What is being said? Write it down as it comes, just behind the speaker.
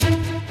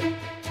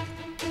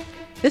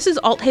This is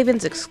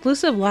Althaven's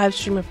exclusive live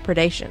stream of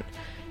Predation.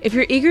 If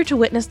you're eager to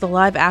witness the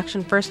live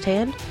action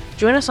firsthand,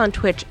 join us on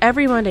Twitch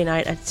every Monday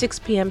night at 6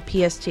 p.m.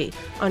 PST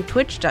on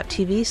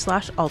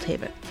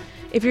twitch.tv/Althaven.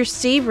 If you're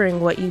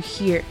savoring what you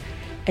hear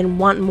and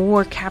want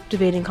more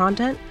captivating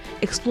content,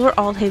 explore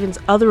Althaven's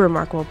other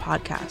remarkable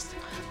podcasts,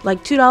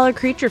 like $2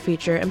 Creature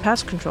Feature and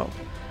Pest Control.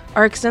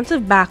 Our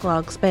extensive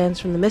backlog spans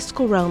from the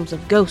mystical realms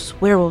of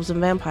ghosts, werewolves,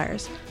 and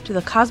vampires to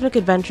the cosmic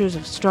adventures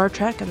of Star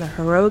Trek and the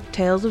heroic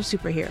tales of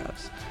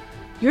superheroes.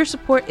 Your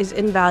support is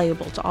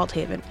invaluable to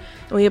Althaven,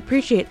 and we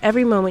appreciate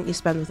every moment you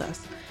spend with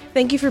us.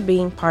 Thank you for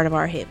being part of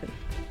our haven.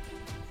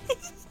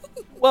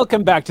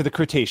 Welcome back to the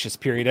Cretaceous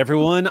period,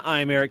 everyone.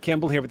 I'm Eric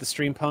Campbell here with the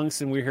Stream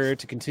Punks, and we're here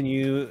to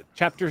continue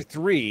Chapter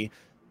 3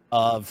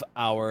 of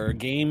our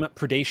game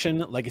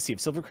Predation: Legacy of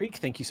Silver Creek.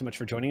 Thank you so much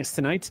for joining us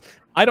tonight.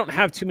 I don't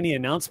have too many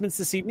announcements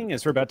this evening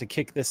as we're about to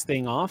kick this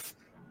thing off.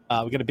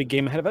 We got a big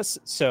game ahead of us,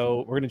 so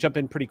we're going to jump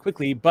in pretty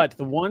quickly. But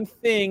the one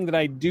thing that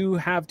I do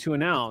have to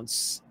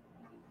announce,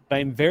 that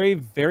I'm very,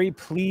 very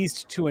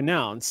pleased to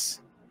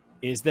announce,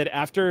 is that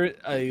after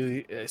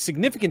a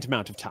significant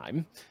amount of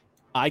time,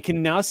 I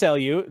can now tell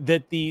you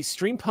that the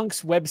Stream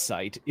Punks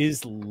website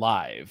is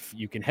live.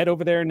 You can head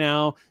over there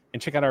now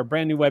and check out our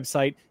brand new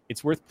website.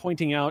 It's worth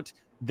pointing out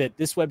that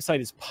this website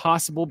is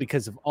possible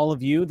because of all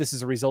of you. This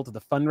is a result of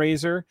the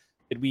fundraiser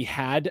that we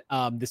had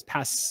not this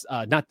past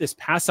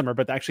summer,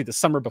 but actually the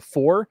summer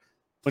before,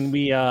 when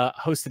we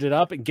hosted it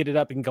up and get it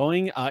up and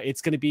going.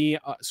 It's going to be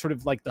sort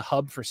of like the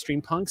hub for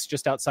Stream Punks,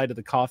 just outside of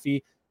the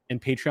coffee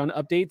and Patreon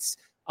updates.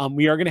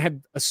 We are going to have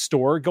a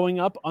store going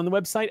up on the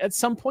website at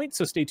some point,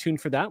 so stay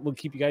tuned for that. We'll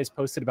keep you guys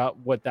posted about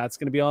what that's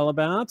going to be all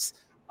about.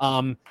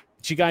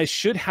 But you guys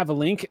should have a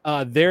link.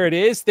 There it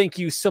is. Thank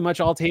you so much,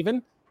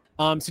 Althaven.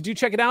 So do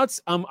check it out.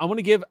 I want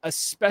to give a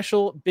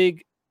special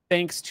big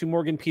thanks to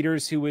Morgan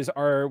Peters, who is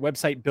our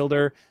website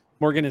builder.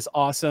 Morgan is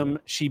awesome.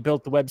 She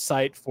built the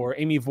website for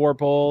Amy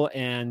Vorpal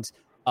and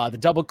the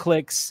Double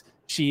Clicks.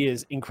 She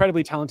is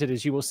incredibly talented,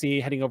 as you will see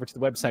heading over to the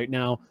website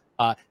now.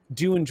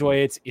 Do enjoy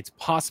it. It's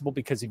possible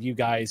because of you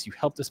guys. You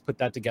helped us put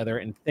that together,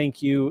 and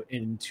thank you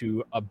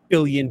into a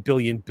billion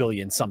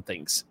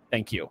somethings.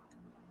 Thank you.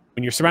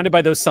 When you're surrounded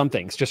by those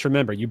somethings, just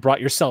remember you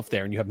brought yourself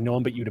there, and you have no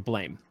one but you to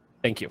blame.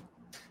 Thank you.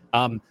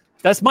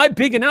 That's my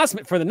big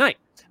announcement for the night.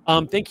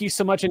 Thank you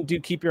so much, and do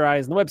keep your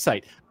eyes on the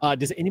website.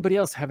 Does anybody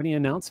else have any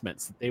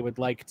announcements that they would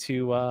like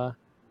to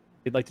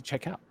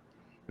check out?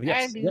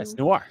 Yes,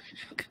 Noir.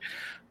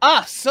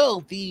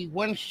 So the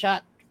One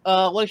Shot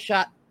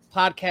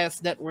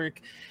Podcast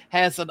Network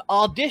has an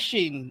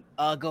audition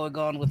going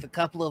on with a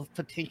couple of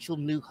potential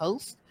new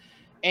hosts,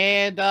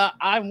 and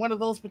I'm one of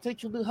those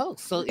potential new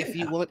hosts. So if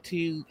you want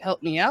to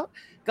help me out,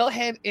 go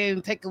ahead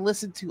and take a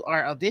listen to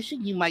our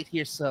audition. You might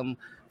hear some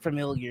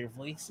familiar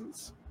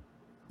voices.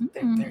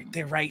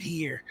 They're right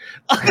here.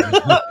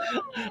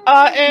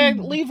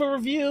 And leave a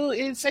review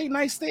and say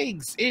nice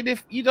things. And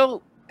if you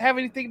don't have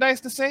anything nice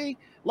to say,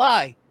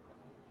 lie.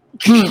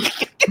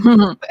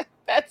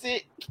 That's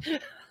it.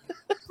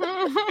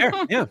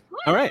 Yeah.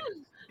 All right.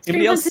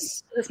 Anybody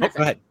else? Go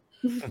ahead.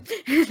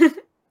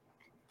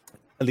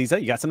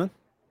 Eliza, you got something?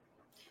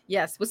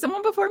 Yes. Was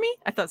someone before me?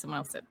 I thought someone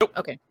else did. Nope.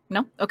 Okay.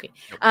 No? Okay.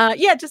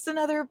 Yeah, just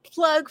another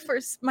plug for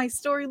my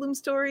Story Loom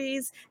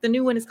stories. The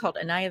new one is called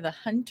Anaya the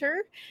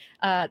Hunter,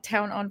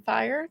 Town on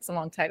Fire. It's a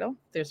long title.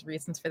 There's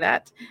reasons for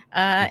that.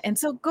 And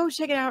so go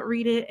check it out,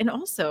 read it. And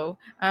also,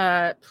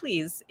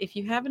 please, if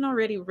you haven't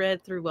already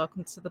read through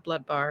Welcome to the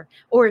Blood Bar,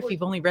 or if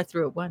you've only read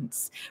through it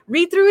once,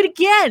 read through it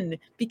again,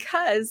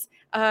 because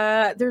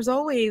there's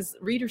always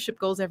readership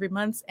goals every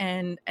month.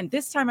 And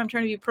this time I'm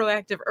trying to be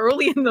proactive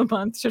early in the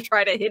month to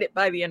try to hit it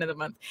by the end of the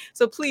month.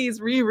 So please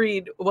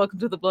reread Welcome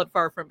to the Blood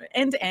Bar from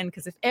end to end,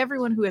 because if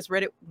everyone who has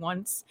read it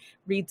once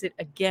reads it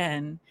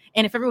again,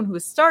 and if everyone who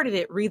has started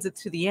it reads it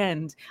to the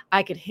end,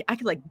 I could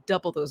like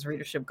double those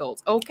readership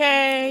goals.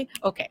 Okay.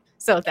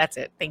 So that's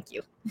it. Thank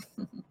you.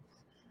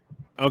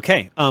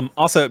 Okay.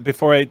 Also,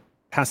 before I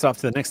pass it off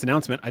to the next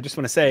announcement, I just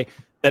want to say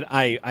that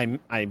I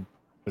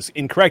was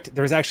incorrect.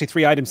 There's actually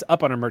 3 items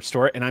up on our merch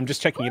store, and I'm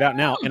just checking it out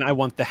now, and I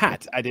want the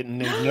hat. I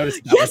didn't even notice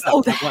that was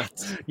up. The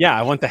hat. Yeah,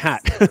 I want the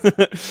hat.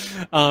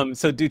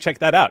 So do check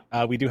that out.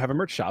 We do have a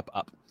merch shop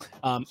up.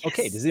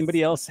 Okay, does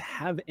anybody else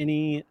have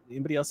any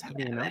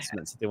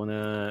announcements that they want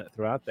to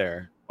throw out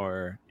there,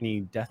 or any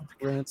death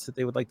threats that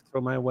they would like to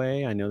throw my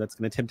way? I know that's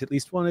going to tempt at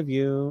least one of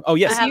you. Oh,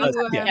 yes.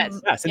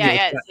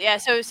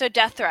 So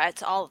death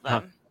threats, all of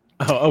them.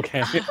 Oh,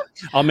 okay.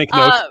 I'll make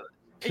notes.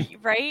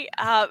 Right?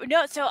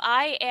 No, so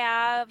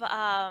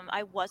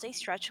I was a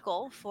stretch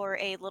goal for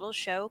a little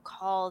show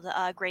called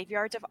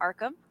Graveyards of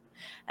Arkham,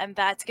 and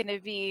that's going to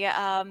be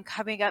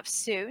coming up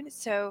soon.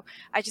 So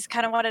I just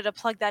kind of wanted to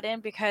plug that in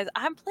because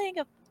I'm playing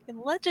a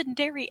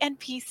legendary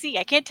NPC.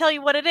 I can't tell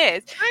you what it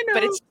is,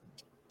 but it's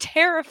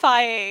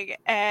terrifying,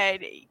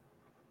 and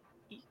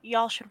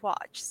y'all should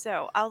watch.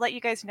 So I'll let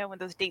you guys know when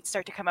those dates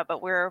start to come up,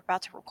 but we're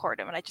about to record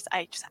them, and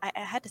I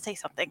had to say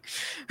something.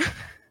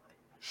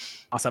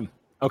 Awesome.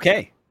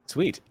 Okay,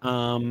 sweet.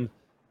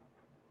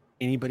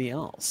 Anybody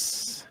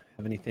else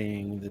have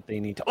anything that they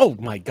need to... Oh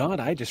my God,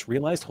 I just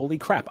realized, holy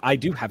crap, I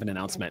do have an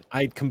announcement.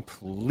 I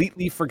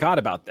completely forgot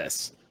about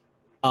this.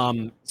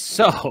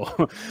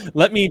 So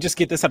let me just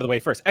get this out of the way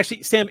first.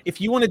 Actually, Sam, if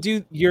you want to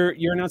do your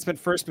announcement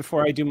first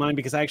before I do mine,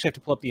 because I actually have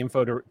to pull up the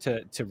info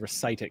to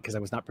recite it because I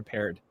was not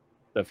prepared.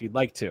 So if you'd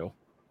like to,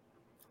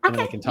 and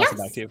then I can toss it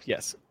back to you.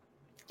 Yes.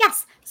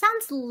 Yes,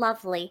 sounds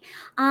lovely.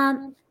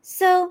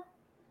 So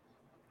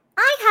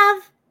I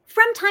have,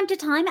 from time to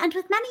time, and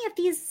with many of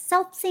these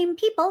self-same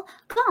people,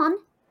 gone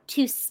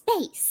to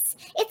space.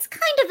 It's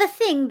kind of a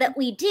thing that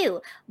we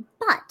do,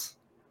 but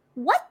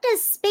what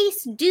does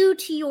space do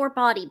to your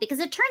body? Because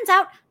it turns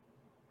out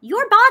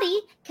your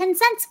body can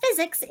sense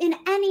physics in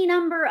any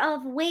number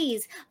of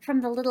ways, from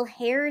the little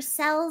hair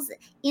cells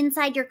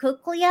inside your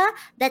cochlea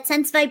that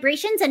sense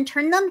vibrations and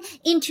turn them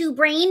into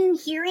brain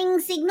hearing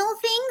signal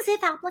things,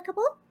 if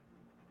applicable,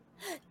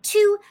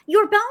 to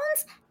your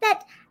bones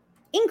that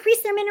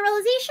increase their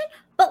mineralization.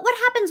 But what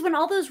happens when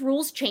all those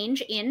rules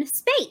change in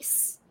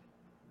space?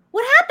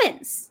 What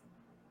happens?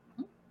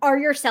 Are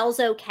your cells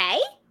okay?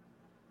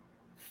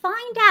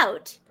 Find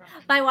out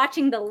by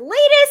watching the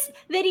latest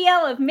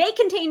video of May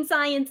Contain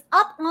Science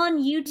up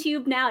on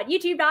YouTube now at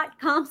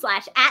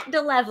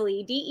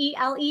youtube.com/@Delevely,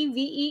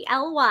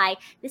 DELEVELY.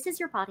 This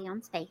is your body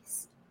on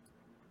space.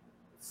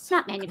 It's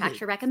not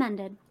manufacturer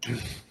recommended.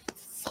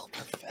 So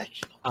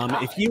professional.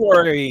 If you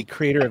are a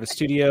creator of a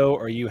studio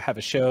or you have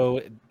a show,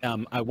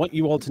 I want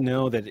you all to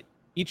know that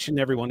each and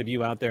every one of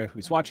you out there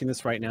who's watching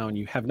this right now and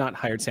you have not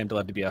hired Sam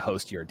Delev to be a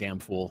host, you're a damn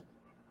fool.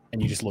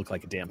 And you just look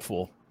like a damn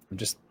fool. I'm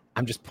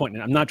just pointing.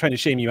 I'm not trying to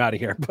shame you out of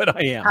here, but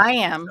I am. I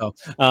am. So,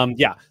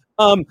 yeah.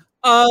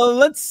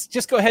 Let's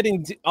just go ahead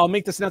and I'll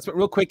make this announcement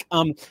real quick.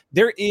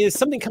 There is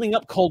something coming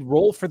up called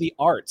Roll for the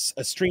Arts,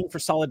 a stream for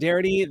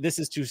solidarity. This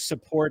is to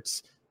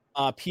support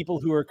people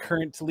who are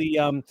currently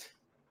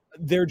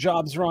their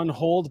jobs are on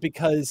hold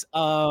because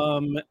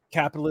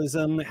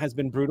capitalism has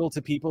been brutal to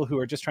people who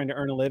are just trying to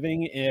earn a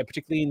living,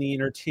 particularly in the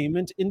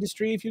entertainment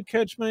industry, if you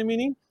catch my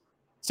meaning.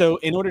 So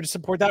in order to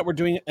support that, we're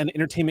doing an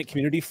entertainment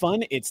community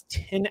fund. It's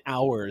 10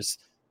 hours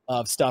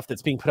of stuff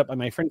that's being put up by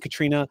my friend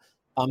Katrina.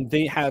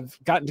 They have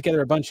gotten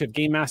together a bunch of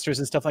game masters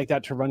and stuff like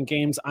that to run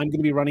games. I'm going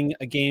to be running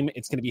a game.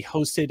 It's going to be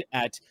hosted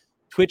at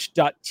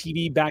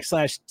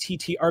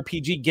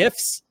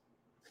twitch.tv/TTRPGGifts.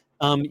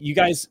 You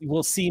guys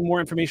will see more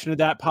information of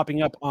that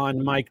popping up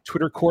on my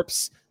Twitter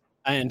corpse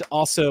and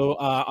also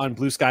on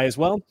Blue Sky as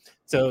well.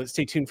 So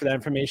stay tuned for that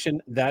information.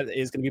 That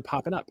is going to be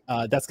popping up.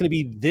 That's going to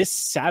be this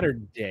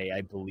Saturday,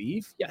 I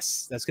believe.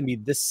 Yes, that's going to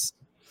be this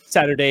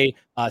Saturday,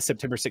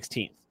 September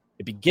 16th.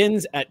 It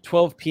begins at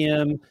 12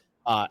 p.m.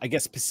 I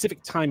guess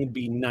Pacific time would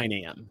be 9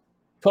 a.m.,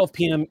 12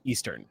 p.m.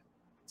 Eastern.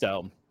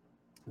 So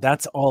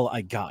that's all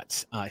I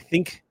got. I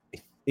think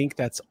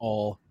that's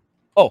all.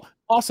 Oh,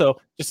 also,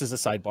 just as a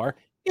sidebar,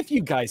 if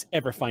you guys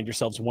ever find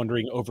yourselves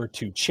wandering over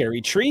to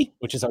Cherry Tree,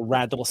 which is a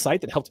rad little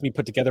site that helped me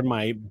put together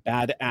my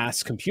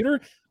badass computer,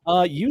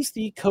 use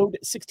the code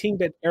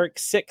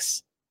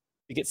 16BitEric6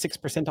 to get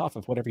 6% off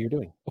of whatever you're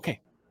doing.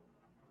 Okay.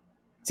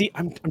 See,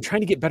 I'm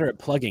trying to get better at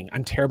plugging.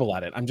 I'm terrible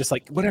at it. I'm just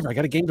like, whatever, I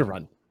got a game to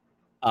run.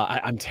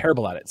 I'm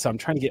terrible at it. So I'm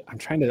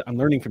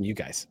learning from you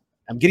guys.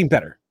 I'm getting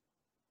better.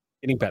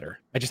 I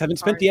just haven't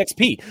spent the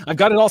XP. I've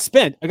got it all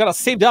spent. I got it all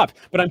saved up,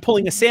 but I'm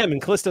pulling a Sam in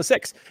Callisto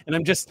 6 and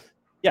I'm just,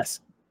 yes,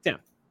 Sam.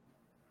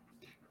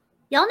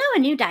 Y'all know a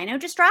new dino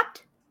just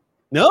dropped?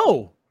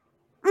 No.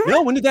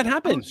 No, when did that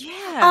happen? Oh,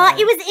 yeah.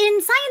 It was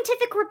in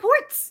Scientific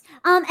Reports.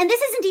 And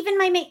this isn't even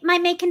my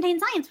May Contain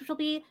Science, which will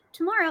be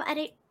tomorrow at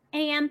 8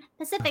 a.m.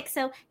 Pacific.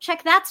 So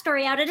check that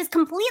story out. It is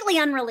completely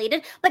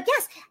unrelated. But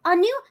yes, a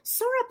new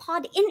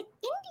sauropod in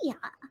India.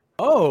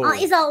 Oh.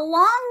 Is a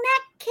long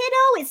neck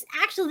kiddo. It's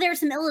actually, there's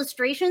some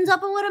illustrations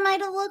up of what it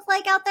might have looked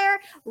like out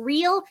there.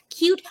 Real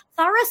cute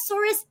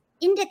Tharosaurus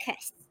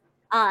indicus.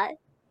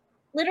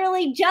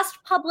 Literally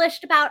just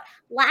published about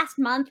last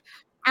month.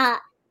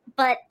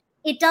 But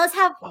it does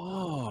have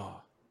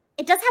one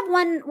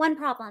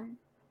problem.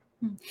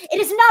 It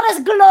is not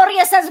as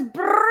glorious as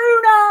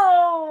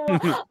Bruno.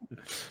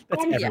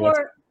 That's and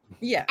for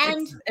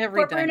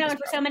Bruno and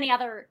for so many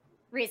other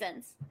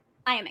reasons.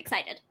 I am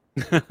excited.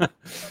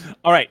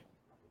 All right.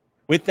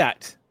 With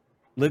that,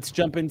 let's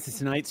jump into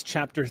tonight's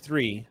chapter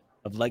 3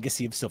 of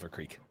Legacy of Silver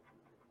Creek.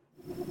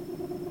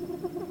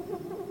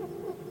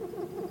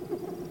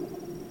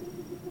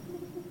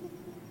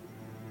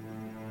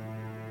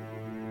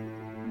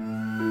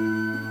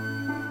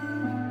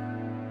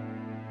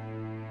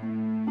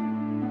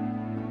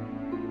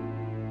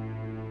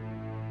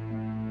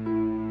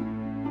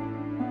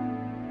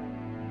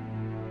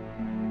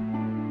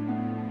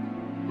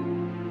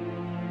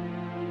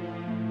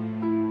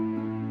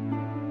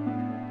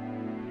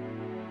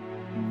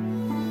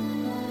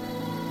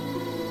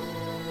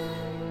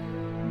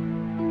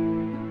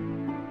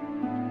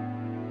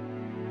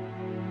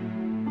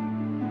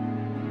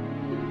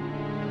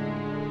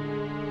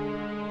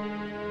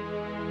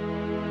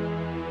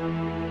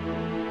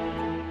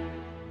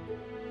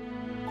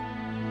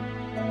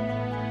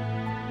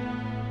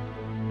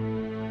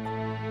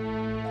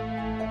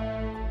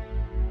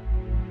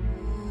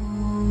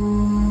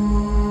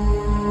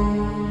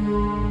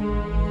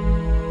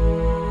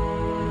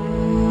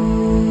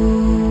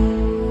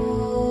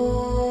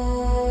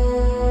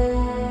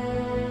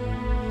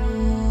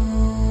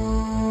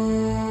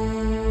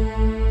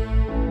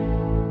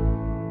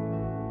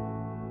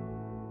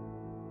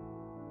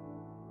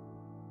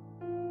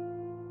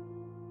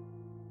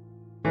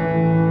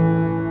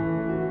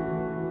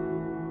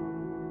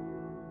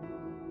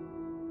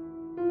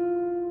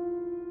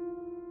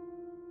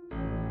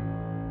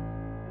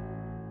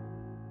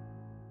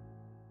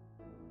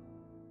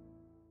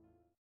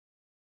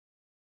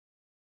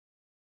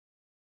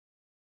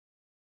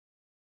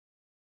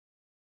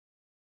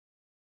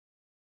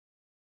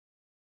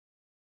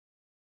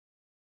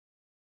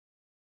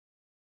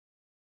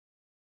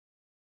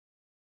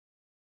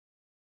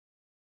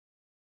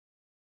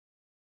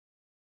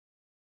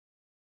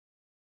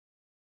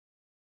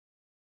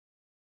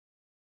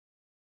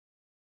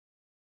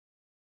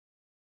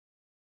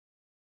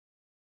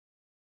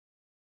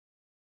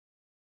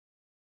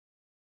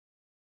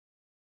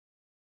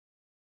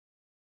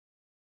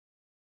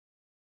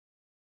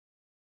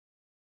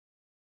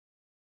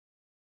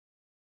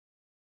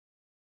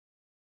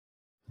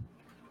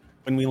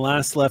 When we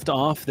last left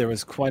off, there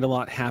was quite a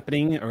lot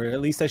happening, or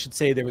at least I should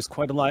say there was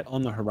quite a lot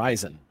on the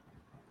horizon.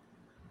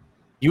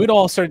 You had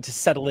all started to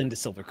settle into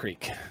Silver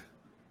Creek.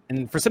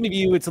 And for some of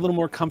you, it's a little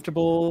more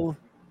comfortable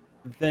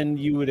than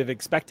you would have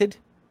expected.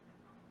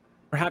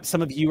 Perhaps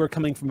some of you are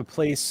coming from a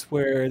place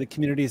where the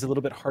community is a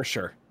little bit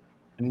harsher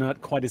and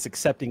not quite as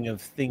accepting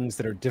of things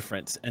that are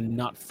different and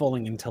not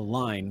falling into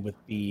line with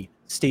the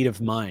state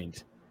of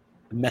mind,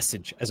 the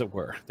message, as it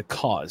were, the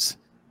cause.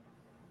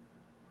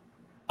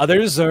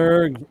 Others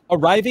are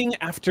arriving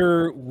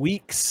after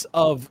weeks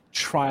of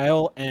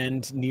trial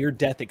and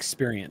near-death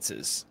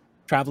experiences.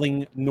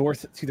 Traveling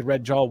north through the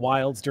Redjaw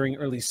Wilds during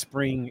early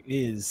spring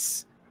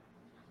is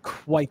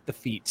quite the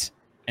feat,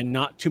 and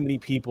not too many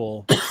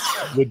people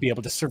would be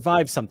able to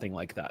survive something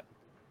like that.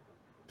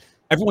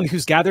 Everyone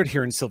who's gathered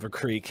here in Silver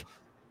Creek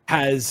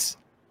has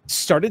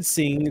started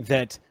seeing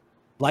that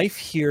life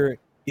here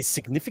is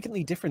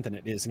significantly different than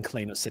it is in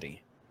Kaleno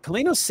City.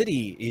 Kaleno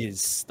City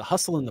is the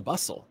hustle and the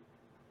bustle.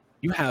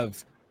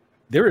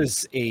 There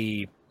is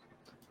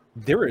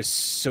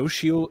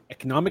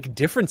socioeconomic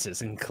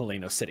differences in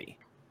Kaleno City.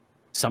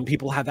 Some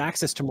people have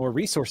access to more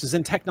resources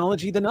and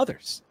technology than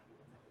others.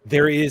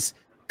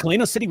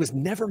 Kaleno City was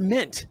never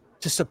meant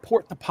to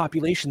support the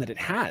population that it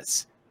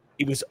has.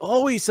 It was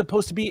always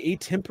supposed to be a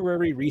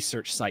temporary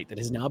research site that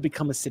has now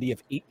become a city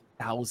of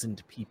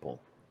 8,000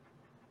 people.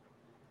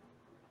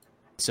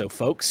 So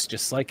folks,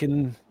 just like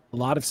in a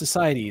lot of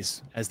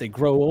societies, as they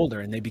grow older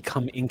and they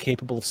become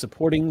incapable of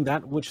supporting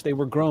that which they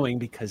were growing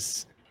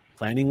because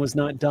planning was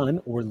not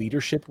done or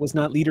leadership was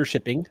not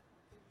leadershiping,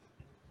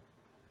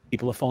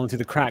 people have fallen through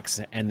the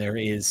cracks, and there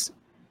is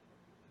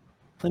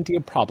plenty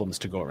of problems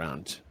to go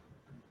around.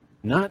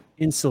 Not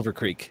in Silver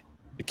Creek.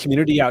 The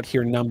community out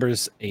here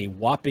numbers a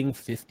whopping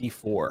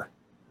 54,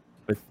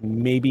 with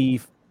maybe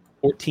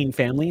 14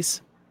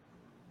 families,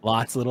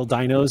 lots of little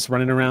dinos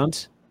running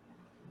around.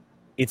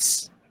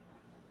 It's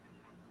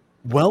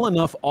well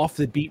enough off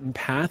the beaten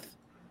path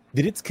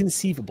that it's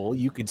conceivable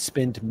you could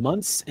spend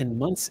months and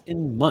months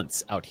and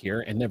months out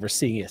here and never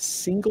seeing a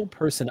single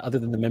person other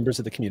than the members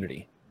of the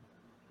community.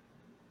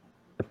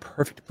 The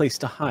perfect place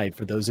to hide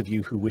for those of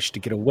you who wish to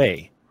get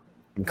away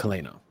from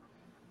Kaleno.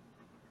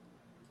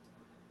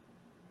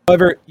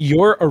 However,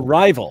 your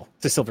arrival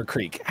to Silver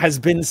Creek has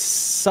been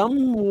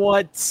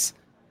somewhat,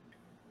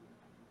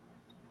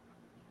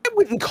 I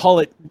wouldn't call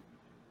it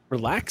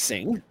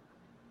relaxing.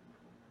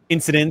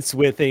 Incidents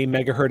with a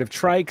mega herd of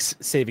trikes,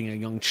 saving a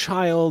young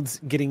child,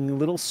 getting a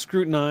little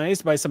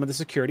scrutinized by some of the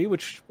security,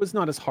 which was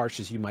not as harsh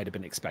as you might have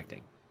been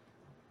expecting.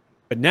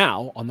 But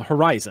now, on the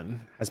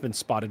horizon, has been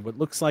spotted what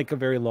looks like a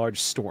very large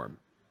storm.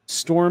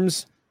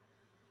 Storms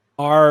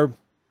are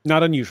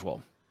not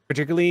unusual,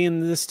 particularly in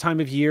this time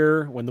of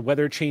year when the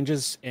weather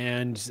changes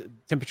and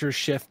temperatures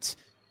shift.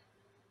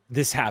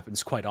 This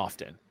happens quite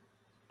often.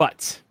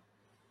 But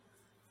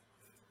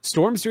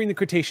storms during the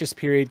Cretaceous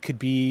period could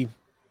be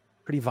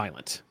pretty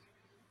violent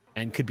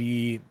and could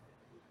be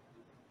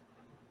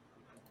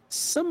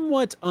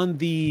somewhat on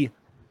the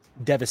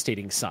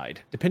devastating side,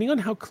 depending on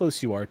how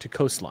close you are to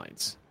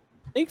coastlines.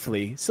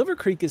 Thankfully, Silver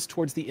Creek is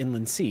towards the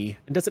inland sea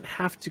and doesn't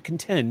have to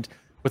contend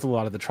with a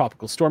lot of the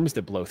tropical storms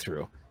that blow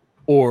through.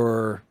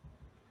 Or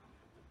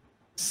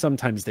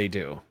sometimes they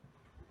do.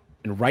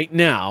 And right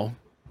now,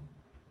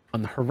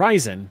 on the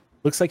horizon,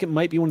 looks like it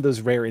might be one of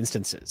those rare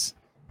instances.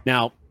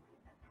 Now,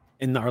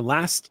 in our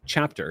last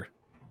chapter,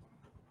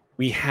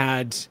 we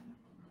had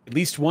at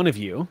least one of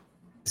you,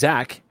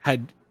 Zach,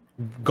 had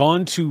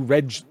gone to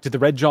the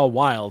Redjaw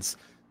Wilds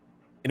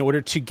in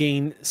order to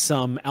gain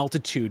some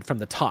altitude from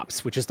the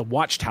tops, which is the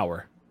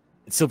watchtower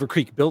that Silver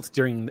Creek built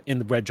in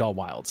the Redjaw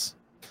Wilds.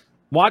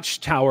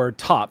 Watchtower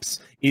tops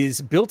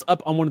is built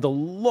up on one of the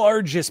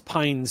largest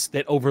pines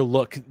that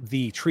overlook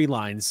the tree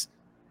lines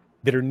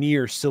that are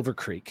near Silver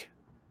Creek,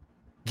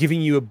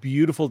 giving you a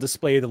beautiful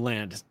display of the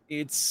land.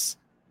 It's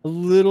a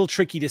little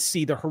tricky to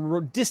see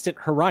the distant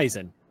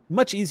horizon.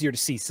 Much easier to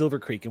see Silver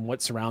Creek and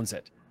what surrounds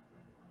it.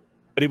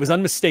 But it was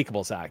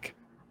unmistakable, Zach.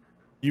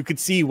 You could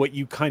see what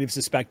you kind of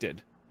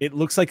suspected. It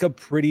looks like a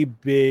pretty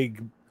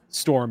big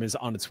storm is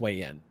on its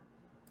way in.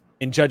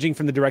 And judging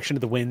from the direction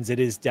of the winds,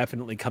 it is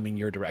definitely coming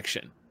your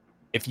direction.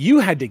 If you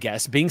had to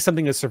guess, being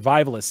something of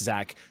survivalist,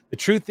 Zach, the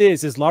truth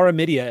is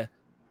Laramidia,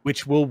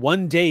 which will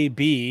one day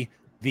be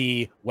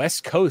the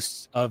west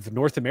coast of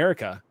North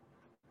America,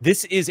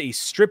 this is a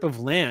strip of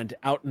land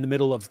out in the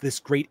middle of this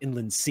great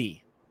inland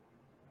sea.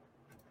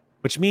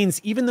 Which means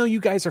even though you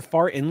guys are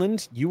far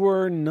inland, you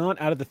are not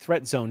out of the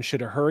threat zone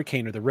should a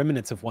hurricane or the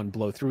remnants of one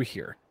blow through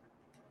here.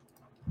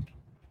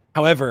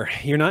 However,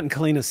 you're not in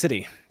Kaleno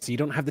City, so you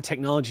don't have the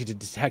technology to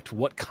detect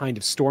what kind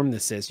of storm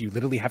this is. You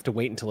literally have to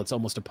wait until it's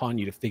almost upon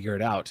you to figure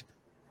it out.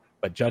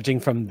 But judging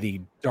from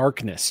the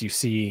darkness you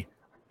see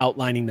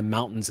outlining the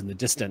mountains in the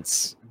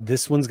distance,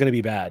 this one's going to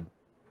be bad.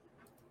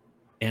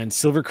 And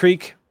Silver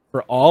Creek,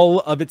 for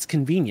all of its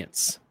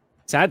convenience,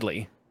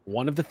 sadly,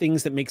 one of the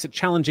things that makes it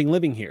challenging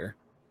living here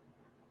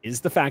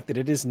is the fact that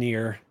it is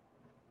near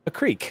a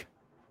creek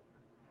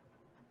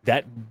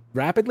that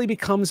rapidly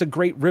becomes a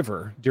great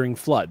river during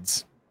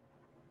floods.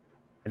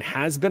 and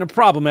has been a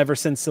problem ever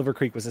since Silver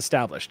Creek was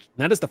established.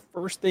 And that is the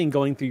first thing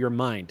going through your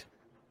mind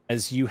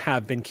as you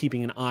have been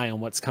keeping an eye on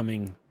what's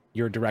coming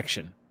your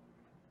direction.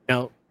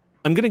 Now,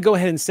 I'm going to go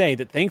ahead and say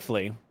that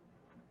thankfully,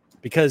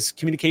 because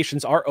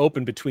communications are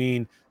open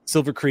between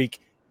Silver Creek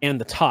and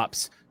the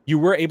Tops, you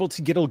were able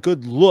to get a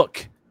good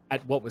look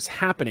at what was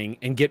happening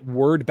and get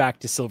word back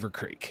to Silver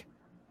Creek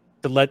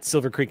to let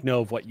Silver Creek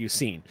know of what you've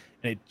seen.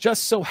 And it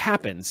just so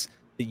happens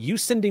that you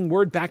sending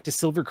word back to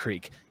Silver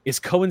Creek is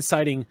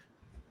coinciding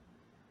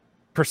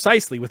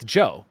precisely with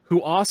Joe,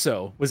 who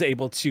also was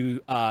able to,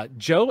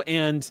 Joe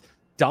and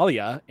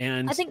Dahlia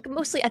and... I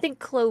think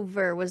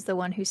Clover was the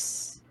one who...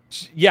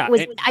 Yeah,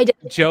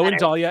 Joe and better.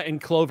 Dahlia and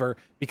Clover,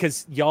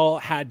 because y'all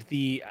had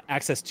the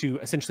access to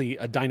essentially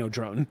a dino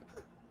drone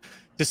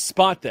to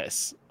spot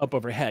this up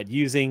overhead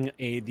using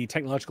the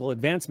technological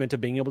advancement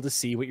of being able to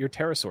see what your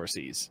pterosaur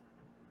sees.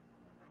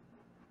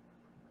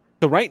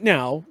 So right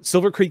now,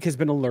 Silver Creek has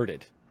been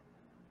alerted,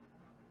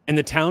 and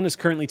the town is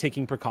currently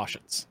taking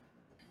precautions.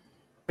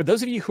 For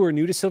those of you who are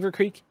new to Silver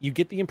Creek, you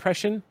get the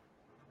impression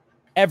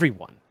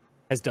everyone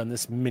has done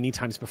this many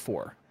times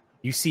before.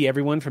 You see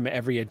everyone from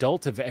every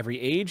adult of every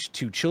age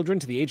to children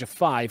to the age of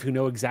 5 who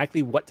know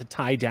exactly what to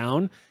tie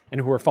down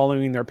and who are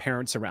following their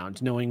parents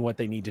around, knowing what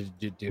they needed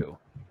to do.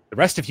 The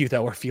rest of you,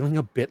 though, are feeling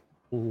a bit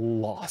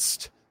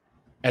lost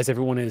as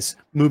everyone is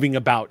moving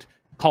about,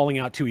 calling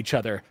out to each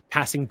other,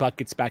 passing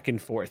buckets back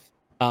and forth.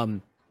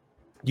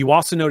 You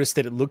also notice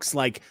that it looks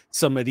like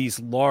some of these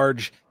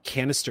large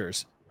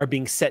canisters are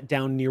being set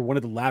down near one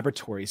of the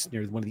laboratories,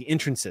 near one of the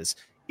entrances.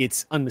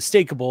 It's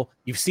unmistakable.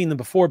 You've seen them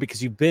before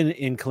because you've been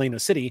in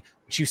Kaleno City,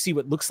 but you see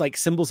what looks like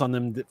symbols on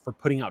them for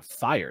putting out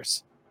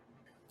fires.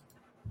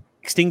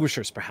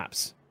 Extinguishers,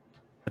 perhaps.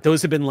 But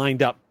those have been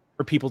lined up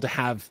for people to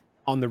have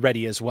on the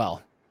ready as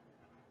well.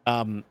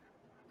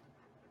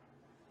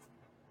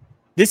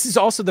 This is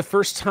also the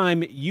first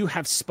time you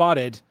have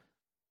spotted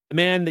a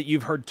man that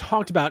you've heard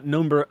talked about a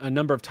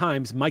number of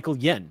times, Michael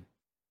Yen,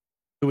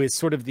 who is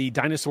sort of the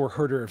dinosaur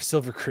herder of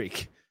Silver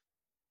Creek.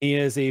 He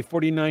is a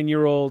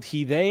 49-year-old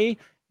he-they,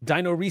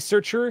 dino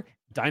researcher,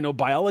 dino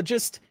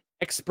biologist,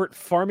 expert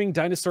farming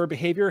dinosaur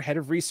behavior, head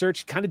of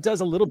research, kind of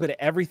does a little bit of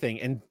everything.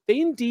 And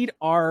they indeed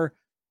are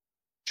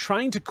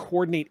trying to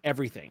coordinate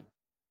everything.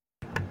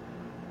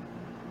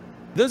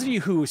 Those of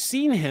you who have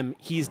seen him,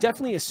 he's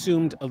definitely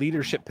assumed a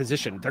leadership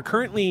position. They're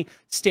currently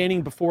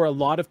standing before a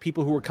lot of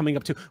people who are coming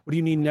up to, what do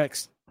you need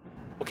next?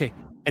 Okay,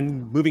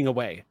 and moving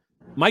away.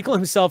 Michael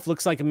himself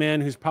looks like a man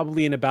who's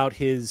probably in about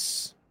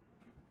his...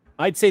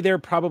 I'd say they're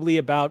probably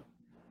about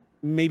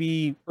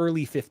maybe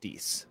early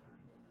 50s.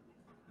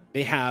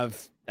 They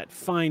have that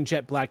fine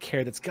jet black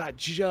hair that's got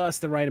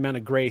just the right amount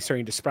of gray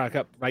starting to sprout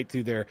up right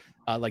through their,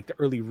 like the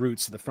early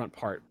roots of the front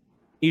part.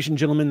 Asian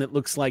gentleman that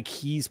looks like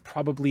they've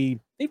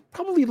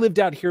probably lived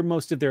out here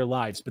most of their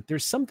lives, but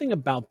there's something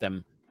about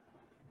them,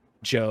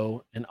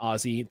 Joe and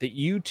Ozzy, that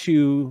you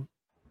two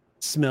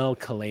smell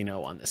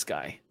Kaleno on this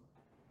guy.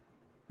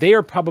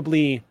 They're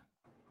probably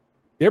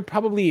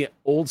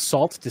old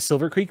salt to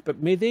Silver Creek,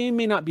 but they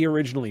may not be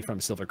originally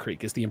from Silver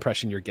Creek, is the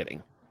impression you're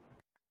getting.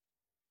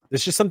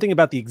 There's just something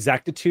about the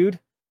exactitude.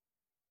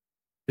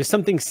 There's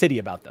something city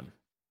about them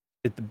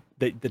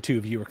that the two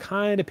of you are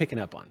kind of picking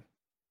up on.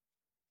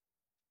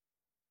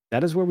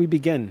 That is where we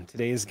begin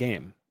today's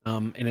game.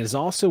 And it is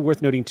also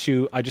worth noting,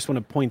 too, I just want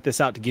to point this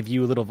out to give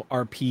you a little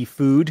RP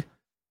food,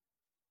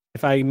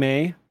 if I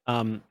may.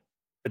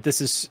 But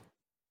this is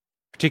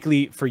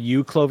particularly for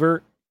you,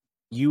 Clover.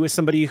 You as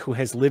somebody who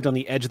has lived on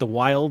the edge of the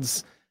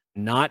wilds,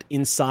 not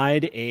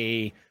inside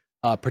a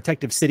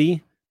protective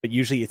city, but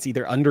usually it's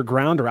either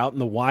underground or out in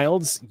the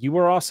wilds, you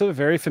are also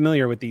very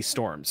familiar with these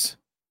storms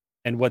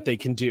and what they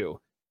can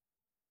do.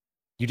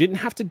 You didn't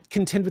have to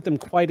contend with them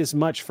quite as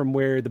much from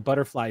where the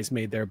butterflies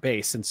made their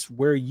base, since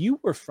where you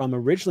were from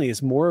originally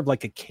is more of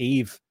like a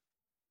cave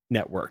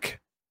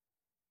network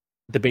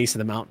at the base of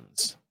the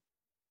mountains.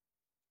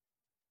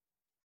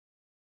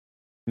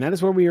 And that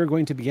is where we are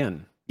going to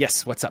begin.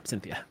 Yes, what's up,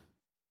 Cynthia?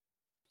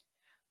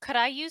 Could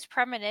I use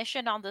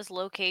premonition on this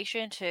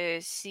location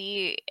to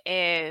see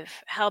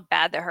how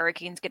bad the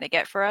hurricane's going to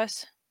get for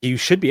us? You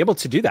should be able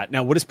to do that.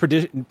 Now, what is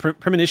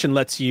premonition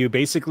lets you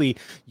basically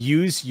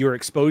use your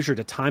exposure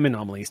to time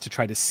anomalies to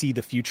try to see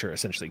the future,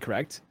 essentially,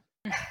 correct?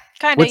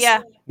 Kind of,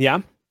 yeah. Yeah?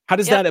 How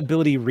does Yep. that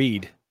ability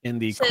read in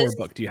the core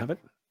book? Do you have it?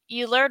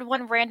 You learn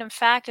one random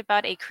fact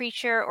about a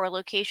creature or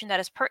location that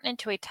is pertinent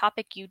to a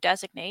topic you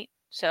designate.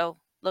 So,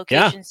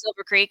 location,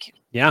 Silver Creek.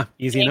 Yeah,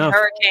 easy enough.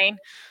 Hurricane.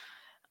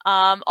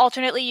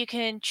 Alternately, you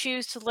can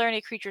choose to learn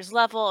a creature's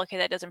level. Okay,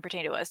 that doesn't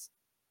pertain to us.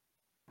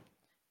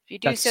 If you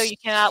do so, you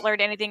cannot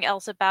learn anything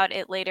else about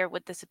it later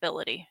with this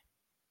ability.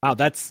 Wow,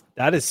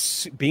 that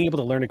is being able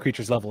to learn a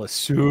creature's level is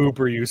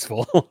super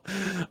useful.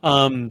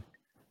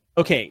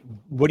 Okay,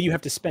 what do you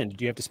have to spend?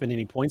 Do you have to spend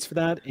any points for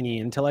that? Any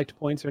intellect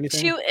points or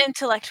anything? 2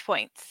 intellect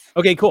points.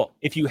 Okay, cool.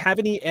 If you have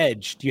any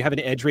edge, do you have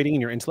an edge rating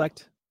in your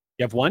intellect?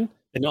 You have 1?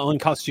 Then it only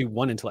costs you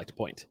 1 intellect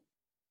point.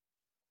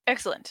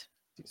 Excellent.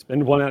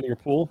 Spend 1 out of your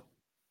pool.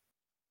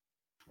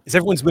 As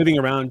everyone's moving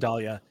around,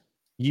 Dahlia,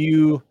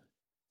 you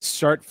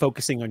start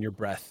focusing on your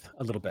breath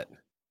a little bit.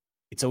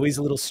 It's always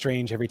a little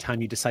strange every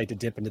time you decide to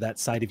dip into that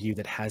side of you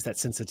that has that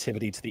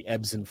sensitivity to the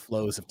ebbs and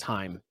flows of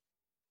time.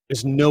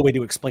 There's no way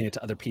to explain it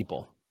to other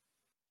people.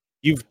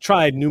 You've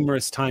tried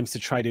numerous times to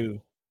try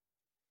to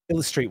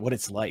illustrate what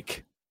it's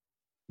like.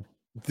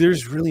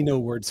 There's really no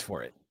words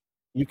for it.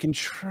 You can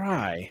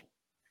try.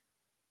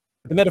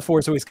 The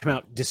metaphors always come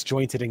out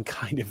disjointed and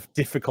kind of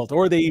difficult,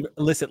 or they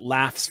elicit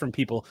laughs from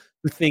people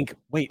who think,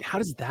 wait, how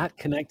does that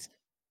connect?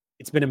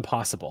 It's been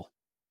impossible.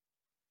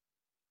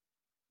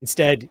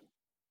 Instead,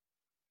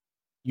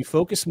 you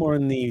focus more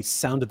on the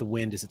sound of the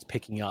wind as it's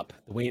picking up,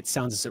 the way it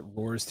sounds as it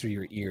roars through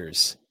your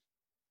ears,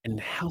 and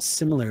how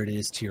similar it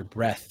is to your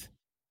breath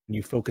when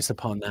you focus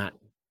upon that.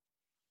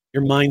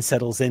 Your mind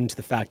settles into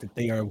the fact that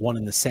they are one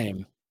and the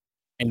same.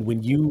 And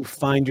when you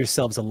find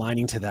yourselves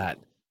aligning to that,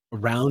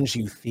 around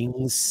you,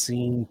 things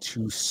seem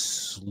to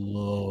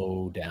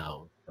slow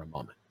down for a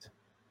moment.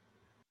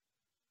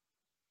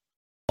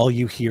 All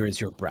you hear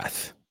is your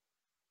breath.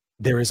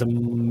 There is a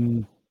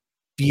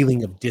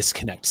feeling of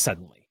disconnect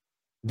suddenly.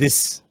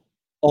 This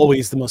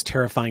always the most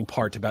terrifying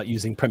part about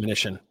using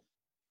premonition.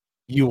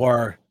 You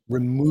are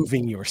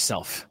removing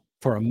yourself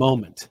for a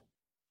moment,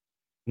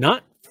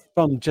 not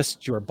from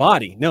just your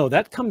body. No,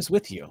 that comes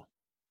with you.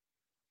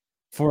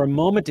 For a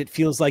moment, it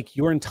feels like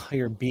your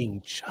entire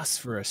being, just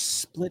for a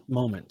split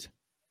moment,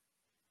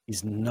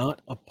 is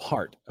not a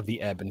part of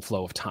the ebb and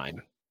flow of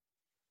time.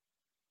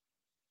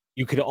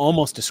 You could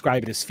almost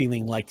describe it as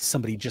feeling like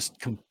somebody just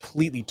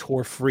completely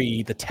tore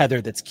free the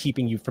tether that's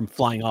keeping you from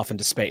flying off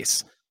into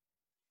space.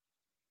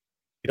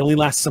 It only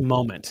lasts a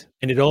moment,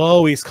 and it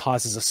always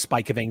causes a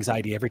spike of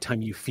anxiety every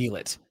time you feel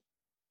it.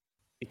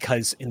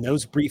 Because in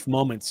those brief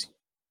moments,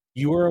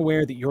 you are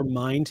aware that your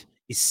mind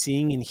is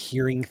seeing and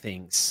hearing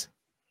things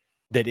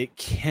that it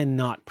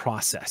cannot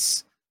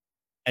process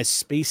as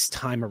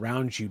space-time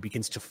around you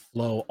begins to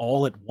flow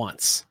all at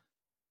once.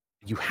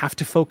 You have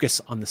to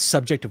focus on the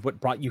subject of what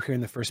brought you here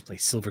in the first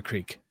place, Silver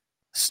Creek,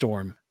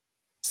 storm,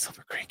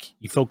 Silver Creek.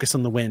 You focus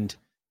on the wind.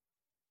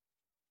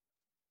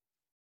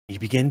 You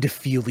begin to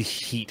feel the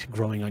heat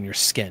growing on your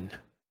skin.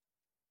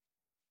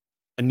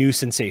 A new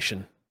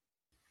sensation.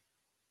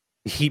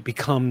 The heat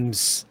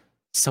becomes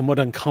somewhat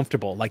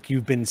uncomfortable, like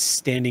you've been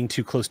standing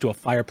too close to a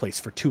fireplace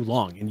for too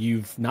long and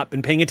you've not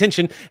been paying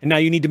attention, and now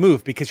you need to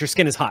move because your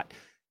skin is hot.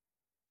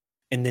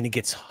 And then it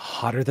gets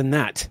hotter than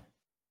that.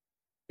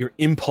 Your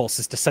impulse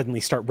is to suddenly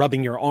start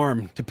rubbing your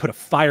arm to put a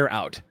fire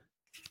out.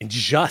 And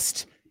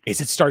just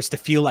as it starts to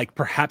feel like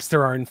perhaps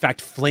there are in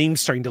fact flames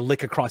starting to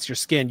lick across your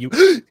skin, you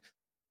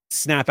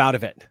snap out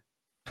of it.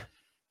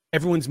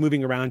 Everyone's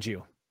moving around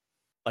you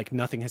like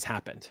nothing has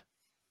happened.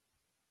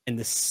 And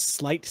the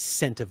slight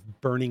scent of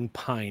burning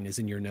pine is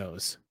in your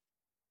nose.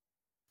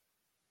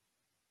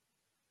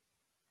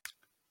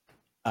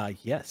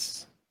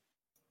 Yes.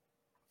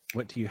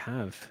 What do you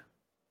have,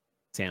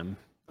 Sam?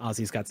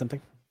 Ozzy's got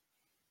something?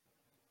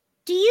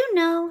 Do you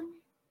know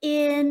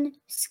in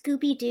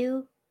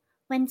Scooby-Doo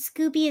when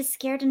Scooby is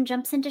scared and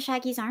jumps into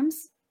Shaggy's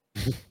arms?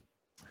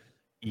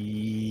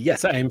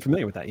 Yes, I am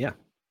familiar with that, yeah.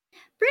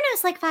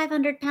 Bruno's like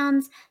 500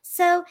 pounds,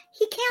 so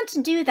he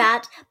can't do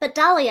that. But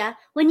Dahlia,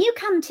 when you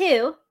come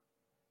to,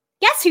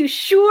 guess who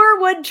sure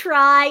would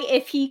try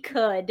if he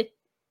could?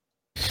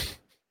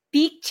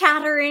 Beak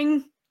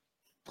chattering,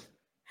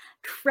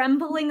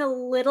 trembling a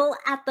little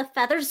at the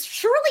feathers,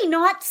 surely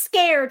not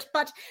scared,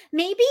 but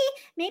maybe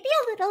a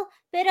little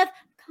bit of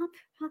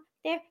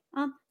there.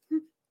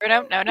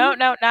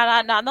 No,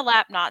 not in the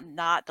lap,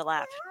 not the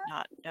lap,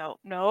 no.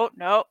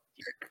 All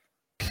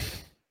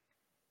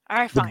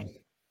right, fine.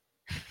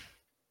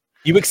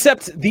 You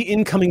accept the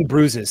incoming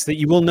bruises that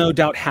you will no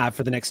doubt have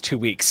for the next 2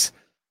 weeks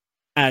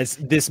as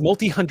this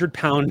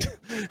multi-100-pound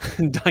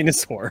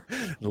dinosaur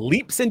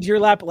leaps into your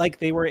lap like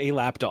they were a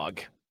lap dog,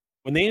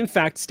 when they in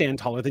fact stand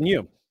taller than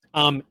you.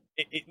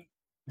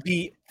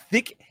 The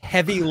thick,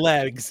 heavy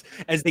legs,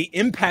 as they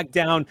impact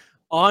down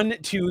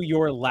onto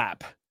your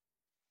lap,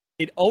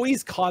 it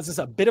always causes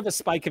a bit of a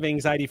spike of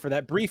anxiety for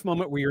that brief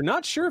moment where you're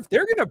not sure if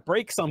they're going to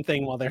break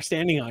something while they're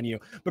standing on you.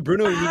 But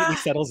Bruno immediately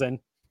settles in.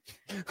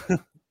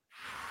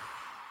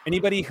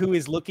 Anybody who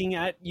is looking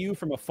at you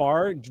from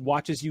afar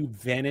watches you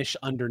vanish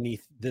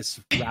underneath this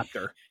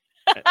raptor,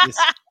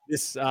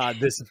 this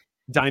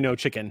dino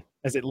chicken,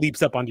 as it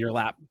leaps up onto your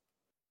lap.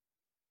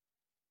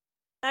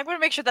 I'm going to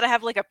make sure that I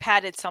have like a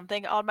padded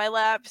something on my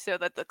lap so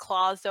that the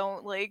claws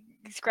don't like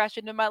scratch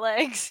into my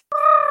legs.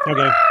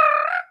 Okay.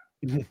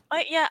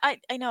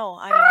 I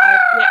know.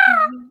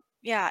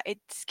 Yeah,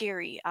 it's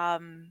scary.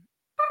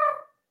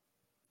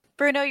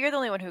 Bruno, you're the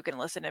only one who can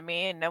listen to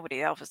me, and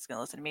nobody else is going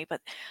to listen to me.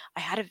 But I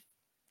had a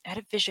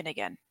vision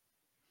again,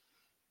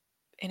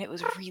 and it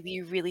was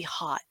really, really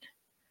hot,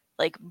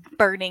 like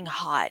burning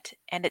hot,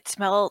 and it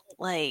smelled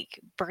like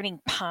burning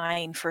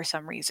pine for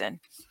some reason.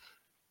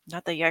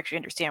 Not that you actually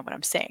understand what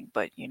I'm saying,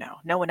 but you know,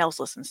 no one else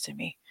listens to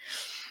me.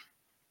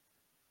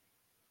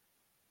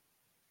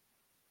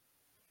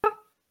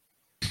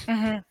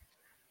 Mm-hmm.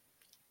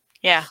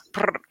 Yeah.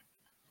 Prr.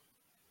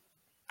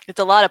 It's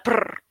a lot of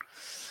prr.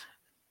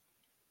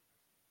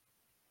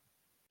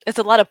 It's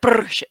a lot of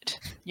brr shit,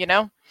 you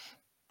know?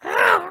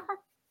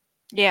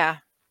 Yeah.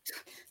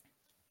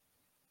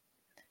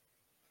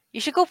 You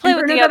should go play And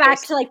with Bruno the go back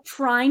others. to like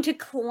trying to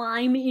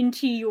climb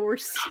into your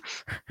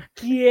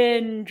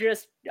skin.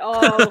 Just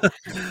I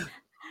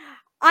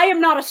am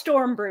not a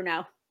storm,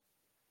 Bruno.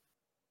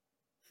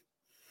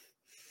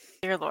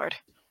 Dear Lord.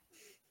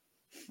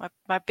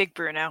 My big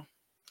Bruno.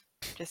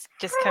 Just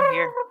come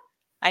here.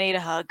 I need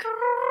a hug.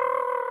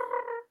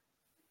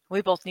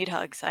 We both need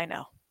hugs, I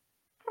know.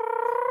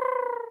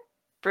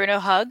 Bruno,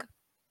 hug?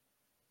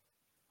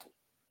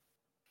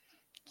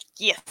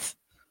 Yes.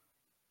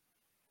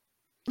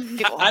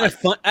 Give a Out of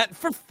hug. fun,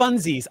 for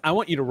funsies, I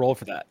want you to roll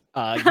for that.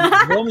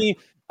 Roll me.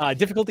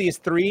 Difficulty is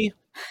 3,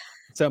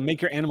 so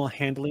make your animal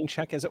handling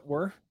check, as it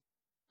were.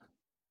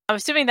 I'm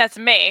assuming that's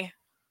me.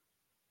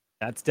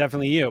 That's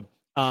definitely you.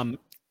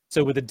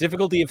 So with a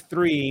difficulty of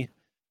 3,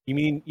 you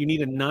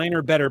need a 9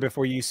 or better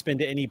before you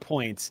spend any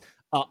points.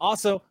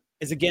 Also,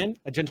 as again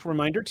a gentle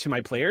reminder to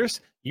my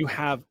players, you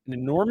have an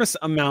enormous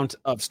amount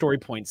of story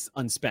points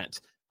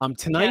unspent.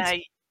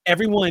 Tonight,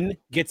 everyone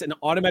gets an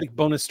automatic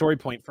bonus story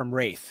point from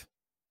Wraith.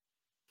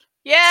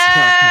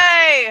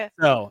 Yay!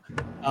 So,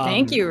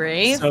 Thank you,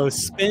 Ray. So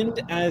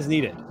spend as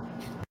needed.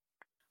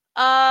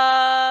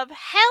 Help?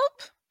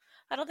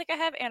 I don't think I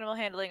have animal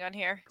handling on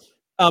here.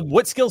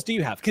 What skills do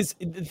you have? Because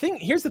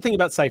here's the thing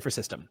about Cypher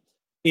System,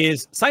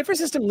 is Cypher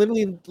System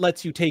literally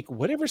lets you take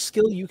whatever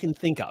skill you can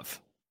think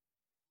of.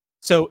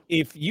 So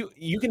if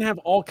you can have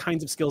all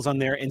kinds of skills on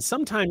there, and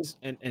sometimes,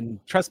 and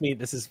trust me,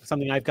 this is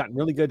something I've gotten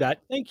really good at.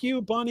 Thank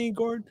you, Bonnie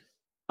Gord.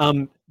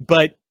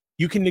 But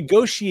you can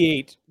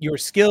negotiate your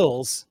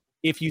skills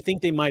if you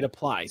think they might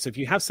apply. So if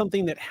you have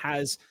something that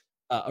has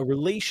a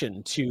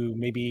relation to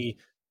maybe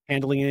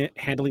handling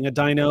a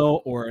dino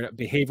or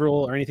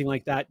behavioral or anything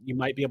like that, you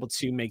might be able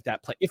to make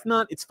that play. If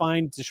not, it's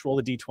fine. Just roll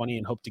a d20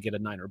 and hope to get a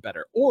 9 or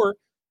better. Or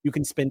you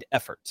can spend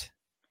effort.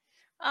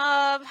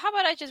 How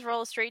about I just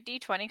roll a straight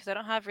d20 because I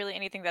don't have really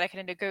anything that I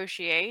can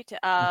negotiate.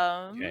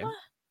 Okay.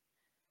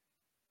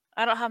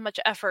 I don't have much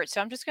effort,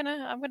 so I'm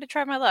gonna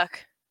try my luck.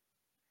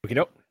 Okay,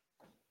 nope.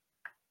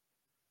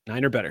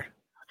 9 or better.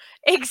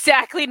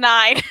 Exactly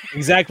 9.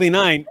 Exactly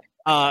 9.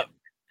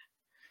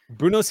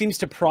 Bruno seems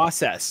to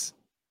process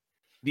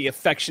the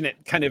affectionate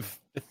kind of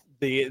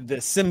the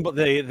symbol,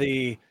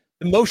 the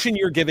emotion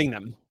you're giving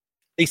them.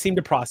 They seem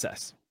to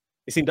process.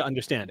 They seem to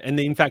understand, and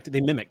in fact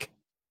they mimic.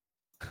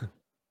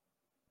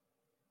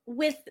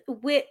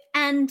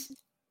 And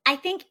I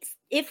think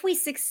if we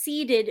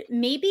succeeded,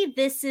 maybe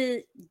this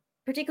is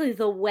particularly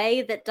the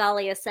way that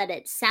Dahlia said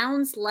it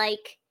sounds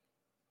like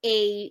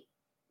a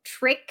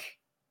trick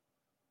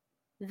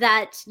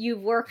that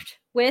you've worked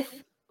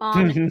with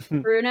on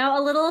Bruno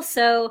a little.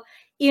 So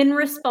in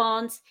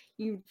response,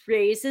 he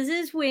raises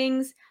his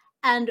wings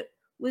and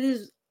with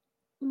his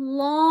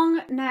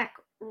long neck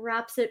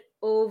wraps it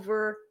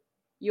over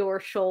your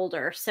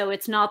shoulder. So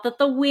it's not that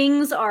the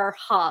wings are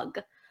hug.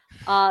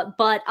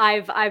 But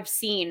I've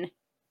seen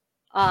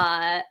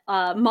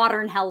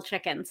modern hell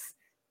chickens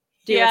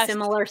do a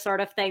similar sort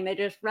of thing. They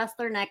just rest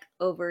their neck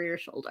over your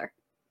shoulder.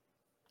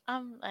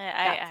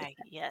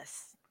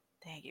 Yes.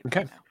 Thank you.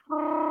 Okay.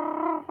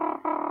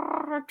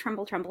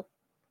 Tremble, tremble.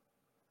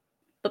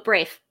 But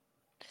brave.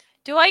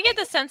 Do I get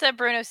the sense that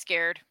Bruno's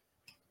scared?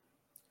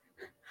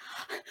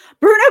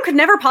 Bruno could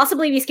never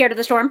possibly be scared of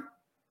the storm.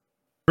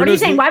 What are you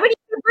saying? Why would you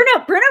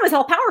Bruno? Bruno is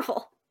all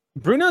powerful.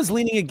 Bruno's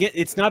leaning against.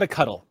 It's not a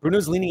cuddle.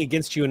 Bruno's leaning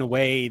against you in a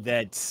way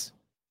that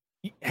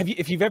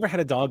if you've ever had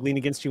a dog lean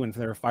against you when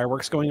there are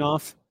fireworks going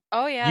off.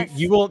 Oh yeah.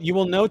 You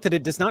will note that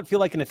it does not feel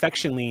like an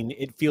affection lean.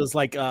 It feels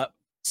like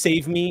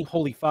save me,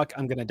 holy fuck,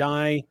 I'm gonna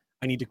die.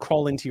 I need to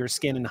crawl into your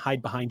skin and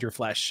hide behind your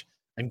flesh.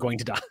 I'm going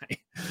to die.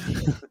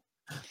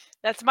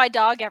 That's my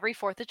dog every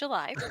 4th of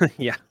July.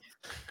 Yeah.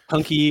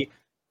 Punky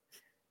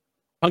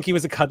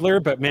was a cuddler,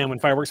 but man, when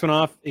fireworks went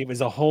off, it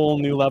was a whole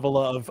new level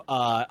of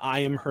I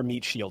am her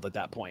meat shield at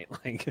that point.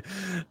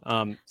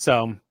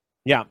 So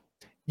yeah,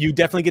 you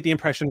definitely get the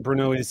impression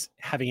Bruno is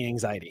having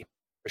anxiety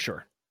for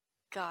sure.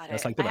 Got it.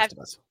 That's like the rest of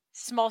us.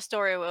 Small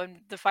story: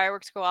 when the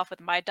fireworks go off with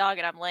my dog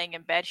and I'm laying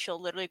in bed,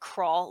 she'll literally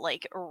crawl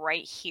like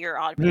right here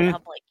on me. And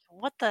I'm like,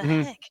 what the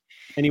heck?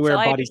 Anywhere a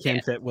body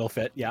can fit will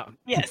fit. Yeah.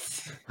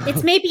 Yes.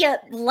 It's maybe a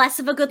less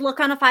of a good look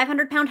on a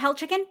 500-pound hell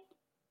chicken.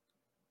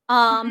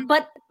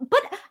 But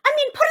I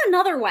mean, put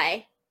another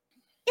way,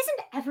 isn't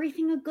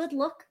everything a good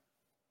look?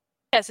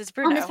 Yes, it's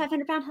Bruno. On this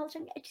 500-pound hell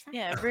chicken.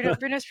 Yeah,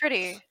 Bruno's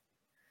pretty.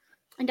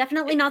 And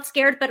definitely not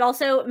scared, but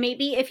also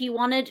maybe if you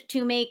wanted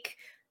to make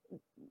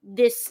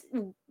this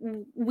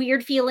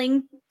weird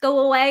feeling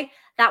go away,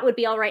 that would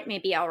be all right.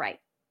 Maybe all right.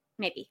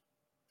 Maybe.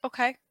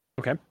 Okay.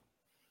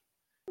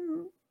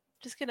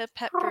 Just gonna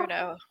pet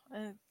Bruno,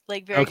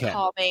 like very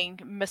calming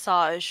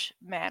massage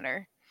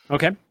manner.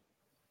 Okay.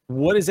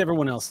 What is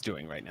everyone else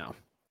doing right now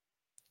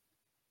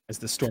as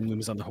the storm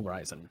looms on the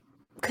horizon?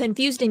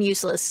 Confused and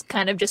useless,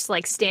 kind of just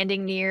like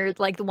standing near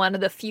like one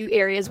of the few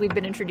areas we've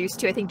been introduced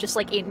to. I think just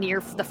like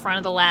near the front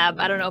of the lab.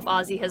 I don't know if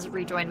Ozzy has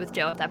rejoined with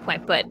Joe at that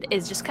point, but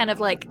is just kind of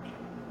like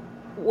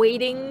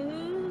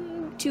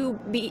waiting to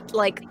be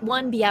like,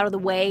 one, be out of the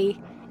way,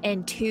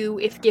 and two,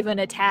 if given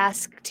a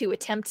task, to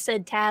attempt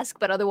said task,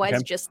 but otherwise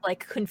Okay. just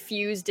like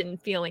confused and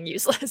feeling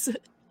useless.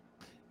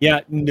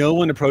 Yeah, no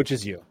one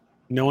approaches you.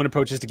 No one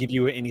approaches to give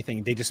you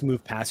anything. They just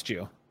move past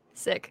you.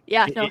 Sick.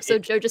 Yeah, It- no, it- so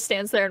it- Joe just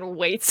stands there and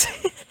waits.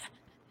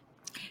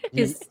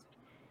 Is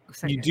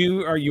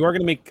You are going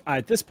to make,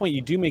 at this point, you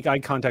do make eye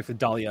contact with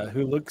Dahlia,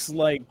 who looks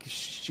like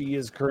she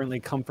is currently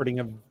comforting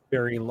a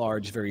very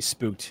large, very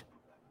spooked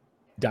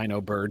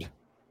dino bird.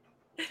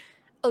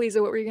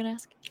 Aliza, what were you gonna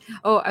ask?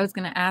 Oh, I was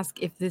going to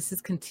ask if this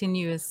is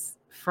continuous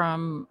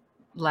from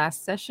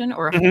last session,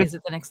 or Mhm. is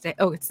it the next day?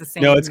 Oh, it's the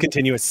same. No, it's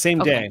continuous.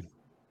 Same Okay. day.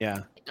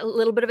 Yeah. A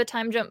little bit of a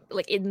time jump,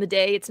 like in the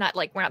day. It's not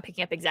like we're not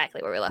picking up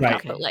exactly where we left Right.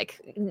 off, but like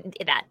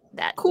that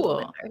little Cool.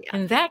 bit there, yeah.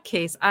 In that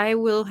case, I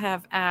will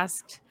have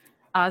asked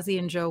Ozzy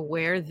and Joe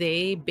where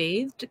they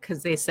bathed,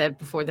 because they said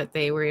before that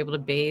they were able to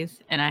bathe,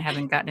 and I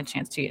haven't gotten a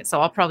chance to yet.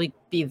 So I'll probably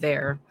be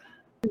there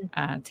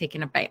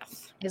taking a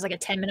bath. It was like a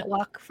 10-minute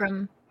walk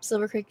from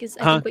Silver Creek. Is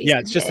I think what you Yeah,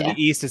 said. it's just to the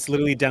east. It's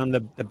literally down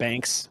the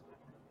banks.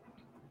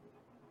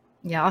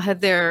 Yeah, I'll head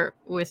there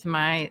with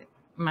my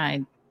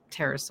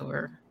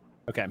pterosaur.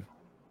 Okay.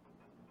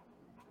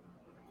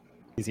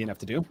 Easy enough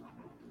to do.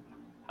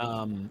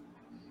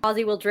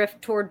 Ozzy will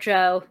drift toward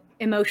Joe,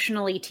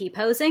 emotionally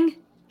T-posing,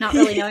 not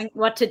really knowing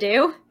what to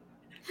do.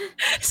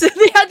 So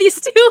they had these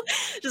two,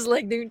 just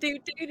like Or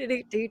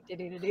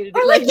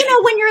like, you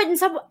know, when you're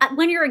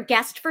when you're a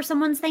guest for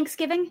someone's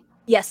Thanksgiving,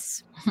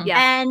 yes, yeah,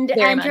 and very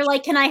you're much.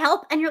 like, "Can I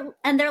help?"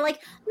 And they're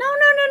like, "No,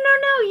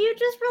 you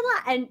just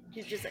relax." And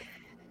you're just like,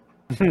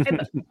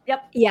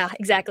 "Yep." Yeah,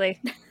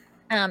 exactly.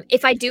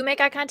 If I do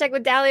make eye contact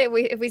with Dahlia,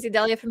 if we see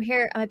Dahlia from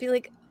here, I might be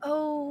like,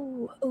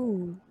 oh.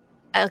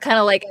 I'll kind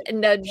of like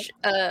nudge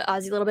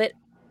Ozzy a little bit.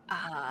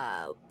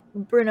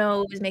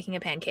 Bruno is making a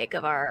pancake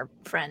of our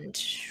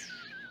friend.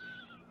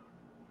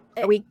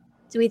 Do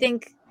we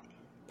think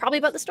probably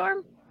about the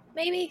storm?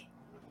 Maybe.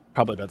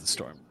 Probably about the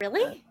storm.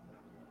 Really?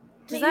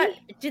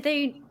 Maybe.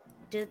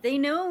 Did they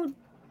know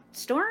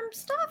storm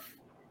stuff?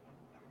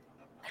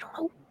 I don't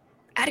know.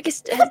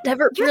 Atticus has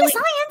never You're really.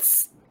 the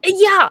science,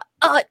 Yeah,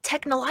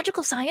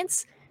 technological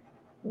science.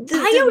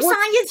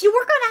 bioscience. You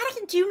work on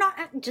Atticus. Do you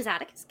not? Does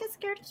Atticus get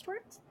scared of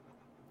storms?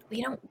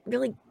 We don't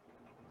really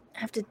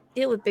have to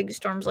deal with big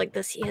storms like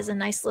this. He has a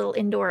nice little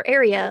indoor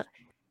area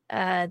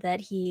that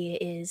he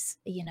is,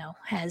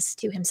 has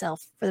to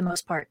himself for the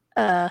most part.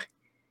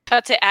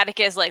 Cut to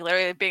Atticus, like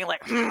literally being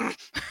like,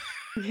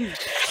 We've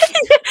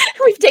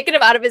taken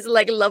him out of his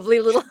like lovely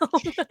little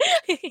home.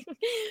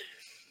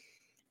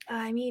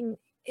 I mean,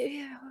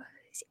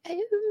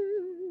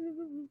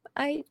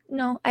 I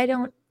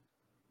don't.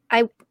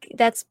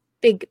 That's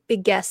big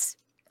guess,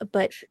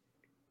 but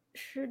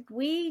Should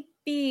we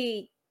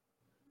be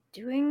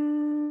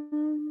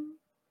doing?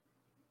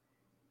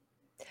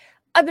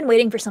 I've been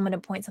waiting for someone to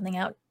point something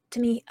out to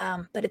me.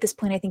 But at this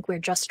point, I think we're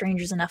just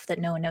strangers enough that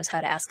no one knows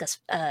how to ask us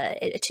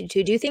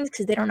to do things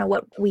because they don't know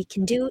what we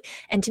can do.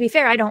 And to be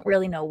fair, I don't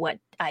really know what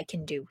I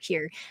can do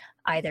here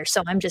either.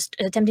 So I'm just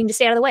attempting to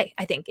stay out of the way,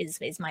 I think, is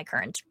my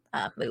current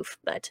move.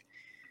 But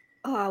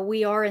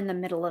We are in the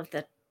middle of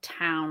the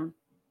town,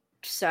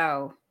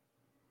 so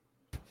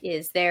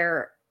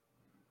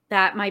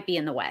that might be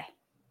in the way.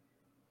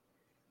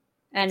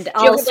 And Joe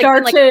I'll was,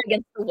 start like, to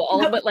against the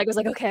wall, but like was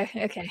like,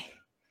 okay.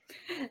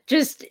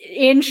 just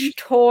inch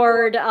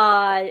toward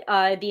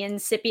the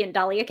incipient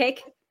Dahlia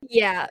cake.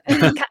 Yeah,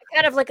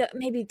 kind of like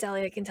maybe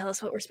Dahlia can tell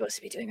us what we're supposed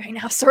to be doing right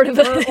now, sort of.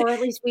 or at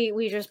least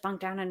we just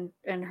bunk down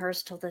in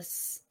hers till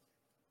this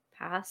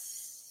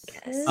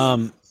passes.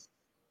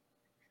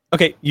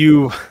 Okay,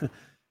 you're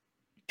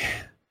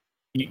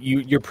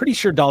pretty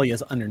sure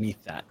Dahlia's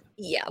underneath that.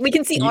 Yeah, we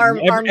can see You- arm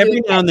every now and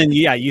movement. then,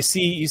 yeah, you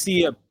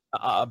see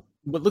a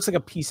what looks like a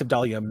piece of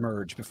Dahlia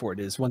emerge before it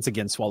is once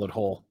again swallowed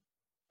whole.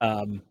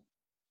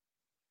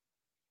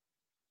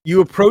 You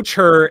approach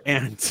her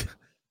and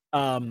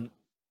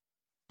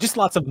just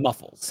lots of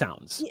muffled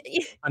sounds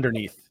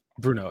underneath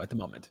Bruno at the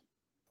moment.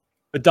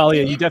 But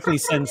Dahlia, you definitely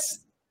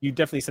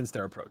sense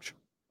their approach.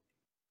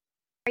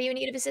 Are you in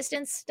need of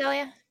assistance,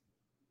 Dahlia?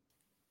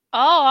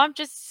 "Oh, I'm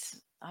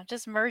just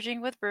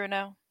merging with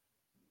Bruno.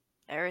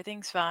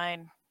 Everything's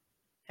fine.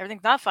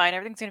 Everything's not fine.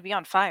 Everything's gonna be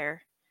on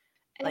fire,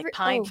 like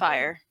pine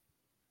fire."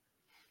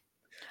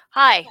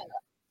 Hi,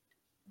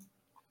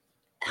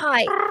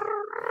 Hi.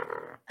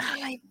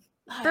 Hi.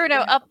 Bruno.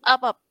 Up.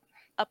 Up.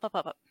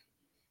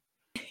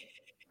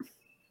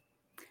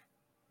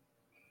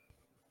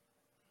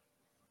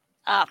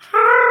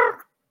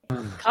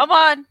 Come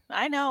on.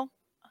 I know.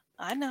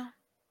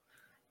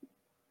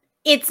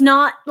 It's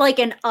not like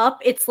an up,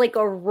 it's like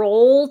a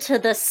roll to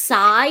the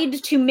side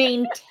to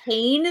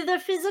maintain the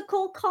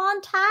physical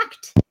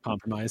contact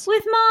Compromise.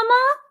 with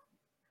Mama,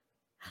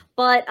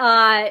 but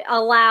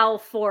allow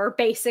for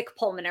basic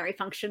pulmonary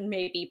function,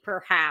 maybe,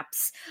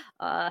 perhaps.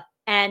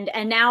 And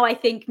now I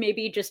think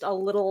maybe just a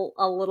little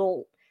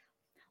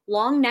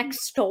long neck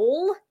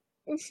stole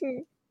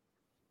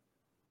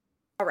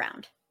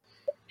around.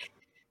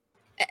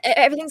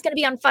 Everything's gonna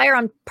be on fire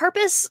on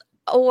purpose,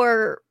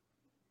 or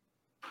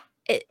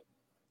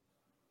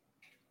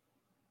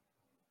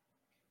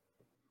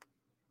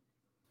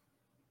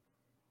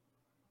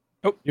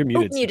Oh, you're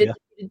muted. Muted.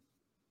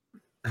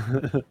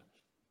 Sophia.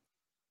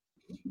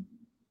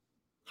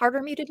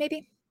 Hardware muted,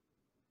 maybe?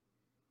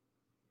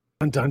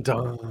 Dun, dun,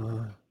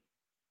 dun.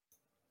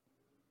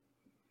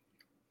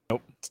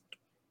 Nope.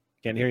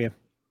 Can't hear you.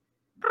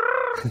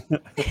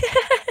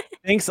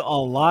 Thanks a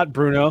lot,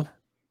 Bruno.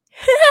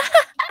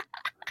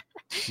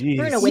 Jeez.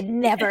 Bruno would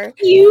never.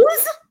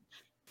 Use?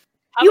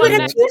 How You about would have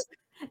next? used.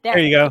 There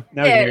you go.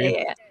 Now we can hear you.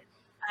 Yeah.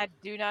 I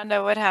do not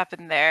know what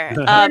happened there.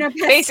 Bruno pressed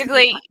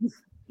Basically,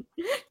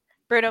 the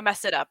Bruno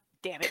messed it up.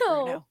 Damn it,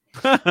 Oh.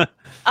 Bruno.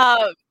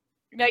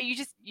 No, you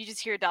just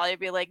hear Dahlia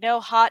be like, "No,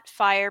 hot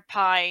fire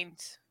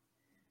pines,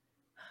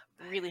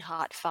 really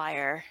hot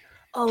fire."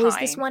 Oh, is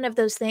this Pine. one of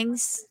those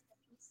things?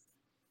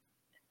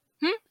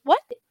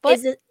 What? What?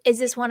 Is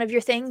this one of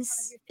your things?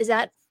 Is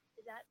that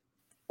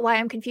why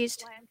I'm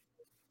confused?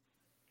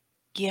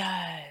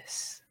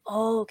 Yes.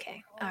 Oh,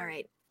 okay. All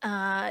right.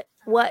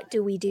 What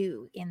do we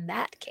do in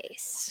that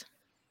case?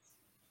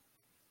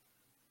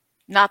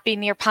 Not be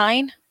near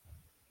pine.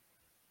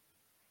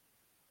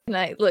 And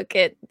I look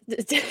at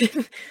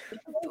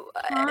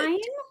Pine?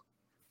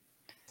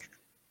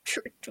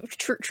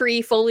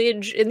 tree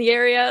foliage in the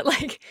area,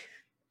 like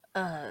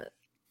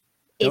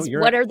is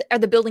you're what are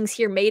the buildings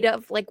here made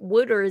of, like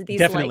wood, or are these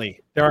Definitely.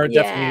 like There are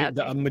Yeah,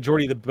 definitely a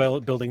majority of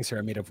the buildings here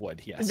are made of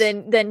wood. Yes.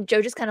 then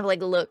Joe just kind of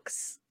like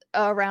looks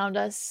around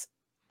us.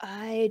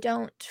 I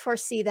don't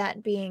foresee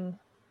that being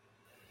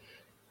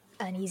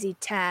an easy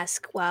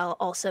task while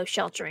also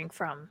sheltering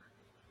from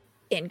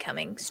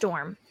incoming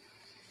storm.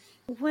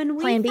 When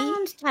we Plan B?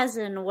 found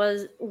Tezen,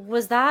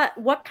 was that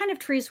what kind of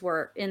trees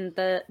were in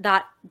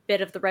that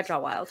bit of the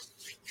Redjaw Wild?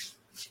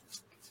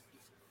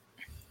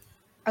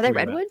 Are they Who are you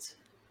at? redwoods?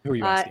 Who are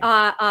you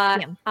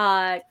asking?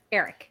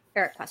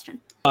 Eric question.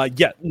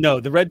 Yeah, no,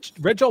 the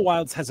Redjaw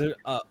Wilds has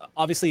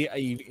obviously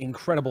a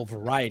incredible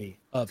variety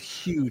of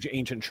huge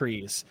ancient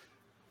trees,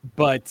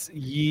 but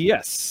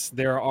yes,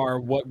 there are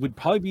what would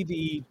probably be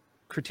the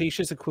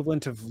Cretaceous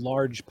equivalent of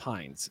large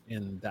pines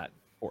in that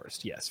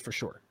forest. Yes, for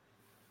sure,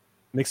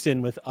 mixed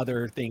in with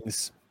other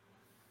things,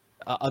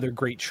 other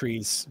great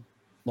trees,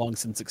 long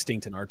since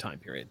extinct in our time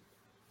period.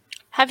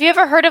 Have you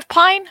ever heard of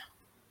pine?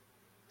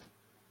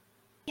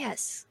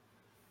 Yes.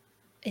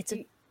 It's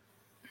a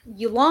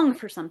You long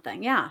for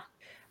something, yeah.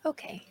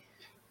 okay.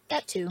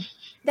 That too.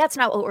 That's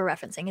not what we're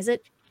referencing, is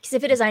it? Because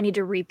if it is, I need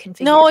to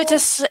reconfigure. No, it's a my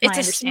it's a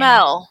understanding.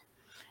 smell.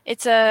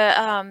 It's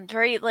a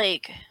very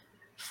like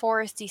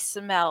foresty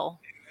smell,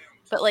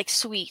 but like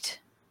sweet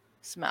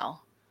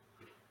smell.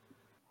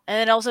 And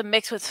then also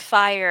mixed with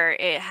fire,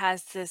 it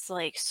has this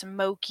like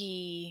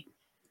smoky.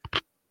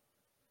 Have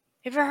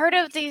you ever heard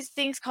of these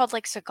things called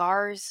like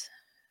cigars?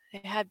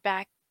 They had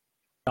back.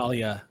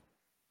 Dahlia,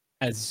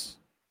 as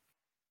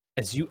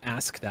you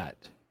ask that,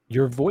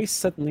 your voice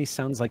suddenly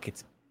sounds like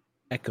it's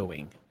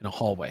echoing in a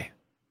hallway.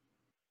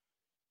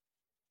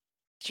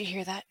 Did you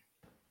hear that?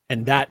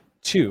 And that,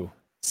 too,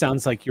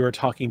 sounds like you're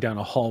talking down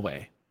a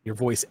hallway. Your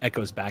voice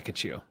echoes back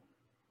at you.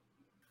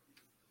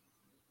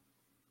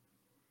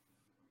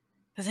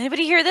 Does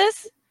anybody hear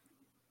this?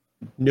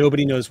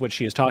 Nobody knows what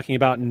she is talking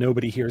about.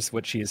 Nobody hears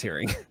what she is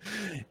hearing.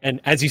 And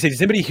as you say,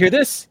 does anybody hear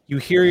this? You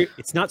hear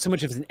it's not so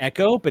much of an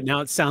echo, but now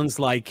it sounds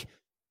like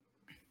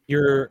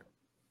it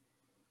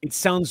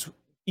sounds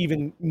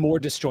even more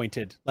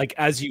disjointed. Like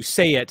as you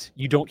say it,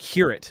 you don't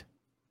hear it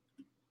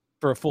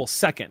for a full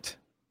second.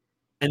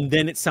 And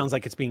then it sounds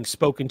like it's being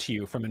spoken to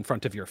you from in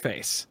front of your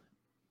face.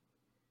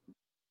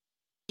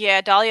 Yeah,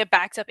 Dahlia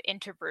backs up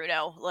into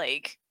Bruno.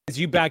 Like, As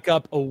you back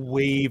up, a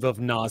wave of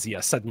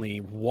nausea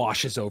suddenly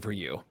washes over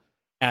you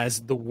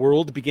as the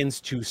world begins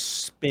to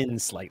spin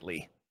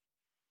slightly.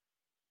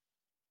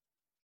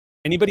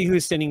 Anybody who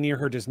is standing near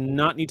her does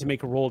not need to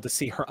make a roll to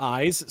see her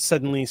eyes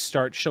suddenly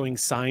start showing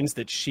signs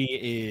that she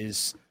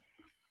is.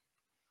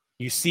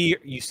 You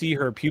see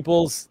her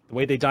pupils, the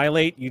way they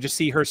dilate. You just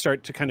see her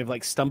start to kind of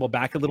like stumble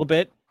back a little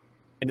bit.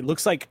 And it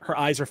looks like her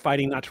eyes are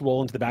fighting not to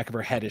roll into the back of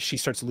her head as she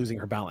starts losing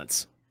her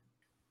balance.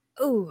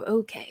 Oh,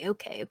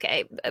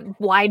 okay.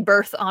 Wide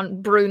berth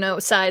on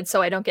Bruno's side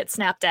so I don't get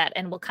snapped at,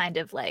 and we'll kind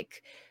of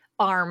like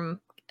arm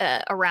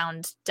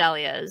around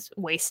Dahlia's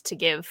waist to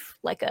give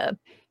like a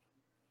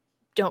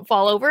don't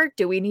fall over.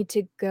 Do we need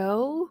to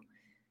go?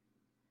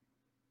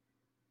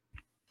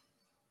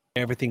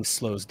 Everything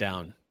slows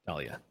down,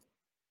 Dahlia.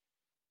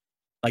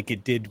 Like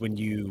it did when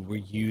you were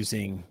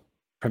using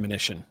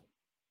premonition.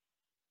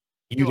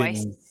 do I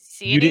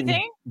see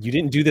anything? You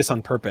didn't do this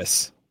on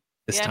purpose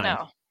this Yeah,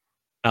 time.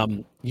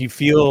 no. You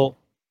feel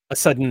a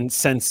sudden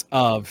sense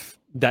of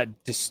that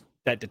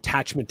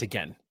detachment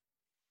again.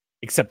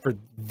 Except for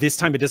this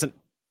time, it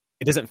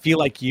doesn't feel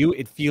like you.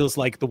 It feels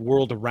like the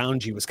world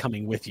around you is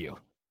coming with you.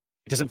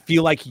 It doesn't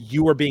feel like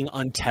you are being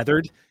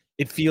untethered.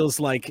 It feels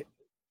like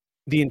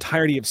the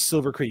entirety of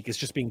Silver Creek is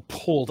just being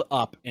pulled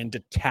up and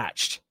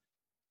detached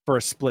for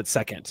a split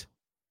second.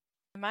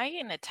 Am I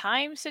in a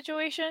time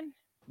situation?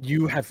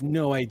 You have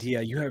no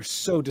idea. You are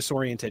so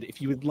disoriented. If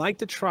you would like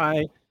to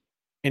try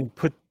and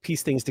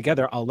piece things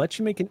together, I'll let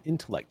you make an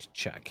intellect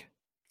check.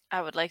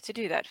 I would like to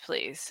do that,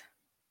 please.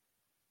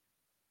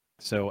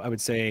 So I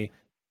would say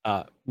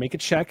make a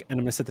check, and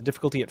I'm going to set the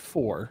difficulty at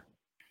 4.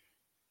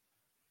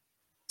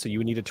 So you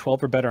would need a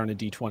 12 or better on a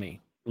d20,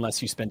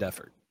 unless you spend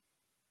effort.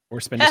 Or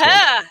spend a story.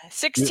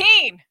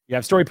 16. You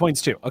have story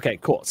points too. Okay,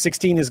 cool.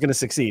 16 is going to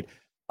succeed.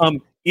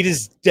 It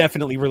is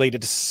definitely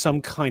related to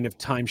some kind of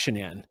time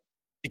shenan,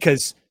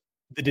 because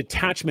the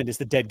detachment is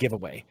the dead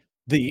giveaway.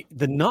 The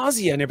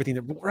nausea and everything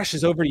that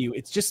rushes over you,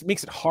 it just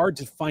makes it hard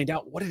to find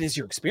out what it is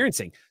you're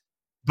experiencing.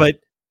 But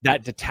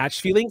that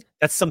detached feeling,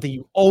 that's something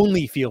you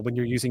only feel when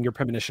you're using your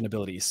premonition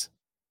abilities.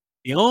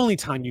 The only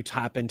time you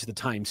tap into the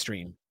time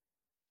stream.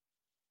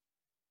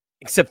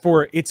 Except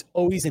for it's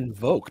always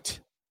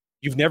invoked.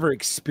 You've never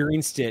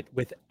experienced it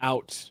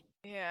without.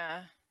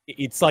 Yeah.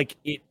 It's like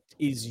it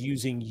is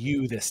using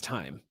you this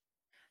time.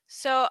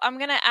 So I'm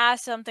going to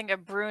ask something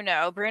of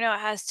Bruno. Bruno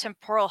has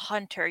Temporal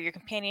Hunter. Your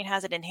companion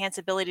has an enhanced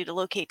ability to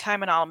locate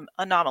time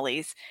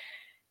anomalies.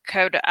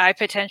 Could I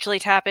potentially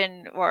tap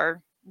in,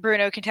 or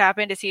Bruno can tap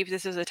in to see if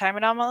this is a time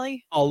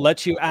anomaly? I'll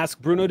let you ask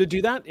Bruno to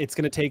do that. It's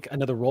going to take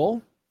another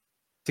roll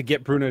to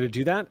get Bruno to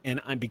do that.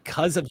 And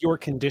because of your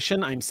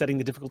condition, I'm setting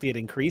the difficulty at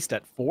increased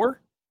at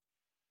 4.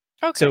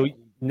 Okay. So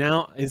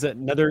now is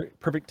another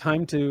perfect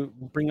time to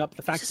bring up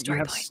the fact that you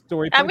have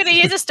story points. I'm going to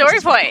use a story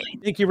point.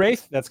 Thank you,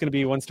 Wraith. That's going to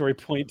be 1 story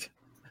point.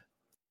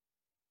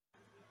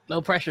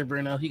 No pressure,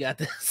 Bruno. You got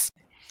this.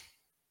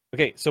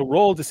 Okay, so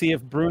roll to see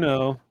if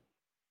Bruno...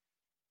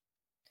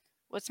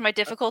 What's my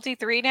difficulty?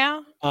 3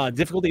 now?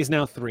 Difficulty is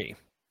now 3.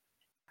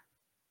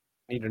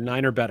 Either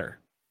 9 or better.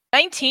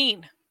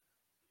 19.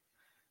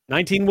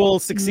 19 will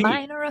succeed.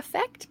 Minor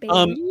effect,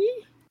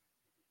 baby.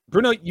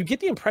 Bruno, you get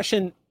the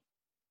impression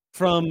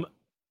from...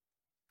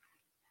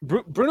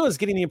 Bruno is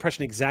getting the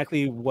impression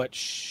exactly what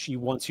she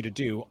wants you to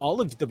do. All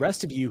of the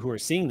rest of you who are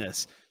seeing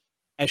this,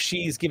 as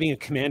she's giving a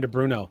command to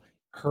Bruno,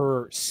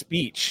 her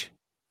speech,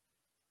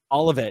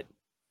 all of it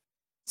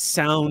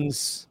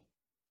sounds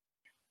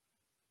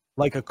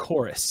like a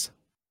chorus.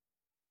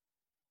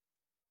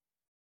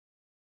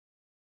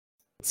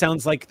 It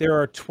sounds like there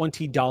are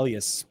 20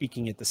 Dahlias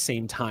speaking at the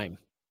same time.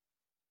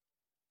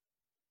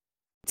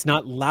 It's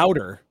not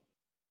louder.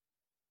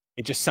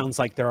 It just sounds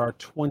like there are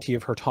 20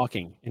 of her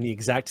talking in the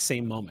exact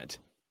same moment.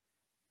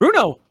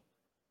 Bruno!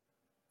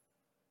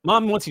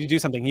 Mom wants you to do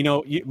something. You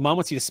know, Mom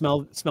wants you to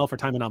smell for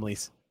time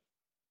anomalies.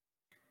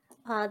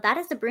 That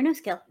is the Bruno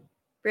skill.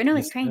 Bruno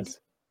is trained.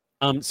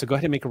 So go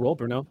ahead and make a roll,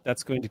 Bruno.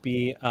 That's going to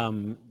be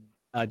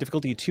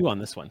difficulty 2 on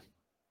this one.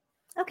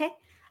 Okay.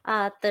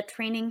 The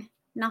training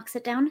knocks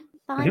it down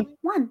by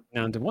 1.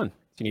 Down to 1. So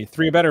you need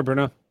 3 or better,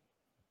 Bruno.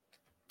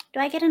 Do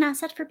I get an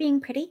asset for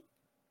being pretty?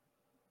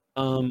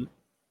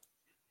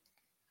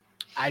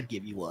 I'd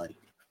give you 1.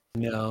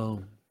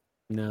 No,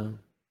 I'm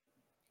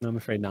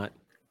afraid not.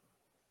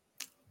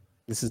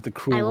 This is the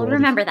cruel I will world.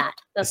 remember that.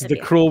 This is the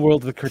cruel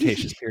world of the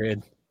Cretaceous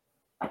period.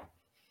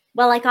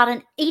 Well, I got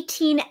an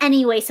 18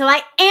 anyway, so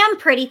I am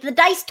pretty. The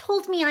dice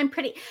told me I'm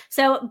pretty.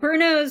 So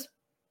Bruno's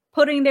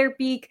putting their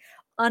beak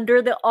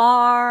under the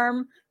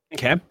arm,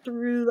 Okay.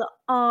 through the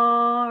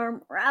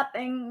arm,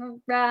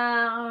 wrapping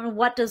around.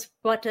 What do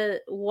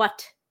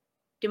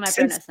my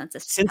Bruno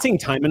senses? Sensing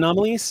time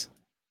anomalies,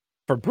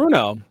 for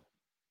Bruno,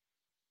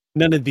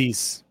 none of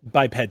these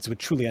bipeds would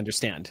truly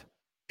understand.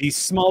 These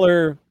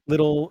smaller,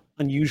 little,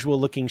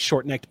 unusual-looking,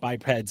 short-necked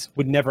bipeds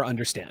would never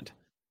understand.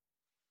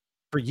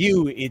 For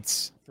you,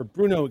 for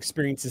Bruno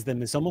experiences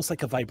them as almost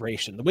like a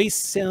vibration. The way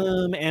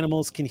some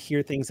animals can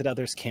hear things that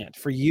others can't.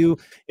 For you,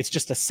 it's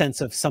just a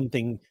sense of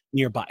something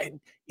nearby. And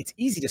it's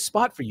easy to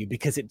spot for you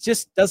because it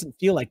just doesn't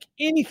feel like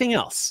anything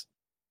else.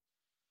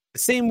 The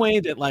same way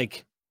that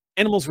like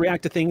animals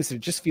react to things that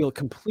just feel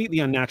completely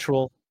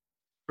unnatural,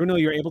 Bruno,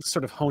 you're able to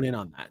sort of hone in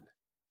on that.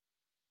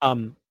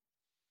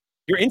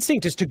 Your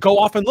instinct is to go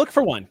off and look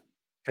for one,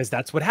 because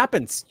that's what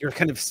happens. You're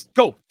kind of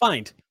go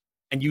find,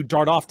 and you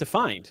dart off to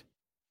find.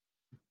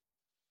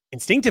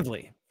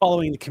 Instinctively,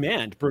 following the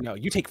command, Bruno,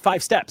 you take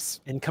 5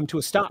 steps and come to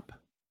a stop.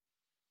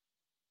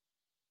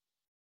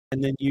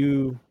 And then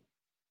you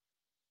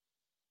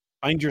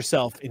find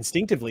yourself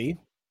instinctively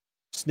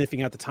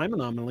sniffing out the time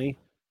anomaly,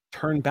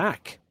 turn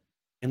back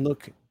and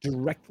look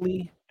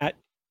directly at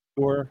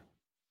your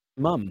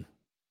mum.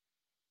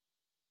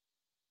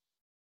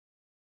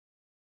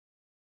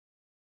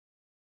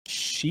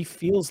 She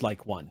feels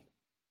like one.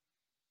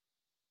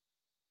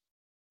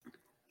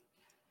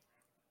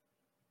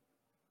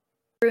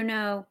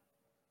 Bruno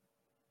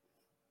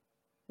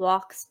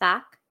walks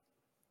back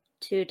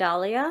to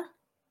Dahlia,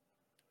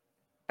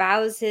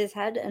 bows his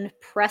head, and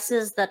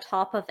presses the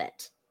top of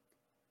it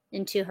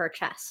into her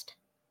chest.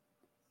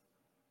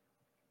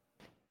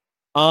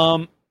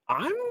 I'm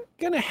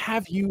gonna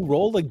have you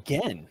roll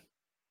again,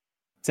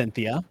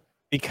 Cynthia,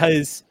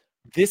 because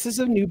this is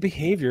a new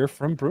behavior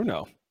from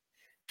Bruno.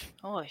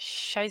 Oh,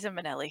 Shiza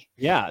Manelli.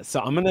 Yeah, so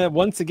I'm gonna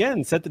once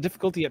again set the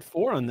difficulty at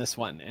 4 on this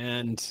one.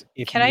 And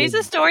if Can I use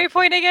a story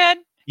point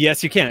again?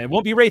 Yes, you can. It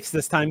won't be Wraiths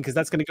this time because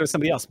that's going to go to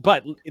somebody else.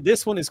 But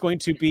this one is going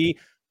to be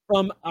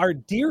from our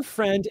dear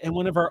friend and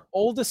one of our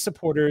oldest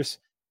supporters.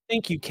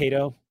 Thank you,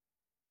 Kato.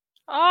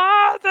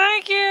 Oh,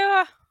 thank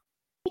you.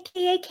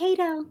 AKA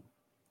Kato.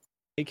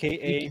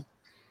 aka.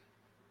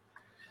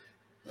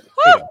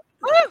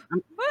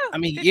 I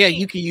mean, yeah,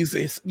 you can use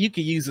this. You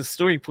can use a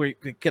story point.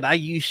 Could I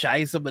use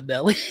Shiza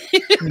Manelli?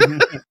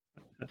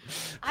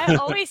 I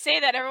always say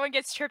that everyone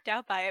gets tripped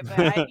out by it,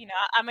 but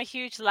I'm a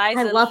huge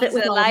Liza. love it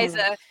with all my Liza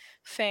life.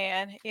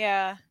 fan.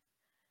 Yeah.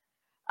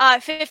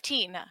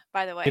 15,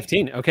 by the way.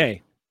 15.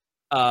 Okay.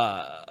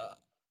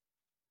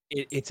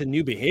 It's a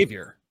new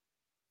behavior.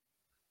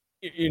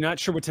 You're not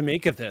sure what to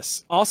make of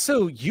this.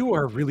 Also, you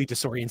are really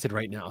disoriented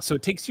right now, so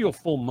it takes you a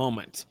full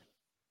moment.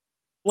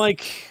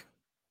 Like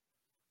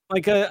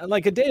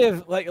a day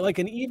of like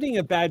an evening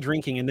of bad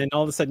drinking, and then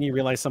all of a sudden you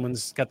realize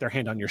someone's got their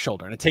hand on your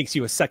shoulder, and it takes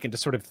you a second to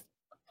sort of,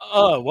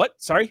 what?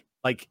 Sorry?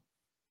 Like,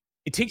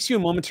 it takes you a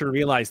moment to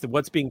realize that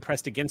what's being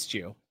pressed against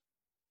you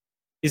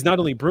is not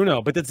only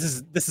Bruno, but this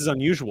is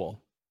unusual.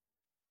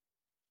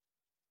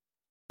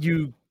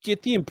 You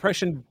get the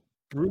impression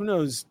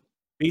Bruno's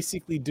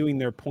basically doing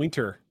their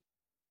pointer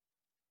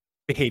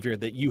behavior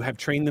that you have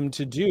trained them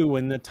to do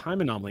when the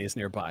time anomaly is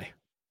nearby.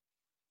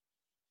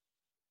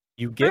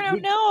 You get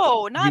Bruno,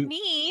 no, not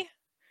me.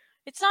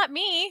 It's not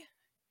me.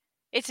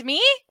 It's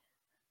me?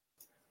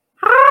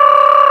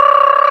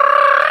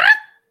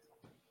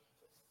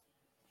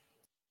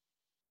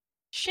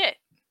 Shit.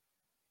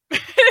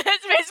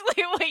 That's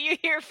basically what you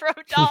hear from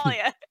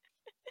Dahlia.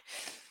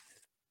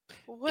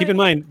 Keep in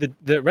mind,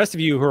 the rest of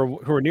you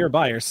who are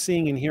nearby are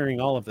seeing and hearing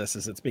all of this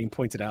as it's being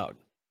pointed out.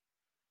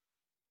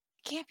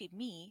 Can't be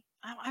me.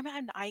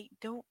 I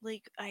don't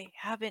I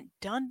haven't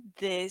done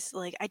this.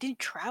 Like, I didn't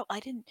travel.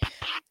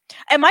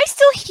 Am I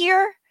still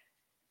here?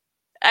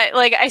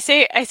 I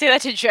say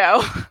that to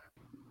Joe.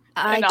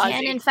 I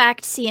can in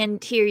fact see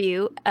and hear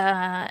you.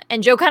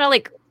 And Joe kind of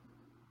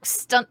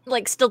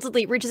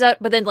stiltedly reaches out,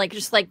 but then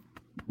just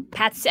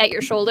pats at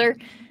your shoulder.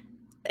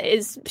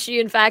 Is she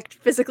in fact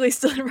physically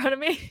still in front of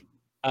me?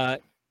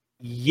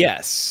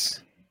 Yes.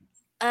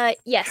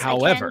 Yes.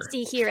 However, I can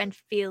see, hear, and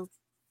feel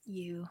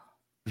you.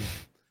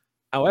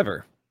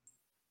 However,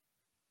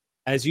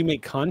 as you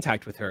make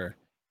contact with her,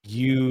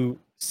 you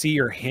see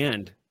your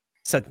hand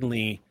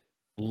suddenly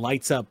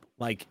lights up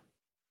like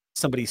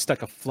somebody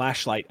stuck a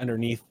flashlight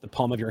underneath the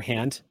palm of your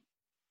hand.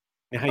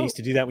 You know how you used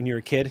to do that when you were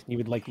a kid? You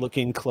would look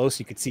in close,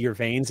 you could see your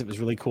veins. It was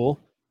really cool.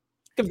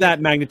 Think of that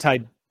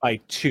magnetized by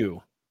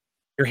 2.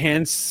 Your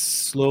hand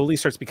slowly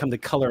starts to become the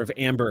color of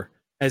amber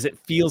as it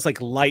feels like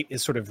light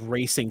is sort of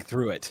racing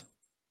through it.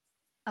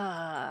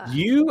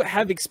 You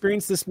have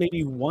experienced this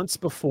maybe once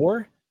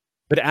before,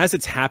 but as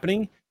it's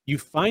happening, you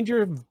find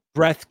your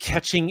breath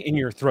catching in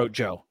your throat,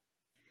 Joe,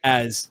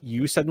 as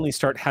you suddenly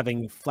start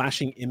having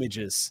flashing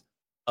images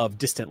of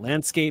distant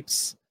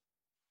landscapes,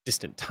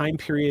 distant time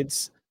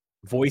periods,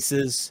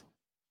 voices.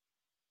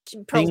 She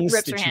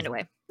rips her hand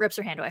away.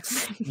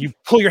 You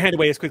pull your hand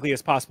away as quickly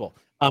as possible.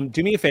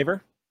 Do me a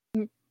favor.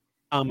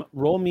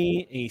 Roll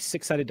me a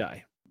 6-sided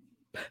die.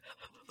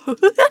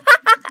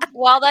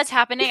 While that's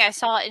happening, I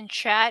saw it in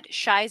chat.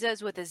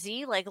 Shiza's with a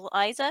Z, like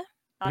Liza,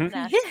 not an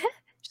S.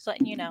 Just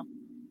letting you know.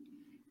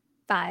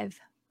 5.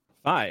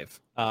 5.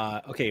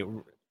 Okay.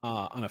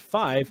 On a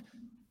 5,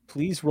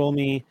 please roll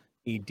me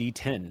a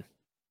D10.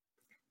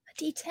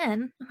 A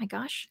D10? Oh my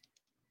gosh.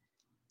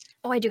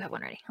 Oh, I do have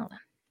one ready. Hold on.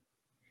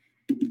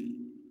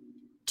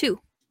 2.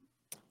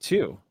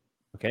 2.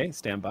 Okay,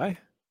 stand by.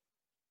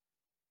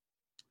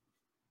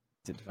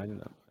 Is it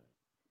divided up?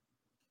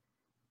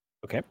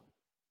 Okay.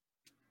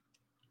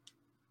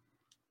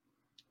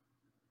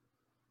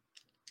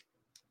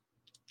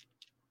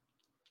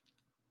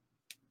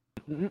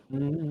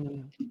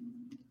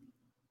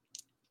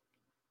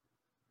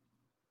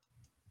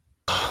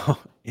 Oh,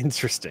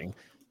 interesting.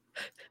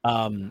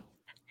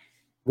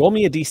 Roll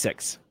me a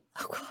D6.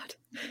 Oh god.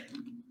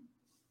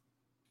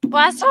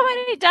 Well, that's so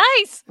many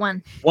dice.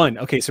 1. 1.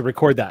 Okay, so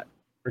record that.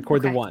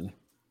 Record Okay. the 1.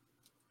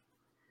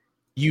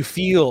 You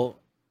feel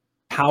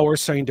power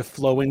starting to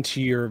flow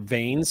into your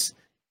veins.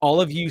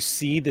 All of you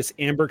see this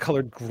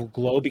amber-colored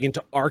glow begin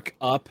to arc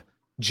up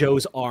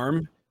Joe's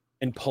arm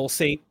and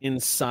pulsate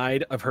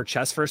inside of her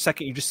chest for a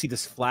second. You just see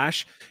this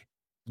flash.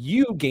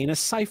 You gain a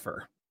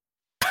cipher.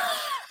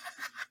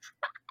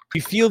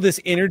 You feel this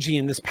energy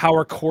and this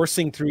power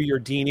coursing through your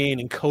DNA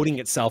and encoding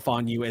itself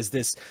on you as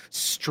this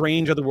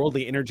strange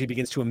otherworldly energy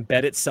begins to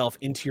embed itself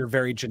into your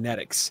very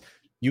genetics.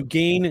 You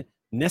gain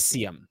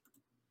Nesium.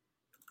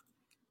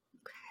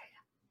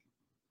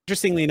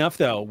 Interestingly enough,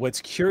 though,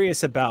 what's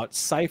curious about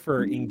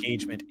cipher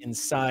engagement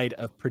inside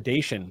of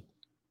predation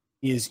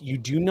is you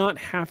do not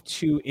have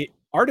to...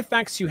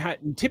 artifacts you had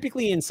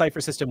typically in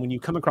cipher system, when you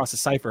come across a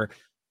cipher,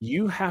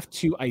 you have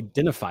to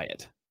identify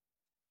it.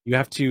 You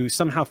have to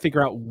somehow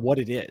figure out what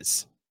it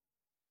is.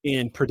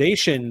 In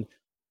predation,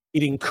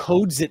 it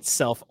encodes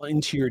itself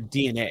into your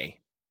DNA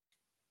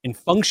and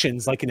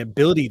functions like an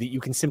ability that you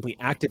can simply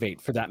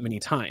activate for that many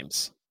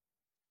times.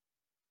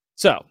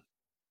 So,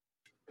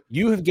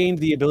 you have gained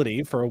the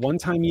ability for a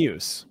one-time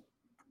use.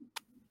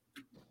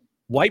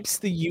 Wipes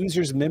the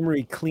user's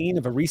memory clean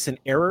of a recent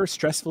error,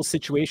 stressful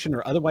situation,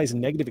 or otherwise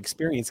negative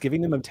experience,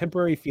 giving them a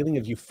temporary feeling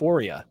of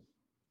euphoria.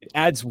 It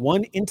adds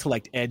 1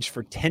 intellect edge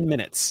for 10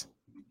 minutes.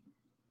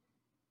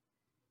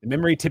 The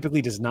memory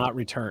typically does not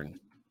return.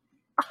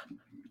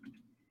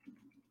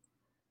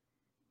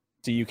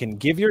 So you can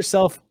give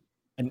yourself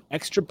an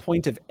extra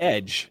point of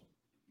edge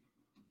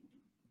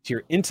to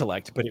your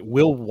intellect, but it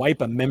will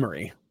wipe a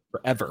memory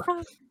forever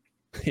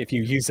if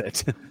you use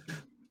it.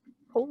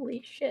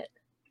 Holy shit.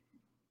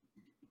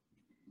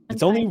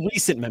 It's only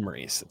recent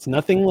memories. It's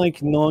nothing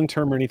like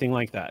long-term or anything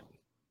like that.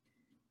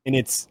 And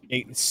it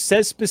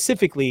says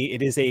specifically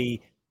it is a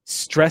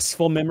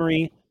stressful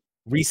memory,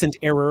 recent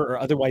error, or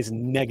otherwise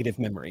negative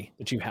memory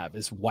that you have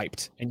is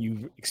wiped, and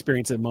you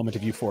experience a moment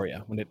of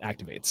euphoria when it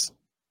activates.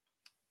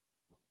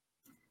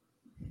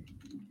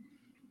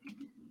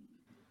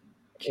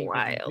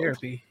 Wild.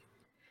 Therapy.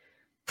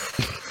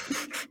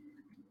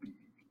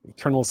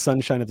 Eternal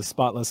sunshine of the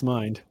spotless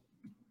mind.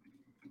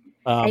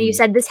 And you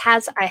said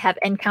I have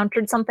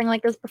encountered something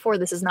like this before.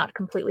 This is not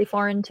completely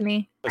foreign to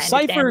me. I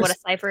understand what a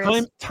cipher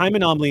is. Time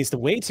anomalies, the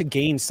way to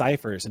gain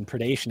ciphers and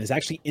predation is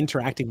actually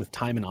interacting with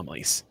time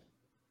anomalies.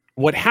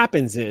 What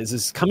happens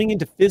is coming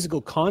into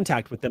physical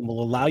contact with them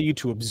will allow you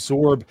to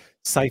absorb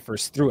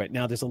ciphers through it.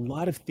 Now, there's a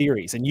lot of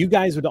theories, and you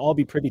guys would all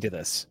be privy to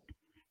this.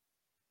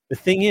 The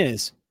thing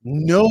is,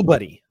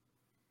 nobody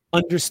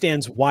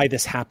understands why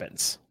this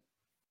happens.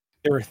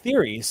 There are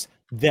theories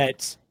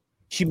that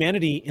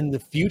humanity in the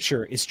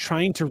future is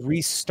trying to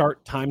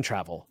restart time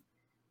travel,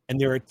 and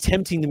they're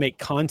attempting to make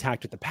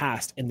contact with the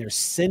past, and they're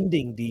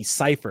sending these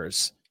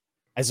ciphers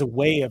as a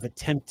way of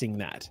attempting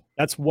that.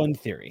 That's one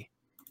theory.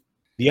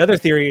 The other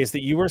theory is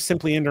that you are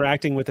simply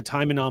interacting with a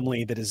time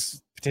anomaly that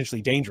is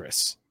potentially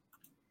dangerous.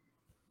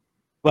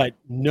 But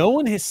no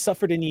one has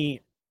suffered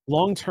any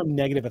long-term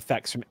negative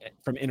effects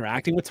from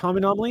interacting with time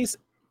anomalies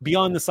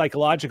beyond the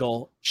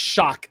psychological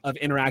shock of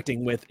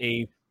interacting with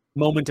a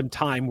moment in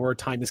time where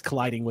time is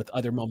colliding with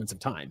other moments of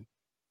time.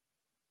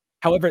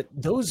 However,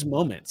 those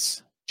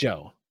moments,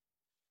 Joe,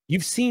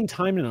 you've seen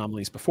time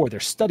anomalies before. They're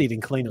studied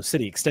in Kaleno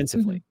City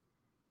extensively.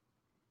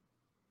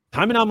 Mm-hmm.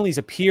 Time anomalies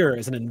appear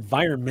as an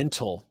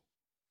environmental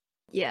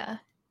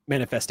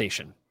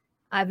manifestation.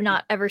 I've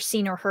not ever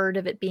seen or heard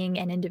of it being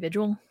an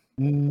individual.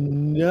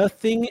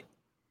 Nothing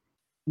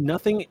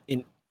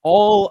in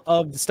all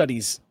of the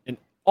studies and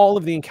all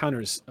of the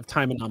encounters of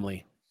time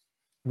anomaly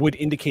would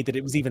indicate that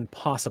it was even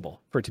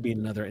possible for it to be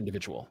another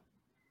individual.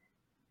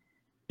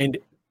 And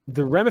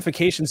the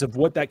ramifications of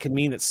what that could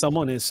mean, that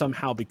someone has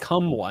somehow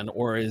become one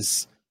or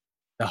is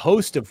the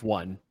host of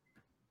one,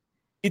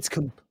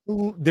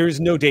 there's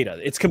no data.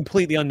 It's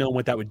completely unknown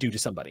what that would do to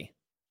somebody.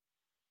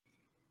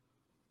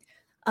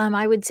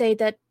 I would say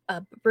that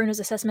Bruno's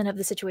assessment of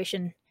the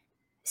situation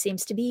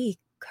seems to be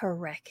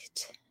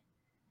correct.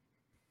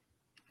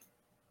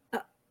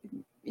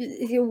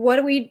 What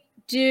do we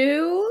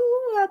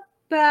do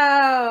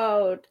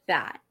about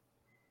that?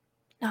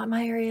 Not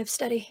my area of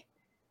study.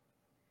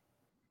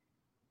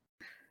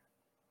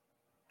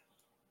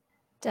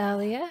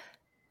 Dahlia?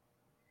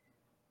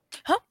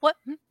 Huh? What?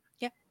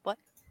 Yeah, what?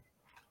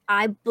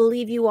 I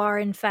believe you are,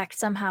 in fact,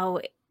 somehow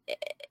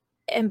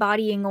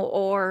embodying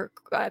or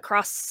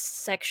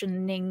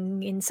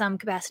cross-sectioning in some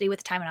capacity with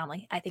a time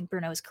anomaly. I think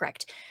Bruno is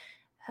correct.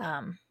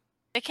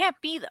 It can't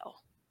be, though.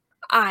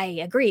 I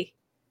agree,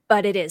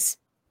 but it is.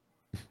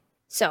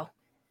 So,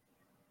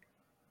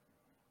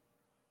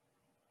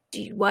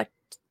 what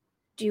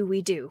do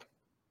we do?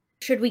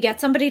 Should we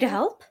get somebody to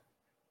help?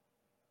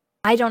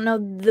 I don't know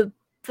the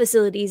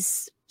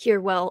facilities here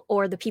well,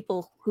 or the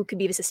people who could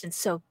be of assistance,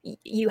 so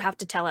you have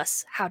to tell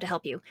us how to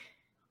help you.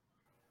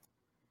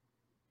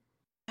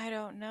 I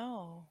don't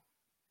know.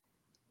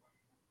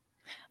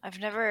 This has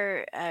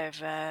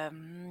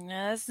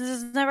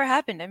never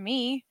happened to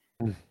me.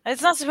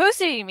 It's not supposed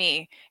to be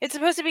me. It's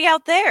supposed to be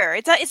out there.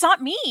 It's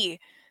not me.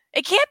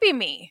 It can't be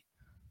me.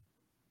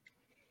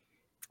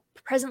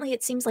 Presently,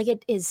 it seems like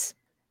it is.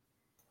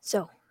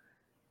 So.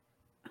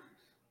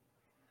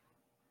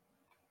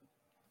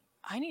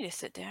 I need to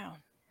sit down.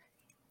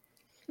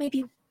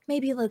 Maybe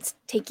let's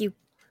take you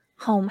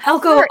home. I'll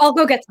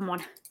go get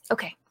someone.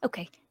 Okay.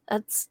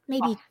 Let's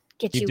maybe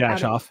get you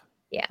dash out off.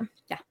 Yeah.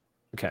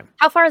 Okay.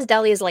 How far is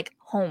Dahlia's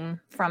home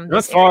from Not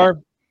this far.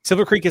 area?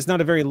 Silver Creek is not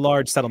a very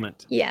large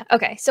settlement. Yeah.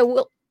 Okay.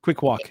 So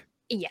Quick walk.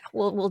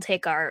 We'll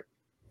take our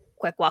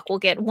quick walk. We'll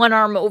get one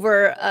arm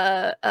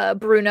over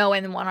Bruno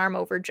and one arm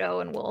over Joe,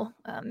 and we'll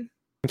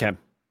okay.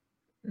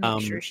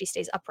 Make sure she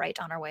stays upright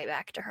on our way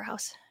back to her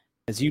house.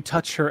 As you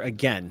touch her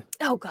again.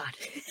 Oh God.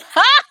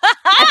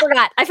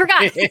 I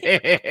forgot.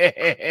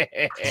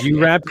 As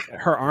you wrap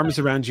her arms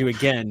around you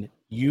again,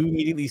 you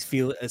immediately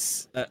feel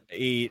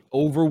a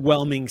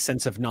overwhelming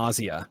sense of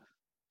nausea,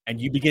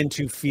 and you begin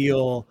to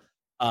feel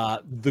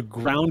the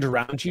ground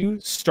around you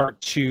start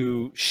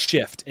to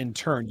shift and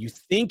turn. You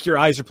think your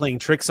eyes are playing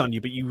tricks on you,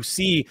 but you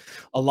see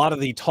a lot of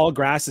the tall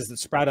grasses that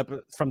sprout up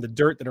from the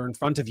dirt that are in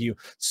front of you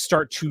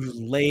start to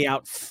lay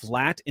out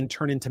flat and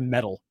turn into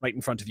metal right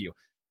in front of you.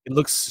 It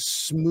looks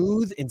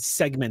smooth and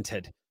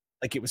segmented,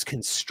 like it was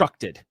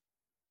constructed.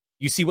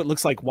 You see what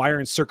looks like wire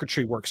and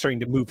circuitry work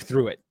starting to move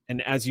through it.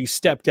 And as you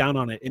step down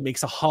on it, it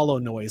makes a hollow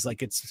noise,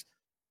 like it's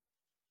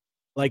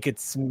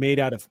made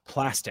out of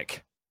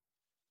plastic.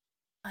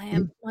 I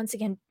am once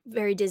again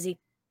very dizzy.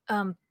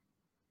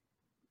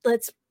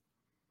 Let's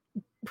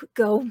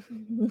go.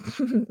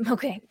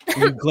 Okay.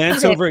 You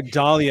glance Okay. over at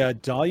Dahlia.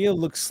 Dahlia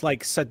looks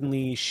like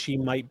suddenly she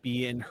might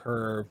be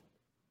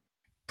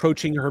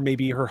approaching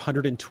maybe her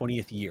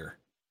 120th year.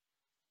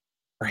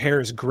 Her hair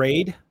is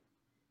grayed.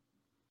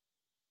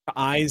 Her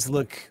eyes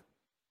look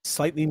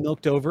slightly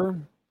milked over,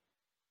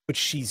 but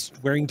she's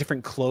wearing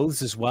different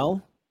clothes as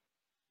well.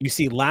 You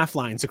see laugh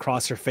lines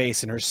across her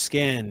face, and her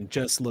skin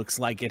just looks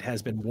like it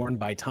has been worn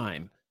by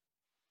time.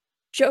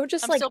 Joe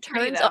just I'm still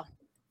pretty turns though. up.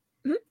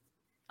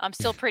 I'm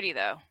still pretty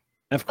though.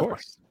 Of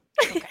course.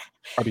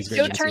 Harvey's very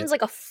Joe nice, turns yes.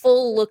 like a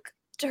full look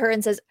to her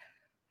and says,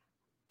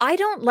 I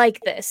don't like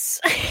this.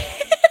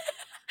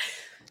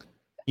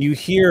 You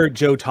hear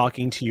Joe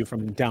talking to you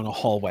from down a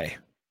hallway,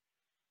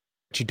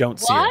 but you don't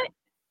see her.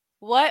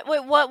 What?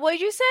 Wait, what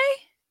did you say?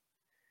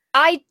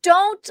 I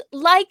don't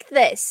like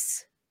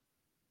this.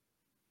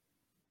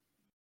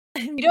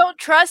 You don't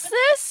trust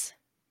this?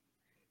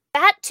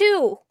 That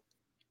too.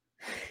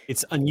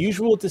 It's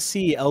unusual to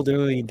see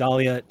elderly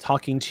Dahlia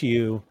talking to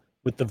you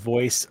with the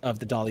voice of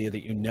the Dahlia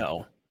that you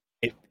know.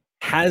 It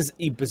has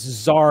a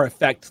bizarre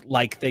effect,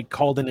 like they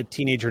called in a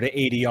teenager to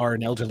ADR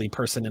an elderly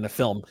person in a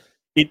film.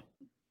 It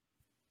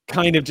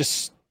kind of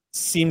just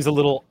seems a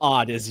little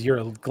odd as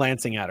you're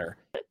glancing at her.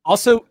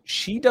 Also,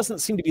 she doesn't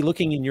seem to be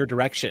looking in your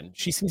direction.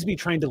 She seems to be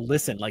trying to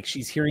listen, like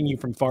she's hearing you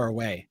from far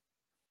away.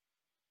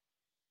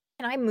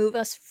 Can I move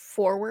us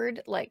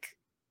forward?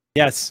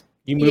 Yes,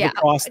 you move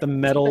across the keep us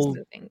metal,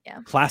 moving, yeah.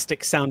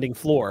 plastic-sounding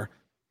floor.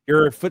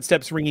 Your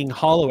footsteps ringing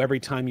hollow every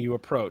time you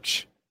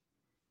approach.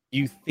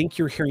 You think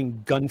you're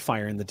hearing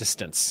gunfire in the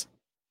distance.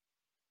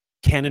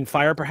 Cannon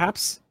fire,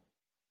 perhaps?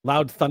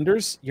 Loud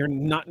thunders? You're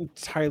not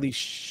entirely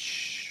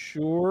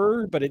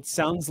sure, but it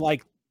sounds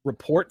like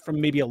report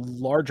from maybe a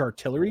large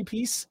artillery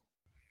piece.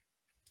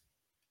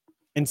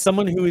 And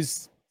someone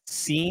who's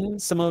seen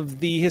some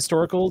of the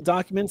historical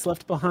documents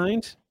left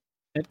behind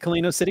at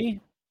Kaleno City,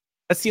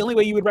 that's the only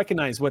way you would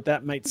recognize what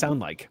that might sound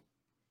like.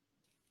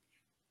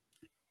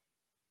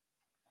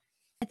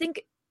 I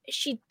think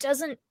she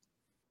doesn't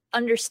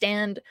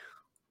understand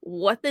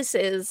what this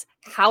is,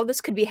 how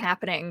this could be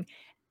happening,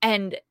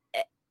 and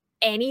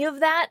any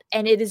of that.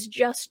 And it is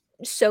just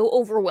so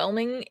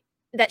overwhelming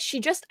that she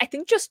just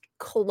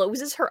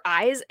closes her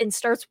eyes and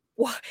starts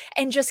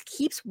and just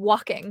keeps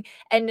walking.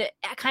 And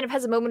kind of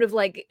has a moment of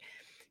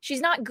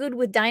she's not good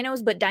with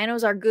dinos, but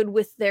dinos are good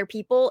with their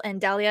people. And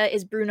Dahlia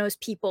is Bruno's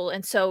people.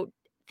 And so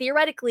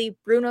theoretically,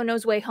 Bruno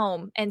knows way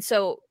home. And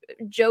so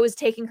Joe is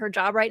taking her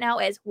job right now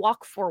as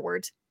walk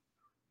forward.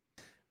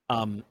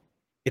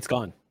 It's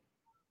gone.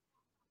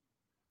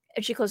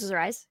 And she closes her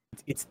eyes.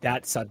 It's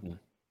that sudden.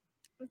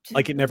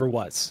 Like it never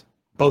was.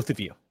 Both of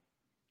you.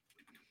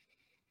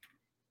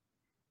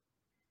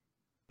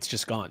 It's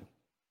just gone.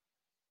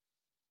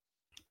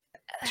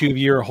 Two of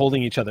you are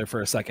holding each other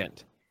for a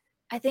second.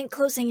 I think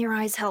closing your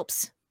eyes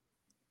helps.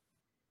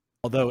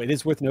 Although it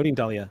is worth noting,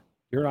 Dahlia,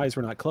 your eyes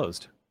were not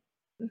closed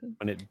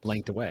when it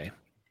blanked away.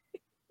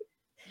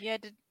 Yeah.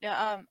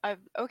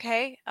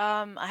 Okay.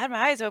 I had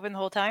my eyes open the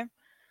whole time.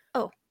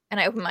 Oh,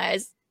 and I open my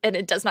eyes, and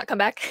it does not come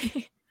back.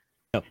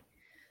 No,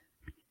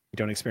 you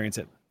don't experience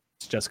it.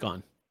 It's just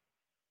gone.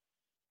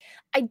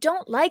 I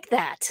don't like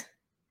that.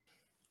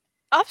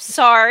 I'm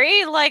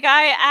sorry.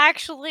 I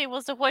actually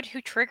was the one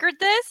who triggered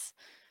this.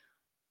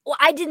 Well,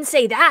 I didn't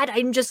say that.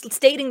 I'm just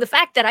stating the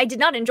fact that I did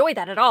not enjoy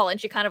that at all. And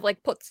she kind of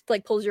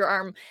pulls your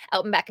arm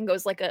out and back and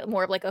goes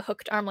more of a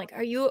hooked arm.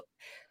 Are you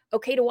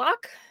okay to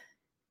walk?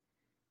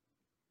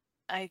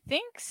 I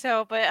think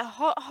so, but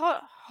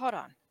hold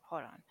on.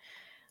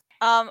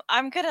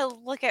 I'm gonna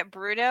look at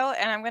Bruno,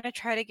 and I'm gonna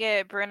try to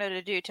get Bruno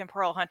to do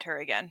Temporal Hunter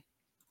again.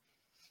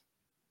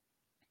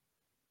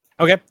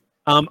 Okay.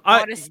 I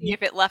want to see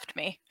if it left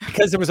me.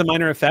 Because there was a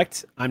minor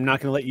effect, I'm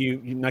not going to let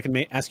you. I'm not going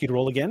to ask you to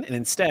roll again, and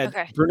instead,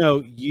 Okay.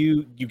 Bruno,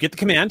 you get the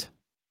command.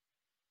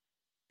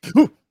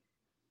 Ooh.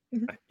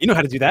 You know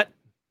how to do that.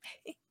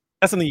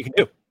 That's something you can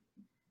do.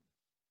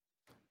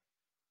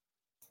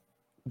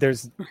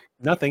 There's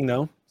nothing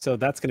though, so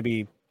that's going to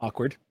be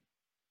awkward.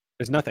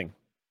 There's nothing.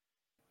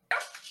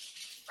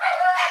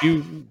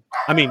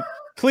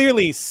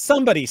 Clearly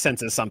somebody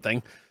senses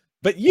something,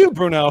 but you,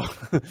 Bruno,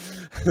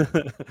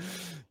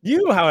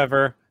 you,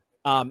 however,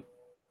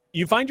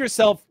 you find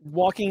yourself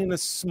walking in a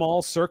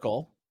small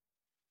circle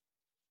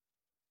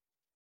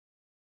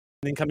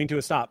and then coming to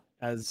a stop,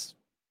 as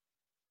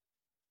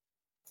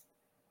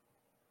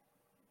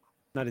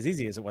not as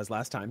easy as it was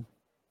last time.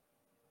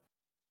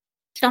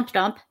 Stomp,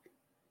 stomp.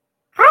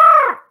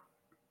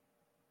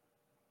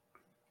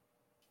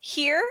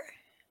 Here?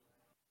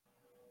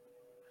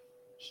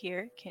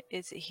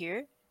 Is it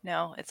here?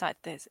 No, it's not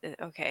this.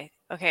 Okay.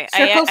 Circle,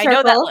 I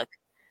know that circle. look.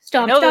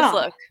 Stomp, I know stomp.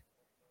 this look.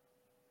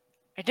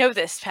 I know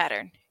this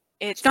pattern.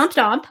 It's Stomp,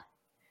 stomp.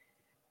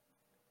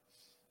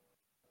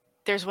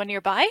 There's one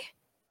nearby?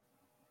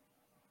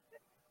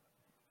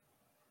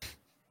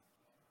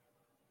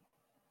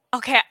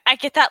 Okay, I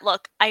get that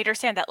look. I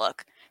understand that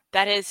look.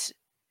 That is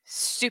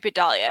stupid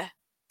Dahlia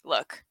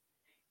look.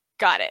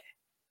 Got it.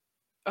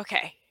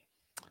 Okay.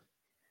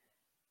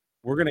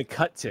 We're going to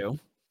cut to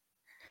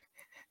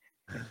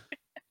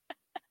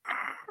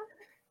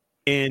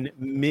in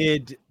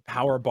mid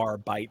power bar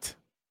bite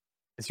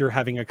as you're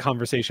having a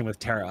conversation with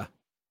Tara.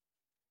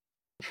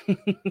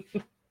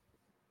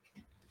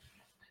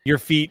 Your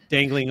feet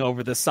dangling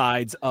over the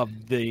sides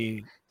of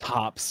the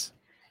tops.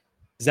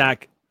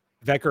 Zach,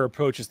 Vecker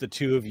approaches the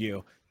two of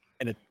you,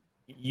 and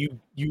you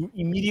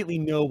immediately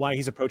know why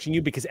he's approaching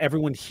you, because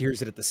everyone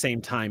hears it at the same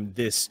time.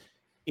 This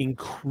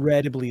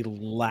incredibly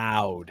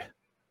loud,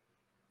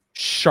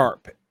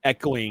 sharp,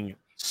 echoing,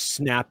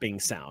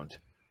 snapping sound.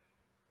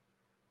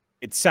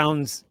 It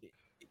sounds,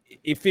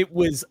 if it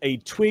was a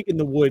twig in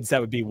the woods, that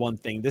would be one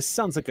thing. This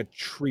sounds like a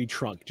tree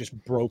trunk just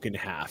broke in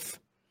half.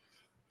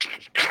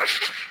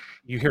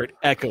 You hear it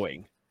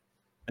echoing,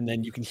 and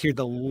then you can hear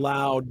the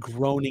loud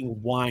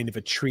groaning whine of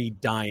a tree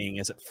dying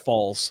as it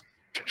falls,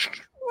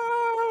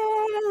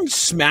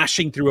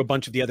 smashing through a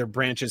bunch of the other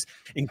branches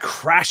and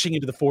crashing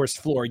into the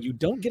forest floor. You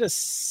don't get a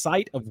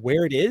sight of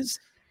where it is,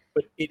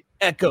 but it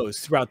echoes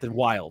throughout the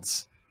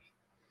wilds.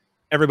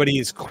 Everybody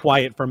is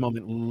quiet for a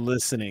moment,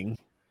 listening,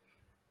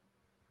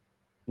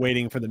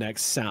 waiting for the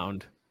next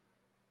sound.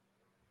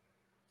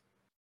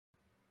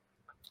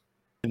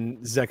 And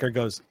Zeker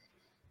goes,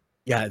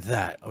 "Yeah,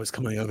 that. I was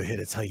coming over here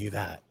to tell you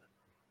that."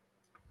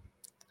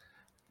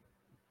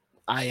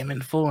 I am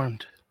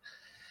informed.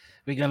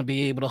 We're going to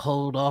be able to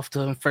hold off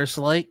to first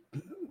light?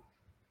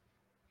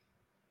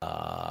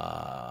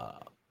 I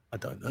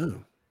don't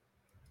know.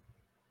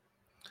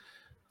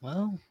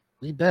 Well,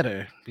 we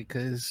better,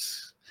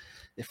 because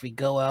if we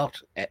go out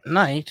at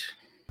night,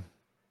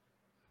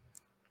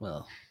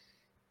 well,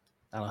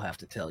 I don't have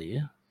to tell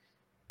you.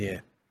 Yeah,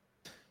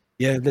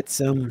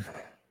 let's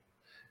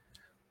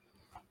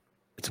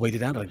wait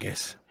it out, I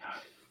guess.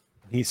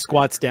 He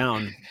squats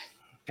down.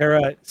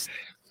 Tara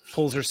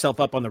pulls herself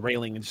up on the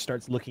railing and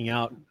starts looking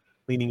out,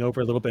 leaning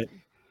over a little bit.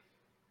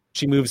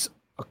 She moves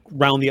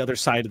around the other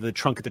side of the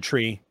trunk of the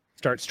tree,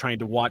 starts trying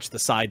to watch the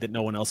side that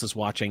no one else is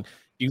watching.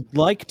 You'd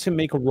like to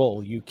make a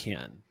roll, you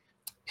can.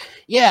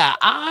 Yeah,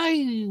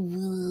 I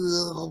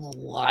would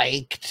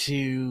like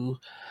to.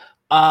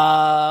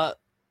 I'm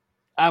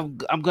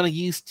going to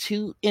use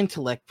 2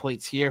 intellect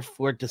points here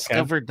for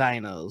discover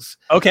dinos.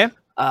 Okay.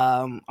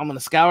 I'm going to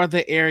scour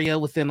the area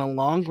within a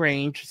long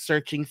range,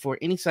 searching for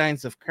any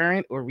signs of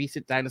current or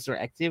recent dinosaur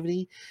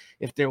activity.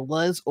 If there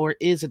was or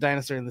is a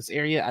dinosaur in this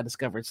area, I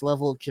discover its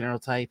level, general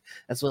type,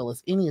 as well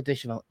as any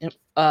additional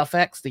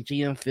facts the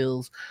GM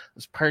feels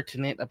is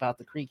pertinent about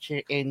the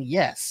creature. And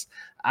yes,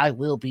 I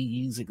will be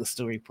using a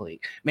story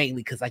point,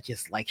 mainly because I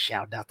just like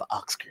shouting out the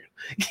Ox Crew.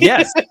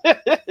 Yes,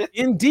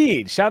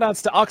 indeed. Shout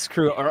outs to Ox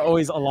Crew are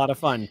always a lot of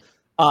fun.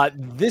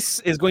 This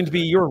is going to be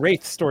your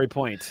Wraith story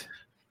point.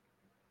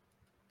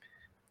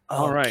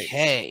 All right.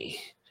 Okay.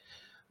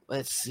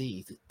 Let's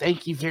see.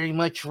 Thank you very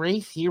much,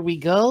 Wraith. Here we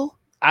go.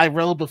 I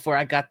rolled before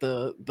I got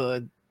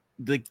the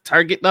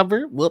target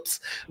number.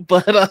 Whoops.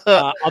 But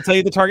I'll tell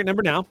you the target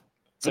number now.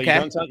 So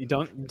okay. you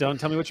don't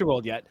tell me what you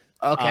rolled yet.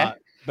 Okay.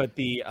 But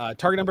the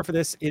target number for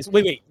this is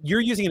wait.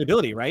 You're using an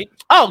ability, right?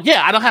 Oh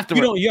yeah, I don't have to.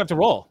 You have to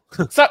roll.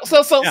 So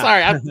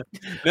sorry. No.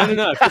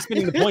 If you're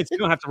spending the points, you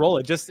don't have to roll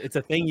it. It's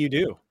a thing you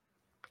do.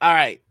 All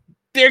right.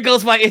 There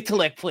goes my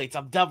intellect points.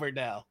 I'm dumber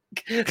now.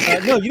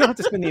 No, you don't have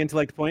to spend the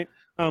intellect point.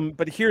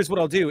 But here's what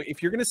I'll do.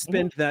 If you're going to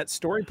spend that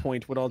story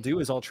point, what I'll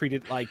do is I'll treat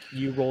it like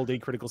you rolled a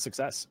critical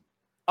success.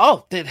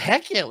 Oh, then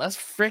heck yeah, let's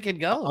freaking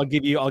go. I'll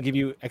give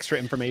you extra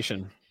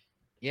information.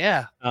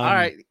 Yeah. All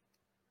right.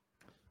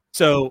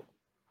 So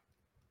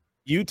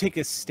you take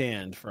a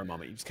stand for a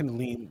moment. You just kind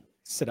of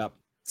sit up,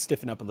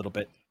 stiffen up a little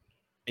bit,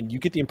 and you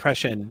get the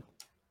impression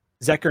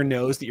Zeker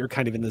knows that you're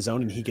kind of in the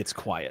zone, and he gets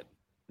quiet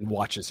and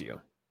watches you.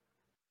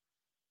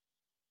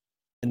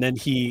 And then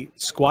he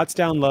squats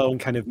down low and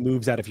kind of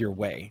moves out of your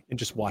way and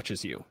just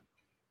watches you.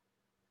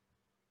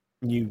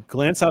 And you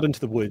glance out into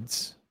the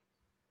woods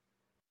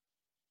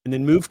and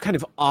then move kind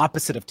of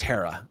opposite of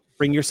Tara.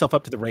 Bring yourself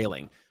up to the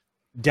railing.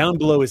 Down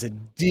below is a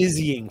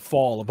dizzying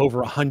fall of over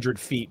 100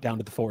 feet down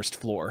to the forest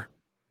floor.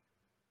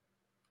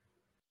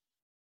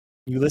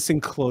 You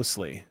listen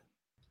closely.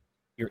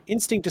 Your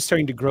instinct is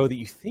starting to grow that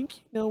you think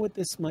you know what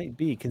this might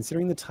be,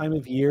 considering the time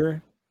of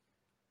year.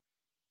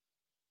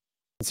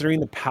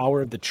 Considering the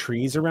power of the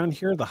trees around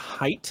here, the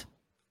height,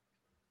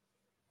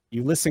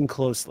 you listen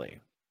closely.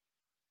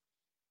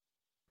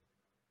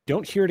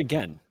 Don't hear it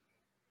again.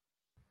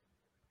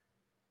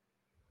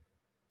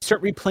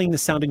 Start replaying the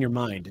sound in your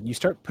mind, and you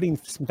start putting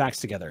some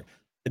facts together.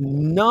 The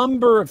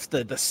number of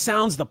the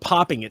sounds, the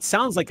popping, it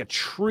sounds like a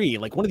tree,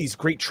 like one of these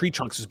great tree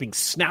trunks was being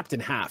snapped in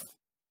half.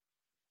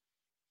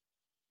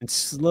 And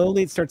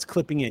slowly it starts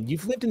clipping in.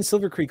 You've lived in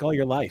Silver Creek all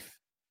your life.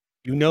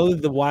 You know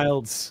the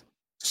wilds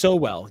so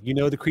well. You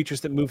know the creatures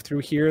that move through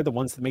here, the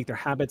ones that make their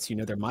habits, you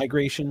know their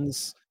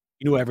migrations,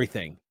 you know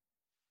everything.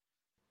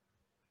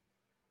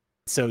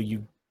 So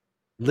you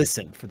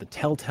listen for the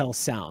telltale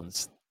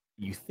sounds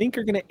you think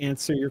are going to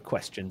answer your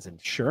questions,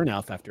 and sure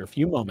enough, after a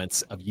few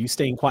moments of you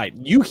staying quiet,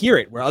 you hear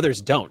it where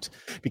others don't,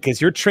 because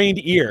your trained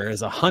ear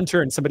as a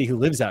hunter and somebody who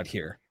lives out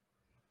here,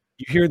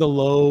 You hear the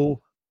low,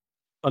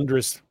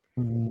 thunderous,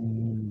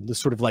 the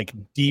sort of like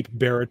deep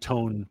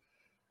baritone,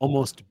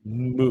 almost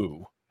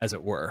moo, as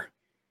it were.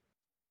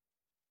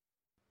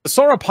 The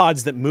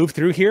sauropods that move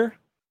through here,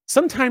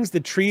 sometimes the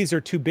trees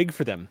are too big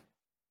for them,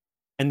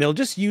 and they'll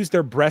just use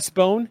their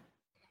breastbone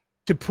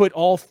to put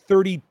all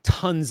 30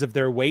 tons of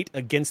their weight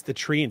against the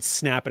tree and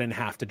snap it in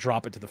half to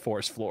drop it to the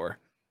forest floor.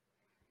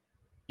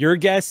 Your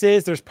guess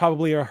is there's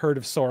probably a herd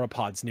of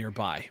sauropods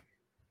nearby.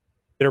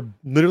 They're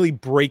literally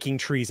breaking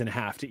trees in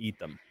half to eat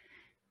them.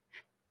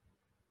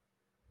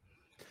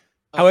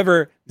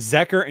 However,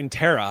 Zeker and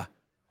Tara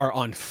are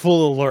on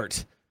full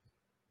alert,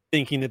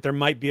 thinking that there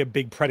might be a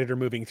big predator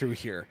moving through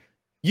here.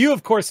 You,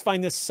 of course,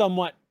 find this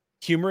somewhat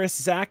humorous,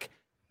 Zach.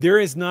 There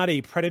is not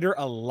a predator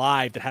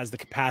alive that has the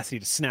capacity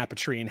to snap a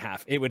tree in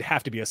half. It would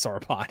have to be a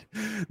sauropod.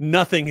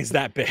 Nothing is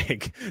that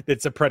big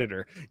that's a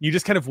predator. You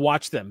just kind of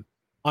watch them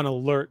on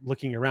alert,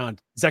 looking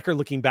around. Zeker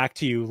looking back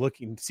to you,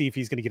 looking to see if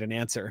he's going to get an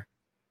answer.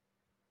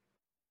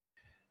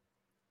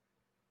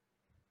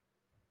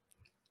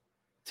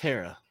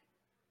 Tara,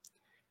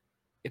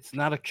 it's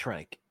not a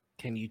trike.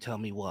 Can you tell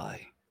me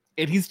why?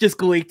 And he's just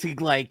going to,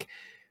 like,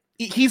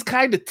 he's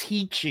kind of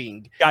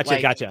teaching.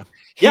 Gotcha.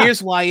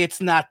 Here's why it's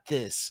not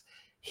this.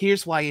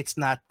 Here's why it's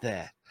not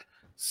that.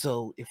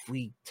 So if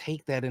we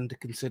take that into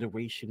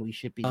consideration, we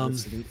should be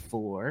listening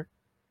for...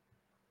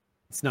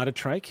 It's not a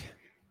trike?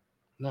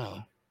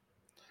 No.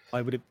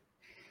 Why would it...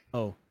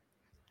 Oh,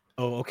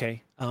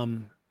 okay.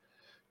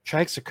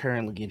 Trikes are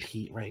currently in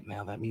heat right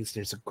now. That means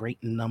there's a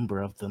great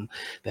number of them.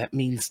 That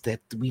means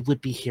that we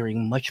would be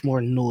hearing much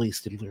more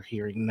noise than we're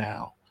hearing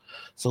now.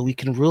 So we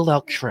can rule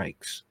out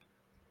trikes.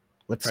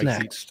 What's Trikes.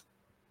 next?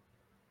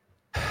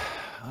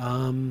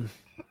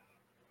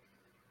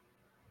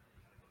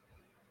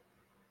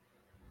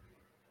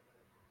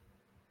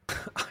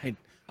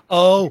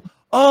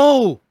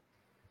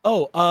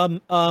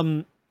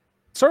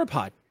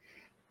 Sauropod.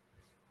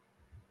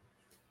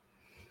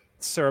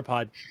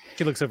 Sauropod.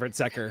 She looks over at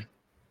Zeker,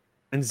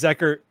 and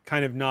Zeker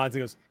kind of nods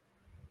and goes,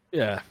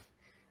 "Yeah.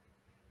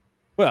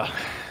 Well, of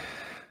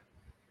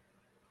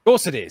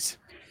course it is."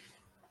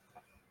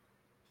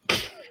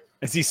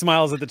 As he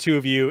smiles at the two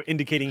of you,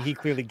 indicating he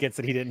clearly gets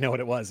that he didn't know what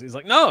it was. He's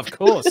like, "No, of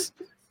course.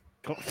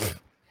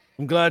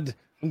 I'm glad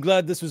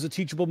this was a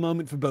teachable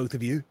moment for both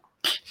of you.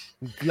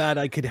 I'm glad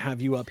I could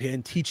have you up here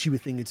and teach you a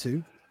thing or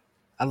two."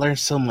 I learned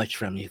so much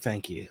from you.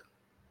 Thank you.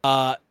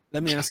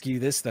 Let me ask you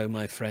this, though,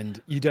 my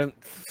friend. You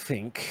don't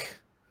think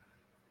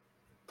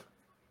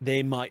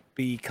they might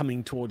be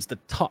coming towards the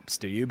tops,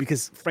 do you?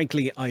 Because,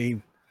 frankly, I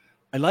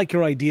like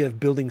your idea of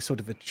building sort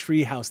of a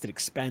tree house that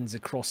expands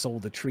across all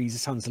the trees. It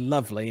sounds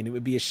lovely, and it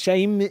would be a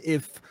shame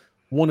if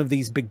one of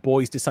these big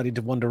boys decided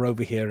to wander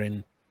over here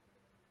and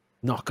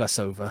knock us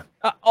over.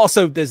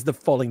 Also, there's the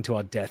falling to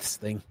our deaths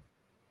thing.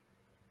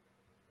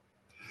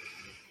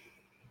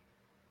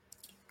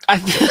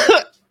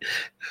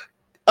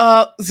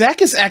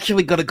 Zach is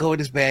actually going to go in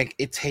his bag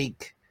and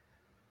take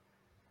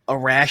a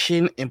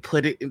ration and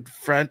put it in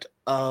front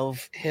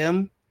of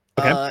him.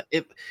 Okay.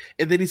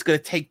 And then he's going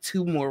to take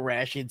 2 more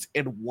rations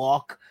and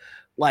walk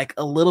like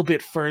a little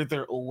bit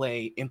further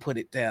away and put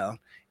it down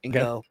and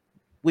go,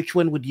 which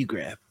one would you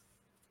grab?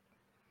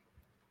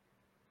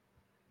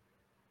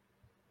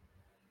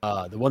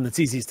 The one that's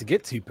easiest to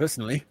get to,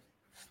 personally.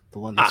 The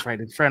one that's right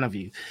in front of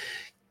you.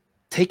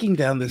 Taking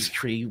down this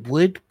tree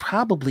would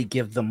probably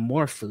give them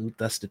more food,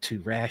 thus the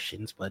 2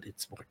 rations, but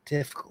it's more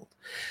difficult.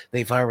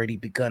 They've already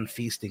begun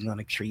feasting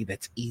on a tree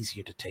that's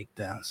easier to take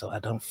down, so I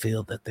don't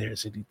feel that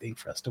there's anything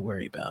for us to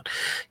worry about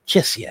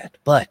just yet.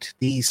 But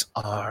these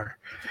are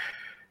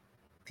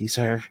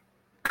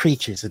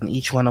creatures, and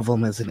each one of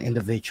them is an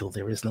individual.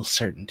 There is no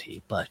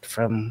certainty, but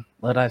from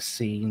what I've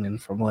seen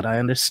and from what I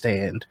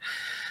understand,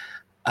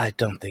 I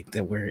don't think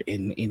that we're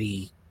in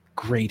any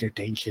greater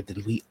danger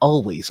than we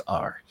always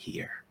are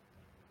here.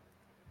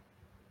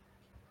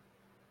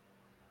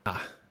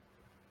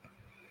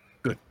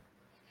 Good.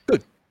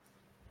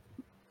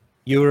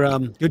 You're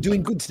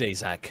doing good today,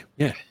 Zach.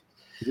 Yeah,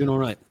 you're doing all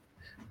right.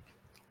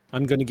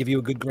 I'm going to give you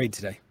a good grade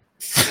today.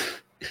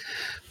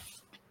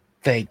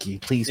 Thank you.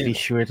 Please be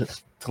sure to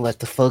let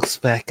the folks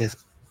back at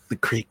the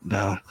creek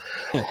know.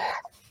 Yeah.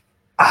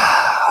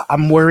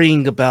 I'm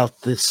worrying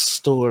about this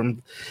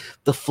storm.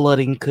 The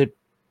flooding could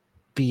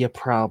be a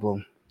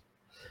problem.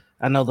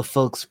 I know the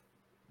folks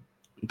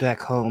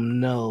back home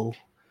know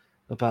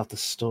about the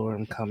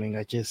storm coming.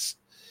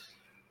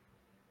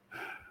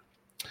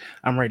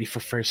 I'm ready for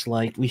first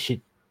light. We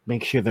should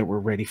make sure that we're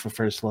ready for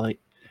first light.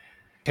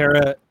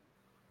 Tara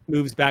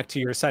moves back to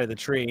your side of the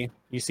tree.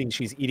 You see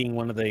she's eating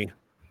one of the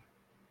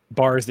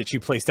bars that you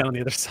placed down on the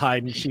other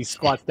side, and she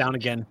squats down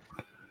again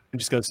and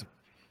just goes, "Do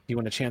you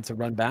want a chance to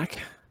run back?"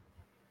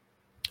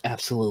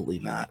 Absolutely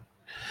not.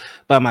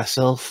 By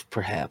myself,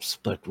 perhaps,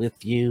 but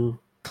with you,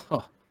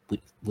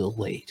 we'll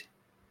wait.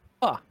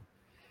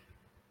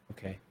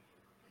 Okay.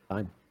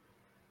 Fine.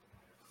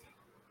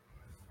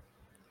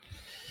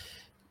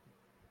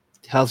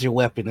 How's your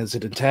weapon? Is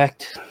it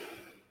intact?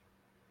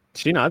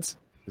 She nods.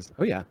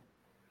 Oh, yeah.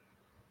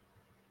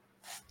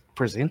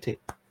 Present it.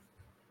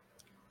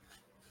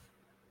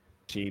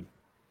 She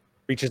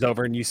reaches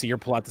over and you see her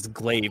pull out this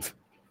glaive.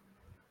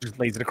 Just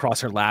lays it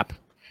across her lap.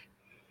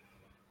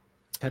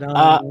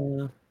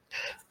 Ta-da.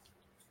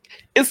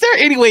 Is there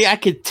any way I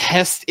could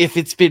test if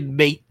it's been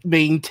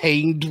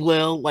maintained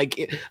well?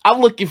 Like, I'm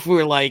looking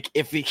for like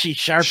if she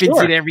sharpens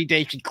it every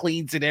day, she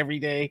cleans it every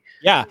day.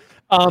 Yeah.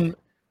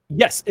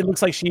 Yes, it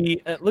looks like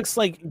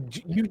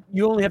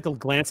you only have to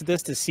glance at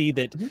this to see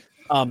that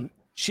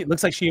it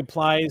looks like she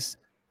applies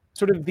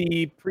sort of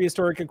the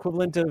prehistoric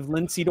equivalent of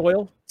linseed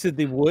oil to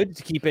the wood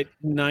to keep it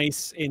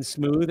nice and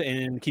smooth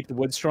and keep the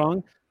wood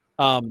strong.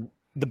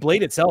 The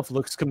blade itself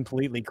looks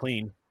completely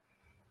clean.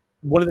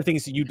 One of the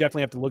things that you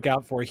definitely have to look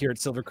out for here at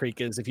Silver Creek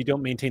is if you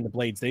don't maintain the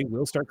blades, they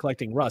will start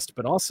collecting rust.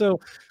 But also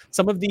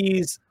some of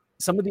these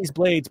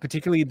blades,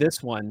 particularly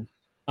this one,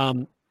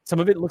 some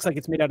of it looks like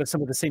it's made out of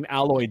some of the same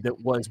alloy that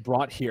was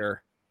brought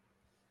here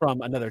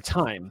from another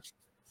time.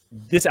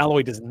 This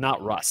alloy does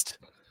not rust.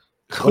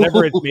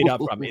 Whatever it's made up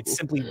from, it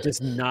simply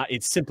does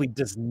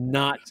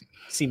not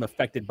seem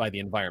affected by the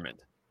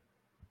environment.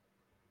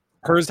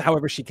 Hers,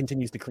 however, she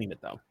continues to clean it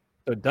though.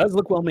 So it does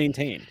look well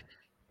maintained.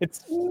 It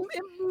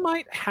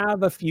might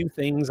have a few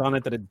things on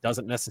it that it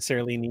doesn't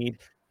necessarily need,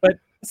 but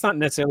it's not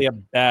necessarily a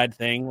bad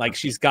thing. Like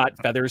she's got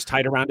feathers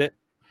tied around it.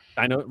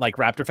 I know, like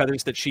raptor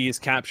feathers that she's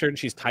captured.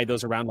 She's tied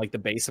those around like the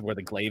base of where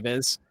the glaive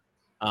is.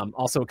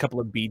 Also a couple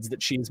of beads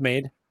that she's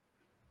made.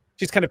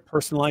 She's kind of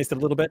personalized it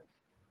a little bit.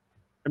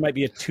 There might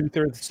be a tooth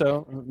or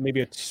so,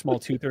 maybe a small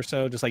tooth or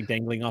so, just like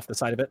dangling off the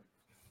side of it.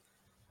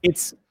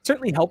 It's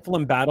certainly helpful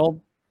in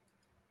battle.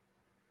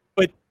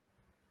 But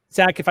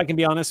Zach, if I can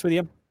be honest with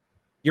you,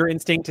 your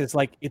instinct is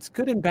like, it's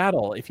good in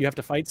battle if you have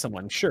to fight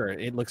someone. Sure,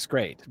 it looks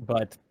great,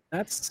 but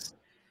that's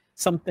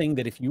something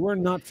that if you are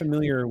not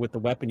familiar with the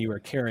weapon you are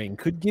carrying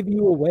could give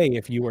you away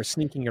if you are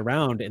sneaking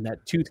around and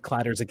that tooth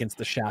clatters against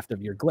the shaft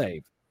of your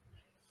glaive.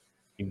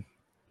 You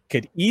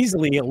could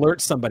easily alert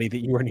somebody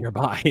that you are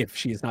nearby if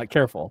she is not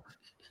careful.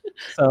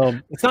 So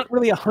it's not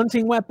really a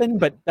hunting weapon,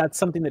 but that's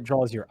something that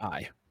draws your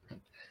eye.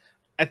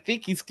 I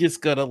think he's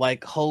just gonna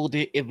like hold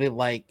it and then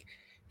like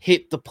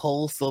hit the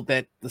pole so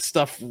that the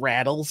stuff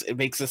rattles and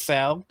makes a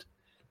sound.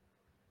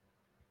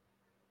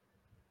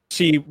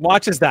 She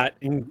watches that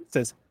and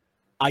says,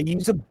 I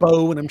use a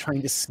bow when I'm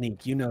trying to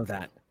sneak. You know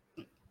that.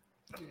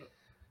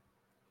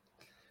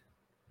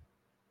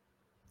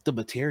 The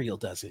material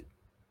does it.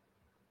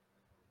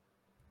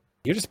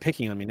 You're just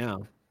picking on me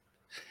now.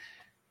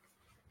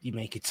 You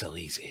make it so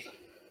easy.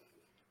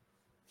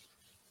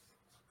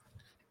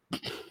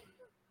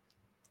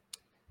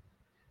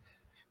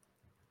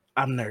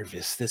 I'm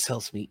nervous. This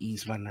helps me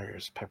ease my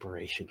nerves.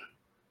 Preparation.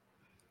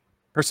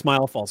 Her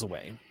smile falls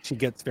away. She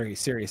gets very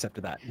serious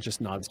after that and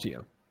just nods to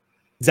you.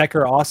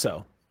 Zeker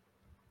also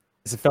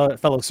is a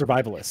fellow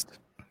survivalist.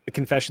 The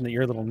confession that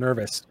you're a little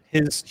nervous,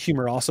 his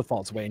humor also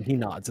falls away and he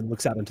nods and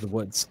looks out into the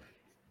woods.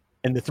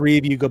 And the three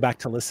of you go back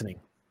to listening.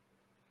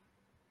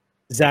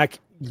 Zach,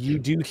 you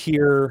do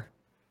hear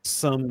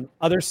some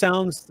other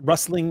sounds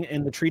rustling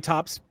in the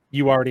treetops.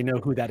 You already know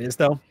who that is,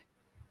 though.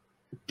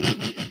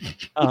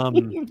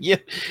 Yeah.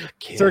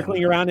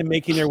 Circling around and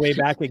making their way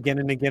back again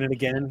and again and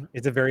again.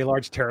 It's a very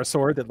large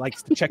pterosaur that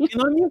likes to check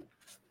in on you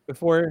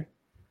before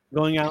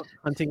going out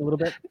hunting a little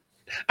bit.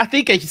 I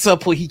think at some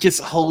point he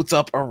just holds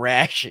up a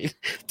ration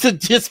to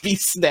just be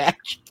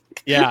snatched.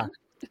 Yeah.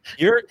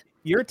 You're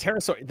a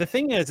pterosaur. The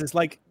thing is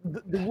like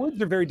the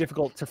woods are very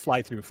difficult to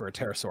fly through for a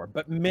pterosaur,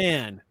 but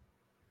man,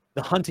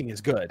 the hunting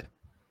is good.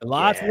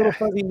 Lots of little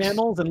fuzzy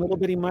mammals and little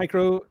bitty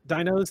micro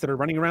dinos that are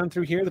running around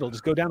through here that'll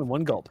just go down in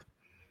one gulp.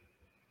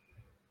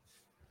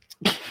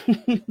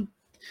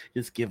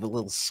 Just give a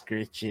little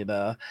scritch and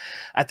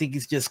I think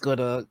he's just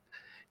gonna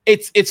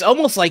it's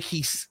almost like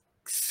he's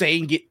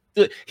saying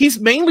it, he's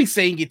mainly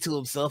saying it to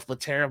himself, but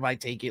Tara might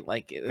take it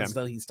like as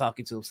though he's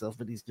talking to himself,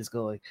 but he's just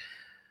going,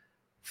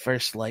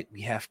 first light,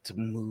 we have to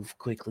move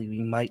quickly.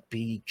 We might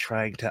be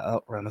trying to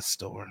outrun a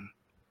storm.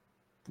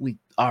 We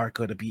are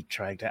going to be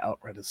trying to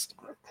outrun a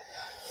storm.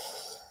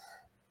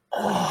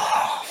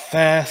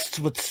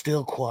 Fast, but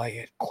still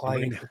quiet.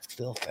 Quiet, but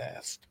still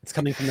fast. It's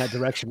coming from that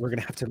direction. We're going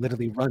to have to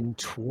literally run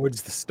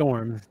towards the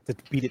storm to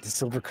beat it to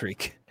Silver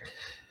Creek.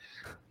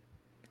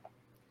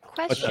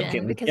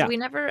 Question, because we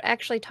never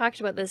actually talked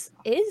about this.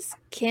 Is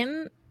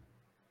Kim,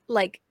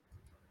 like,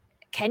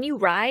 can you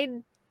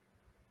ride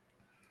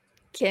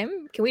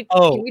Kim? Can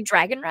we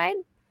dragon ride?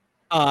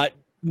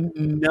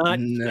 Not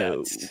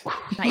no. yet.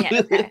 Not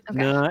yet. Okay.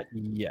 Not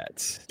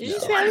yet.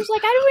 I was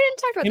like, we didn't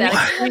talk about that. I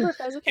can't remember if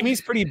that was okay.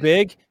 Kimmy's pretty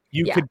big.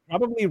 You could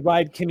probably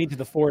ride Kimmy to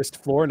the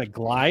forest floor in a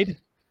glide,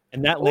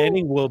 and that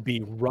landing will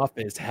be rough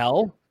as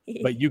hell,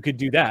 but you could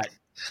do that.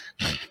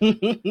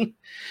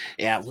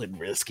 Yeah, I wouldn't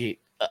risk it.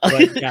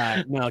 But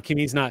no,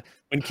 Kimmy's not.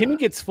 When Kimmy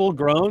gets full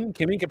grown,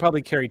 Kimmy could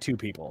probably carry two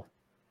people.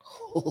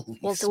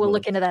 So we'll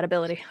look into that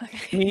ability.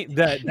 Kimmy,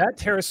 that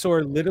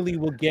pterosaur literally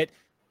will get.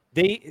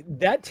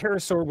 That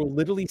pterosaur will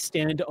literally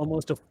stand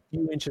almost a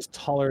few inches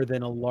taller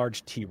than a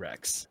large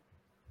T-Rex.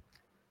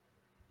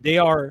 They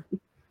are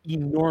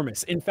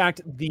enormous. In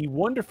fact, the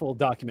wonderful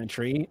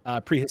documentary,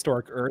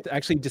 Prehistoric Earth,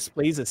 actually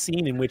displays a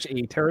scene in which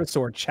a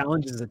pterosaur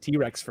challenges a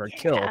T-Rex for a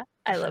kill. Yeah,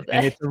 I love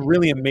And that. it's a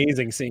really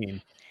amazing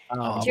scene.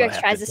 I'm T-Rex gonna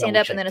have tries to to stand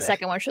up, and double then a check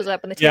second one shows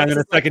up, and the Yeah, and T-Rex then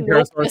a is like, second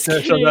nope, pterosaur just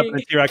shows up, and kidding.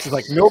 the T-Rex is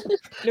like, nope,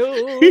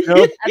 No,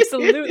 nope.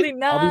 absolutely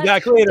not. I'll be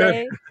back later.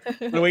 today.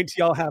 I'm gonna wait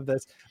till y'all have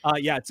this.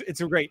 Yeah,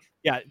 it's a great.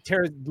 Yeah,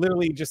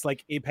 literally just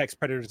like apex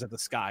predators of the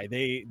sky.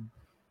 They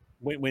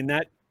when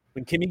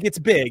Kimmy gets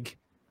big,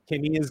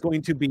 Kimmy is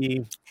going to be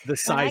the When I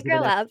size grow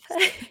of up,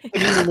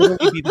 Kimmy will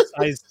literally be the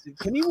size.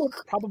 Kimmy will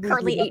probably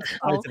Curly be the size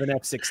 8-year-old. of an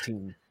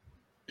F-16.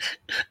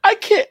 I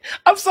can't.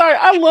 I'm sorry.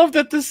 I love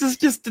that this is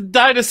just the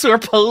dinosaur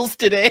pose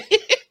today.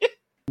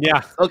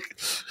 Yeah, Okay.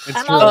 it's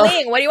I'm true. all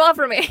wing. What do you want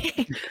from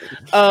me?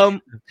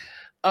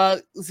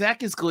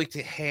 Zach is going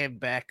to hand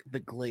back the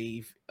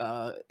glaive.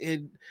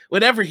 And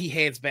whenever he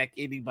hands back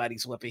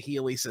anybody's weapon, he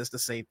always says the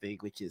same thing,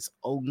 which is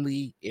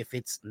only if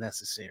it's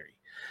necessary.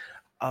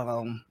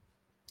 And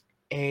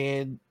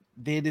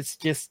then it's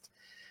just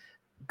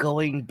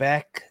going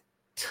back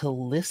to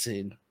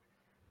listen.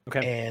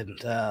 Okay.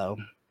 And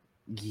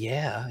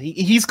yeah,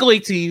 he's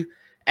going to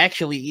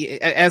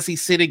actually, as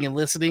he's sitting and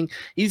listening,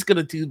 he's going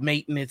to do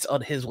maintenance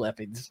on his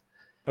weapons.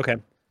 Okay.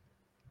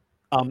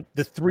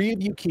 The three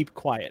of you keep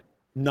quiet.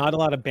 Not a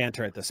lot of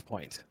banter at this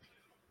point.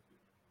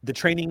 The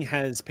training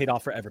has paid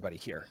off for everybody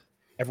here.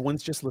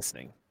 Everyone's just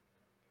listening.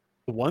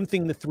 The one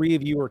thing the three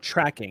of you are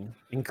tracking,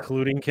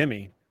 including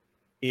Kimmy,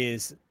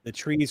 is the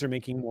trees are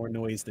making more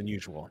noise than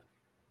usual.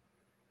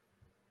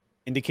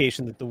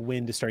 Indication that the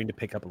wind is starting to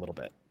pick up a little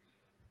bit.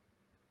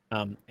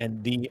 And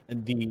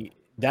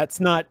that's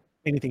not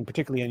anything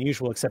particularly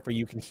unusual, except for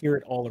you can hear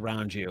it all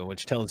around you,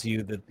 which tells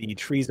you that the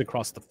trees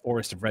across the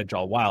forest of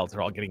Redjaw Wilds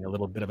are all getting a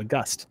little bit of a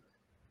gust.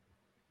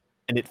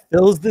 And it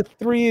fills the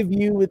three of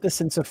you with a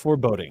sense of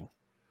foreboding.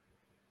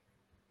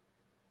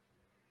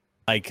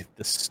 Like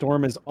the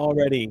storm is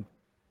already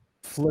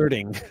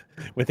flirting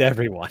with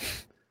everyone,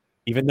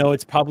 even though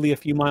it's probably a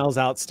few miles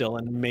out still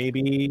and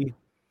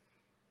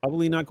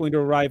probably not going to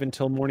arrive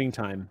until morning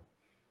time.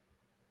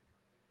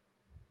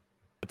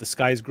 But the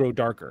skies grow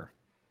darker.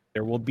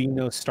 There will be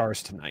no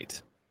stars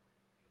tonight.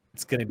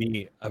 It's going to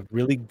be a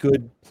really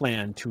good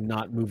plan to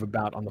not move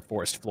about on the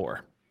forest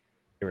floor.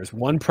 There is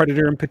one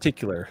predator in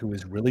particular who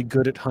is really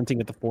good at hunting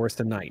at the forest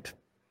at night.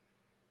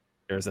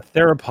 There is a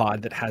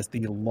theropod that has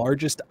the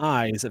largest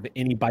eyes of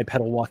any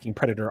bipedal walking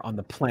predator on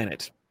the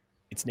planet.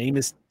 Its name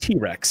is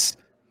T-Rex,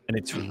 and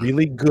it's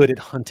really good at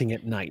hunting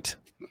at night.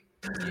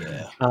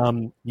 Yeah.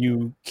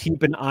 You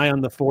keep an eye on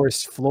the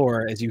forest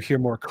floor as you hear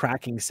more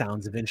cracking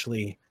sounds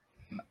eventually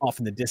off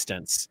in the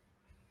distance.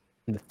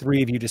 And the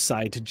three of you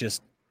decide to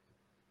just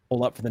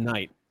pull up for the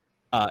night.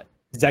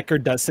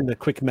 Zecker does send a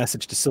quick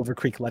message to Silver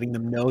Creek letting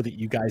them know that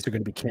you guys are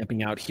going to be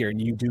camping out here,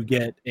 and you do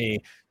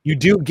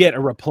get a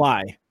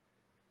reply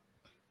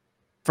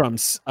from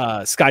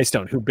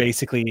Skystone, who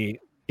basically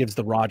gives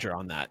the Roger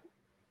on that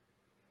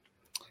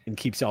and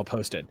keeps y'all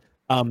posted.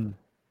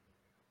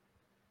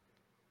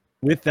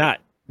 With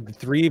that, the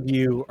three of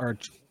you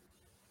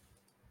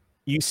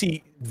you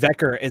see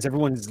Vecker as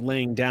everyone's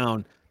laying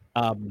down.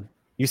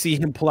 You see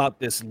him pull out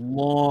this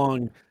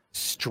long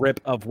strip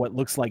of what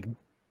looks like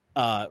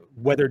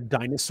weathered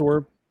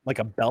dinosaur, like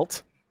a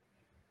belt.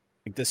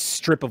 Like this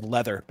strip of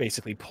leather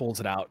basically pulls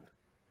it out.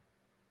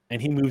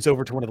 And he moves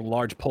over to one of the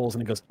large poles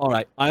and he goes, all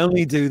right, I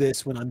only do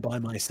this when I'm by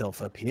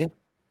myself up here.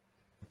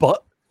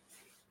 But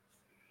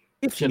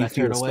if Should you I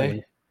turn feel away?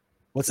 so-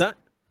 What's that?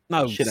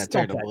 No, Should I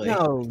stop turn that. away?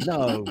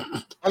 No.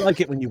 I like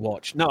it when you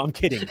watch. No, I'm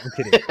kidding.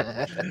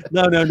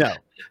 No.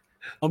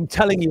 I'm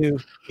telling you,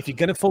 if you're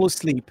going to fall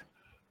asleep,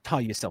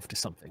 tie yourself to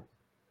something.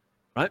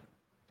 Right?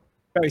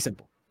 Very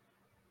simple.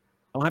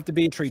 Don't have to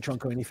be a tree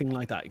trunk or anything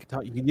like that.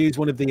 You can use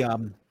one of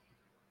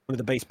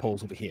the base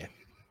poles over here.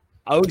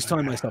 I always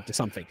tie myself to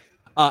something.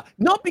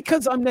 Not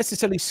because I'm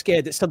necessarily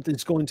scared that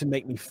something's going to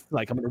make me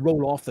like I'm going to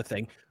roll off the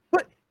thing,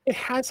 but it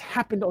has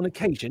happened on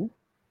occasion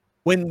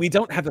when we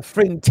don't have a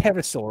friend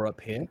pterosaur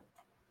up here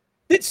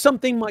that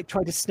something might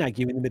try to snag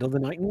you in the middle of the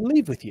night and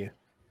leave with you.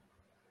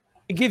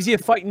 It gives you a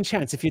fighting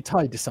chance if you're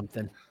tied to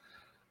something.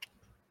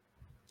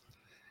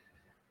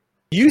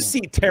 You see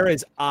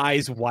Tara's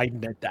eyes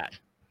widen at that.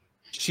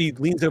 She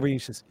leans over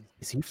and she says,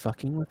 is he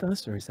fucking with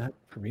us or is that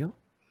for real?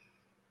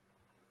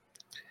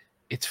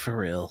 It's for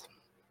real.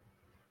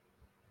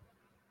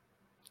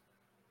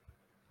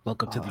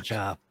 Welcome to the Fuck.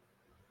 job.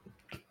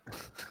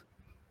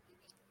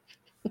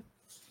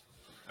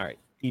 All right,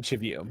 each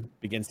of you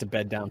begins to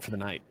bed down for the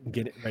night,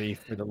 get it ready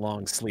for the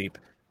long sleep.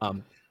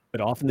 But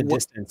off in the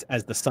distance,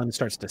 as the sun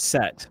starts to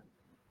set,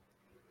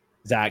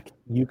 Zach,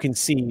 you can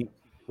see,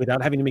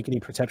 without having to make any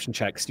perception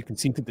checks, you can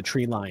see through the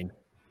tree line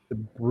the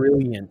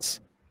brilliant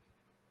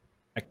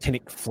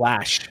actinic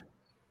flash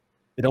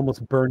that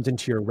almost burns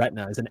into your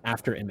retina as an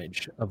after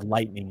image of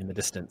lightning in the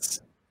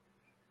distance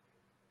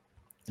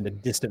and a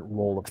distant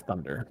roll of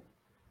thunder.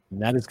 And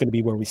that is going to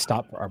be where we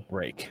stop for our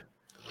break.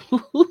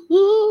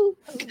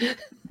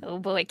 Oh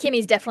boy,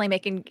 Kimmy's definitely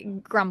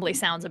making grumbly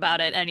sounds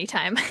about it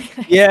anytime.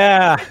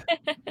 Yeah.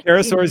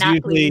 Pterosaurs Not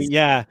usually, pleased.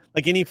 yeah,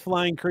 like any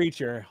flying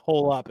creature,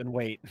 hole up and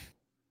wait.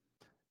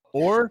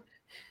 Or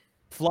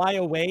fly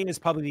away is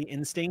probably the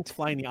instinct,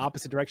 fly in the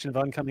opposite direction of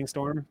oncoming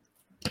storm.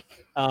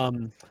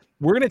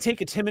 We're going to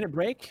take a 10-minute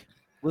break.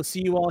 We'll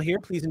see you all here.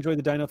 Please enjoy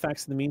the Dino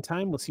Facts in the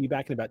meantime. We'll see you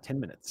back in about 10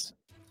 minutes.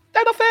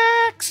 Dino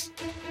Facts!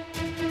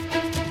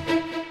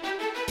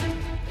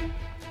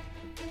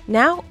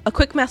 Now, a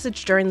quick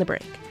message during the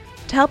break.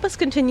 To help us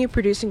continue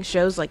producing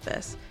shows like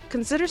this,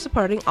 consider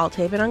supporting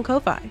Althaven on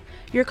Ko-Fi.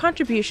 Your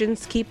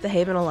contributions keep the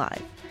Haven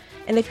alive.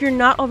 And if you're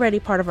not already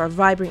part of our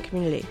vibrant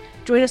community,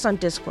 join us on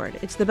Discord.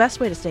 It's the best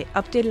way to stay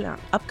updated on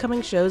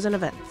upcoming shows and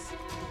events.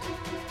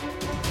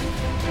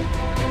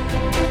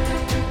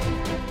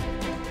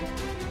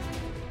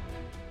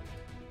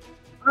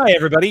 Hi,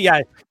 everybody.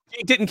 Yeah,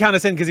 he didn't count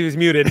us in because he was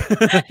muted.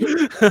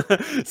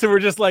 So we're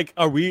just like,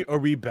 are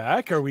we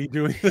back? Are we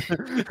doing?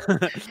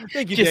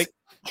 Thank you, Just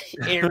Jake.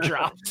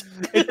 airdropped.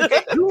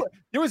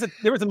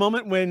 There was a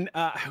moment when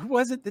who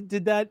was it that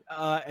did that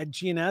at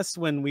GNS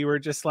when we were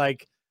just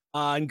like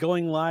and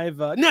going live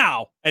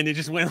now, and it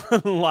just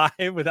went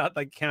live without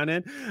like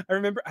counting.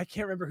 I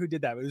can't remember who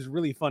did that, but it was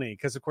really funny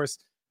because of course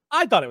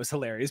I thought it was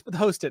hilarious, but the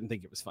host didn't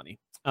think it was funny.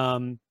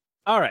 All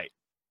right.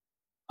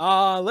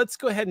 Let's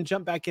go ahead and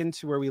jump back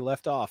into where we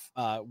left off.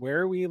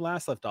 Where we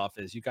last left off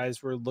is you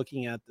guys were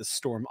looking at the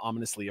storm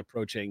ominously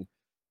approaching.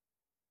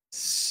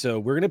 So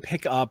we're going to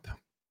pick up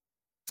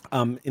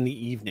in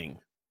the evening.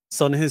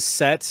 Sun has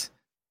set.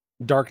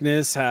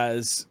 Darkness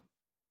has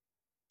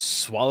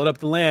swallowed up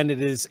the land.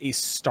 It is a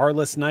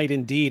starless night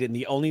indeed. And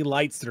the only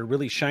lights that are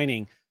really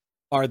shining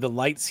are the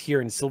lights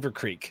here in Silver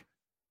Creek.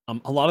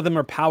 A lot of them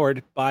are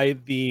powered by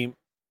the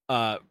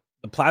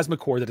plasma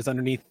core that is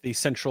underneath the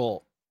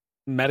central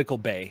medical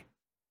bay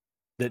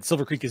that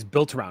Silver Creek is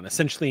built around,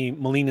 essentially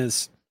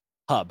Molina's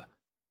hub.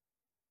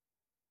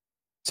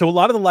 So a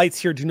lot of the lights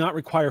here do not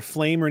require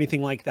flame or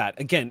anything like that.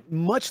 Again,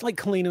 much like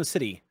Kaleno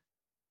City,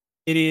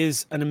 it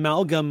is an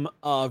amalgam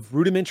of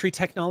rudimentary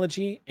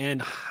technology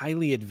and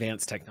highly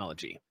advanced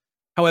technology.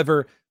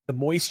 However, the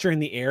moisture in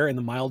the air and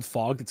the mild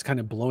fog that's kind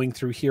of blowing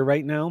through here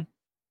right now,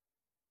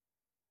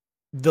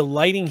 the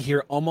lighting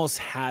here almost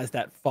has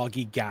that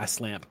foggy gas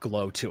lamp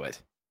glow to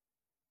it.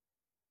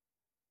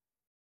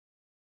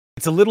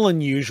 It's a little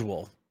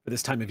unusual for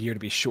this time of year, to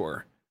be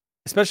sure,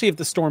 especially if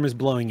the storm is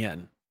blowing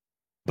in.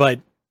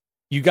 But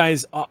you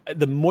guys,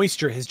 the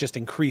moisture has just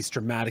increased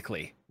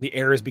dramatically. The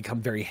air has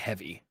become very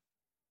heavy.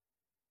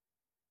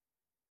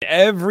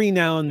 Every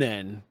now and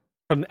then,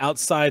 from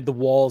outside the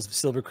walls of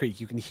Silver Creek,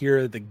 you can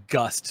hear the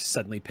gust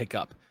suddenly pick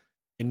up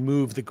and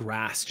move the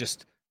grass,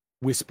 just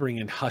whispering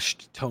in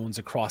hushed tones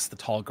across the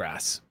tall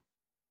grass.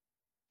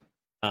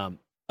 A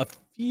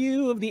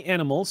few of the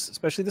animals,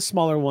 especially the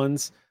smaller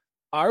ones,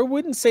 I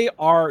wouldn't say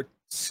are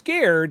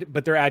scared,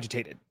 but they're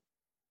agitated.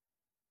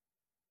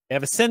 They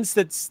have a sense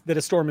that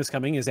a storm is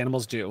coming, as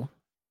animals do.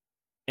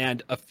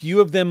 And a few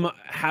of them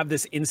have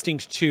this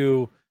instinct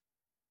to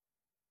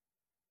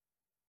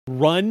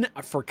run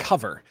for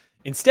cover.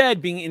 Instead,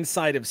 being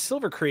inside of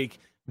Silver Creek,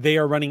 they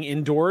are running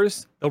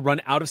indoors. They'll run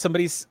out of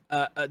somebody's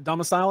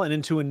domicile and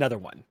into another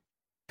one.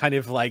 Kind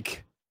of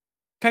like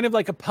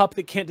a pup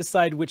that can't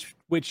decide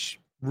which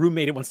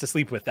roommate it wants to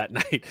sleep with that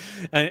night.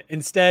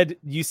 Instead,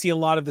 you see a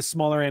lot of the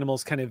smaller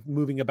animals kind of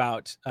moving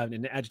about in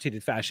an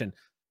agitated fashion.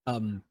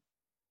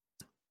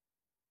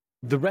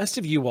 The rest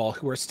of you all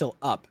who are still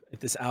up at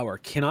this hour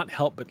cannot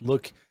help but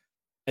look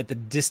at the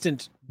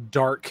distant,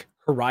 dark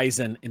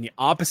horizon in the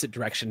opposite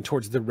direction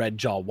towards the Red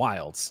Jaw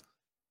Wilds,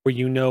 where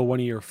you know one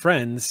of your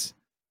friends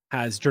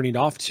has journeyed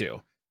off to.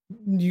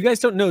 You guys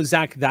don't know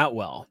Zach that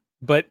well,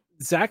 but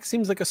Zach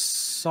seems like a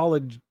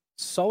solid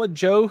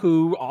Joe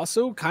who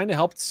also kind of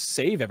helped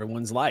save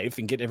everyone's life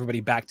and get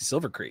everybody back to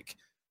Silver Creek.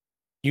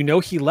 You know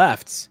he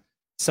left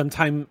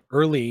sometime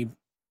early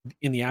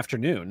in the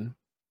afternoon.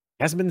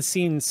 He hasn't been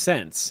seen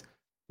since.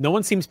 No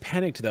one seems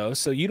panicked, though,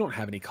 so you don't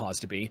have any cause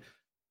to be.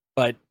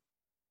 But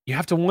you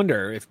have to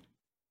wonder if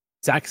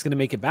Zach's going to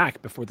make it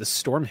back before the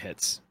storm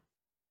hits.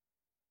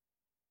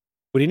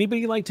 Would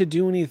anybody like to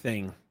do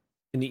anything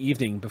in the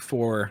evening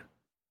before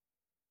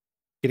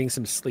getting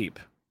some sleep?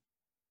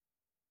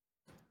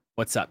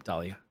 What's up,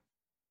 Dahlia?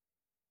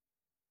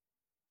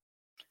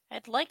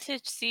 I'd like to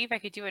see if I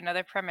could do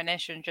another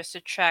premonition just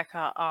to check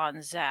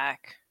on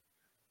Zach.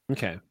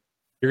 Okay.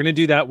 You're going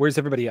to do that. Where's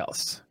everybody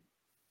else?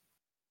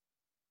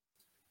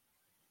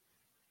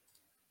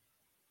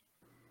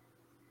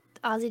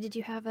 Ozzy, did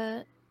you have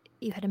a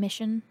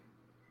mission?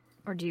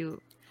 Or do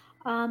you...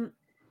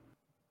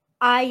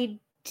 I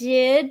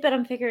did, but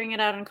I'm figuring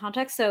it out in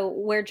context. So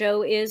where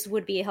Joe is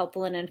would be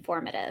helpful and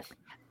informative.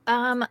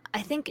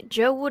 I think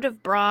Joe would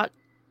have brought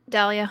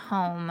Dahlia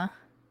home.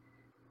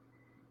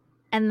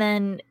 And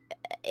then,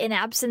 in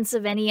absence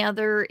of any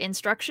other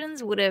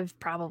instructions, would have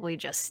probably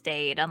just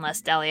stayed,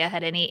 unless Dahlia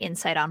had any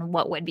insight on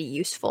what would be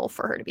useful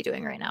for her to be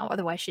doing right now.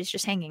 Otherwise, she's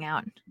just hanging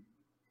out.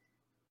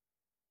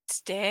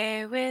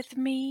 Stay with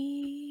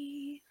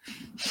me.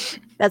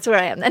 That's where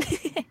I am then.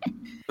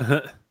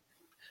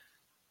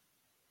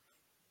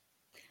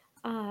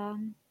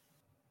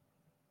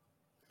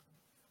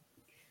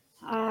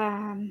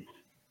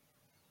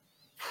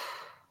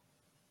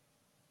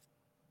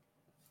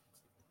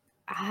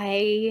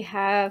 I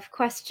have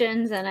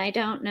questions and I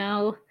don't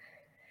know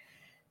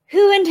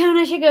who in town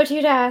I should go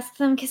to ask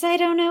them because I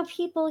don't know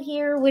people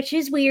here, which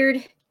is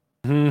weird.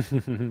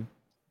 Um,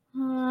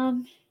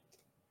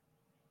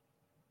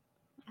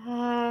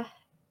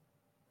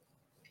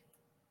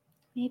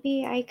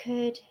 maybe I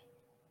could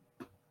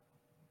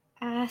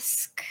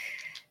ask,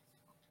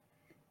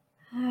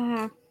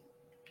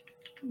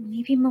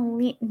 maybe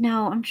Melina.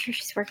 No, I'm sure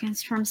she's working on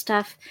storm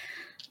stuff.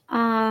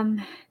 Not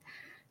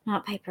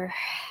Piper.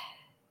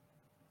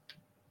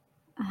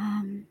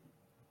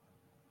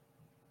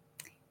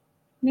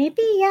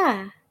 Maybe,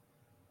 yeah.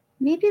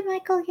 Maybe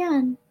Michael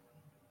Young.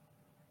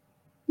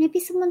 Maybe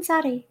someone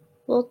Sadi.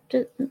 Well,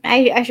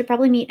 I should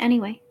probably meet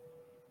anyway.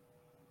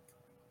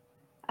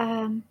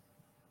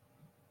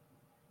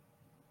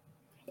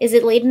 Is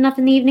it late enough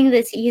in the evening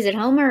that he's at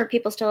home, or are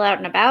people still out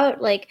and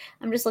about? Like,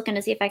 I'm just looking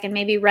to see if I can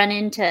maybe run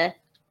into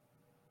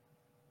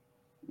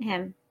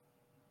him.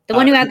 The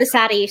one who had the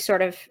Sadi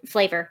sort of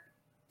flavor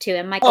to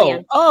him, Michael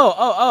Young.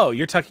 Oh,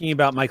 you're talking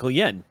about Michael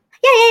Yen.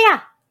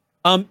 Yeah.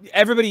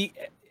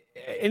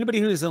 Anybody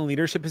who is in a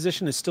leadership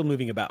position is still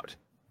moving about.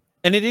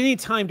 And at any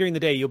time during the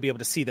day, you'll be able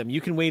to see them. You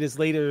can wait as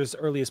late or as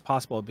early as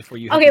possible before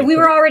you. Okay, we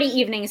were already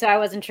evening, so I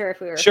wasn't sure if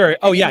we were. Sure.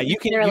 Oh yeah, you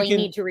can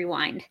need to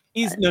rewind.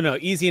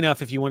 Easy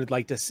enough if you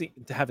wanted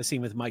to have a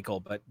scene with Michael.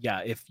 But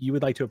yeah, if you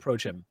would like to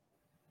approach him,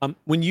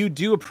 when you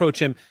do approach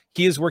him,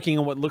 he is working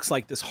on what looks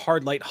like this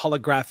hard light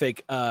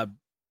holographic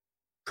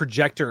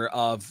projector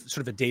of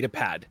sort of a data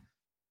pad.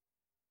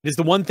 It is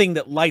the one thing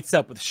that lights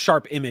up with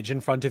sharp image in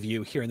front of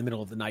you here in the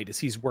middle of the night as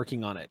he's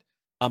working on it.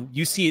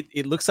 You see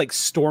it looks like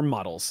storm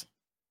models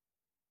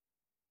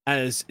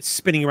as it's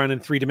spinning around in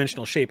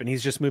 3-dimensional shape, and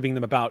he's just moving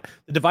them about.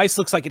 The device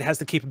looks like it has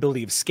the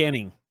capability of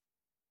scanning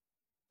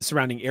the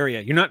surrounding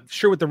area. You're not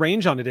sure what the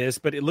range on it is,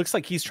 but it looks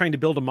like he's trying to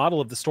build a model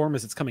of the storm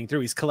as it's coming through.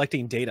 He's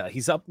collecting data.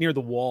 He's up near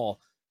the wall,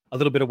 a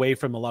little bit away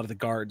from a lot of the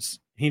guards.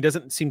 He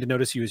doesn't seem to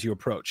notice you as you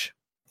approach.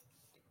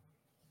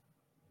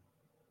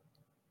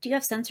 Do you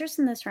have sensors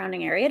in the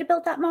surrounding area to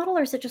build that model,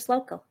 or is it just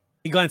local?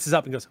 He glances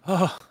up and goes,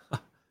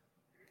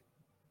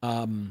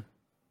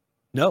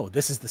 no,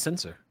 this is the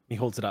sensor. He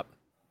holds it up.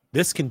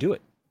 This can do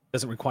it.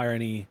 Doesn't require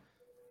a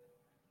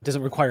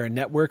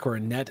network or a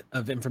net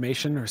of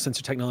information or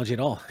sensor technology at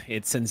all.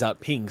 It sends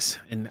out pings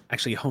and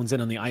actually hones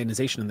in on the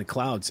ionization in the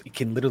clouds. It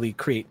can literally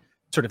create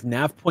sort of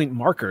nav point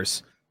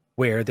markers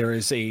where there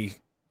is a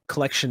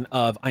collection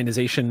of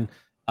ionization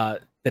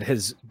that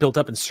has built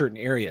up in certain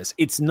areas.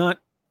 It's not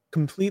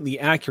completely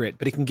accurate,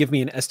 but it can give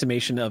me an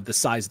estimation of the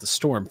size of the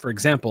storm. For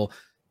example,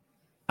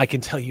 I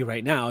can tell you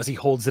right now as he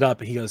holds it up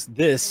and he goes,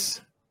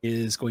 this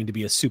is going to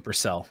be a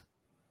supercell.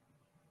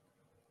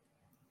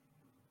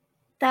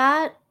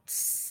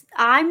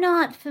 I'm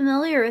not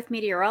familiar with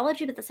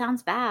meteorology, but that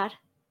sounds bad.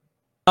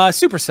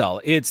 Supercell.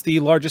 It's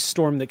the largest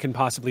storm that can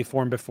possibly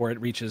form before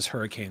it reaches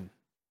hurricane.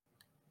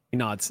 He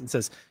nods and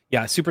says,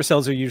 yeah,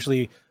 supercells are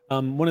usually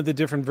one of the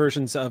different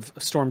versions of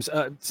storms.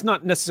 It's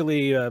not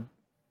necessarily,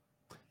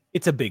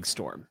 it's a big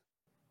storm.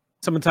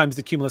 Sometimes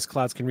the cumulus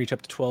clouds can reach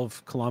up to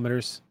 12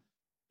 kilometers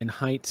in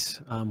height.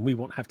 We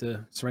won't have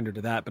to surrender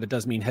to that, but it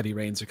does mean heavy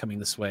rains are coming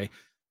this way.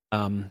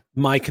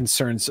 My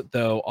concerns,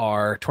 though,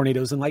 are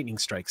tornadoes and lightning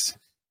strikes,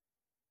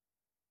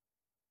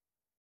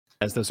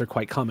 as those are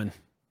quite common.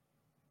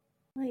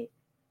 Lightning.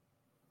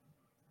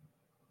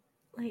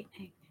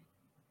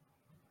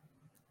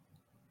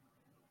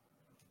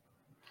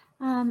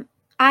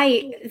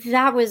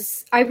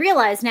 I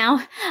realize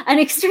now, an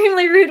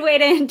extremely rude way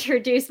to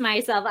introduce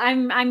myself.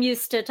 I'm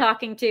used to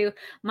talking to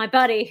my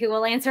buddy who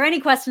will answer any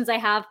questions I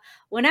have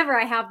whenever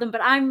I have them, but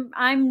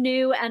I'm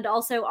new and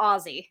also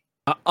Aussie.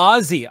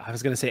 Aussie. I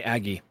was going to say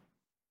Aggie.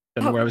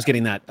 Don't know where I was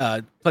getting that.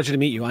 Pleasure to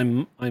meet you.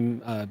 I'm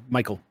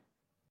Michael.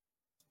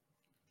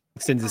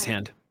 Extends his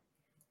hand.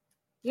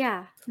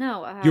 Yeah.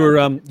 No.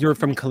 You're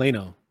from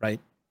Kaleno, right?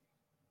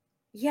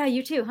 Yeah,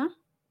 you too, huh?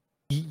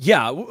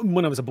 Yeah,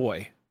 when I was a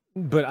boy.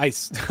 But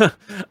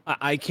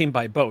I came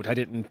by boat. I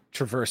didn't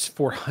traverse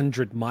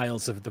 400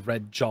 miles of the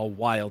Red Jaw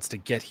Wilds to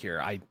get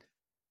here.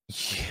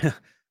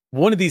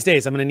 One of these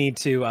days, I'm going to need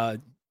to.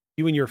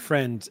 You and your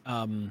friend,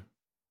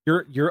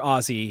 you're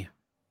Aussie,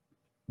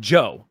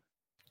 Joe.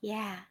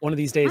 Yeah. One of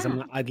these days,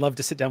 I'd love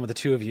to sit down with the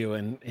two of you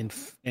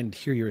and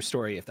hear your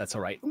story, if that's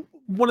all right.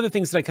 One of the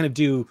things that I kind of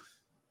do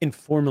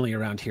informally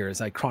around here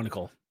is I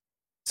chronicle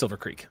Silver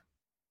Creek.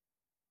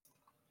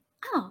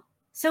 Oh,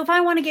 so if I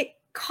want to get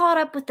caught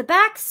up with the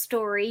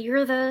backstory,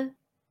 you're the...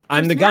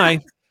 I'm the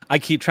guy. I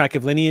keep track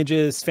of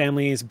lineages,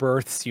 families,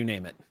 births, you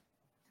name it.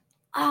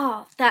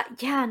 Oh,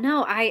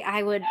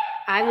 I would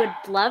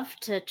love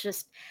to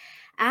just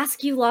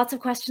ask you lots of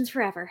questions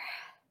forever.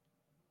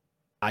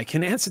 I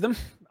can answer them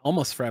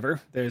almost forever.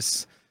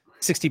 There's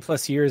 60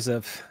 plus years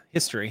of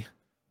history.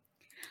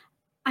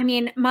 I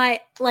mean,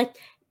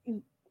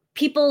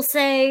 people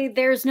say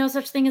there's no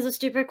such thing as a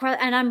stupid question,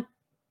 and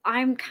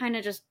I'm kind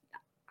of just,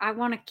 I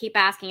want to keep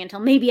asking until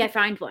maybe I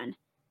find one.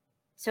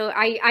 So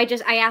I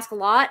ask a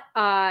lot.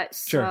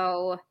 Sure.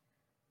 So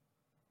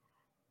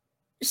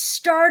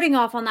starting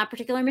off on that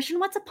particular mission,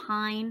 what's a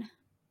pine?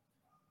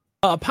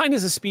 Pine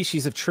is a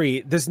species of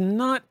tree. There's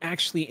not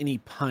actually any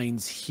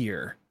pines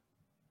here,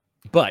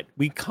 but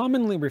we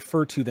commonly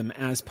refer to them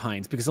as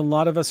pines because a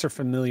lot of us are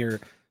familiar.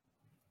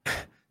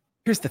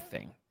 Here's the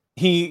thing.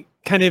 He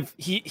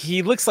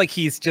looks like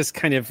he's just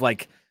kind of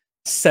like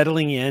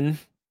settling in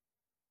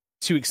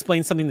to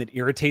explain something that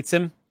irritates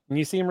him. And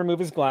you see him remove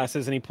his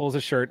glasses and he pulls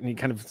his shirt and he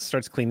kind of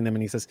starts cleaning them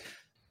and he says,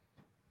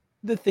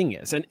 the thing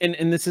is, and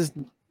this is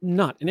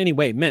not in any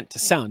way meant to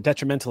sound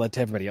detrimental to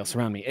everybody else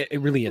around me.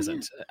 It really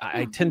isn't.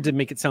 I tend to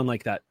make it sound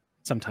like that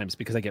sometimes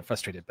because I get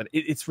frustrated, but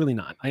it's really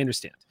not. I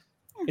understand.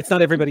 It's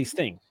not everybody's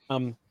thing.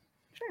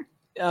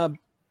 Sure.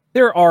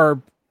 There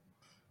are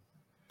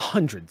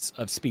hundreds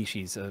of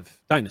species of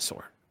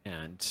dinosaur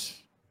and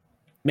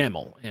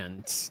mammal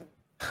and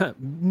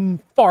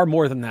far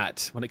more than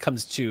that when it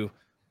comes to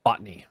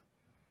botany.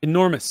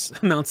 Enormous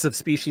amounts of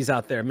species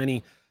out there,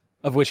 many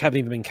of which haven't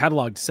even been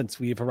cataloged since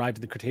we've arrived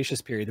in the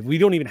Cretaceous period. We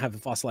don't even have the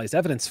fossilized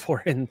evidence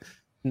for in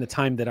the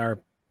time that our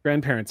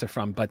grandparents are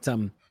from. But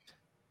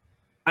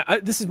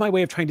this is my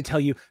way of trying to tell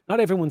you, not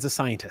everyone's a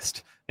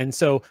scientist. And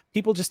so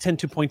people just tend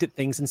to point at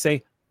things and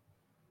say,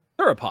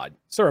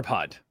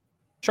 sauropod,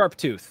 sharp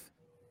tooth,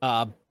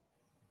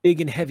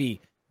 big and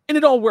heavy. And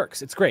it all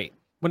works. It's great.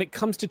 When it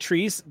comes to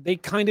trees, they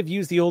kind of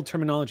use the old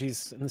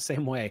terminologies in the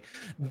same way.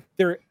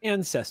 They're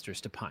ancestors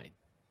to pine,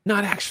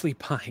 not actually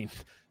pine.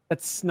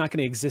 That's not going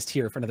to exist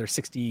here for another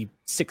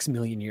 66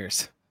 million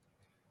years.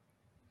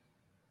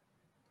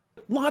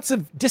 Lots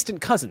of distant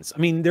cousins. I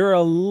mean, there are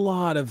a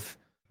lot of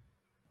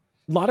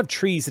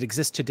trees that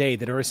exist today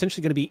that are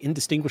essentially going to be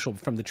indistinguishable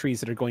from the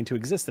trees that are going to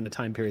exist in a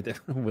time period that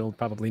we'll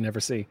probably never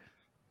see.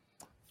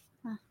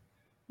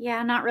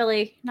 Yeah, not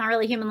really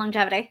human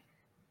longevity.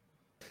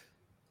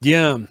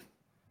 Yeah.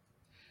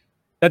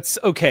 That's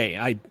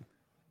okay.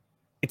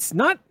 It's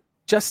not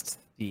just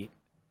the...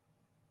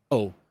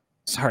 Oh,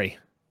 sorry,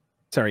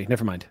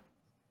 never mind.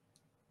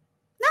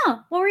 No,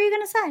 what were you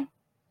going to say?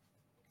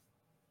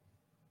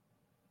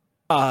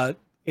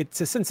 It's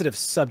a sensitive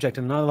subject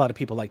and not a lot of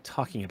people like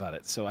talking about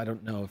it, so I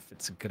don't know if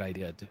it's a good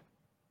idea to...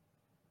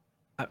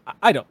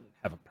 I don't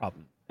have a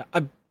problem.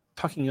 I'm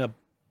talking up,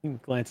 he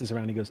glances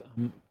around, he goes,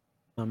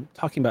 I'm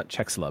talking about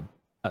Chexlub,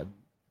 the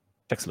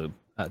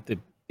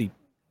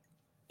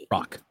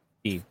rock,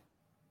 the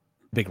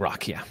big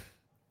rock, yeah.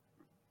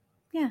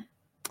 Yeah,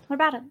 what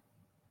about it?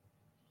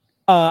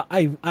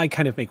 I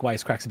kind of make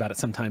wisecracks about it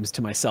sometimes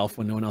to myself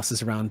when no one else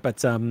is around, but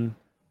the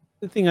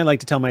thing I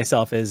like to tell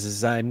myself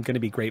is I'm going to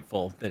be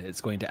grateful that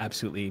it's going to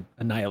absolutely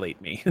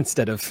annihilate me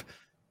instead of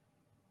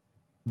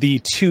the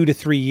 2 to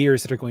 3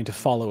 years that are going to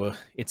follow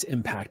its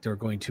impact are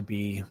going to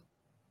be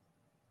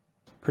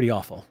pretty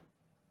awful.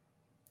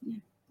 Yeah.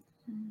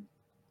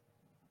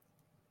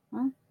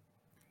 Well,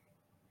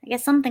 I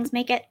guess some things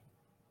make it.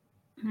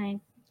 I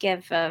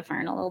give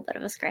Vern a little bit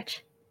of a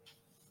scratch.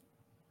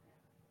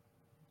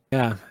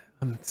 Yeah,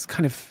 it's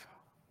kind of...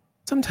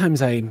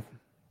 Sometimes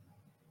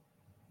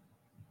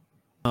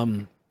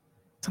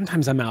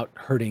I'm out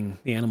hurting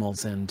the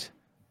animals and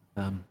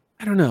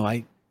I don't know,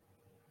 I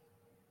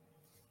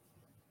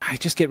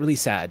just get really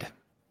sad,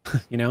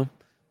 you know?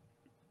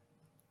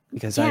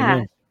 Because Yeah. I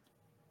know.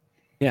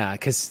 Yeah,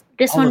 because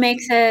This one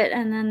makes it,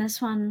 and then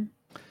this one.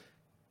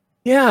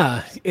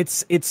 Yeah,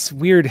 it's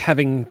weird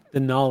having the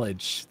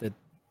knowledge that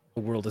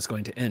the world is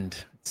going to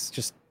end. It's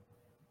just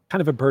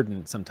kind of a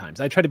burden sometimes.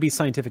 I try to be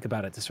scientific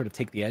about it to sort of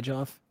take the edge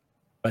off.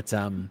 But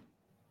yeah,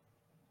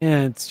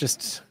 it's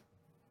just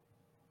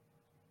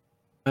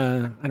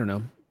I don't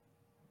know.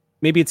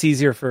 Maybe it's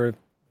easier for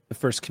the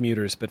first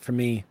commuters, but for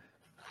me,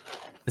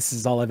 this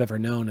is all I've ever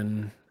known,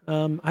 and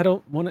I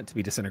don't want it to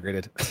be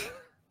disintegrated.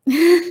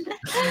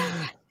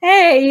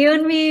 Hey, you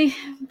and me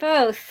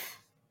both.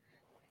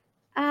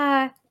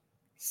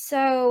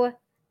 So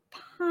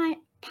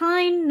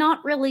pine,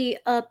 not really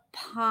a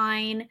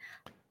pine,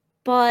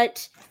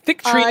 but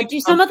Thick tree.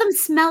 do some of them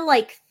smell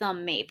like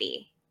them?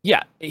 Maybe.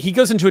 Yeah, he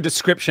goes into a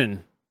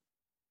description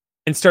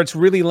and starts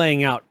really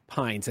laying out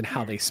pines and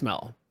how they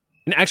smell,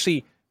 and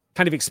actually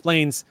kind of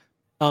explains.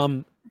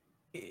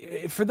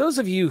 For those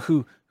of you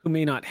who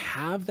may not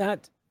have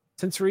that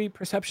sensory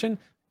perception,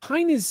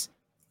 pine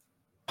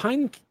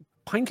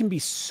can be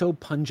so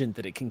pungent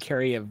that it can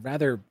carry a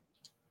rather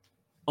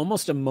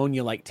almost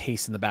ammonia-like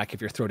taste in the back of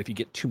your throat if you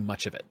get too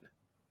much of it.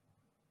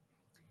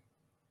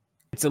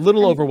 It's a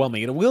little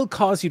overwhelming. It will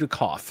cause you to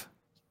cough.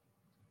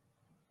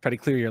 Try to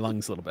clear your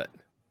lungs a little bit.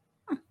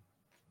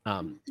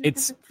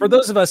 It's for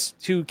those of us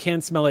who can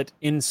smell it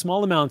in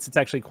small amounts, it's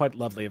actually quite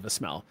lovely of a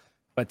smell.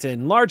 But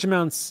in large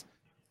amounts,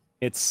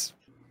 it's,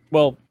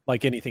 well,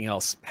 like anything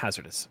else,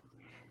 hazardous.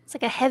 It's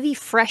like a heavy,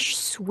 fresh,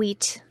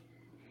 sweet,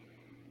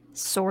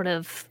 sort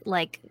of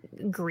like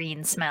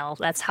green smell.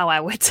 That's how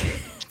I would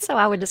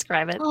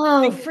describe it.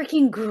 Oh,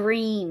 freaking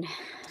green.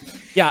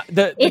 Yeah,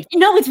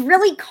 it's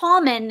really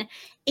common.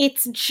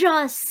 It's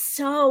just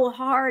so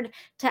hard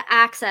to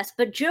access.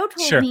 But Joe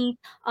told me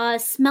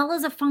smell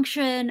is a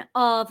function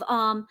of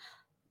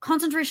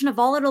concentration of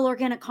volatile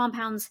organic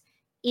compounds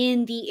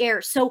in the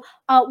air. So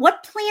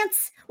what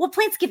plants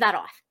give that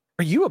off?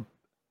 Are you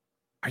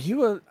Are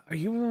you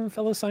a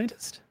fellow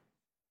scientist?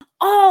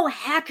 Oh,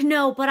 heck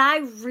no, but I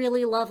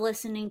really love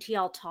listening to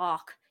y'all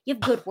talk. You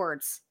have good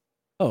words.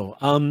 Oh,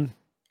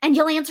 And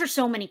you'll answer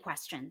so many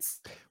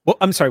questions. well,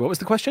 I'm sorry, what was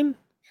the question?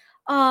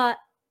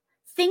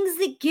 Things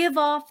that give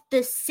off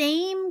the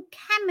same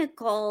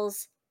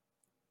chemicals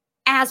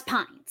as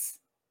pines.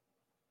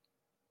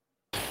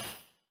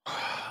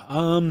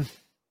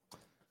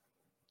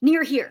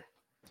 Near here,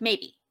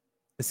 maybe.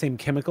 The same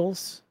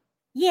chemicals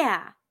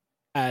Yeah.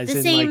 as The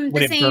in same like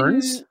when it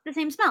burns? the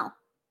same smell.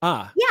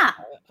 Ah. Yeah.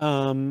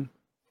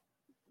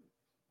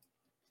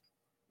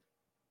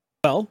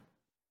 Well,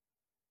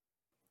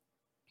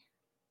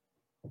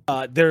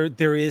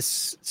 there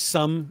is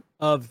some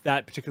of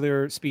that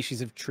particular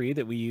species of tree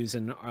that we use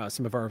in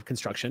some of our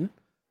construction.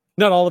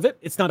 Not all of it.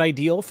 It's not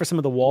ideal for some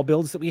of the wall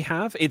builds that we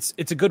have. It's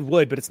a good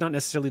wood, but it's not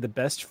necessarily the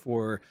best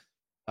for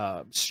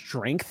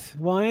strength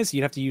wise.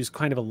 You'd have to use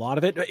kind of a lot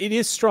of it. It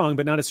is strong,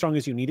 but not as strong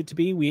as you need it to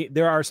be.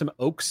 There are some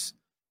oaks,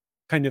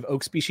 kind of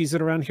oak species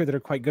that are around here that are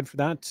quite good for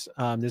that.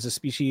 There's a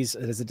species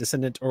that is a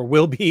descendant, or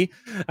will be,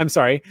 I'm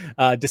sorry,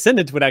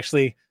 descendant would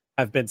actually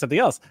have been something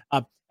else.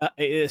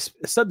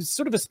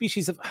 Sort of a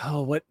species of,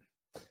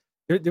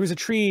 there was a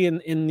tree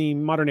in the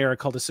modern era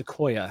called a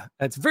sequoia.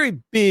 It's a very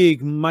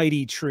big,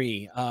 mighty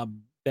tree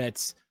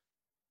that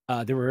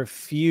there were a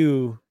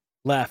few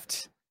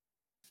left.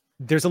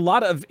 There's a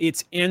lot of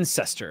its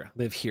ancestor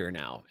live here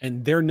now,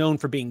 and they're known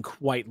for being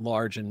quite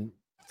large and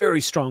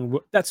very strong.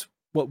 That's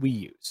what we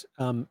use.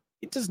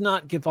 It does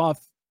not give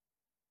off.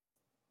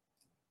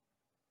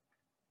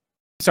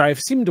 Sorry, I've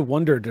seemed to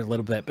wonder a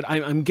little bit, but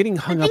I'm getting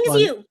hung up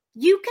on.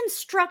 You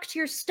construct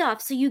your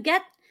stuff, so you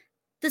get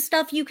the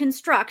stuff you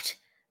construct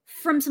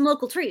from some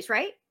local trees,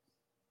 right?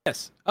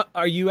 Yes.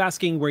 Are you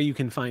asking where you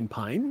can find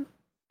pine?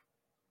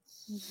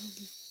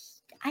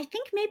 I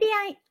think maybe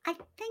I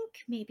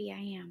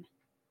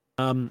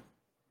am.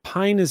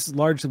 Pine is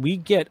largely, we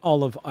get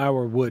all of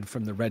our wood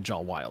from the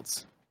Redjaw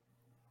Wilds.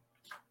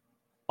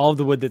 All of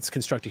the wood that's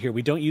constructed here.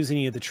 We don't use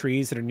any of the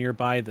trees that are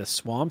nearby the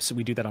swamps.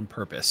 We do that on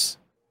purpose.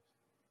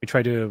 We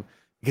try to,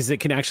 because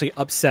it can actually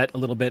upset a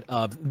little bit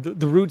of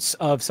the roots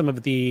of some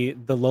of the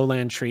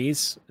lowland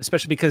trees,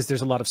 especially because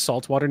there's a lot of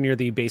salt water near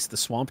the base of the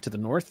swamp to the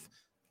north.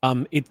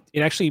 It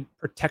actually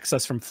protects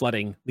us from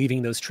flooding,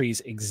 leaving those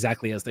trees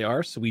exactly as they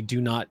are, so we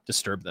do not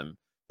disturb them.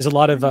 There's a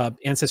lot of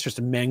ancestors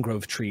to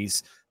mangrove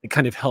trees that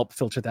kind of help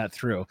filter that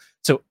through.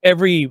 So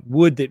every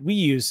wood that we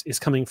use is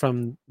coming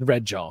from the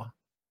Redjaw.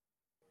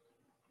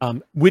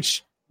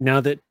 Which,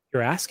 now that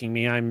you're asking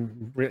me,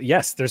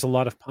 yes, there's a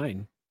lot of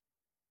pine.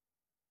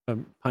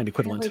 Pine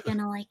equivalent. I'm really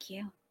gonna like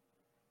you.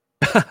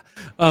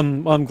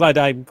 Well, I'm glad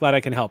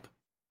I can help.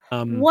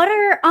 What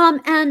are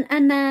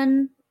and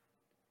then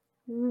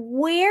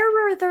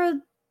where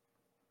are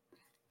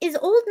is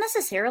old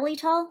necessarily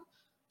tall?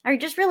 I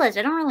just realized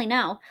I don't really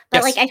know. But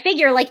Yes. like I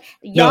figure like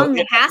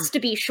young has to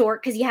be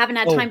short because you haven't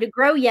had time to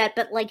grow yet,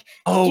 but like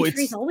do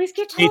trees always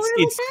get taller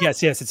like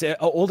that? Yes, it's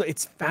older.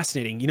 It's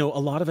fascinating. You know, a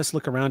lot of us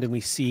look around and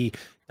we see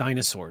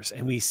dinosaurs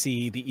and we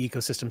see the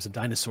ecosystems of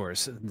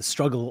dinosaurs and the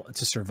struggle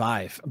to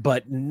survive,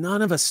 but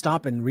none of us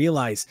stop and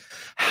realize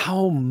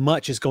how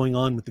much is going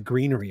on with the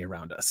greenery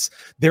around us.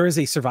 There is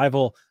a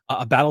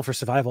battle for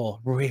survival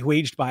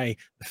waged by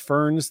the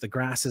ferns, the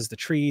grasses, the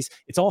trees.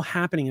 It's all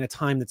happening in a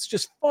time that's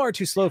just far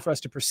too slow for us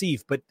to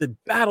perceive. But the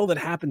battle that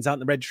happens out in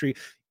the red tree,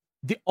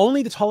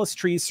 only the tallest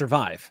trees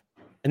survive.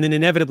 And then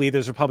inevitably,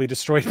 those are probably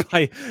destroyed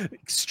by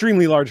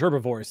extremely large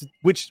herbivores,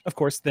 which, of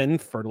course, then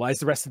fertilize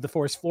the rest of the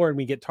forest floor and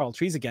we get tall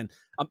trees again.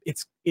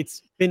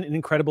 It's been an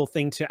incredible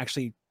thing to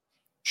actually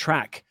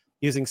track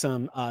using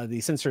some the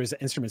sensors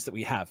instruments that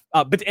we have.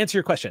 But to answer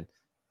your question,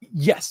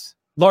 yes,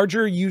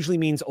 larger usually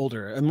means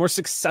older. A more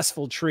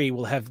successful tree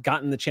will have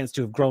gotten the chance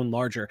to have grown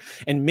larger.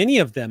 And many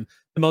of them,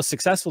 the most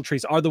successful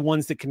trees, are the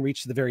ones that can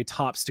reach the very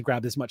tops to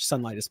grab as much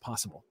sunlight as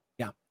possible.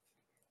 Yeah.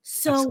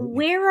 So Absolutely.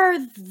 where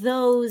are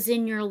those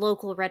in your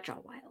local Redjaw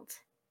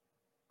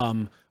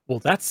Wild? Well,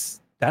 that's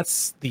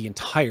the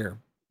entire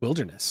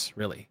wilderness,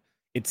 really.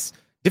 It's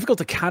difficult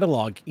to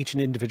catalog each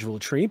individual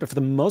tree, but for the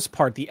most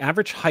part, the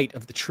average height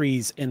of the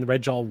trees in the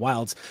Redjaw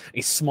Wilds,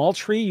 a small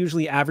tree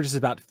usually averages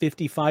about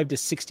 55 to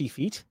 60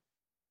 feet.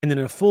 And then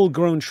a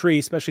full-grown tree,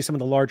 especially some of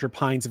the larger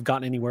pines, have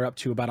gotten anywhere up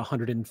to about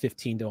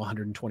 115 to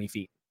 120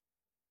 feet.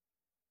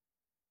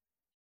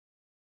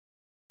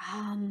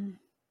 And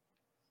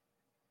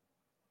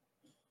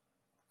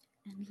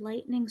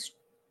lightning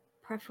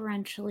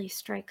preferentially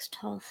strikes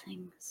tall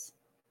things.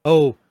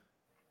 Oh,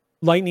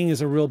 lightning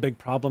is a real big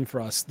problem for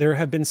us. There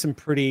have been some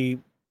pretty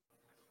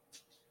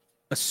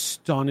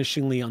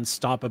astonishingly,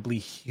 unstoppably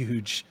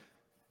huge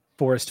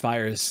forest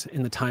fires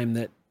in the time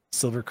that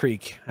Silver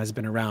Creek has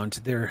been around.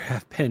 There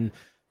have been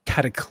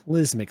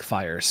cataclysmic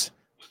fires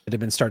that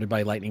have been started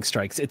by lightning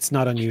strikes. It's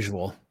not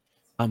unusual.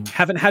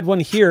 Haven't had one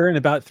here in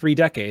about 3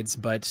 decades,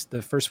 but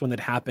the first one that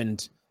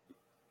happened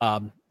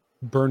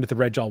burned the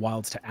Redjaw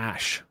Wilds to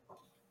ash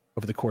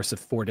over the course of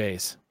 4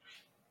 days.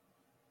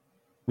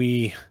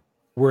 We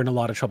were in a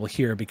lot of trouble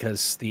here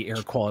because the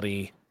air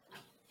quality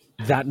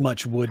that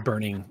much wood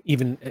burning.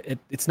 Even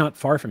it's not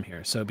far from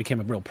here, so it became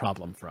a real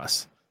problem for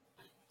us.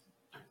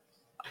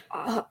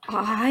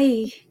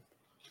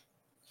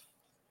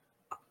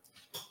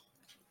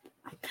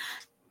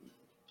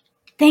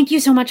 Thank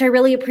you so much. I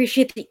really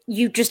appreciate that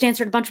you just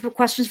answered a bunch of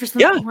questions for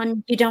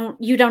someone you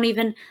don't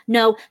even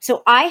know.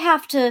 So I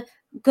have to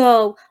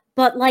go,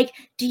 but like,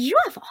 do you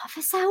have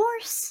office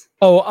hours?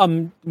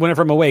 Oh,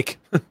 whenever I'm awake,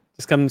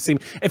 just come see me.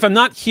 If I'm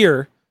not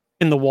here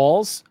in the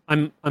walls,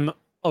 I'm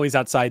always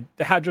outside.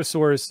 The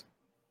hadrosaurs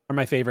are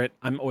my favorite.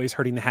 I'm always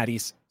hurting the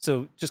hatties.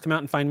 So just come out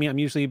and find me. I'm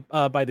usually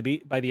by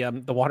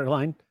the water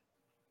line,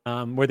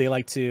 where they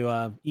like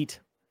to eat.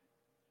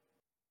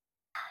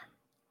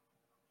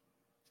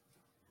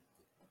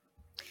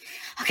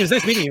 Okay. It was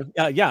nice meeting you.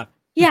 Yeah.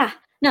 Yeah.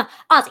 No,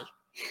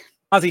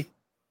 Ozzy.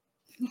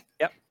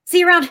 Yep. See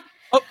you around.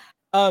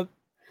 Oh,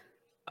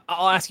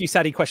 I'll ask you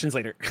Sadie questions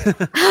later.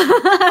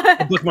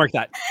 I'll bookmark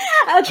that.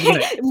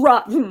 Okay.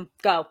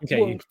 Go.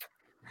 Okay.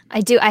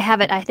 I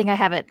have it. I think I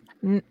have it.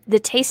 The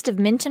taste of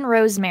mint and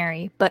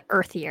rosemary, but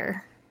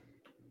earthier.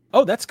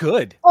 Oh, that's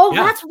good. Oh,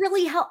 Yeah. that's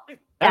really helpful.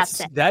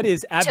 That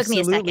is Took me a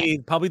absolutely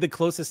second probably the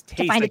closest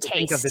taste find I a can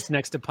think of taste. that's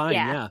next to pine.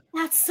 Yeah.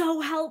 That's so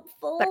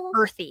helpful. But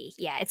earthy.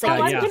 Yeah, it's Oh, like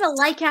I'm yeah. gonna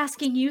like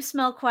asking you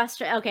smell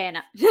questions. Okay,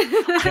 no. Yeah,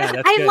 that's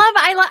good.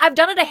 I've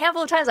done it a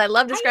handful of times. I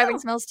love describing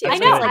smells too. I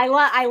That's know. good.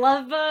 I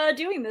love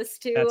doing this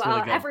to That's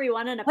really good.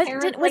 everyone, and Was-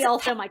 apparently was it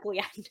also Michael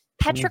Yen.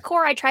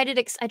 Petrichor, I tried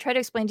to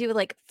explain to you,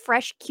 like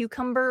fresh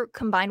cucumber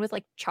combined with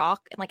like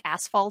chalk and like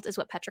asphalt is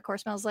what petrichor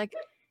smells like.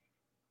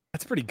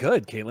 That's pretty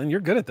good, Caitlin.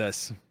 You're good at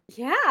this.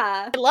 Yeah.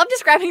 I love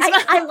describing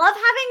smells. I love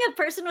having a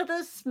person with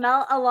a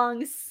smell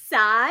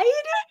alongside.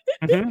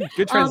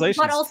 Good translation.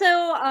 But also,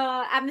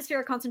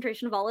 atmospheric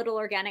concentration of volatile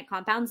organic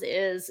compounds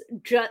is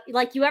just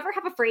like, you ever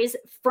have a phrase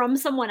from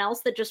someone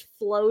else that just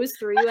flows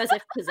through you as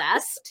if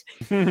possessed?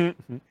 Thanks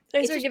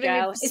It's for just giving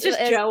Joe. me. It's just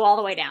Joe all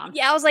the way down.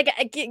 Yeah, I was like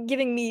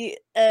giving me,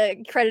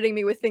 crediting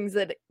me with things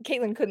that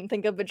Caitlin couldn't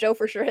think of, but Joe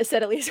for sure has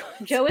said at least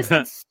once. Joe has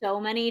said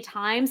so many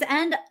times,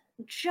 and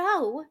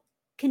Joe,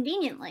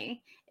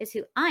 conveniently, is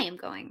who I am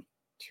going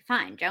to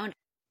find. Joe.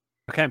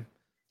 Okay.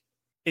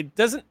 It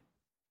doesn't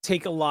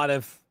take a lot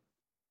of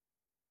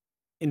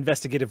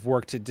investigative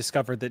work to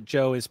discover that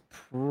Joe is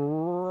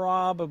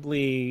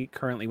probably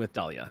currently with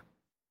Dahlia.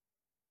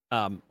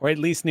 Or at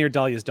least near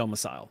Dahlia's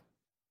domicile,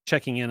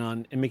 checking in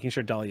on and making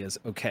sure Dahlia is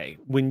okay.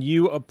 When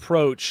you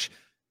approach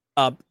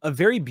a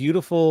very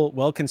beautiful,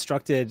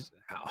 well-constructed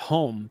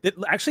home that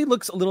actually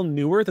looks a little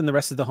newer than the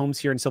rest of the homes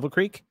here in Silver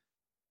Creek,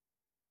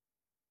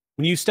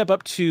 when you step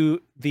up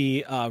to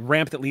the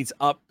ramp that leads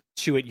up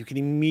to it, you can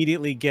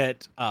immediately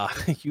get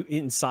you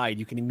inside.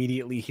 You can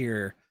immediately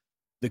hear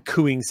the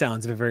cooing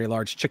sounds of a very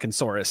large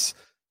chickensaurus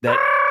that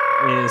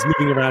is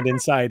moving around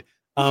inside.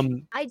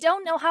 I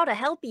don't know how to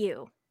help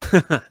you.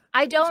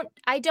 I don't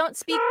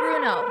speak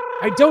Bruno.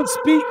 I don't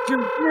speak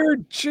your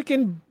weird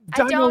chicken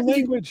dino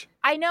language.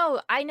 I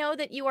know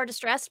that you are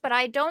distressed, but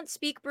I don't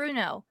speak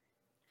Bruno.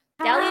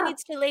 Dahlia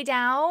needs to lay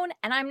down,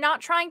 and I'm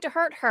not trying to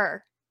hurt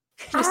her.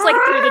 Just like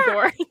through the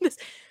door.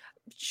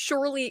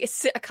 Surely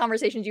a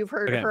conversation you've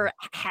heard her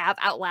have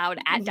out loud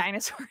at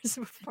dinosaurs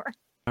before.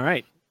 All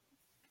right.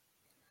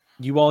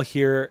 You all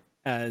hear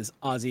as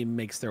Ozzy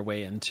makes their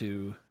way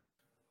into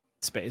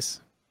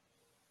space.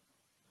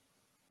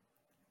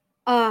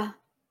 How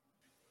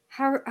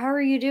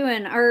are you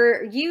doing?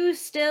 Are you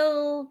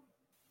still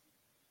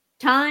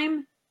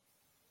time?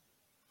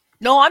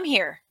 No, I'm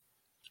here.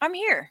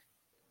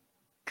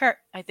 Kurt,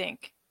 I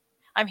think.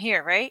 I'm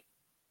here, right?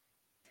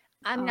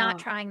 I'm not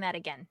trying that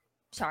again.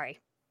 Sorry.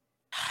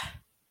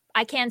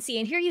 I can see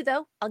and hear you,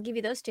 though. I'll give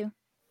you those two.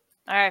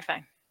 All right,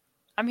 fine.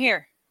 I'm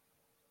here,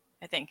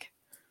 I think.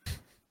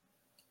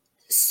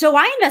 So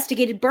I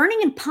investigated Burning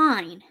and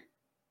Pine.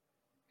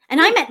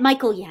 And I met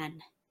Michael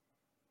Yen.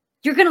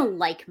 You're going to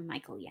like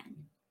Michael Yen.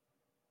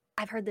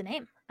 I've heard the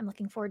name. I'm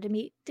looking forward to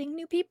meeting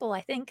new people,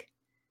 I think.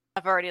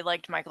 I've already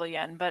liked Michael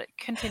Yen, but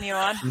continue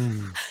on.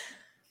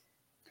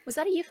 Was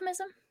that a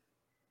euphemism?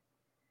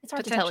 It's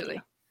hard to tell you.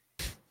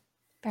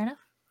 Fair enough.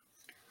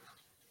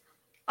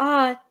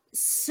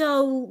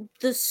 So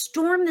the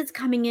storm that's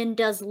coming in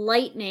does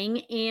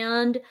lightning,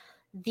 and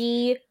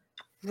the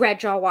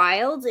Redjaw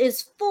Wilds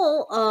is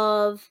full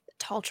of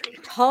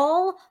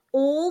tall,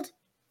 old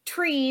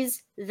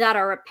trees that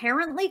are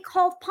apparently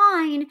called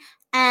pine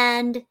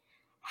and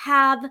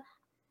have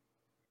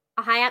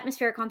a high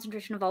atmospheric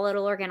concentration of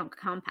volatile organic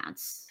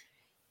compounds.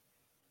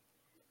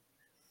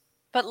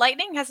 But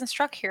lightning hasn't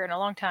struck here in a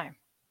long time.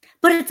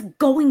 But it's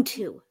going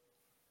to.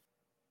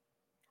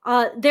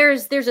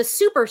 There's a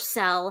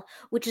supercell,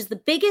 which is the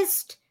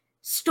biggest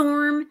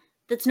storm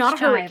that's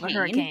not a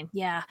hurricane.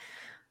 Yeah.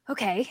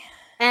 Okay.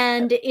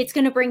 And it's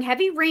going to bring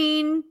heavy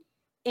rain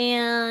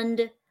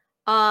and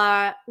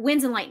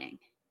winds and lightning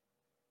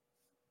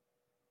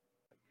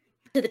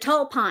to the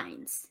tall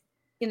pines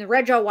in the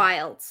Redjaw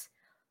Wilds.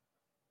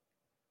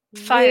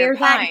 Fire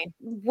pine.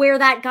 Where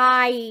that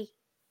guy,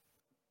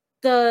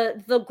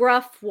 the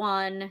gruff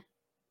one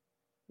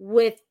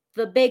with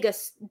the big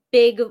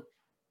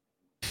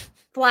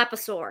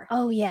Flaposaur.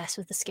 Oh yes,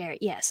 with the scary.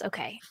 Yes,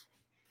 okay.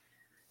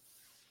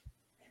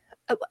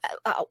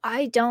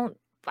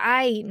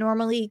 I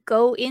normally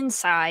go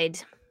inside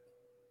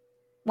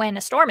when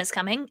a storm is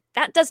coming.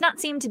 That does not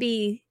seem to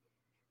be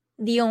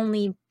the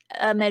only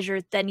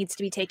measure that needs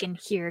to be taken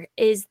here.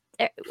 Is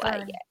there?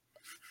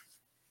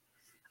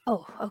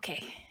 Oh,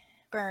 okay.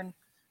 Burn.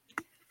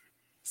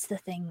 It's the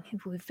thing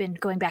we've been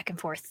going back and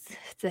forth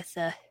with.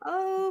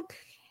 Okay.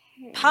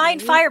 Pine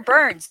fire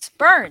burns.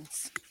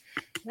 Burns.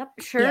 Yep,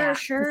 sure, Yeah,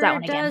 sure it's that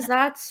one it again. does.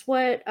 That's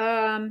what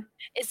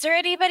Is there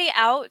anybody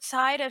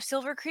outside of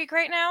Silver Creek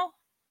right now?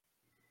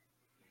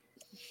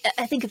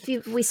 I think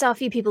we saw a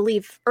few people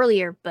leave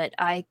earlier, but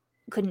I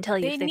couldn't tell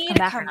you They if they've need come to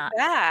back or come not.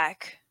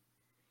 back.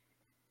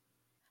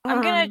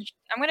 I'm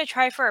gonna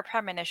try for a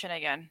premonition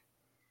again.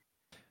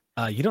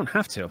 You don't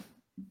have to,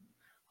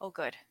 Oh,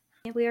 good.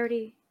 yeah, we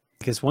already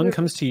because one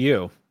comes to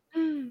you.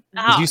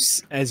 Ah,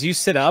 As you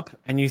sit up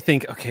and you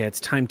think, okay, it's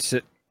time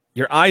to.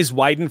 Your eyes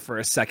widen for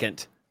a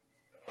second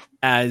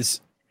as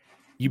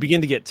you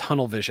begin to get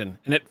tunnel vision.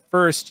 And at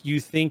first, you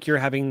think you're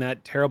having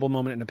that terrible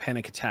moment in a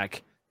panic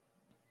attack,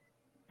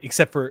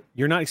 except for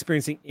you're not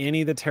experiencing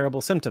any of the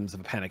terrible symptoms of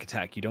a panic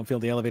attack. You don't feel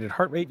the elevated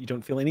heart rate. You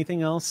don't feel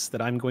anything else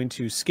that I'm going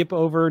to skip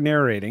over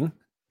narrating.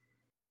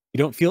 You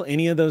don't feel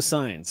any of those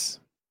signs.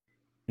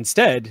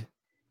 Instead,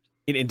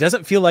 it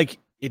doesn't feel like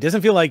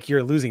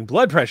you're losing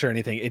blood pressure or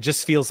anything. It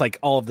just feels like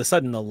all of a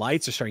sudden the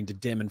lights are starting to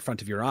dim in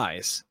front of your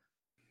eyes.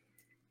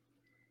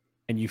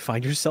 And you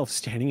find yourself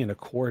standing in a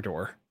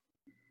corridor.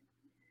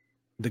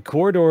 The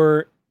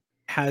corridor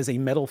has a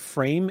metal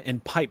frame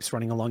and pipes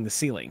running along the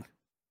ceiling.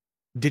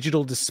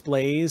 Digital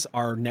displays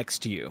are next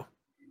to you,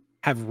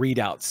 have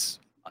readouts,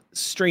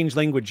 strange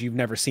language you've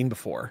never seen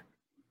before.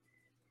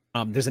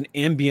 There's an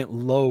ambient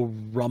low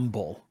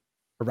rumble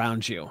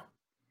around you.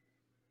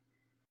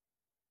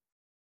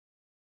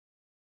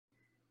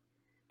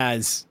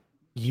 As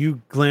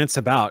you glance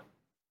about,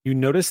 you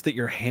notice that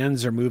your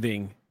hands are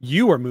moving.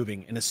 You are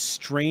moving in a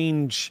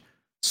strange,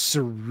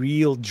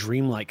 surreal,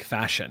 dreamlike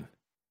fashion.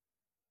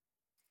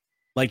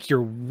 Like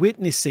you're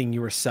witnessing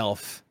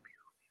yourself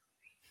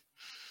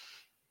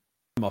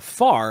from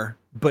afar,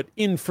 but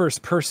in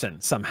first person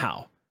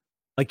somehow.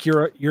 Like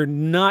you're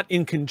not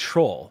in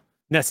control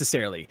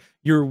necessarily.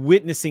 You're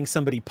witnessing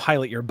somebody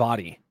pilot your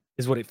body,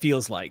 is what it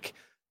feels like.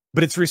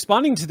 But it's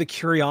responding to the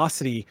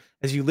curiosity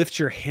as you lift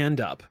your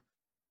hand up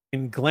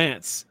and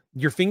glance.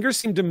 Your fingers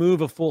seem to move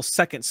a full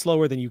second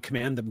slower than you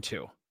command them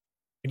to.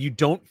 And you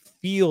don't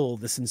feel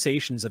the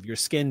sensations of your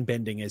skin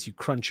bending as you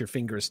crunch your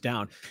fingers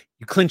down.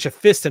 You clench a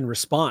fist in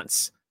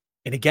response.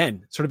 And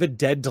again, sort of a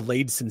dead,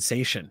 delayed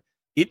sensation.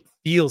 It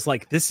feels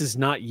like this is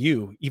not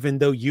you, even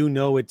though you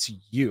know it's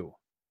you.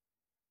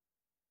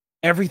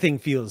 Everything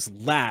feels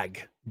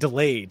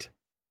delayed.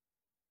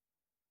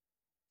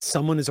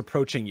 Someone is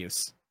approaching you.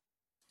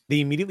 They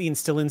immediately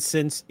instill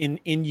in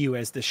you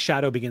as the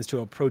shadow begins to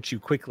approach you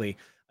quickly,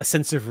 a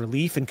sense of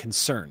relief and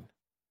concern.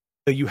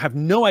 Though you have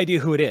no idea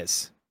who it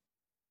is.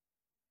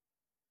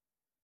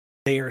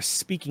 They are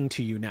speaking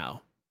to you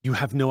now. You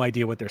have no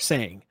idea what they're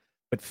saying,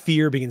 but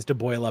fear begins to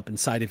boil up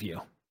inside of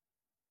you.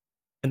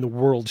 And the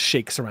world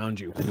shakes around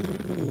you.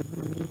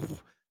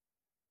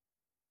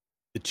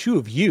 The two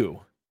of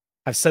you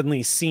have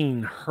suddenly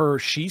seen her.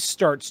 She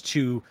starts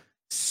to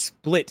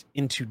split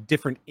into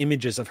different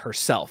images of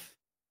herself.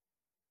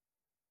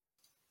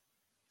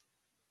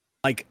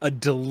 Like a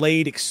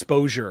delayed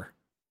exposure.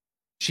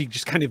 She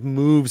just kind of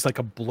moves like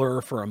a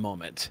blur for a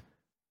moment.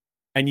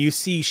 And you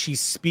see she's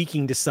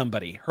speaking to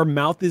somebody. Her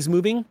mouth is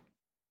moving.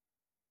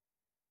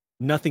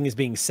 Nothing is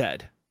being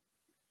said.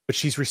 But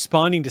she's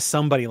responding to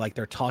somebody like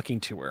they're talking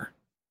to her.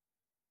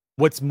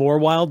 What's more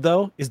wild,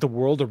 though, is the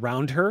world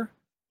around her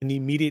in the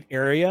immediate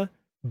area.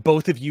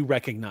 Both of you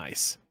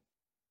recognize.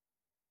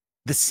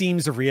 The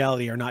seams of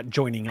reality are not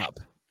joining up.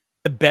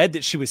 The bed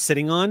that she was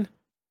sitting on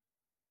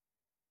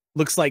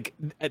looks like,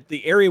 at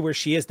the area where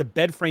she is, the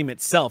bed frame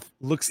itself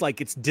looks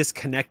like it's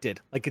disconnected,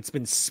 like it's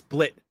been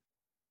split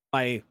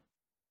by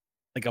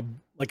like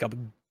a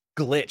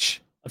glitch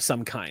of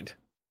some kind.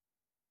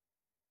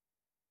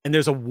 And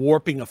there's a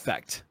warping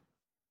effect.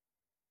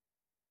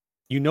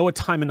 You know a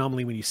time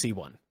anomaly when you see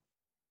one.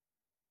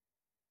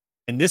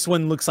 And this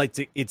one looks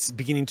like it's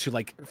beginning to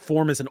like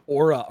form as an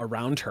aura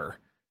around her.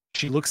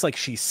 She looks like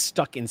she's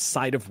stuck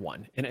inside of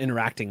one and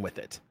interacting with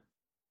it.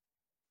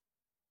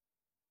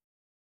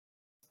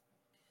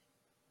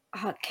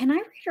 Can I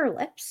read her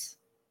lips?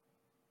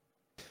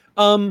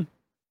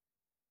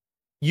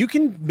 You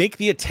can make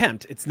the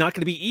attempt. It's not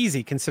going to be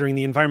easy considering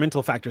the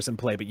environmental factors in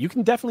play, but you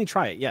can definitely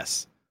try it,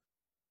 yes.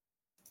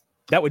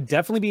 That would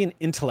definitely be an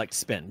intellect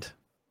spend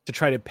to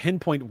try to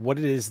pinpoint what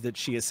it is that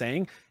she is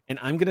saying, and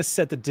I'm going to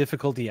set the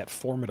difficulty at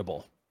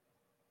formidable.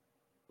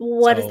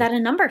 What is that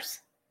in numbers?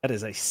 That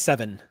is a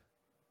 7.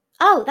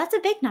 Oh, that's a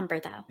big number,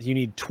 though. You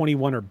need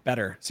 21 or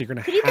better, so you're going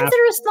to Could you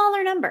consider a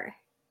smaller number?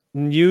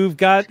 You've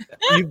got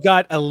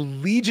a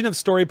legion of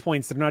story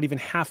points that are not even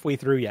halfway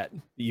through yet.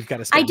 You've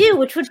got to. I do,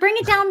 which would bring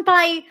it down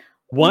by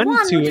one,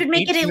 which would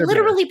make it a 18 or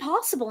literally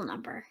possible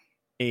number.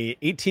 A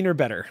 18 or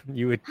better.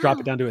 You would drop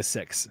it down to a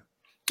 6.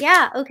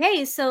 Yeah,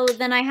 okay, so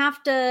then I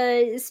have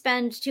to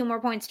spend 2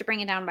 more points to bring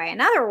it down by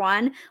another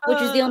one,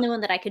 which is the only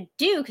one that I could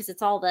do because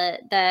it's all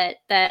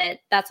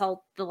that's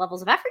all the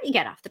levels of effort you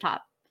get off the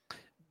top.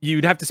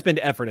 You'd have to spend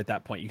effort at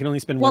that point. You can only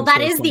spend Well, one.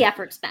 that is point. the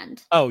effort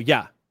spend. Oh,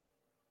 yeah.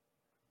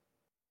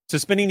 So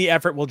spending the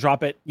effort will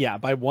drop it,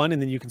 by 1,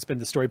 and then you can spend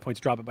the story points,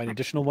 drop it by an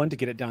additional 1 to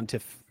get it down to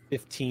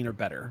 15 or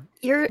better.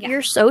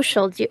 Your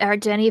social. Do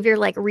any of your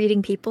like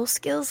reading people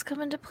skills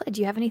come into play? Do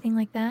you have anything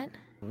like that?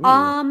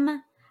 Ooh,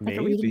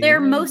 maybe.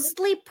 They're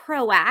mostly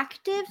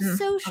proactive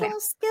social Okay.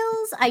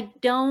 skills. I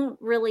don't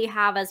really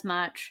have as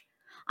much.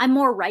 I'm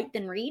more write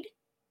than read.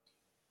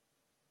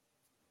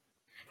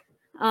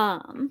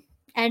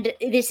 And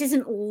this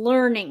isn't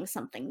learning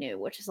something new,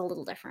 which is a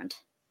little different.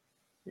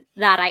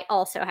 That I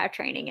also have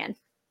training in.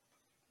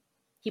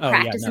 You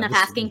practice enough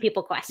asking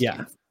people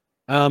questions.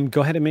 Yeah.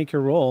 Go ahead and make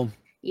your roll.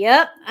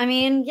 Yep. I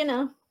mean,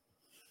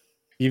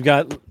 You've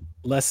got about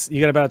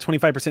a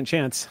 25%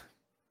 chance.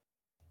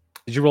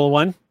 Did you roll a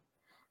 1?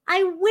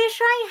 I wish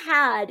I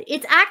had.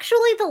 It's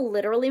actually the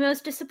literally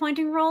most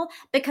disappointing roll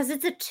because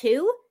it's a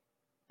 2,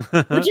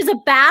 which is a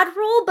bad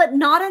roll, but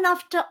not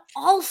enough to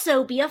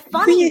also be a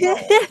funny roll.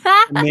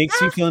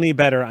 Makes you feel any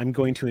better, I'm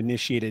going to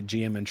initiate a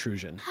GM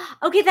intrusion.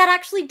 Okay, that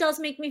actually does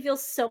make me feel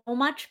so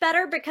much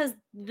better because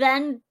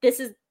then this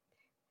is...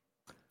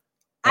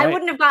 I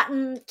wouldn't have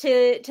gotten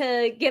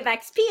to give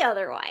XP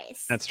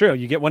otherwise. That's true.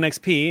 You get 1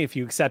 XP if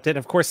you accept it.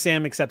 Of course,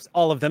 Sam accepts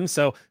all of them.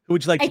 So who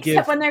would you like to give?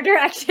 Except when they're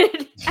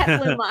directed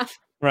at Luma.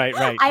 Right.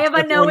 I have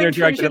a no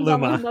intrusions on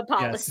Luma. Luma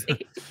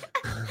policy.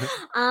 Yes.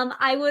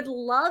 I would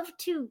love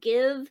to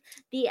give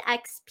the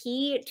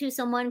XP to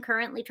someone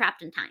currently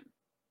trapped in time.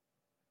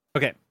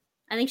 Okay.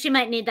 I think she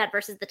might need that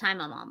versus the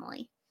time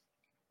anomaly.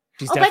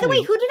 She's by the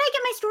way, who did I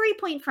get my story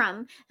point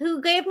from?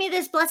 Who gave me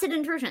this blessed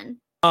intrusion?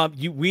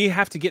 We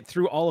have to get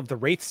through all of the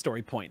Wraith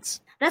story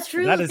points. That's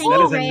true. That is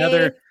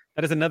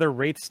another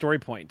Wraith story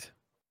point.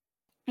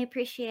 I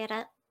appreciate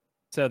it.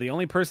 So the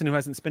only person who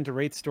hasn't spent a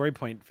Wraith story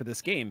point for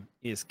this game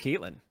is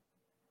Caitlin.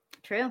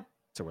 True.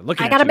 So we're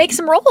looking. I gotta make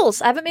some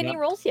rolls. I haven't made any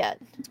rolls yet.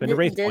 Spend a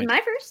Wraith Did point.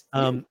 my first.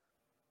 I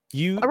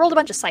rolled a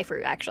bunch of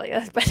Cypher actually,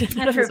 but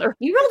none of those are...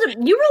 You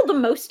rolled the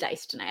most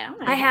dice tonight.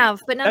 I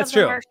have, but none That's of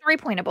them true. are story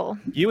pointable.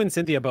 You and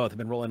Cynthia both have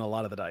been rolling a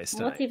lot of the dice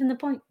tonight. What's even the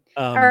point?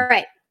 All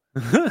right.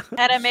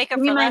 Had to make up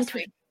for last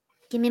week.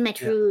 Give me my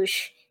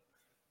truche.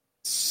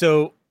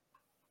 So,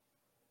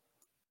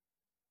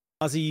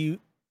 Ozzy,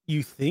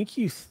 you think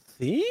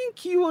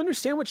you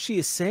understand what she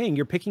is saying?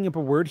 You're picking up a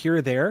word here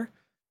or there.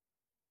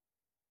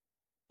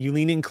 You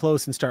lean in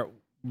close and start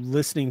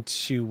listening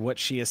to what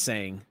she is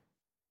saying,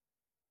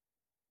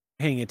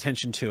 paying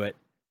attention to it,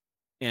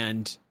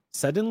 and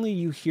suddenly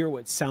you hear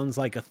what sounds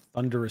like a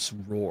thunderous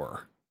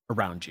roar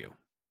around you.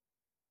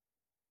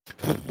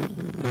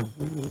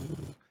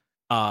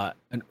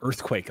 An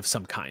earthquake of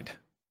some kind.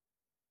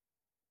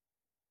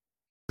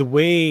 The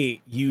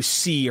way you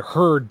see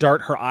her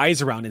dart her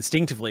eyes around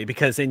instinctively,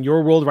 because in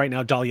your world right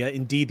now, Dahlia,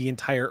 indeed the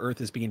entire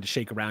earth is beginning to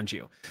shake around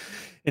you.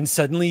 And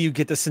suddenly you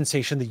get the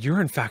sensation that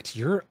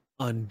you're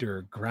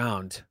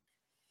underground.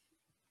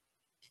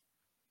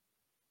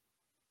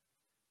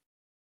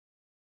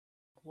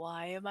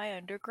 Why am I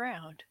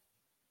underground?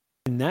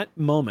 In that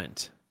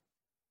moment,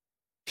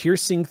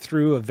 piercing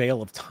through a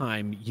veil of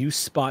time, you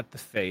spot the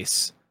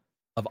face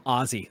of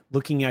Ozzy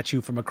looking at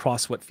you from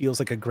across what feels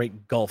like a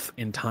great gulf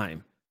in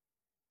time,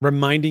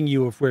 reminding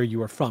you of where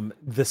you are from.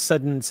 The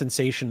sudden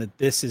sensation that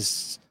this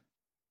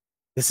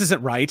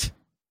isn't right.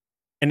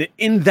 And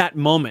in that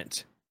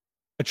moment,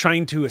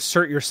 trying to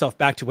assert yourself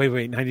back to, wait,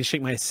 I need to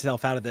shake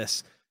myself out of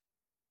this.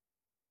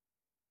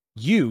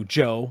 You,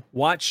 Joe,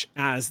 watch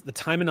as the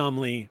time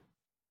anomaly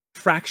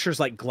fractures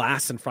like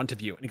glass in front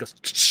of you, and it goes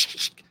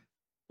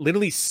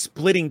literally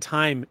splitting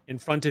time in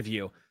front of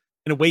you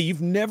in a way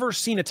you've never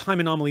seen a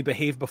time anomaly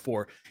behave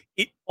before.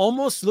 It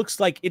almost looks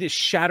like it is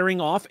shattering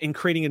off and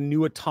creating a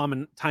new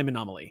time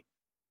anomaly.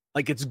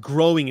 Like it's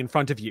growing in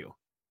front of you.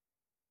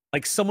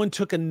 Like someone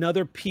took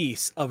another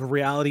piece of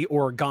reality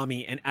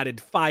origami and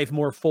added 5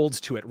 more folds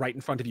to it right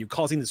in front of you,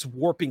 causing this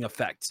warping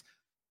effect.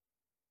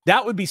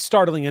 That would be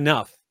startling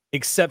enough,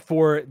 except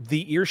for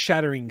the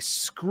ear-shattering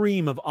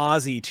scream of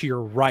Ozzy to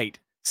your right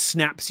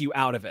snaps you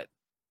out of it.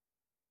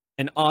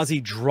 And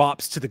Ozzy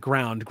drops to the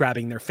ground,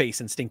 grabbing their face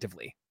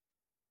instinctively.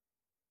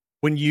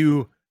 When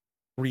you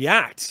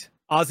react,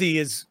 Ozzy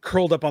is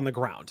curled up on the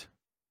ground.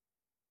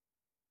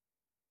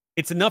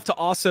 It's enough to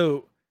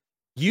also...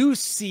 You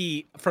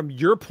see, from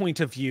your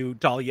point of view,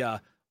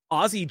 Dahlia,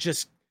 Ozzy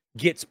just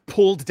gets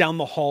pulled down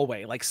the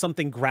hallway, like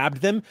something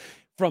grabbed them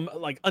from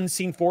like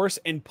unseen force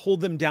and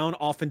pulled them down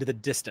off into the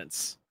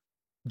distance,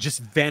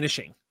 just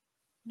vanishing.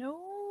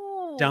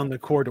 No. Down the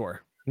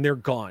corridor, and they're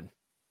gone.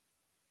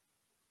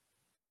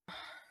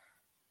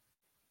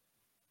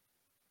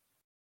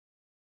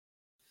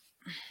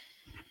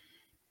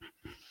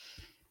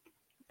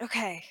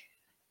 Okay.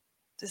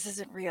 This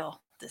isn't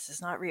real. This is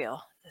not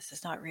real. This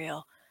is not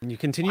real. And you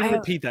continue to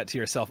repeat that to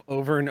yourself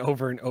over and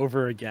over and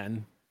over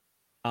again.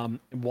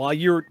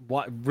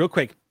 Real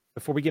quick,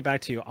 before we get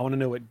back to you, I want to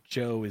know what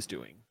Joe is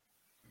doing.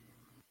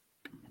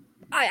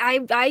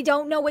 I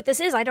don't know what this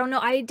is. I don't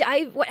know.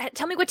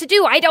 Tell me what to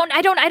do. I don't.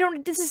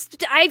 This is.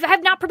 I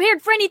have not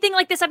prepared for anything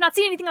like this. I've not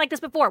seen anything like this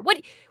before. What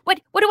do I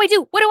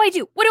do? What do I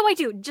do? What do I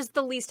do? Just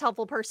the least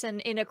helpful person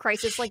in a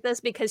crisis like this,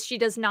 because she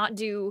does not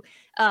do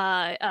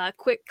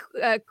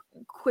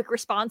quick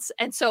response.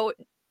 And so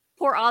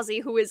poor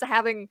Ozzy, who is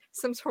having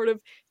some sort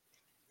of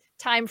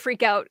time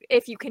freak out.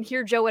 If you can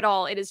hear Joe at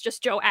all, it is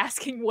just Joe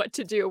asking what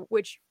to do,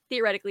 which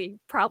theoretically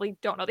probably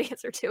don't know the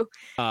answer to.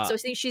 So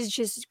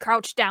she's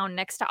crouched down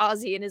next to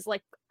Ozzy and is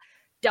like,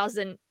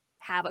 doesn't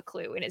have a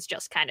clue, and is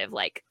just kind of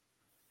like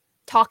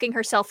talking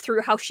herself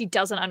through how she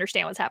doesn't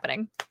understand what's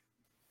happening.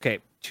 Okay,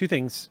 two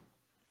things.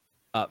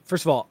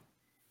 First of all,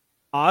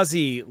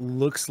 Ozzy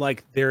looks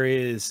like there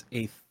is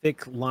a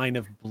thick line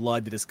of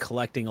blood that is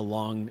collecting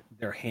along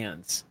their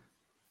hands.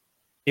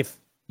 If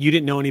you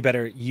didn't know any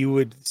better, you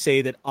would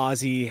say that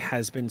Ozzy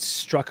has been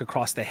struck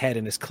across the head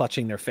and is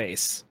clutching their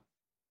face,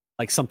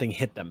 like something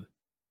hit them.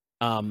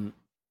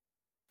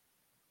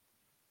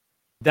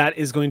 That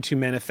is going to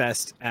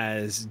manifest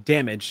as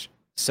damage.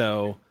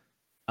 So,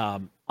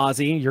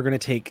 Ozzy, you're going to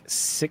take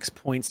 6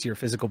 points to your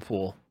physical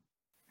pool.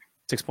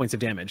 6 points of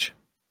damage.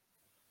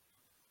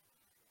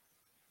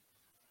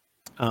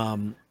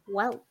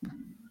 Well,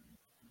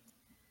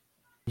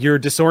 You're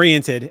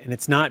disoriented, and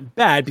it's not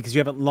bad because you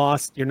haven't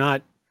lost. You're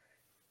not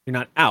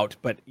out,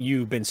 but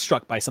you've been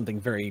struck by something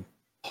very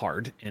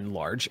hard and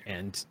large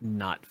and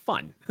not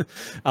fun.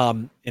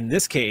 In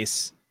this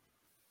case,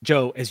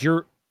 Joe, as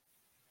you're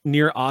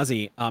near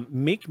Ozzy,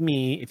 make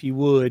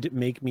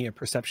me a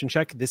perception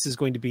check. This is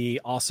going to be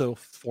also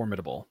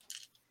formidable.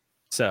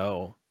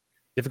 So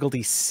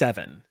difficulty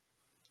 7.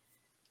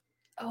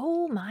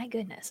 Oh my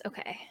goodness.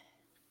 Okay.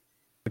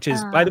 Which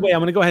is, by the way, I'm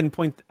going to go ahead and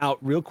point out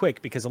real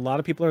quick, because a lot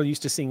of people are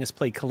used to seeing us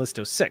play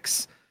Callisto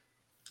 6.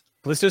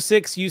 Callisto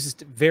 6 uses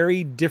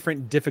very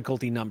different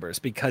difficulty numbers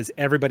because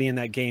everybody in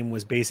that game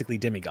was basically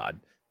demigod.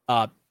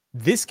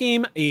 This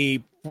game,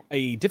 a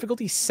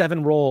difficulty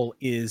 7 roll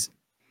is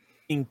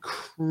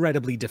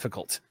incredibly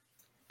difficult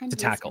to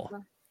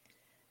tackle.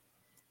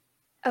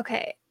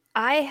 Okay.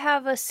 I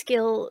have a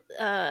skill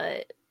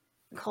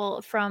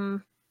called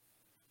from,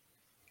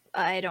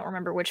 I don't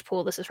remember which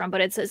pool this is from,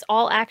 but it says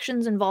all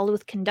actions involved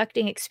with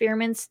conducting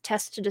experiments,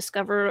 tests to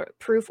discover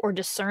proof or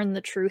discern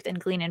the truth and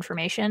glean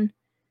information.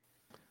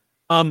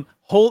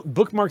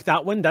 Bookmark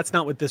that one. That's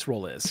not what this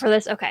roll is. For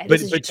this, okay. But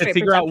This is to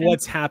figure out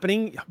what's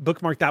happening,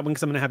 bookmark that one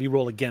because I'm going to have you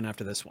roll again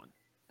after this one.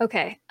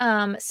 Okay.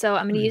 So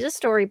I'm going to use a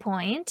story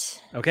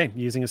point. Okay,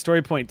 using a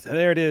story point.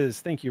 There it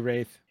is. Thank you,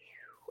 Wraith.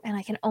 And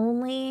I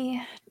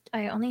only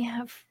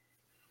have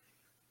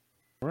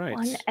Right.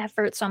 one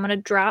effort, so I'm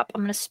going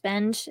to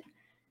spend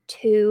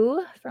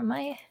 2 from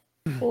my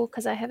pool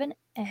because I have an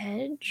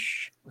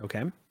edge.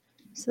 Okay.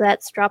 So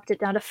that's dropped it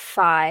down to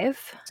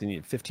 5. So you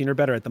need 15 or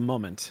better at the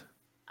moment.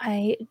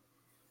 I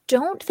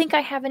don't think I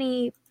have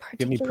any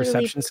Give me particularly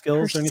perception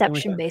skills or anything like that?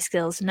 perception-based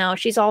skills. No,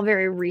 she's all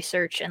very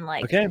research and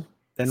like Okay,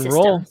 then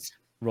systems.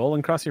 roll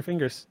and cross your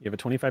fingers. You have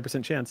a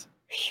 25% chance.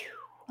 Phew.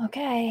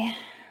 Okay,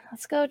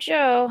 let's go,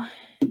 Joe.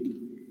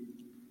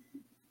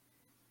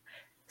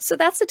 So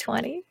that's a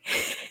 20.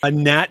 A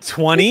nat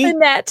 20? A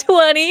nat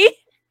 20.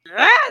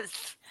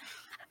 Yes.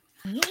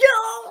 Let's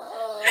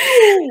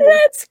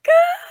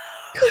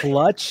go.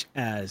 Clutch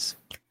as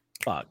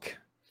fuck.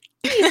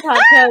 you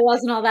thought Joe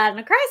wasn't all that in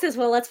a crisis.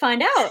 Well, let's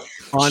find out.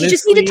 Honestly, She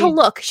just needed to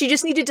look. She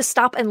just needed to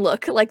stop and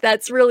look. Like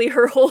that's really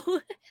her whole.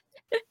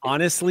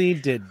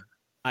 honestly,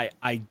 I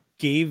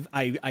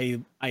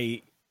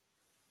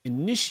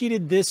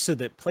initiated this so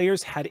that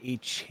players had a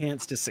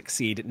chance to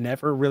succeed,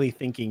 never really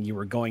thinking you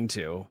were going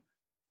to.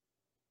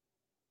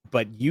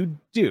 But you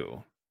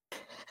do.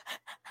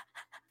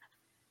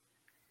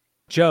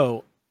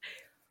 Joe,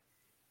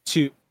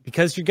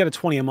 because you get a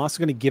 20, I'm also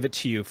going to give it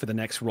to you for the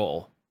next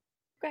roll.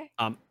 Okay.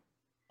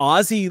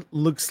 Ozzy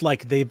looks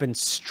like they've been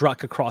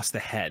struck across the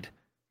head,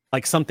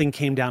 like something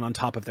came down on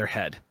top of their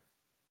head.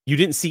 You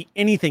didn't see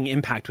anything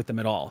impact with them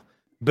at all,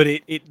 but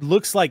it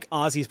looks like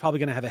Ozzy's probably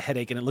going to have a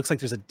headache, and it looks like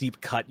there's a deep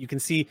cut. You can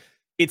see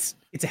it's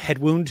a head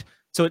wound,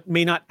 so it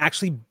may not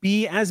actually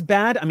be as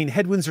bad. I mean,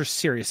 head wounds are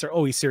serious; they're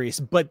always serious,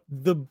 but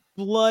the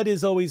blood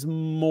is always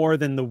more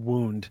than the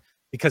wound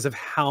because of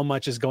how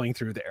much is going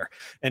through there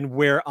and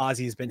where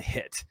Ozzy's been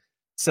hit.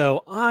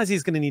 So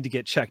Ozzy's going to need to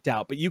get checked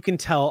out, but you can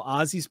tell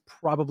Ozzy's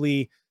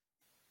probably.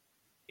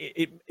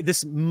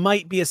 This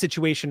might be a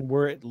situation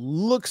where it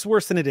looks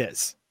worse than it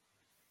is,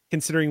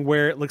 considering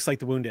where it looks like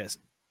the wound is.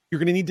 You're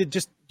going to need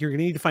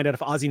to find out if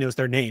Ozzy knows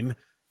their name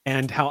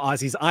and how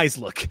Ozzy's eyes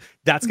look.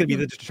 That's going to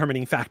be the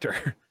determining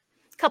factor.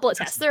 A couple of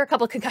tests. There are a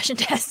couple of concussion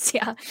tests.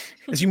 Yeah.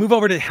 As you move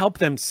over to help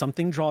them,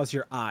 something draws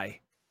your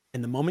eye.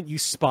 And the moment you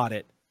spot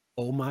it,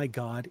 oh my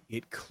God,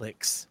 it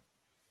clicks.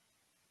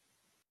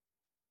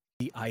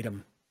 The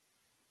item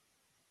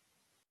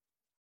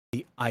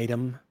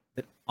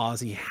that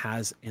Ozzy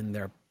has in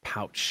their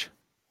pouch.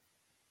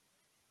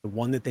 The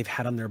one that they've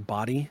had on their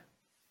body.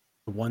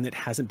 The one that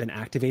hasn't been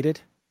activated.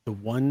 The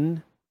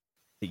one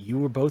that you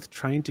were both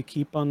trying to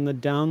keep on the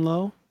down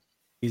low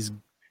is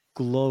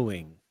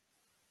glowing.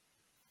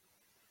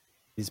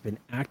 It has been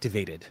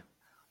activated.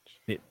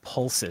 It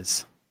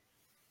pulses.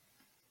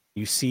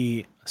 You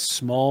see a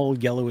small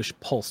yellowish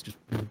pulse just,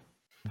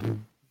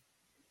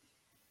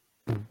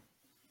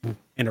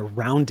 and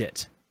around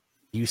it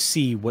you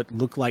see what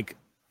look like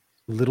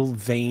little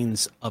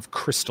veins of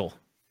crystal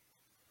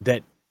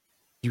that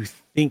you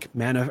think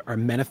are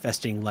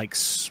manifesting like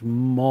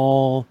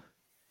small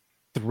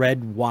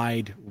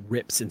thread-wide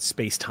rips in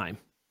space-time.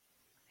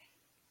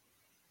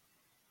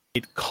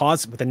 It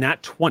caused, with a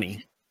nat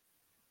 20,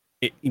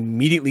 it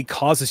immediately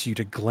causes you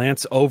to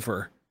glance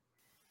over,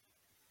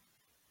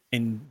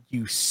 and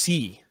you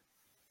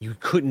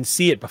couldn't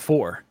see it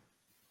before,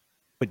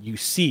 but you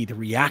see the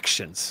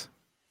reactions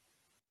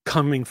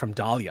coming from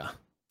Dahlia.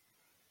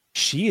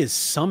 She is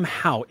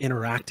somehow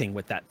interacting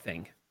with that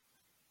thing.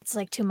 It's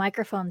like two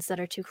microphones that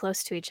are too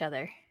close to each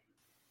other.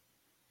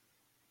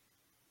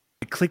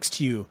 It clicks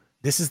to you.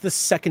 This is the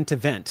second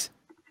event,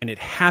 and it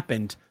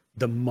happened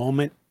the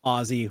moment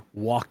Ozzy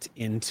walked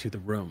into the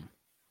room.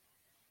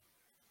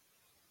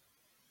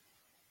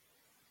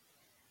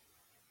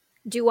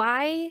 Do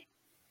I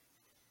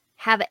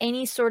have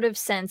any sort of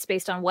sense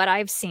based on what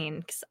I've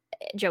seen? 'Cause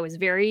Jo is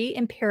very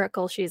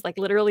empirical. She's like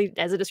literally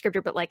as a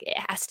descriptor, but like it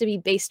has to be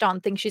based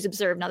on things she's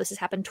observed. Now this has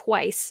happened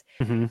twice.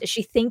 Mm-hmm. Does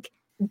she think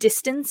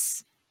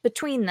distance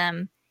between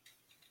them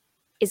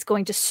is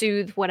going to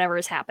soothe whatever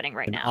is happening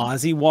right now?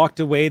 Ozzy walked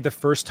away the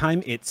first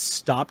time, it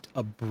stopped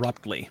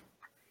abruptly.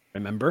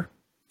 Remember?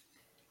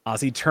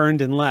 Ozzy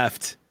turned and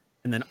left,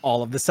 and then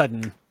all of a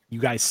sudden, you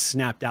guys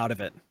snapped out of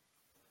it.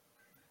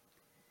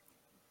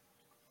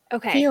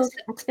 Okay. Feels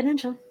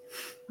exponential.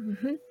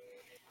 Mm-hmm.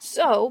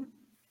 So,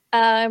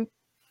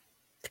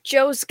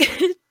 Joe's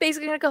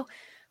basically gonna go,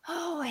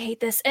 "Oh, I hate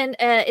this," and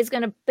is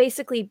gonna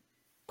basically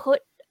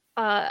put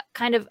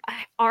kind of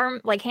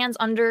hands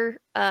under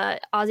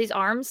Ozzy's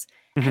arms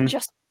and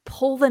just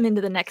pull them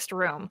into the next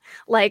room,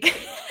 like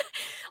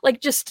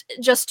just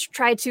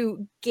try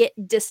to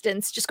get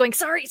distance, just going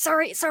sorry,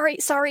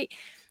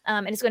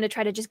 and it's going to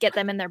try to just get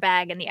them in their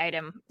bag and the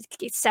item,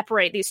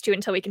 separate these two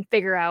until we can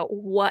figure out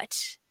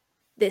what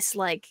this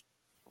like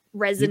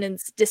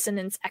resonance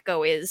dissonance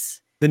echo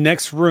is. The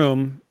next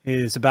room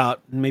is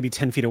about maybe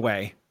 10 feet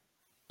away.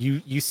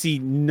 You see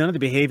none of the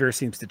behavior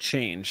seems to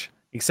change,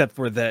 except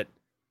for that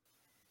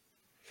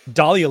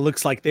Dahlia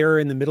looks like they're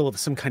in the middle of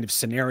some kind of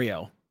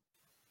scenario.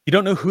 You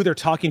don't know who they're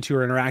talking to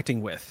or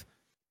interacting with,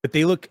 but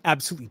they look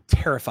absolutely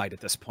terrified at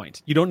this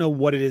point. You don't know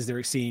what it is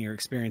they're seeing or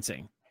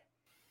experiencing.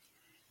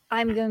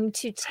 I'm going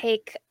to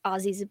take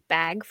Ozzy's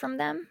bag from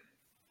them.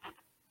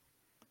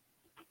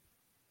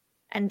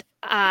 And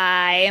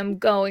I am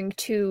going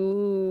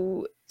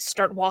to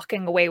start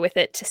walking away with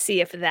it to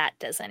see if that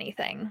does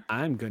anything.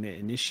 I'm going to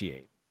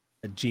initiate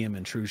a GM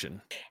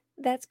intrusion.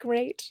 That's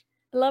great.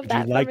 I love Would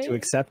that. you like to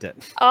accept it?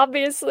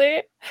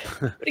 Obviously.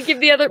 I'm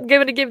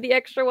going to give the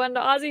extra one to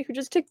Ozzy, who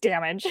just took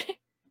damage.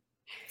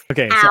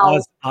 Okay, Ow.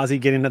 so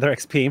Ozzy getting another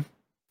XP.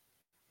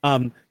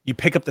 You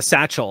pick up the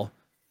satchel.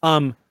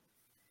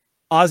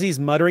 Ozzy's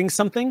muttering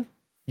something.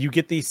 You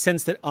get the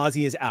sense that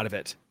Ozzy is out of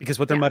it because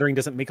what they're muttering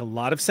doesn't make a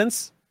lot of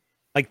sense.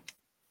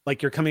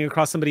 Like you're coming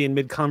across somebody in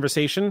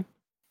mid-conversation.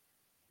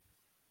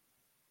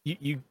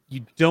 You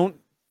don't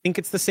think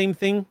it's the same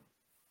thing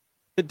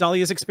that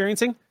Dahlia is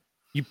experiencing.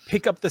 You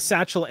pick up the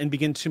satchel and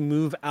begin to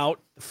move out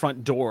the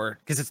front door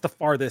because it's the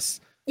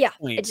farthest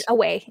point. It's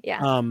away.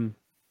 Yeah.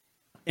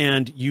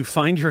 And you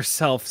find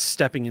yourself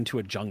stepping into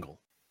a jungle.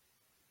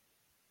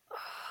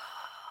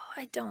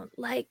 I don't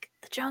like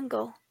the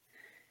jungle.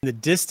 In the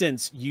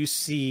distance, you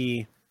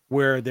see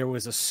where there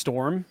was a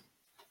storm.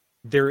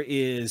 There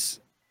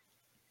is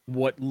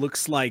what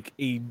looks like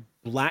a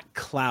black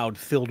cloud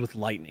filled with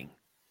lightning.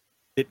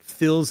 It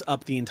fills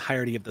up the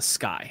entirety of the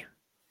sky.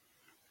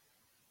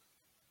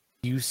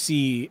 You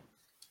see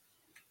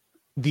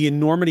the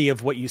enormity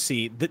of what you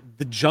see.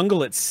 The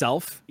jungle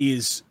itself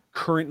is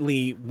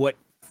currently what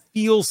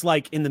feels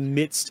like in the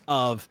midst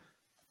of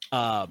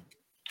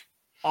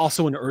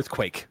also an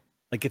earthquake.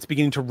 Like it's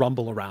beginning to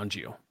rumble around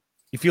you.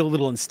 You feel a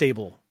little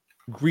unstable,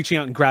 reaching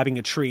out and grabbing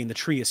a tree, and the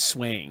tree is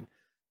swaying.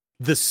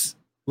 This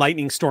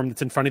lightning storm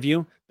that's in front of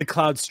you, the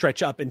clouds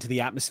stretch up into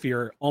the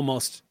atmosphere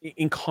almost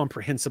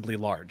incomprehensibly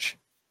large.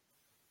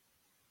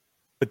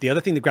 But the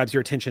other thing that grabs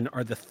your attention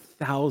are the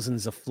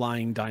thousands of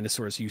flying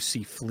dinosaurs you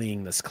see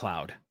fleeing this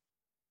cloud.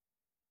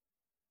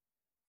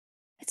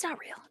 It's not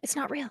real. It's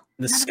not real.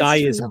 The None of sky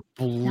this is real.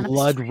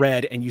 blood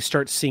red, and you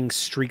start seeing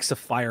streaks of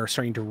fire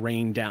starting to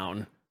rain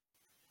down.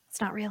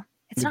 It's not real.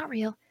 It's not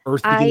real.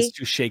 Earth begins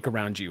to shake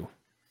around you.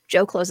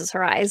 Jo closes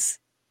her eyes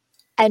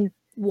and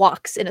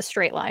walks in a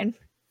straight line.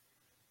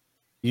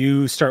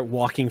 You start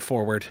walking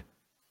forward.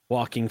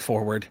 And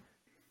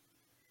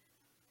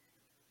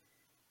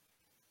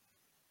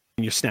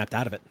you're snapped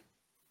out of it.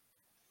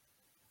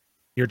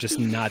 You're just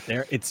not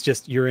there. It's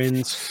just, you're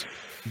in,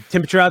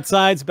 temperature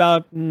outside's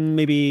about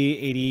maybe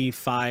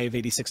 85,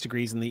 86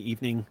 degrees in the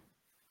evening.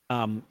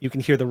 You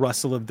can hear the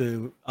rustle of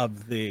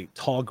the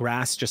tall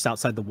grass just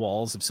outside the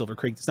walls of Silver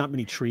Creek. There's not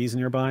many trees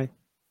nearby,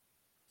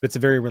 but it's a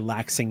very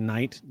relaxing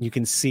night. You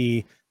can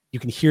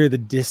hear the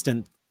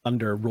distant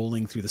thunder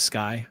rolling through the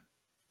sky,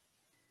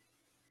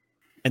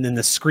 and then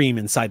the scream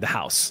inside the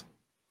house.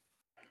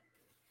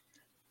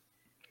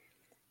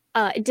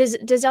 Does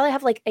Dahlia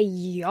have like a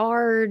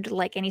yard,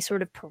 like any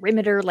sort of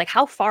perimeter? Like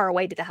how far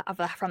away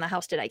from the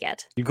house did I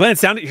get? You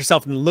glance down at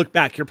yourself and look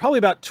back. You're probably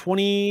about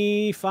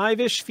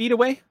 25-ish feet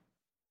away.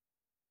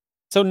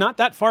 So not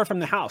that far from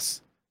the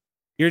house.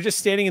 You're just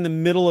standing in the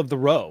middle of the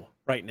row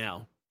right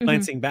now,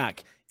 glancing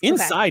back.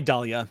 Inside,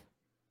 Dahlia,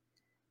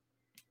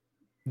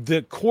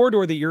 the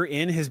corridor that you're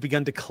in has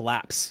begun to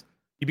collapse.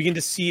 You begin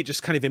to see it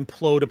just kind of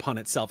implode upon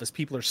itself as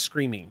people are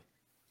screaming.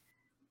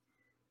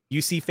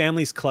 You see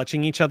families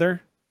clutching each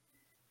other.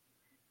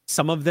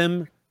 Some of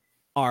them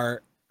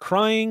are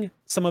crying.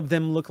 Some of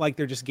them look like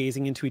they're just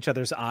gazing into each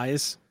other's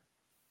eyes.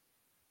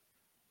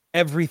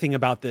 Everything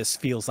about this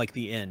feels like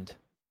the end.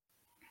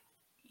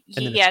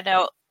 Yeah,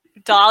 no.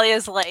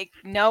 Dahlia's like,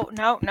 no,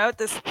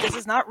 this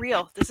is not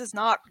real. This is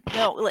not,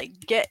 no, like,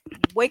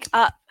 wake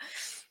up.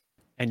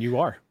 And you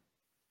are.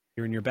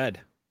 You're in your bed.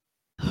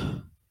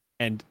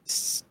 And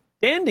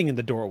standing in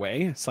the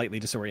doorway, slightly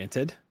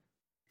disoriented,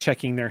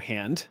 checking their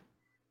hand,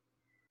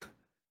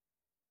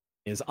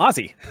 is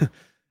Ozzy.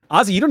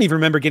 Ozzy, you don't even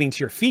remember getting to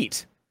your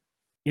feet.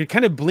 You're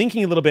kind of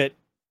blinking a little bit.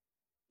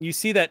 You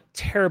see that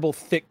terrible,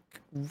 thick,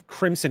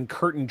 crimson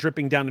curtain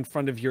dripping down in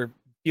front of your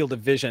field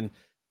of vision.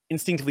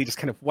 Instinctively just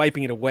kind of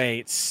wiping it away.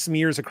 It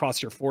smears across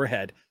your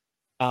forehead.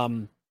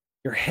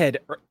 Your head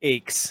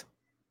aches.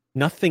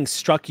 Nothing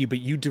struck you, but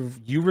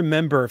you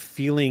remember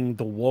feeling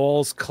the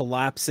walls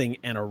collapsing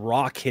and a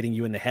rock hitting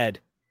you in the head.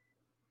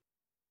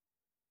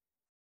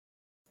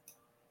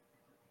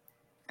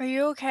 Are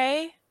you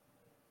okay?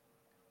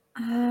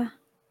 Yeah,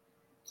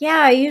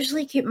 I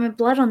usually keep my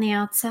blood on the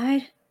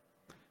outside.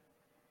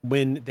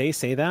 When they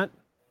say that,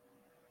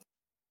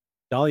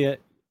 Dahlia,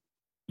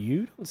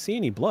 you don't see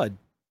any blood.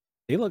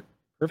 They look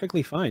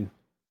perfectly fine.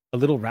 A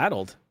little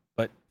rattled,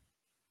 but...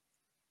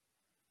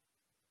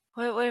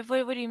 What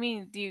do you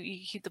mean? You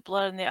keep the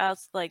blood on the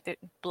outside, like the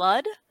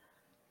blood?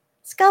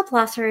 Scalp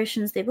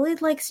lacerations, they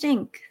bleed like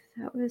stink.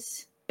 That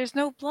was... There's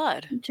no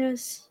blood.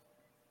 Just...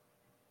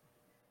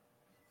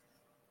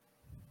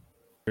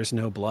 There's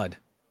no blood.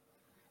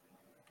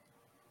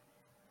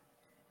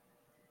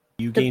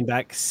 You gain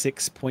back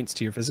 6 points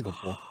to your physical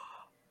pool.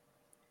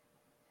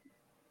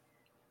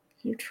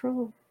 You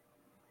troll.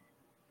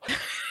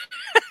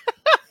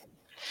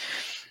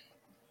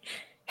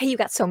 Hey, you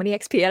got so many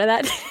XP out of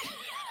that.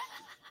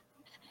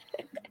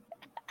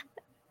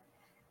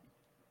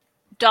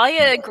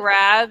 Dahlia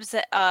grabs,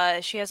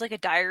 she has like a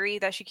diary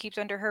that she keeps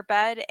under her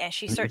bed, and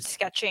she starts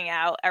sketching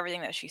out everything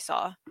that she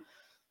saw.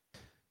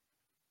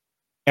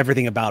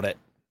 Everything about it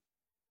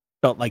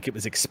felt like it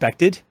was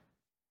expected,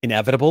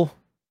 inevitable.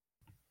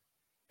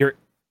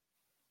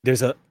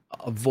 There's a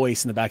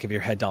voice in the back of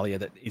your head, Dahlia,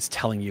 that is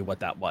telling you what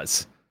that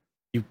was.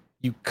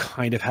 You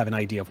kind of have an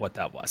idea of what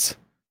that was.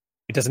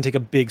 It doesn't take a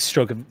big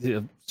stretch of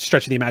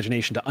the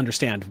imagination to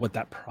understand what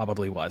that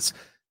probably was.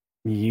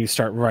 You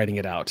start writing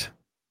it out.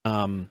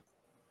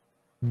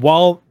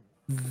 While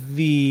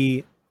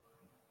the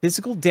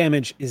physical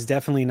damage is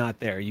definitely not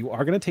there, you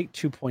are going to take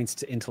 2 points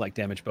to intellect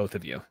damage, both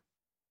of you.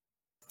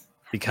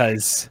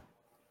 Because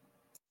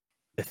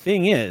the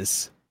thing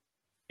is,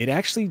 it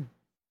actually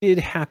did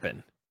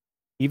happen,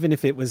 even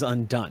if it was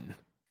undone.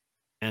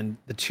 And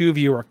the two of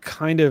you are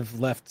kind of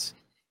left...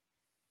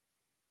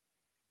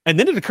 And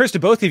then it occurs to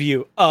both of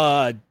you,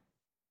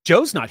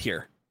 Joe's not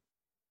here.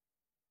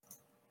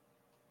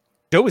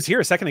 Joe was here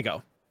a second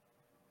ago.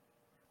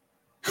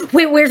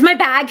 Wait, where's my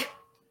bag?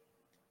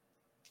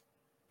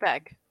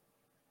 Bag.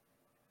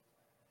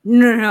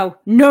 No,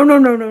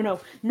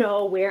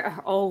 where?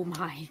 Oh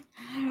my.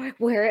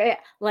 Where,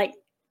 like,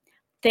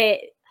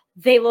 they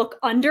look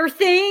under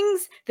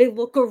things, they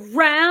look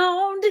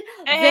around,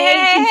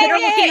 they consider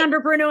looking under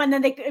Bruno, and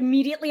then they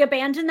immediately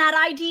abandon that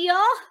idea.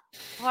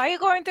 Why are you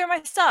going through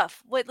my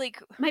stuff? What,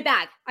 like... My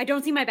bag. I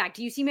don't see my bag.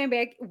 Do you see my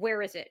bag?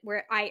 Where is it?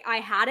 Where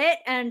I had it,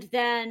 and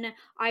then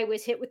I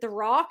was hit with the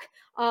rock.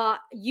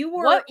 You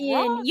were What in...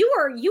 rock?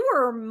 You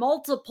were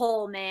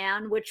multiple,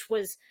 man, which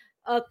was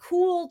a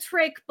cool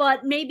trick,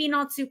 but maybe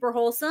not super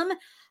wholesome.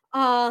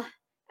 And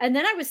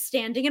then I was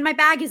standing, and my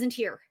bag isn't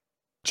here.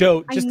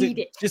 Joe, just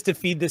to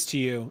feed this to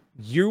you,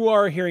 you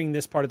are hearing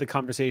this part of the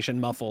conversation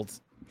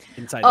muffled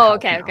inside. Oh,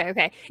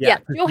 okay. Yeah,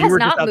 Joe has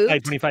not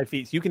moved. 25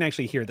 feet. So you can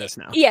actually hear this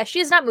now. Yeah, she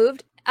has not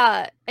moved.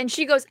 And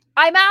she goes,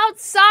 "I'm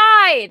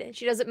outside."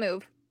 She doesn't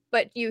move,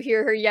 but you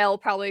hear her yell,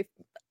 probably.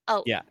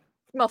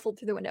 Muffled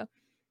through the window.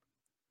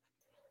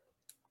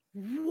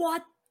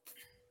 What?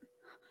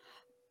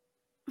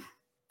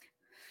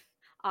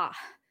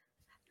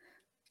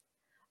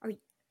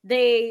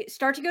 They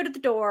start to go to the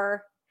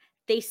door.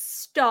 They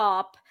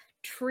stop,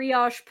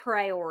 triage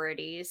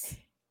priorities.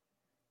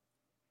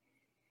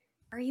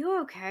 Are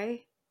you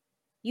okay?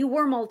 You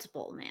were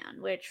multiple,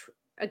 man, which,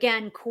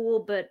 again, cool,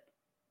 but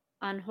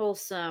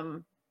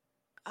unwholesome.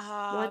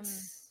 Are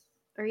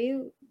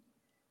you?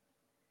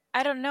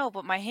 I don't know,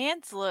 but my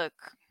hands look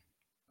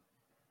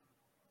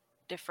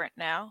different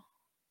now.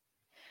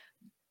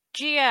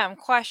 GM,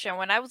 question.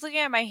 When I was looking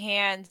at my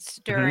hands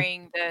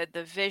during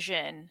the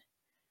vision,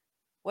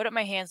 what did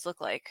my hands look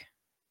like?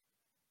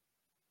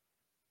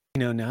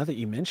 Now that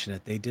you mention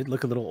it, they did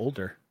look a little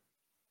older.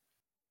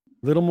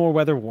 A little more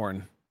weather worn,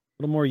 a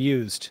little more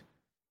used.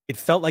 It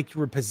felt like you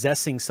were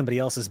possessing somebody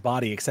else's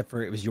body, except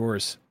for it was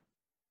yours.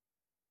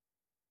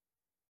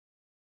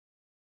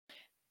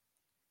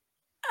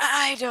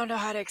 I don't know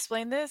how to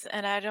explain this,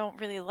 and I don't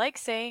really like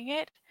saying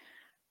it.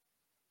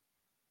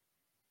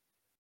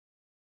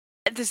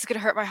 This is gonna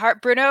hurt my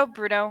heart. Bruno,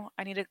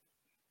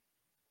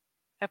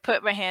 I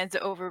put my hands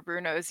over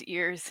Bruno's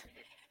ears.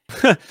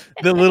 The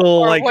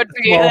little Or like would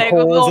be, small like, a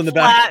holes little in the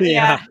back. flat,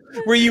 yeah.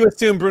 Where you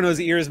assume Bruno's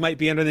ears might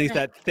be underneath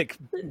that thick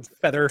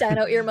feather.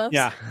 Dino earmuffs.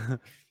 Yeah. I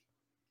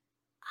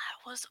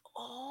was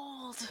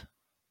old.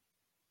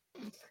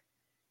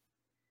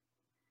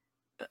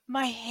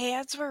 My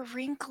hands were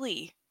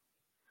wrinkly.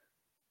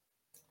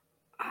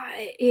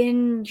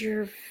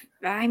 They're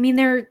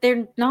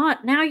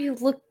not. Now you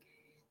look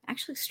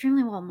actually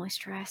extremely well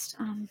moisturized.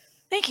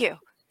 Thank you.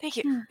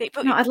 Yeah.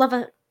 But No, I'd love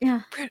a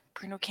yeah.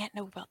 Bruno can't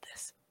know about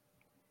this.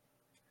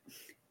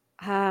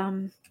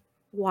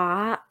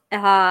 Why?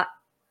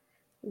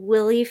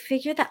 Will he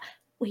figure that?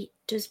 Wait,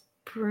 does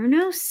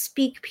Bruno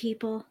speak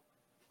people?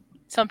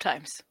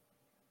 Sometimes.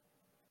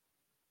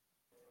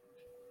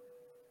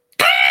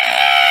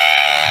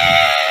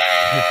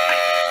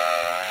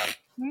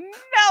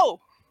 No!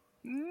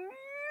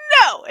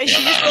 And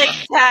she just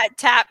like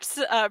taps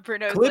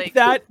Bruno's Clip like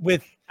that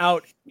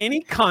without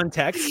any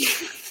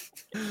context.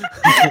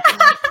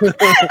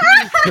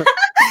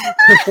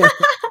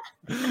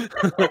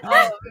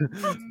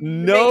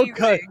 No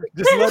cut.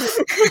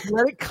 Just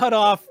let it cut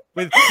off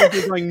with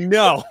people going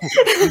no.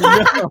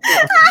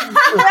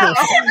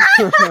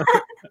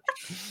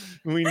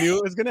 We knew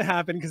it was going to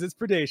happen because it's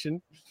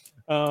predation.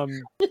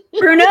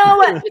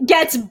 Bruno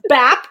gets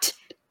bapped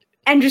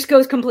and just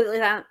goes completely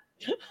that.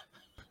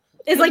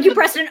 It's like you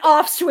pressed an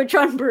off switch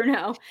on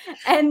Bruno,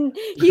 and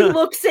he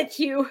looks at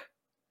you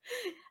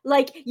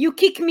like you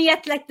kick me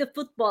at like the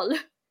football.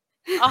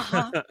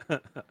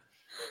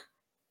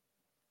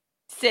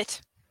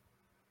 Sit.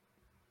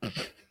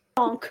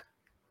 Thonk.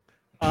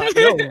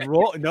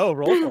 Roll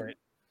for it.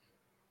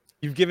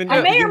 You've given.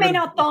 I may or may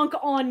not thonk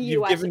on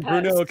you. You've given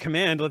Bruno a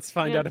command. Let's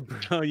find out if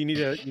Bruno. You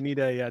need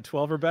a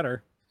 12 or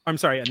better. I'm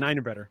sorry, a 9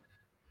 or better.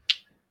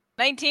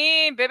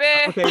 19, baby.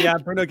 Okay, yeah,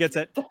 Bruno gets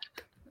it.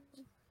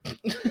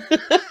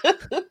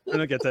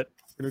 Bruno gets it.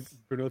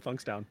 Bruno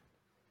thunks down.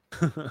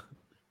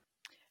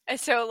 And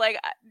so, like,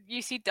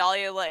 you see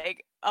Dahlia,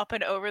 like, up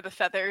and over the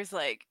feathers,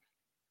 like.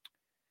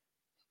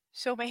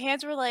 So my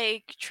hands were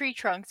like tree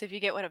trunks, if you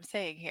get what I'm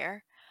saying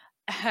here.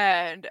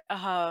 And,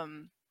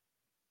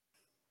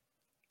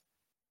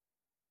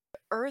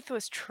 Earth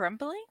was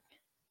trembling?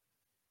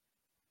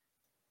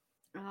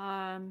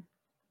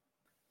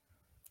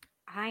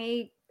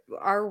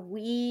 Are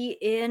we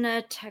in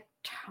a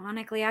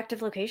tectonically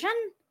active location?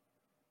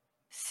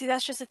 See,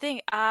 that's just the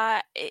thing.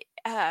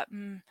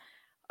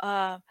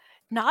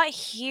 Not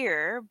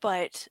here,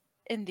 but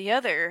in the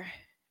other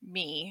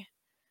me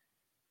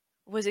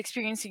was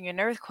experiencing an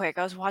earthquake.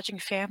 I was watching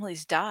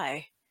families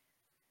die.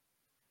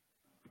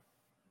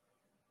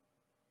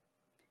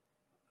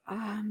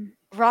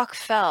 Rock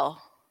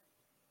fell.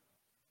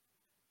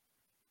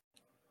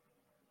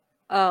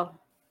 Oh.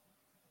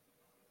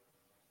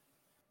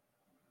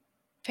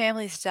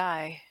 Families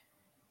die.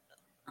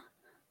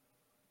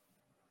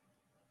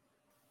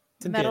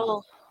 Cynthia,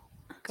 Metal.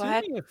 Go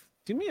ahead.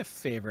 Do me a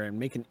favor and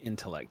make an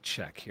intellect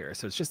check here.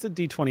 So it's just a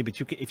d20,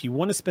 but if you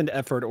want to spend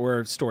effort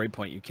or story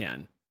point, you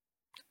can.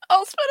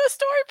 I'll spend a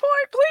story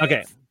point, please.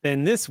 Okay,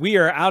 then we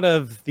are out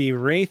of the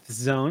Wraith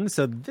zone.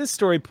 So this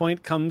story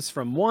point comes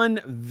from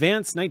one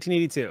Vance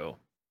 1982.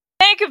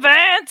 Thank you,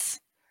 Vance.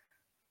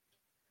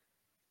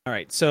 All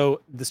right,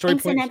 so the story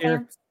point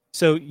here.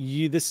 So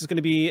this is going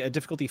to be a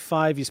difficulty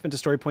 5. You spent a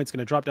story point. It's going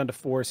to drop down to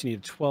 4. So you need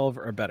a 12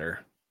 or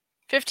better.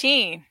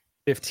 15.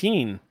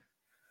 15.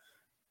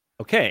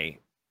 Okay.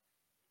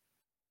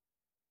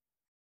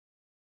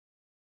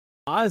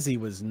 Ozzy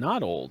was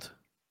not old.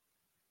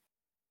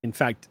 In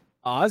fact,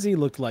 Ozzy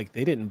looked like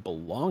they didn't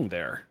belong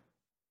there.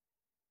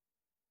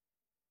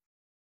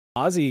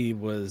 Ozzy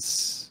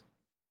was...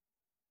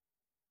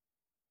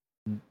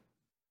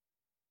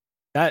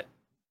 That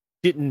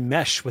didn't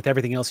mesh with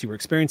everything else you were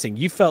experiencing.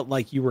 You felt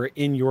like you were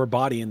in your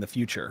body in the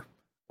future,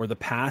 or the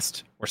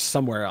past, or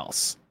somewhere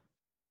else.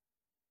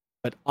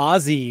 But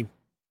Ozzy,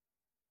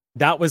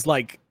 that was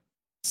like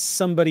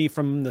somebody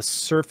from the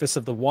surface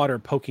of the water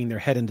poking their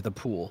head into the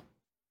pool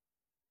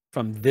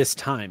from this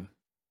time,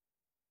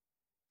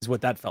 is what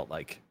that felt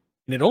like.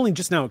 And it only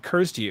just now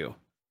occurs to you,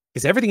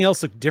 because everything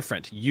else looked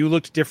different. You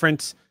looked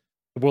different.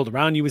 The world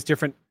around you was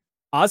different.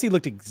 Ozzy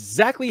looked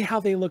exactly how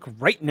they look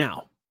right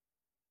now.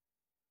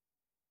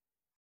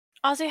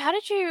 Ozzy, how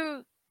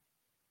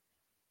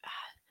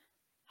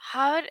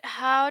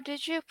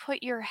did you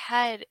put your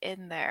head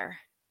in there?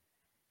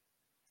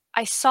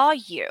 I saw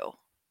you.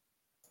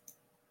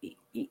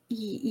 But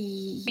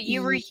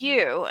you were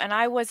you, and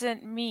I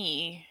wasn't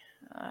me.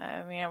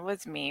 I mean, it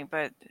was me,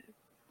 but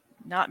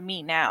not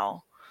me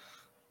now.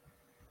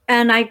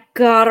 And I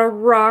got a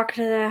rock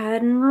to the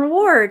head in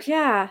reward,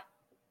 yeah.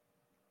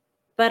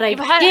 But I Yeah,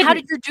 but didn't. how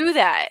did you do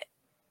that?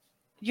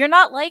 You're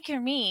not like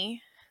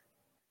me.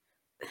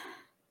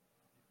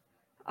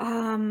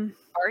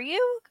 Are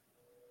you?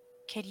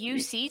 Can you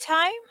see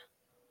time?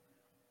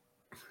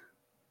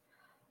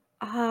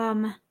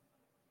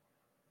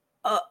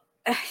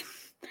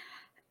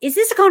 Is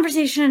this a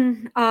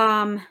conversation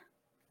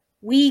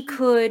we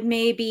could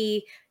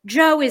maybe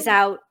Joe is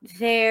out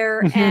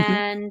there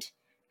and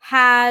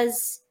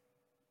has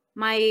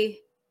my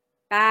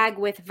bag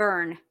with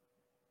Vern.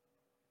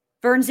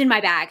 Vern's in my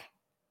bag.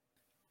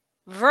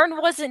 Vern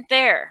wasn't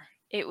there.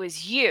 It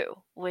was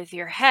you with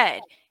your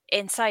head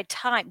inside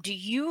time. Do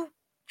you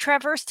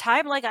traverse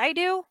time like I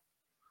do?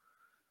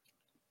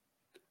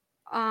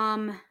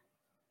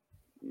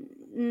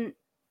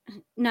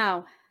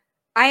 No.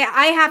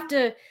 I have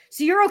to.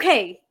 So you're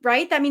okay,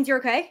 right? That means you're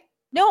okay?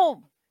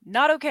 No,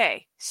 not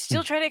okay.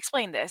 Still trying to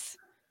explain this.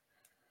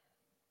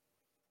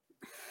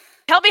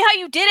 Tell me how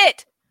you did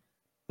it.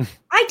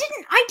 I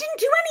didn't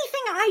do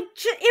anything.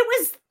 It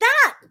was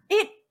that.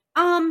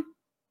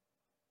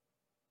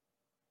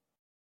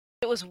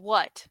 It was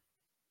what?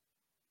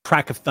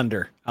 Crack of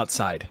thunder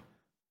outside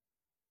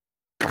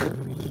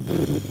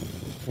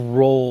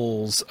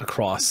rolls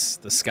across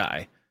the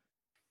sky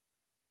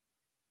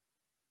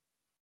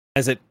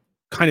as it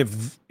kind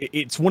of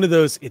it's one of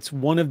those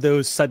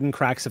sudden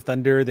cracks of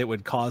thunder that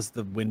would cause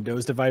the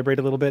windows to vibrate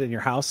a little bit in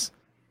your house.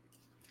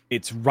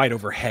 It's right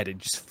overhead and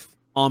just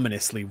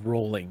ominously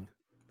rolling.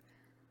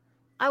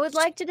 I would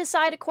like to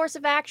decide a course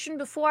of action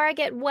before I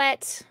get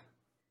wet.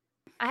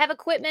 I have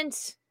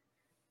equipment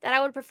that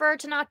I would prefer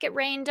to not get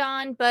rained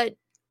on, but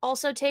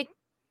also take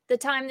the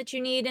time that you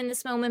need in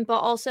this moment, but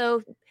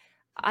also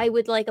I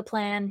would like a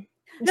plan.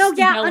 No,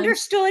 yeah,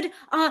 understood.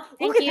 We'll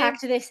Thank get you. back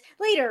to this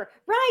later,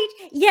 right?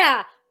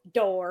 Yeah,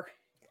 door.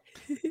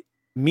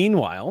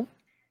 Meanwhile,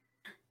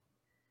 a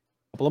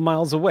couple of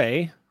miles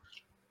away,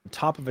 on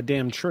top of a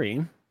damn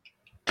tree,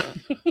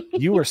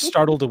 you were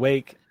startled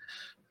awake,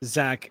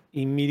 Zach,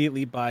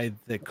 immediately by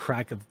the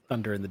crack of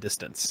thunder in the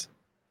distance.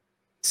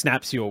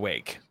 Snaps you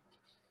awake.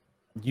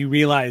 You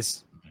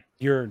realize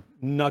your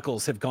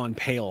knuckles have gone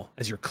pale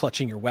as you're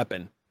clutching your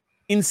weapon.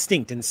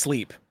 Instinct in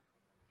sleep.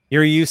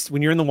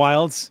 When you're in the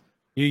wilds,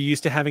 you're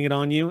used to having it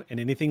on you, and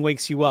anything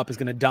wakes you up is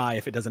going to die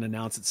if it doesn't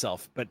announce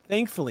itself. But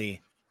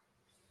thankfully,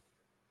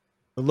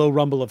 the low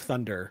rumble of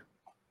thunder,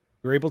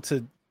 you're able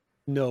to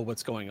know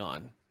what's going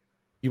on.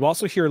 You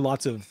also hear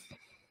lots of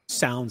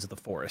sounds of the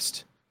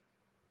forest.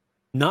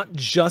 Not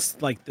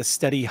just like the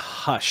steady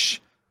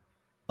hush,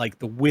 like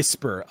the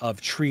whisper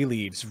of tree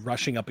leaves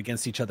rushing up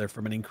against each other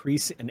from an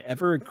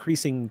ever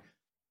increasing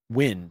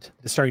wind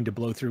that's starting to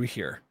blow through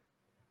here.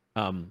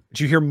 But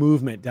you hear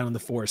movement down on the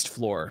forest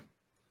floor.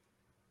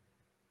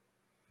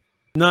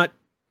 Not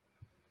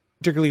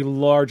particularly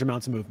large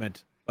amounts of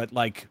movement, but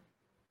like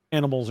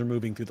animals are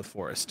moving through the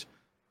forest.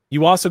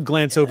 You also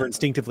glance over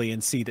instinctively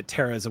and see that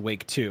Tara is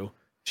awake too.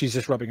 She's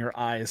just rubbing her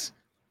eyes.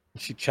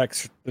 She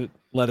checks the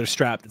leather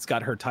strap that's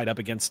got her tied up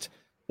against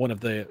one of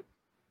the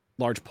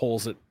large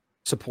poles that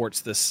supports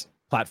this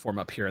platform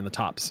up here in the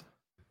tops.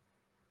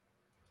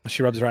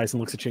 She rubs her eyes and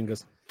looks at you and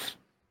goes,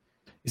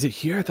 "Is it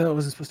here? I thought I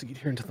wasn't supposed to get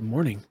here until the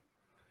morning."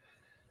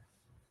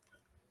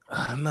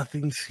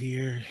 Nothing's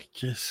here,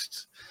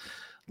 just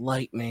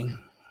lightning.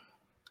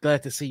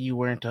 Glad to see you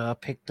weren't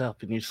picked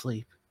up in your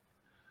sleep.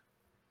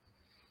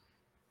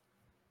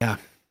 Yeah.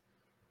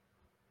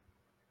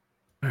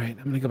 All right,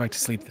 I'm gonna go back to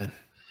sleep then.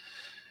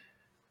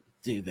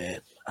 Do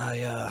that.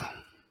 I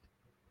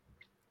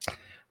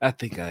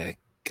think I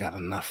got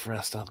enough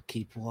rest. I'll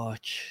keep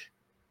watch.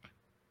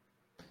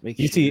 Make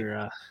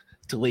sure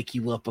to wake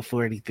you up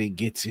before anything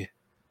gets you.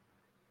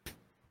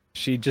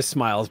 She just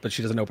smiles, but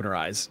she doesn't open her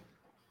eyes.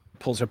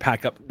 Pulls her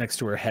pack up next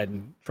to her head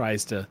and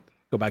tries to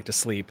go back to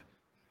sleep.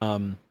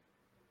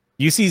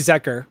 You see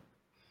Zeker,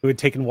 who had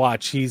taken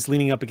watch. He's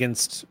leaning up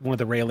against one of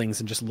the railings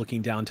and just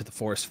looking down to the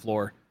forest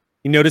floor.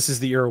 He notices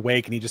that you're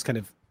awake and he just kind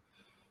of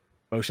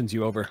motions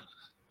you over.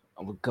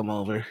 I will come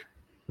over.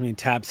 He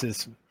taps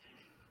his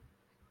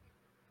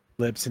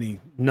lips and he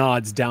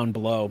nods down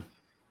below.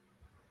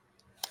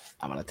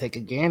 I'm going to take a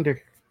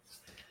gander.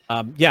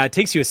 Yeah, it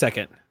takes you a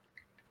second.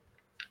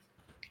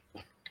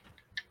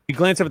 You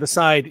glance over the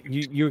side,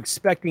 you're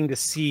expecting to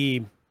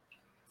see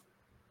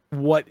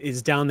what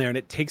is down there, and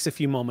it takes a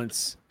few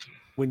moments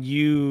when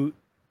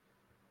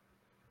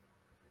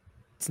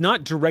it's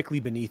not directly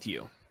beneath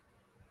you.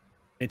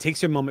 It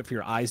takes you a moment for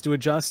your eyes to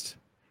adjust,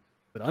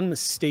 but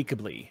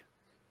unmistakably,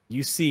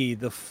 you see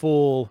the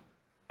full,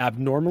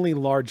 abnormally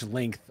large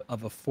length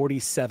of a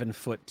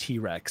 47-foot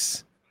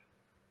T-Rex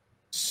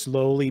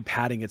slowly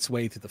padding its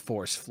way through the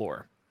forest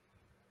floor.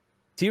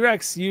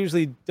 T-Rex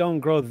usually don't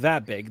grow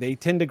that big. They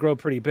tend to grow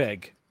pretty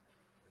big.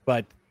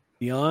 But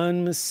the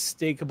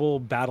unmistakable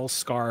battle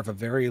scar of a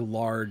very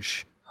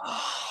large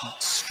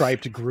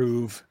striped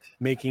groove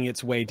making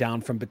its way down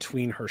from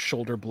between her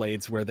shoulder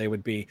blades where they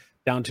would be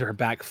down to her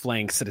back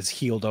flanks that is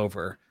healed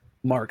over,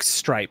 marks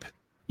Stripe.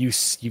 You've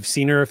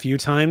seen her a few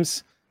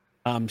times.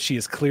 She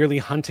is clearly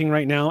hunting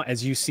right now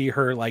as you see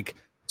her like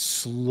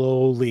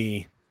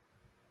slowly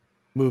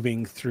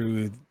moving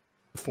through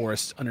the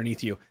forest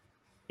underneath you.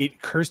 It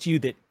occurs to you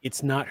that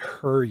it's not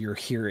her you're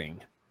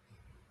hearing.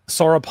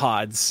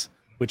 Sauropods,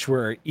 which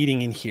we're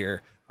eating in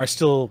here, are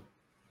still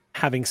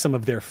having some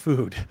of their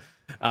food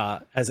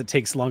as it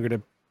takes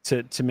longer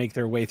to make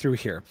their way through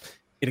here.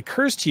 It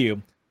occurs to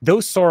you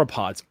those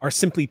sauropods are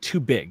simply too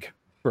big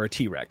for a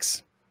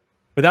T-Rex.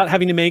 Without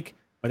having to make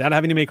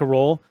a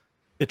roll,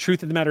 the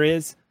truth of the matter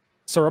is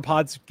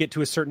sauropods get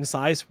to a certain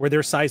size where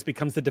their size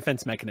becomes the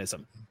defense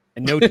mechanism.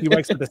 And no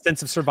T-Rex with a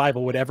sense of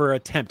survival would ever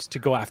attempt to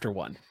go after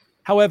one.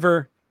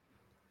 However,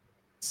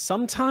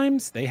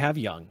 sometimes they have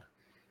young.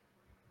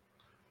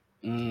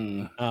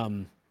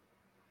 And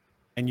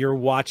you're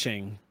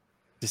watching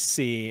to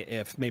see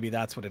if maybe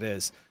that's what it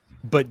is.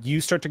 But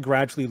you start to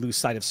gradually lose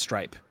sight of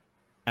Stripe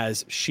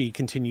as she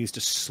continues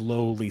to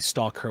slowly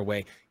stalk her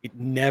way. It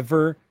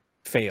never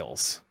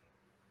fails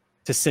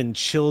to send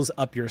chills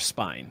up your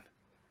spine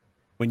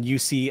when you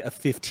see a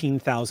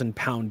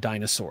 15,000-pound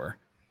dinosaur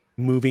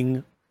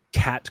moving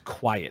cat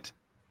quiet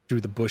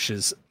through the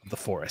bushes of the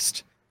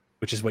forest,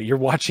 which is what you're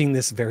watching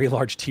this very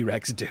large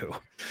T-Rex do.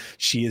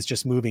 She is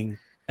just moving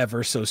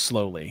ever so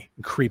slowly,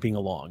 creeping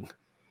along.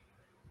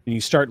 And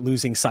you start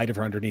losing sight of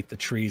her underneath the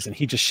trees, and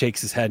he just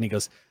shakes his head and he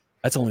goes,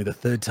 "That's only the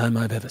third time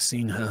I've ever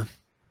seen her.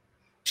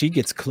 She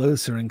gets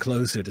closer and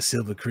closer to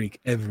Silver Creek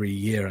every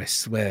year, I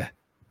swear.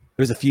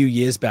 There was a few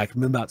years back,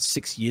 about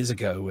 6 years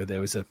ago, where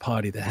there was a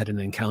party that had an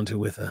encounter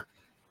with her.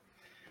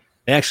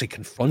 They actually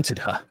confronted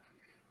her.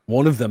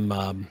 One of them,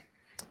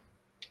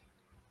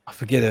 I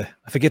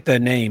forget their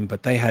name,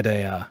 but they had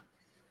a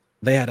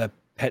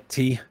pet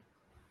T,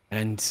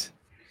 and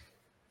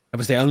that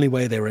was the only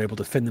way they were able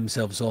to fend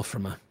themselves off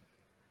from her."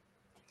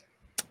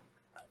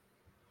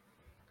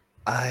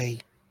 I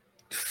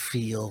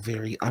feel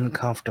very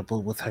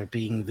uncomfortable with her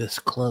being this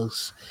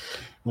close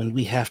when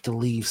we have to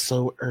leave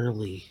so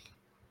early.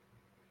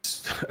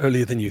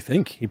 Earlier than you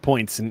think. He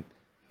points, and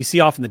you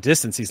see off in the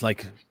distance, he's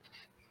like,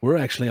 "We're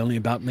actually only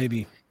about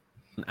maybe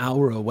an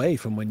hour away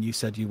from when you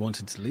said you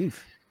wanted to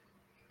leave."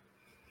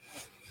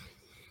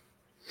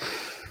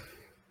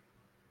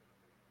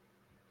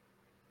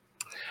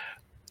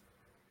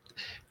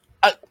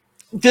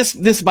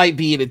 This might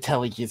be an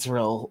intelligence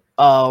roll,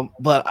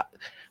 but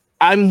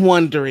I'm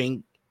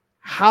wondering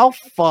how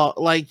far,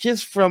 like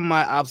just from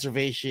my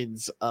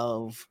observations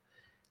of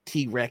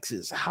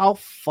T-Rexes, how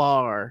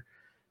far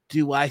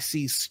do I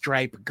see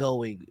Stripe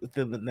going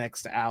within the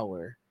next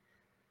hour?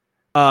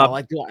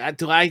 Like,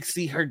 do I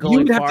see her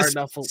going far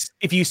enough?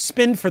 If you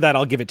spin for that,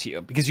 I'll give it to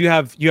you because you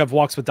have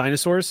walks with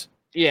dinosaurs.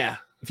 Yeah.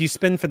 If you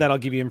spin for that, I'll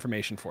give you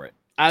information for it.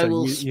 I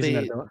will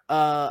spend.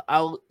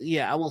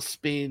 I will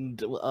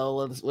spend.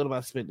 What am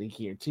I spending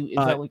here?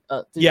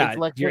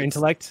 Intellect. Your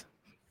intellect.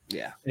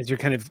 Yeah. As you're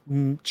kind of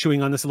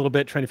chewing on this a little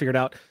bit, trying to figure it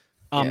out.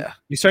 Yeah.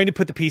 You're starting to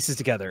put the pieces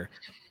together.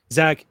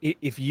 Zach,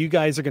 if you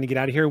guys are going to get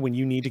out of here when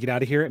you need to get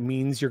out of here, it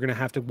means you're going to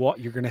have to walk.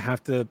 You're going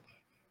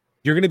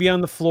to be on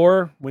the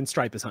floor when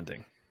Stripe is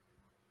hunting.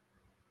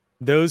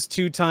 Those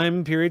two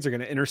time periods are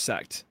going to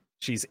intersect.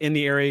 She's in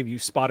the area. You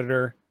spotted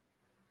her.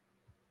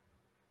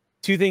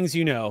 Two things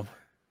you know.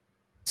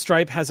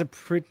 Stripe has a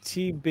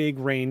pretty big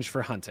range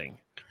for hunting.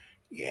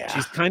 Yeah.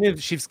 She's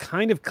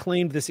kind of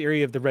claimed this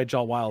area of the Red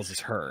Jaw Wilds as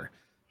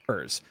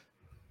hers.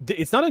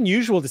 It's not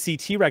unusual to see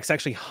T-Rex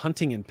actually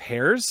hunting in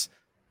pairs.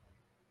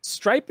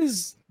 Stripe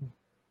is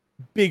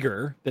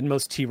bigger than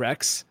most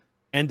T-Rex,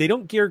 and they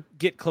don't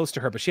get close to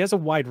her, but she has a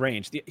wide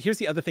range. Here's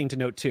the other thing to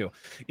note too,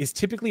 is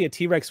typically a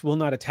T-Rex will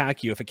not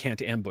attack you if it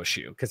can't ambush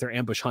you, because they're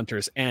ambush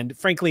hunters, and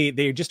frankly,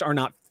 they just are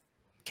not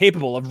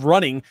capable of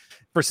running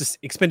for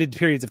extended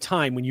periods of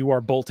time when you are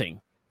bolting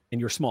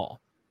and you're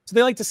small. So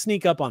they like to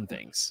sneak up on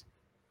things.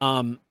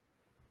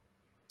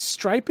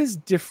 Stripe is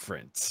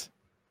different.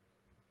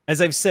 As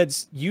I've said,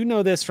 you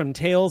know this from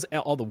Tales,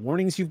 all the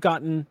warnings you've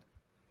gotten.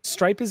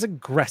 Stripe is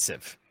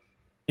aggressive.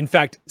 In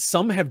fact,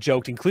 some have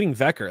joked, including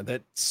Vecker,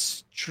 that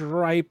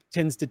Stripe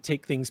tends to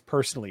take things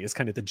personally, is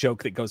kind of the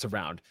joke that goes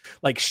around.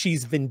 Like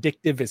she's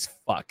vindictive as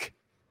fuck,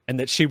 and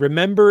that she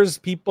remembers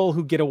people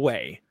who get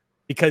away,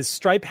 because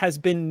Stripe has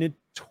been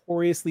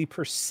notoriously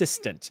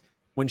persistent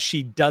when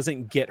she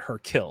doesn't get her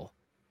kill.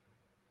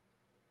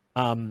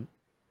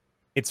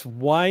 It's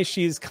why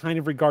she's kind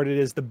of regarded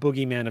as the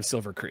boogeyman of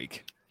Silver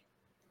Creek.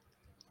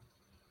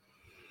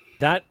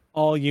 That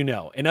all you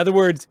know. In other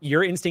words,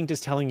 your instinct is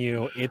telling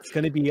you it's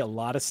going to be a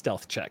lot of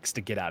stealth checks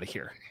to get out of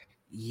here.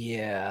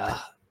 Yeah.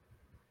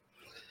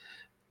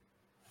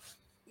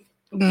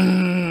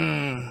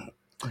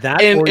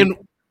 That and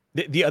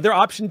the other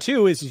option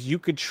too is you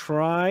could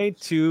try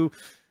to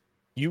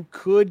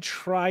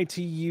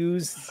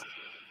use,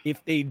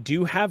 if they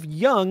do have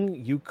young,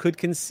 you could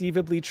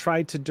conceivably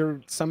try to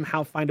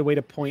somehow find a way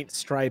to point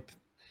Stripe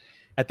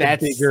at the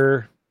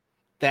bigger.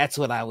 That's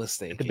what I was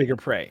thinking. The bigger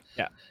prey.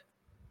 Yeah.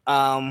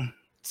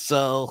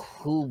 So,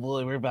 oh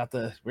boy, we're about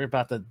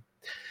to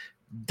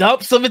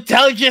dump some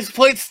intelligence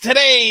points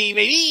today,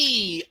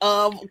 baby.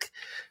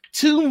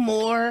 2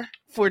 more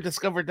for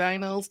Discover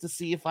Dinos to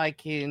see if I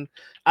can.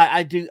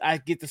 I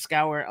get to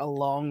scour a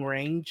long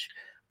range.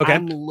 Okay.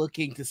 I'm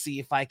looking to see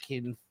if I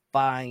can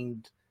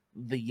find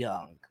the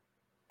young.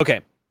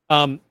 Okay.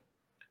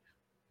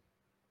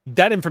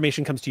 That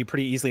information comes to you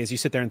pretty easily as you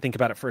sit there and think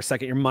about it for a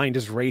second. Your mind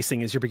is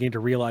racing as you're beginning to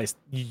realize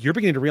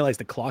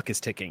the clock is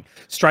ticking.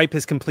 Stripe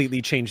has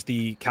completely changed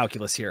the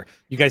calculus here.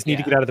 You guys need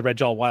to get out of the Red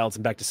Jaw Wilds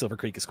and back to Silver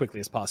Creek as quickly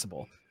as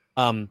possible.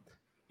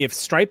 If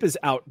Stripe is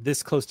out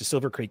this close to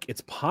Silver Creek,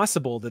 it's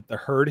possible that the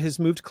herd has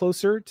moved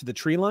closer to the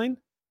tree line.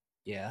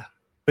 Yeah.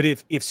 But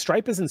if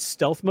Stripe is in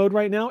stealth mode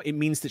right now, it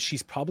means that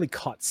she's probably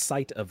caught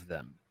sight of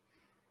them.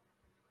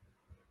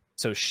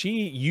 So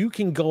you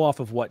can go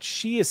off of what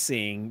she is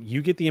seeing.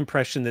 You get the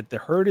impression that the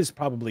herd is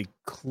probably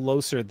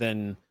closer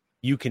than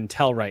you can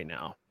tell right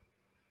now.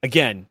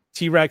 Again,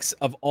 T-Rex,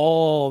 of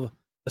all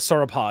the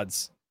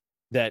sauropods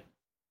that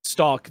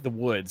stalk the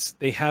woods,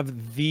 they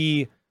have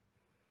the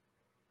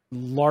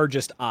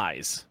largest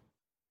eyes.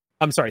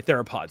 I'm sorry,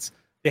 theropods.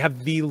 They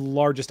have the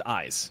largest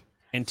eyes.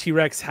 And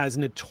T-Rex has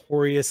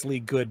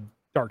notoriously good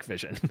dark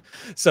vision.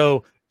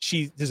 So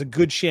there's a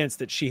good chance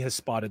that she has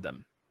spotted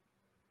them.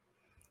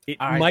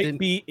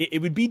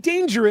 It would be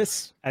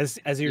dangerous as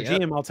your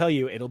GM. I'll tell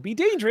you, it'll be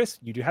dangerous.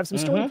 You do have some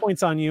story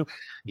points on you,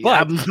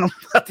 but I'm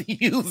about to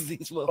use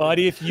these. But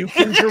if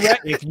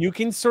you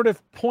can sort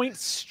of point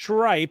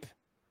Stripe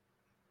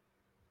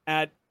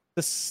at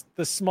the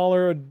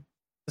smaller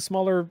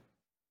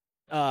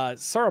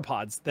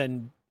sauropods,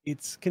 then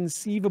it's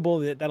conceivable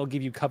that that'll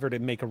give you cover to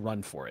make a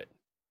run for it.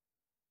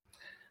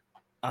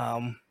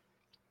 All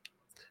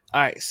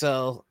right,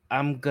 so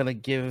I'm gonna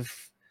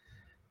give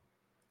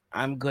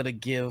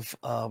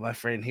my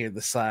friend here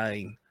the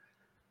sign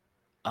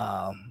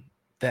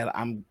that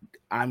I'm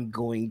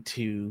going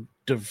to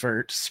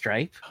divert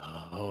Stripe.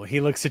 Oh,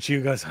 he looks at you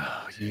and goes,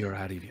 "Oh, you're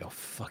out of your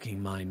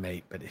fucking mind,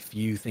 mate. But if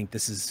you think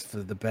this is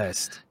for the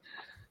best,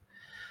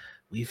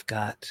 we've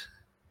got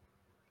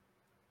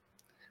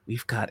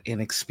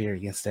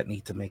inexperienced that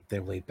need to make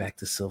their way back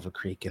to Silver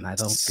Creek, and I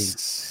don't think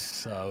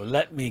so.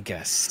 Let me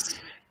guess.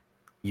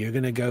 You're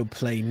going to go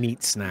play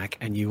Meat Snack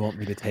and you want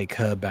me to take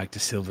her back to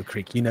Silver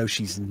Creek. You know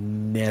she's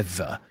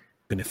never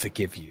going to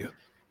forgive you.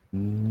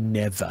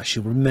 Never.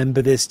 She'll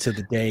remember this till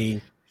the day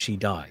she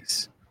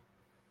dies.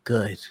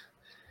 Good.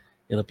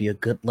 It'll be a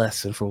good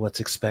lesson for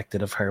what's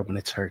expected of her when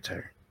it's her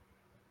turn.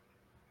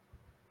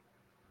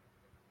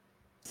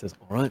 Says,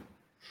 all right.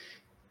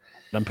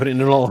 I'm putting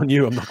it all on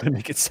you. I'm not going to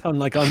make it sound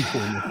like I'm for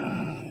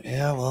you.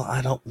 Yeah, well,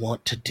 I don't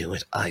want to do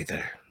it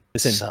either.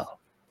 Listen. So.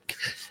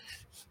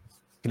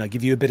 Can I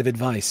give you a bit of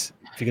advice?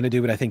 If you're going to do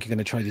what I think you're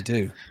going to try to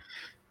do.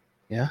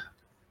 Yeah?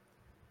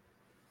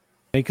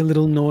 Make a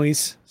little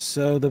noise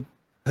so the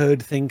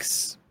herd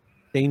thinks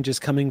danger's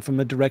coming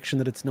from a direction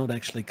that it's not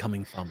actually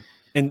coming from.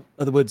 In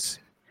other words,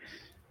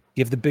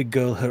 give the big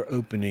girl her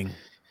opening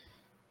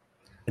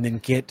and then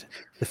get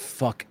the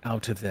fuck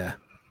out of there.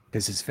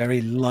 Because it's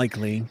very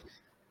likely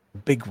the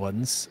big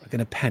ones are going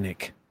to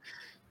panic.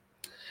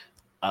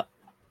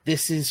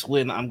 This is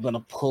when I'm going to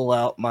pull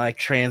out my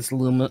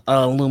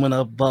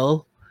Lumina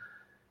bow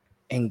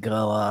and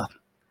go,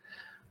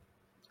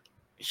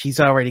 she's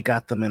already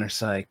got them in her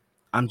sight.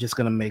 I'm just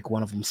going to make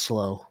one of them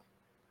slow.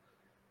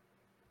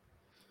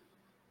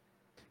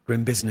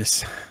 Grim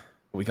business.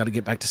 We got to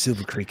get back to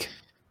Silver Creek.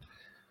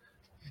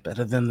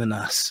 Better them than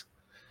us.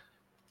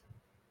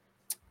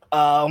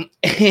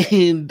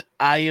 And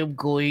I am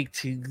going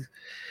to...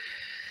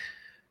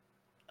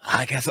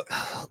 I guess...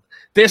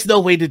 There's no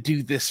way to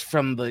do this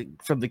from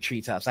the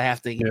treetops. I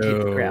have to hit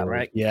the ground,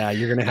 right? Yeah,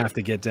 you're gonna have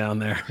to get down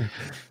there.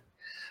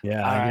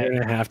 Yeah, you're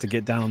gonna have to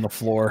get down on the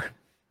floor.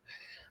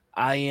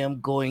 I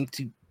am going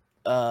to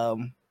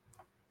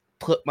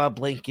put my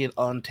blanket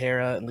on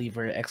Tara and leave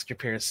her an extra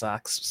pair of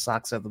socks.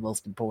 Socks are the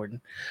most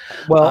important.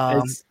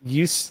 Well,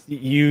 you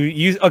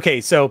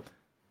okay. So,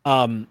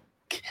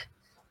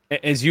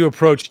 as you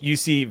approach, you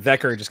see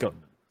Vecker just go.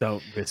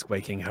 Don't risk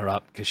waking her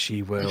up because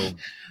she will.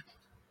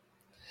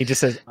 He just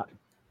says.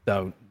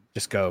 Don't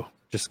just go.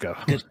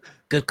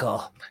 Good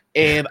call.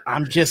 And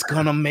I'm just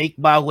gonna make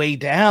my way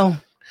down.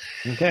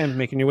 Okay,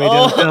 making your way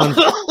downtown.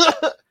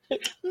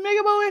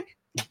 Making my way.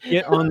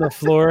 Get on the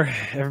floor.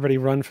 Everybody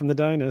run from the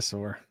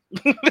dinosaur.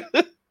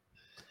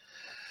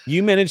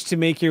 You managed to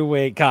make your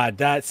way. God,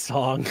 that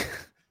song.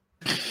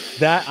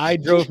 That I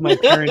drove my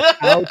parents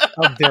out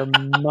of their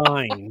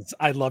minds.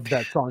 I loved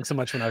that song so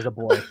much when I was a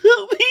boy.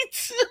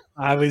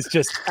 I was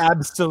just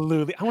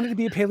absolutely. I wanted to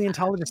be a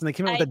paleontologist, and they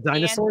came out with a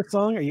dinosaur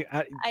song.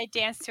 I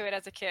danced to it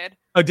as a kid.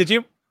 Oh, did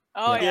you?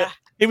 Oh yeah.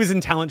 It was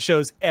in talent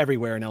shows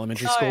everywhere in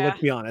elementary school. Yeah.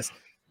 Let's be honest.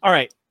 All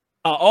right,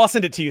 I'll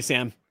send it to you,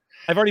 Sam.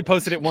 I've already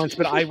posted it once,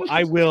 but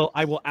I will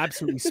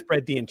absolutely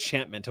spread the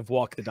enchantment of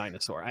Walk the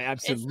Dinosaur. I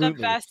absolutely. It's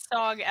the best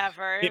song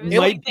ever. It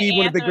might be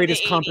one of the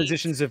greatest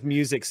compositions of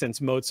music since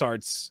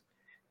Mozart's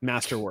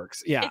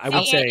masterworks. Yeah, I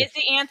would say it's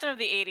the anthem of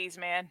the '80s,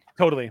 man.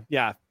 Totally.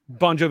 Yeah,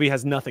 Bon Jovi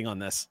has nothing on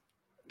this.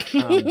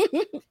 This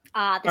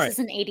right. is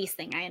an 80s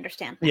thing. I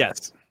understand.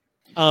 Yes.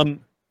 The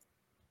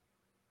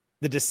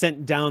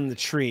descent down the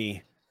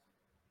tree,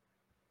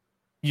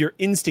 your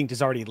instinct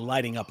is already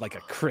lighting up like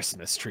a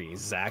Christmas tree,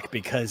 Zach,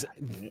 because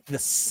the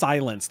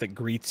silence that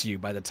greets you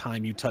by the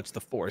time you touch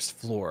the forest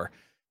floor,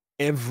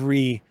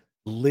 every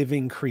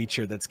living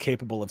creature that's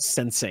capable of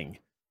sensing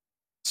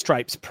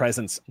Stripe's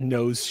presence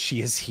knows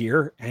she is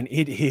here, and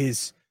it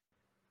is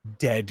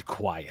dead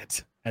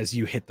quiet as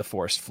you hit the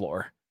forest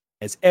floor,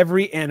 as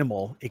every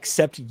animal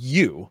except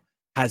you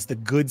has the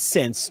good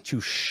sense to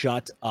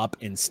shut up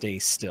and stay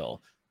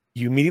still.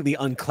 You immediately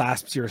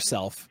unclasp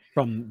yourself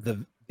from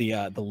the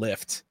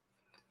lift,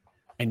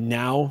 and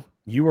now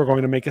you are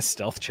going to make a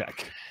stealth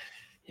check.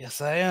 Yes,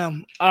 I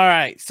am. All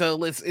right,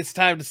 so it's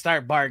time to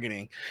start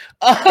bargaining.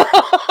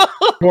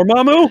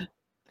 Dormammu?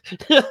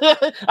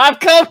 I've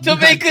come to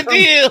make a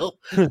deal.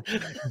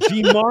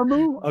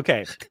 G-Marmu?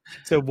 Okay,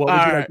 so what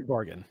would you like to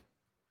bargain?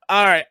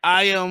 All right,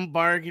 I am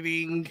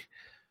bargaining.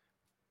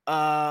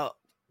 Oh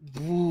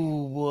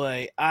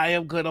boy, I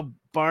am gonna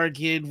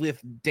bargain with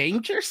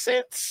Danger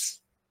Sense.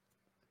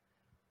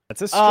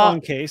 That's a strong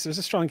case. There's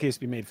a strong case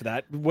to be made for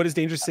that. What does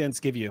Danger Sense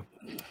give you?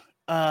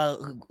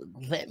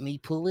 Let me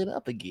pull it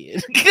up again.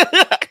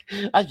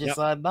 I just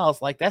saw it and I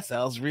was like, that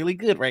sounds really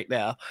good right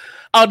now.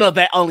 Oh no,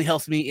 that only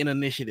helps me in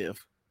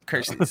initiative.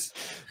 Curses.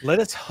 Let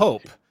us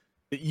hope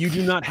that you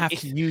do not have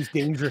to use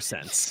Danger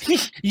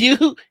Sense.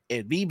 You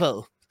and me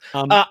both.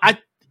 I'm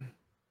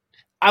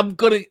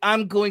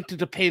going to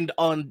depend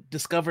on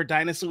Discover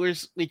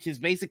Dinosaurs, which is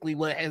basically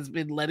what has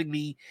been letting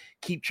me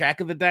keep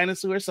track of the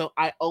dinosaurs. So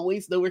I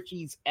always know where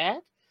she's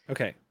at.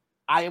 Okay.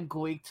 I am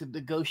going to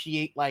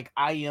negotiate like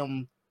I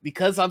am,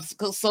 because I'm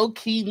so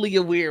keenly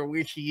aware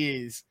where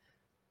she is.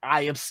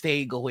 I am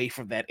staying away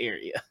from that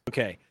area.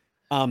 Okay.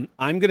 I'm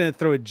going to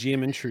throw a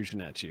GM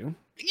intrusion at you.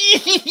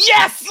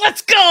 Yes,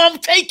 let's go. I'm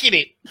taking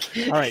it.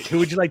 All right. Who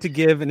would you like to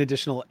give an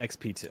additional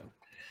XP to?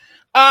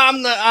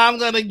 I'm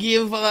gonna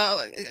give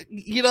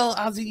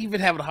Ozzy, you've been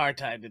having a hard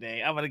time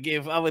today. I'm gonna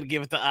give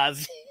it to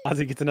Ozzy.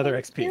 Ozzy gets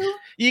another XP.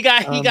 He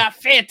got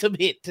Phantom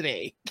hit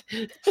today.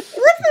 With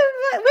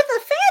a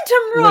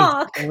Phantom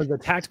Rock. I was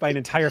attacked by an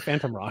entire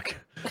Phantom Rock.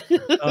 I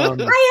hurt and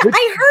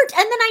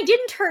then I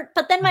didn't hurt,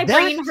 but then my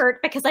brain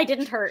hurt because I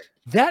didn't hurt.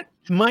 That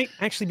might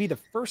actually be the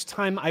first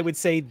time I would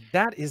say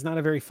that is not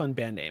a very fun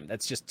band name.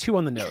 That's just too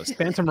on the nose.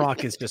 Phantom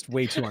Rock is just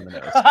way too on the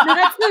nose. No,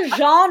 that's the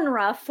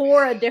genre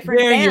for a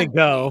different band. There you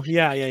go.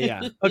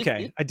 Yeah.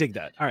 Okay, I dig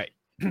that. All right.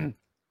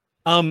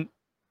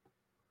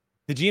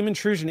 The GM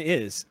intrusion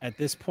is, at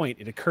this point,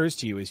 it occurs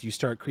to you as you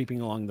start creeping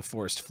along the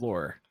forest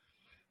floor,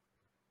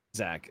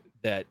 Zach,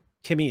 that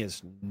Kimmy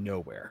is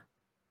nowhere.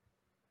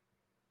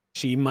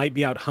 She might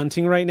be out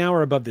hunting right now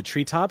or above the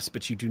treetops,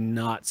 but you do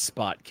not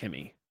spot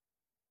Kimmy.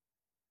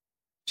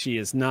 She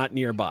is not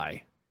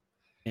nearby,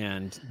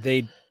 and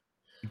they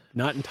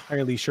not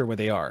entirely sure where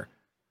they are.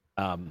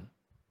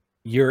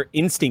 Your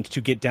instinct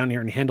to get down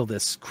here and handle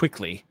this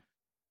quickly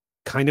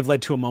kind of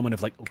led to a moment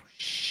of like, oh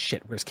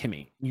shit, where's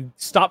Kimmy? You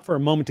stop for a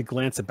moment to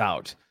glance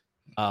about.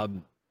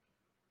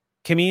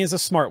 Kimmy is a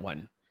smart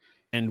one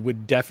and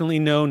would definitely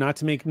know not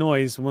to make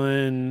noise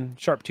when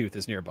Sharptooth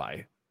is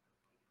nearby.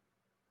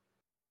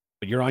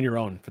 But you're on your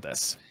own for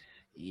this.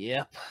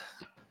 Yep.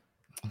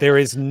 There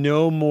is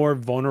no more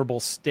vulnerable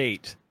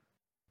state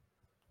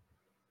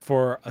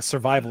for a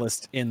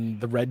survivalist in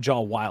the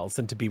Redjaw Wilds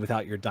than to be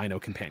without your dino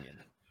companion.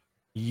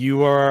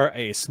 You are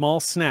a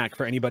small snack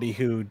for anybody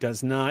who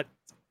does not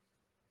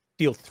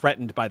feel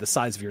threatened by the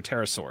size of your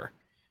pterosaur.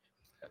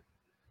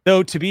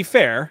 Though, to be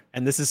fair,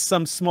 and this is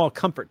some small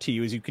comfort to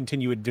you as you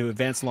continue to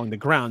advance along the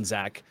ground,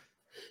 Zach,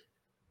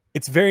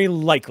 it's very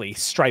likely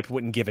Stripe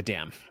wouldn't give a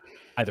damn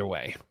either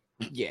way.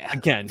 Yeah.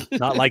 Again,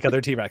 not like other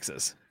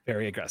T-Rexes.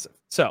 Very aggressive.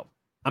 So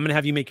I'm going to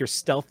have you make your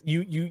stealth.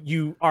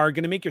 You are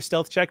going to make your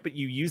stealth check, but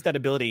you use that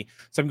ability.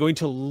 So I'm going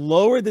to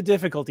lower the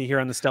difficulty here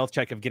on the stealth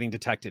check of getting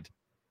detected.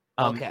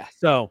 Okay.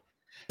 So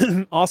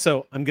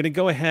also, I'm going to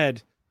go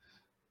ahead,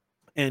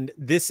 and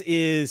this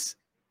is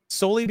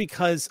solely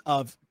because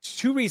of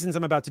two reasons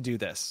I'm about to do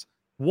this.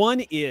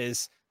 One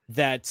is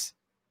that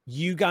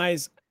you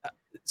guys,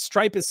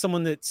 Stripe is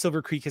someone that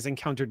Silver Creek has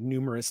encountered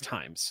numerous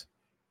times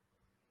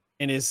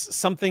and is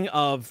something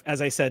of,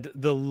 as I said,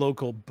 the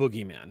local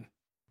boogeyman.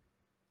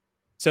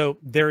 So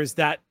there is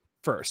that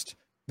first.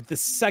 But the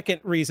second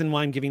reason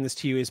why I'm giving this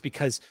to you is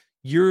because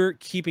you're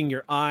keeping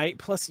your eye,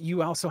 plus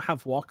you also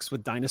have walks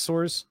with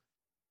dinosaurs.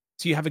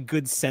 So you have a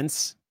good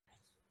sense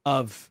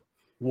of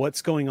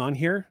what's going on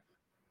here.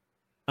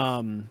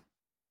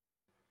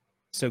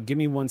 So give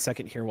me 1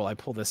 second here while I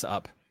pull this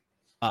up.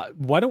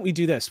 Why don't we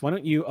do this? Why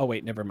don't you, oh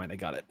wait, never mind, I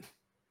got it.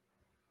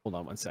 Hold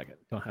on 1 second.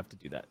 Don't have to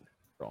do that.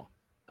 Roll.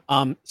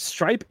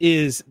 Stripe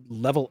is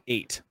level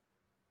 8.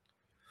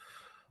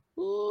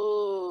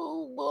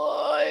 Oh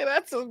boy,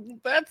 that's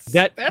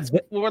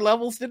more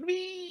levels than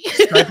me.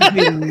 Stripe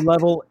is a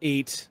level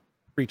 8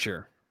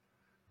 creature.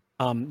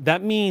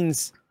 That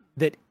means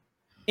that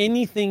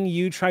anything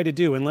you try to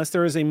do, unless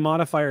there is a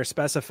modifier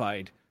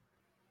specified,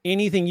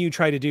 anything you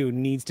try to do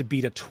needs to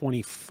beat a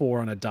 24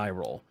 on a die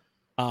roll.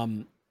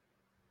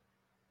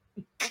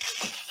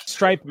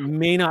 Stripe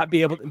may not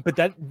be able to, but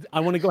that I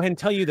want to go ahead and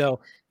tell you though,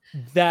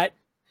 that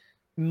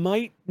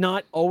might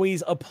not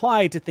always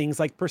apply to things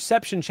like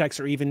perception checks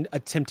or even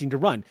attempting to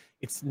run.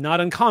 It's not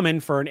uncommon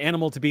for an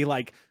animal to be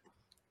like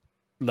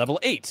level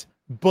 8,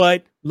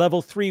 but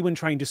level 3 when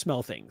trying to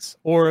smell things,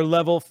 or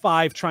level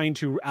 5 trying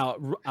to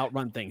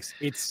outrun things.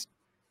 It's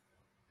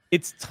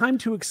time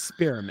to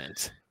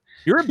experiment.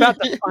 You're about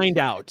to find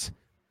out.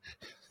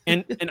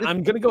 And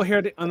I'm going to go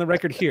here on the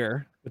record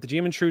here with the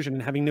GM intrusion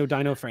and having no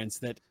dino friends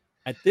that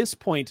at this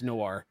point,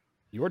 Noir,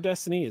 your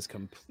destiny is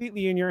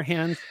completely in your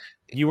hands.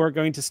 You are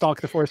going to stalk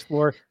the forest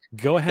floor.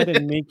 Go ahead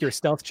and make your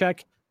stealth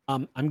check.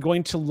 I'm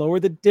going to lower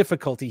the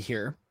difficulty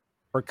here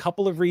for a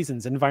couple of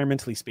reasons,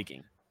 environmentally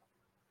speaking.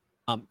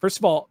 First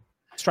of all,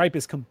 Stripe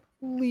is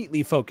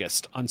completely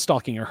focused on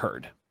stalking your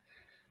herd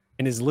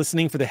and is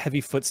listening for the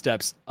heavy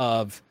footsteps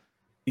of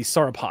these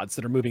sauropods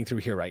that are moving through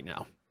here right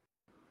now.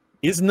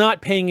 Is not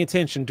paying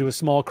attention to a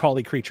small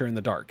crawly creature in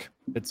the dark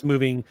that's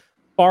moving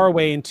far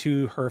away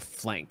into her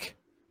flank.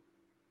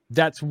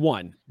 That's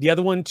one. The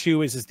other one,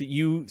 too, is that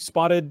you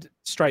spotted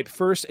Stripe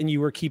first and you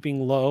were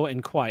keeping low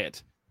and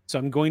quiet. So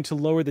I'm going to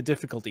lower the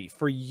difficulty.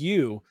 For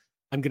you,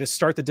 I'm going to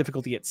start the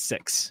difficulty at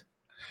 6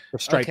 for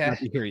Stripe not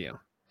to hear you.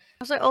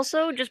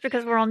 Also, just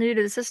because we're all new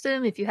to the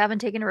system, if you haven't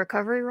taken a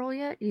recovery roll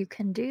yet, you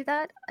can do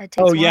that. It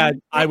takes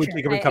I would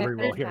take a recovery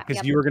roll here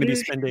because you were going to be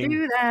spending.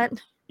 Do that.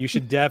 You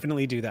should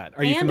definitely do that.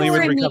 Are you And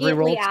familiar with recovery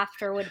rolls?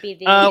 After would be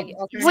the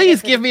alternative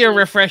please for give the me a team.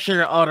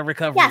 refresher on a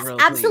recovery roll.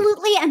 Yes,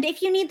 absolutely. And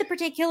if you need the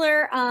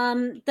particular,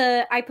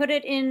 I put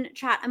it in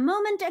chat a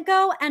moment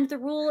ago, and the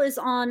rule is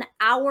on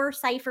our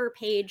cipher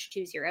page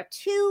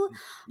 202.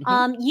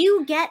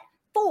 You get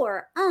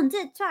 4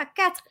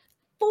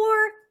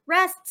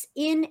 rests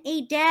in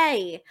a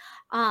day.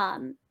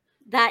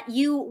 That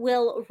you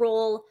will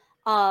roll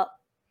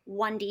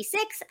 1d6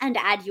 and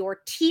add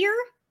your tier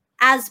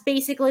as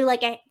basically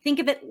think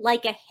of it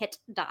like a hit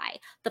die.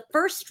 The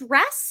first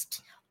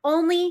rest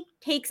only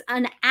takes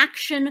an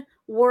action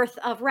worth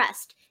of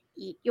rest.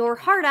 Eat your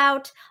heart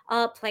out,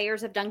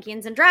 players of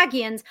Dungeons and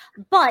Dragons,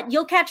 but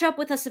you'll catch up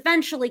with us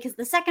eventually because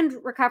the second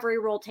recovery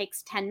roll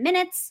takes 10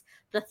 minutes,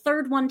 the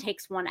third one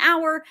takes 1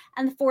 hour,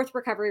 and the fourth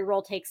recovery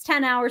roll takes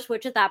 10 hours,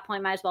 which at that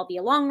point might as well be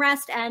a long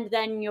rest, and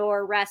then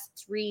your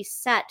rests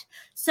reset.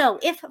 So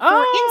if,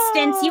 for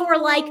instance, you were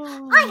like,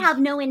 I have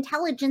no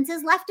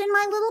intelligences left in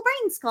my little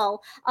brain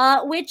skull,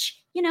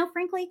 which,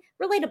 frankly,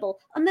 relatable,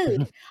 a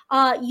mood,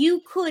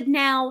 you could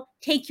now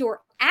take your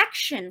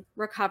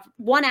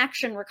one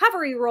action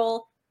recovery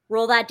roll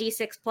that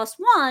d6 plus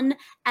 1,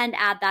 and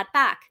add that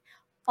back.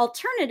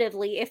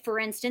 Alternatively, if, for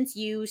instance,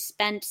 you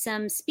spent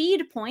some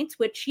speed points,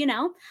 which,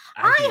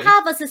 I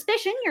have a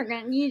suspicion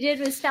you did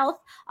with stealth,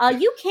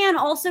 you can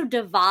also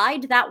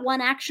divide that one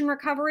action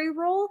recovery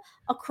roll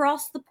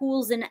across the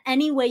pools in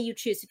any way you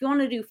choose. If you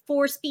want to do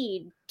 4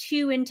 speed,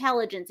 2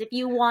 intelligence, if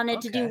you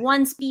wanted to do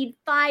 1 speed,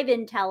 5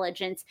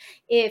 intelligence,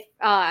 if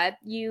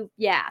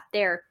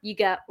there you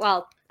go.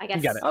 Well, I guess.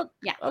 You got it. Oh,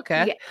 yeah.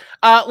 Okay.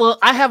 Well,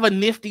 I have a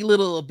nifty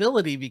little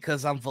ability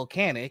because I'm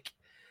volcanic.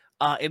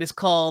 It is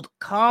called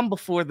Calm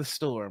Before the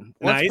Storm.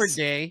 Once per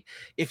day,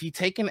 if you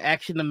take an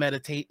action to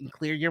meditate and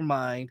clear your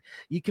mind,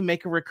 you can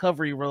make a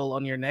recovery roll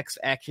on your next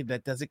action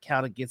that doesn't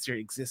count against your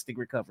existing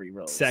recovery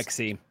rolls.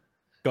 Sexy.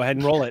 Go ahead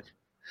and roll it.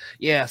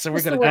 Yeah, so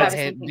we're going to go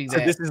ahead and do that.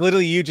 So this is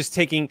literally you just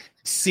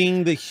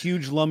seeing the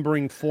huge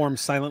lumbering form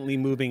silently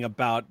moving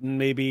about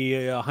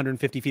maybe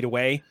 150 feet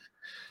away.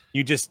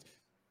 You just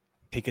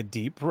take a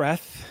deep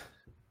breath.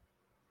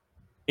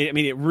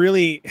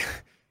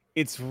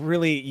 It's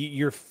really,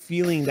 you're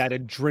feeling that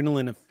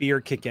adrenaline of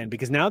fear kick in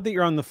because now that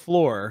you're on the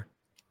floor,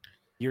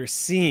 you're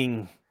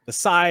seeing the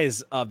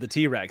size of the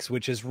T-Rex,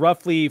 which is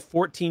roughly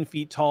 14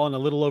 feet tall and a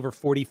little over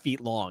 40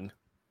 feet long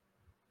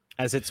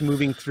as it's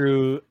moving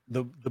through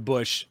the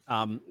bush.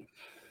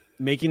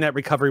 Making that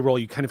recovery roll,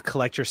 you kind of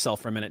collect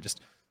yourself for a minute.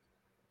 Just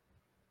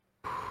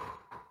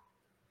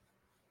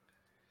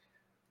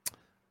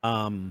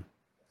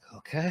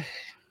okay.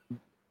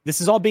 This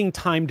is all being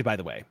timed, by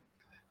the way.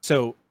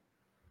 So,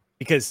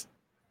 because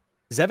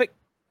Zevik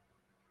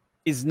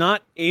is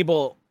not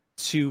able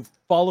to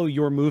follow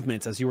your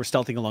movements as you were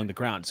stealthing along the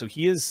ground. So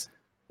he is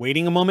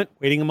waiting a moment,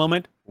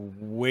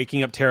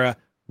 waking up Tara,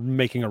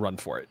 making a run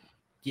for it.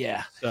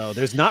 Yeah. So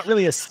there's not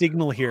really a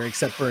signal here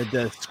except for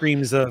the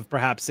screams of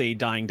perhaps a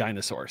dying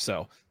dinosaur.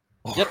 So,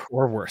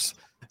 or worse.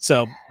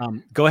 So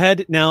go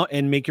ahead now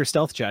and make your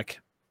stealth check.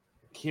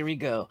 Here we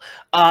go.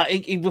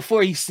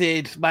 Before you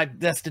said my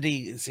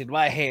destiny is in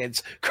my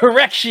hands.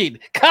 Correction,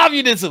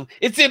 communism.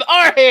 It's in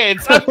our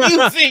hands.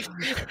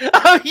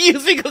 I'm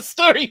using a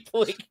story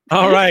point.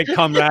 All right,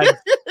 comrade.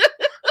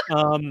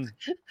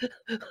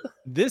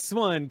 This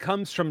one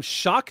comes from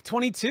Shock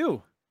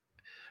 22.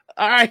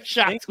 All right,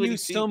 Shock. Thank you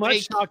so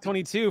much, Shock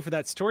 22, for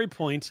that story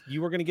point.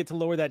 You are going to get to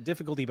lower that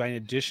difficulty by an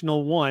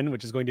additional 1,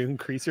 which is going to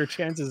increase your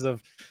chances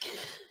of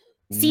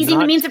seizing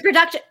the means of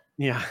production.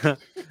 Yeah.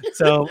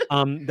 So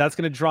that's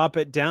going to drop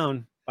it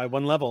down by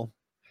 1 level.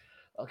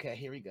 Okay,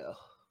 here we go.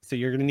 So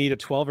you're going to need a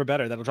 12 or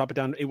better. That'll drop it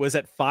down. It was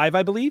at 5,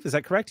 I believe. Is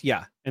that correct?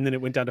 Yeah. And then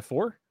it went down to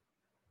 4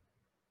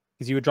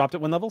 because you had dropped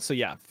it 1 level. So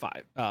yeah,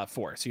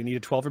 4. So you need a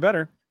 12 or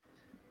better.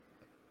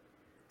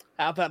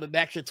 How about an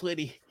extra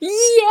 20? Yeah,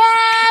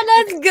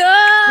 let's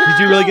go. Did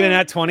you really get an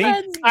at 20?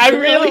 I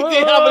really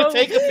did. I'm going to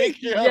take a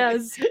picture of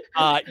Yes.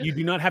 You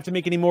do not have to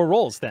make any more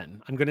rolls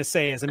then. I'm going to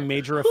say as a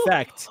major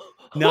effect,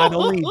 not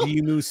only do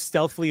you move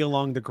stealthily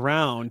along the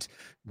ground,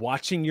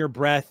 watching your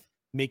breath,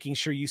 making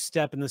sure you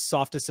step in the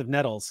softest of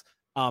nettles,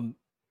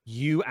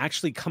 you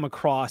actually come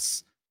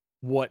across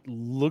what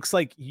looks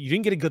like you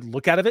didn't get a good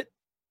look out of it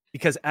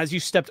because as you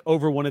stepped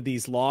over one of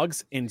these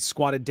logs and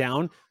squatted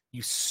down,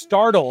 you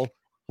startle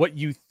what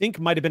you think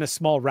might have been a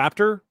small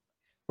raptor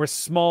or a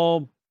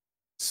small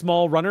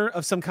runner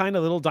of some kind,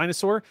 a little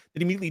dinosaur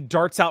that immediately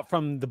darts out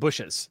from the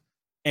bushes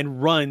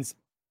and runs.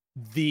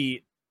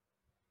 The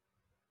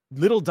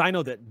little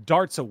dino that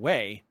darts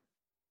away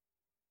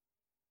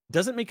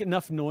doesn't make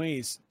enough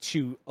noise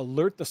to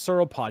alert the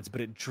sauropods,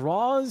 but it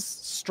draws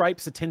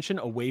Stripe's attention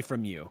away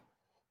from you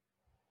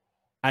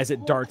as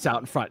it darts out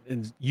in front.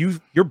 And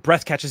your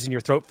breath catches in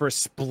your throat for a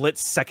split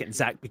second,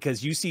 Zach,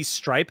 because you see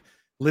Stripe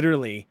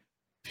literally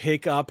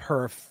pick up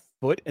her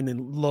foot and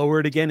then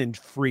lower it again and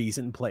freeze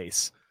in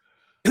place.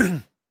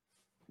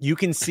 You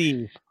can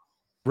see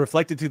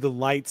reflected through the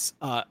lights,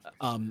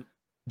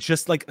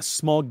 just like a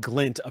small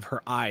glint of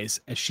her eyes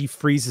as she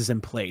freezes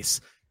in place.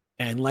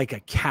 And like a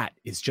cat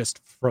is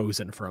just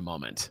frozen for a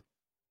moment.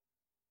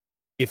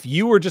 If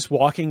you were just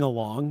walking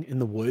along in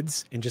the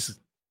woods and just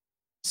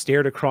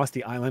stared across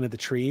the eye line of the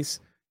trees,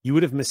 you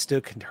would have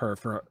mistaken her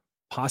for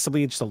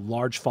possibly just a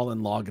large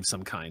fallen log of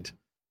some kind.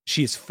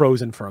 She is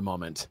frozen for a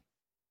moment.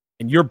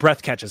 And your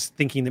breath catches,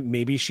 thinking that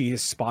maybe she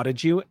has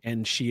spotted you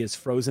and she is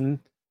frozen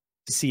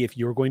to see if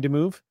you're going to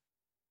move.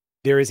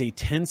 There is a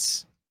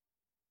tense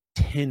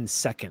 10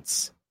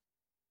 seconds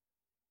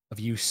of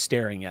you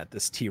staring at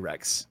this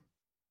T-Rex.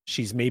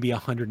 She's maybe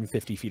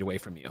 150 feet away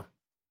from you.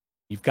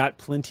 You've got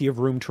plenty of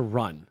room to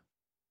run.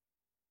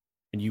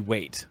 And you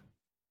wait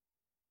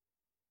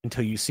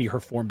until you see her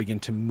form begin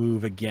to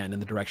move again in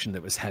the direction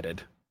that was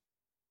headed.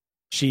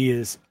 She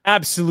is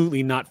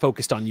absolutely not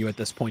focused on you at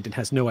this point and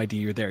has no idea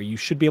you're there. You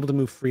should be able to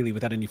move freely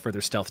without any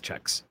further stealth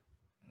checks.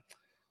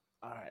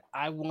 All right.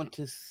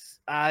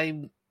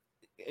 I'm,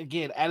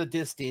 again, at a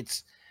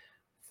distance,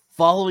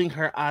 following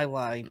her eye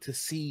line to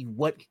see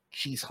what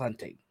she's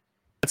hunting.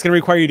 That's going to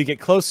require you to get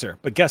closer.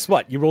 But guess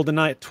what? You rolled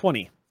a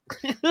 20.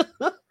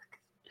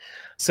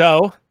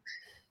 So,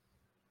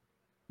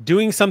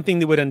 doing something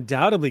that would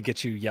undoubtedly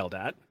get you yelled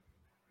at,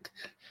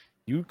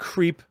 you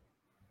creep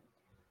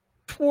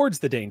towards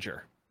the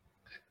danger.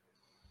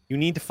 You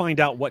need to find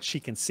out what she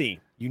can see.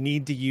 You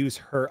need to use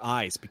her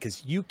eyes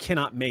because you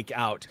cannot make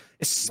out,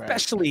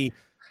 especially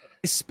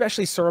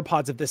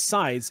sauropods of this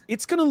size.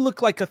 It's going to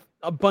look like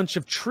a bunch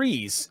of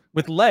trees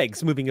with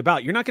legs moving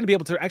about. You're not going to be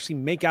able to actually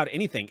make out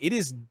anything. It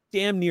is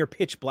damn near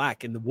pitch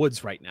black in the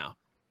woods right now.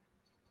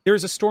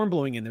 There's a storm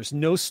blowing in. There's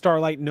no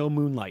starlight, no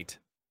moonlight.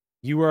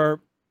 You are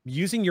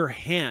using your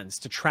hands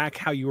to track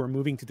how you are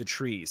moving through the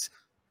trees.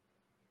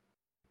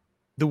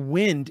 The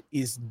wind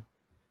is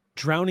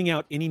drowning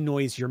out any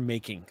noise you're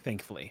making,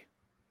 thankfully.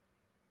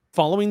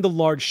 Following the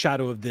large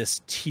shadow of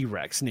this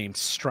T-Rex named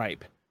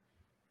Stripe,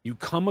 you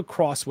come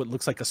across what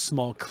looks like a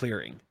small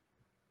clearing.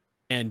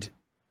 And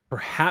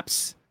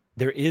perhaps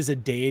there is a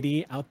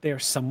deity out there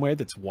somewhere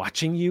that's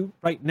watching you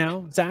right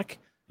now, Zach,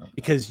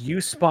 because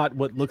you spot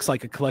what looks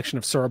like a collection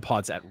of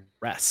sauropods at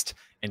rest.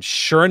 And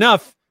sure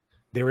enough,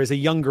 there is a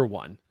younger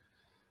one.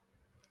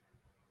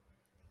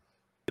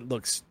 It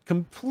looks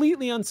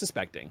completely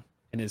unsuspecting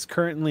and is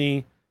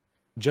currently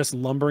just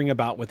lumbering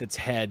about with its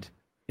head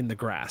in the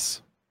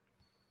grass.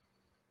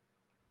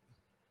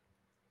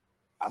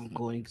 I'm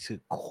going to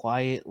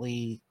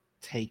quietly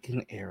take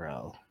an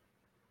arrow.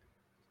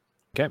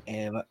 Okay.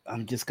 And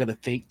I'm just going to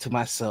think to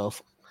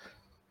myself,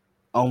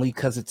 only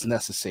because it's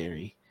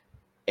necessary.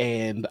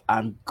 And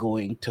I'm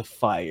going to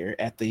fire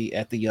at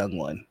the young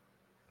one.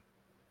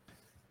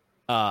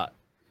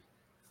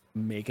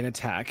 Make an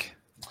attack.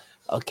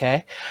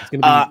 Okay. It's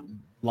going to be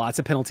lots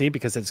of penalty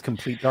because it's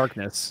complete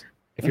darkness.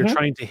 If you're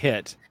trying to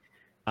hit,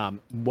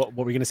 what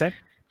were we going to say?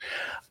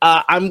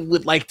 I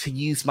would like to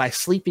use my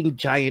Sleeping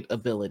Giant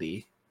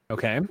ability.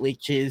 Okay.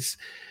 Which is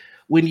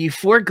when you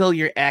forego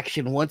your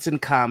action once in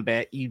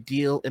combat, you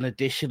deal an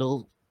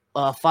additional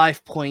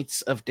 5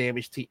 points of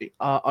damage to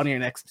on your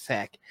next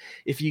attack.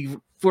 If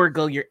you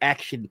forego your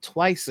action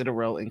twice in a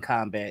row in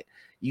combat,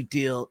 you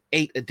deal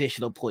 8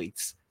 additional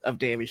points of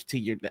damage to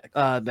your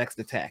next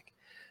attack.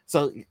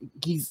 So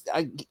he's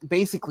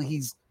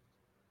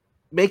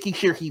making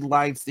sure he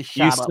lines the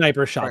shot. You up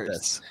sniper shot first.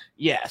 this.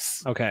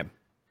 Yes. Okay.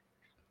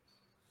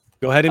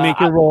 Go ahead and make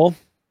your roll.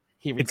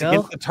 Here we It's go.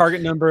 against the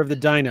target number of the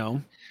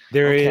dino.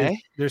 There's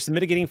some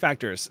mitigating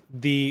factors.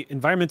 The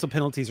environmental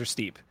penalties are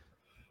steep,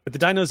 but the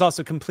dino is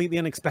also completely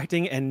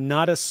unexpected and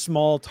not a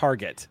small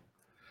target.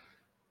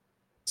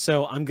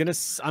 So I'm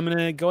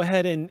gonna go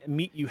ahead and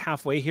meet you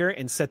halfway here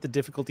and set the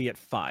difficulty at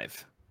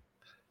 5.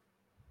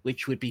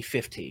 Which would be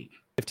 15.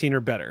 15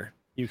 or better.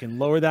 You can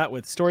lower that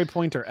with story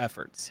point or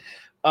efforts.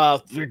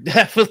 We're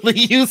definitely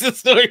using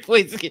story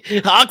points.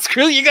 Ox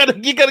Crew, you gotta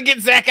get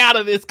Zach out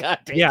of this,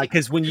 goddamn. Yeah,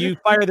 because when you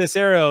fire this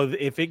arrow,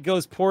 if it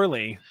goes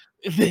poorly,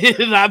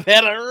 then I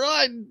better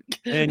run.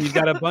 and you've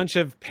got a bunch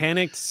of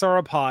panicked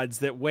sauropods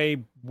that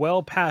weigh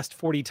well past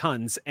 40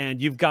 tons,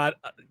 and you've got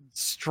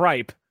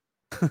Stripe.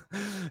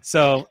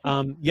 So,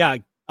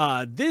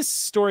 this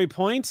story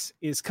point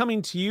is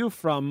coming to you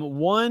from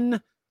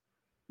one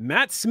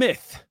Matt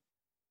Smith,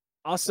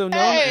 also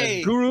known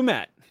as Guru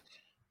Matt.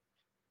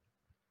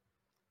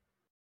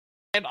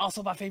 And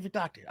also my favorite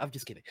doctor. I'm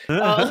just kidding.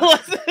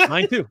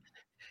 Mine too.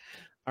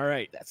 All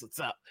right. That's what's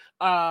up.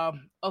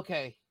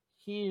 Okay.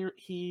 Here.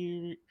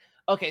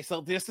 Okay,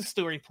 so there's the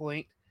story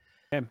point.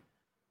 Okay.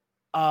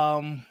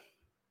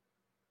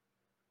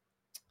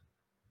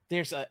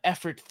 There's an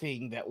effort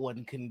thing that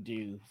one can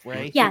do,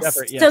 right? Yes.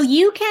 Effort, yes. So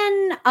you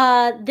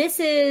can.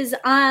 This is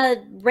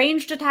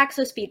ranged attack,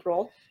 so speed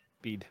roll.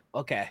 Speed.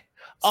 Okay.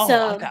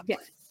 So I've got yeah.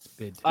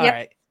 Speed. all Yep.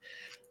 right.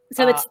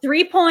 So it's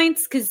 3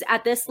 points because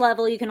at this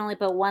level you can only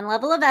put one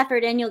level of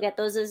effort in. You'll get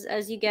those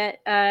as you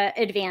get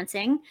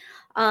advancing.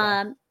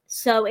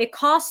 So it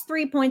costs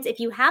 3 points.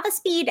 If you have a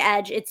speed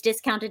edge, it's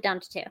discounted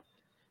down to 2.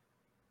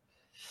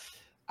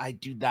 I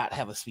do not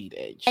have a speed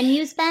edge. And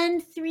you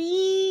spend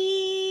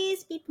 3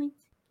 speed points.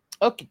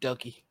 Okie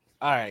dokie.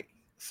 All right.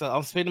 So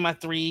I'm spending my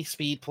 3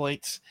 speed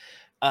points,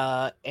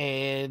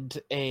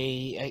 and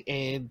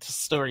a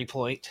story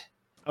point.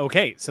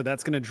 Okay, so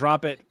that's going to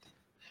drop it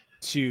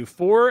to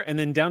 4 and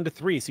then down to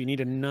 3. So you need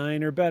a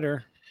 9 or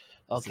better.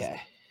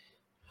 Okay.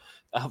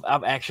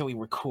 I'm actually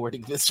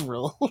recording this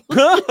roll.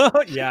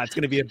 Yeah, it's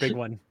going to be a big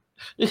one.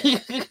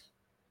 It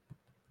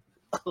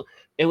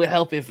would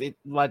help if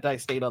my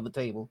dice stayed on the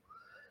table.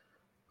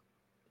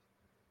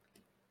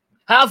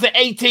 How's the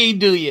 18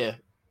 do you?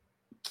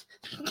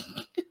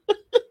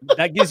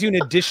 That gives you an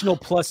additional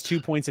plus 2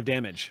 points of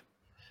damage.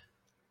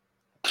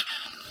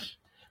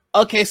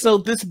 Okay, so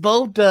this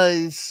bow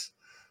does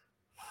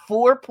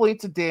 4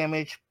 points of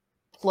damage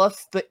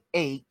plus the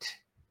 8.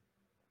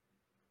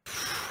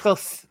 So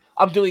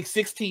I'm doing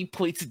 16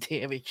 points of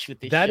damage with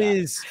this shot.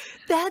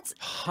 That's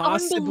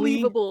possibly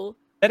unbelievable.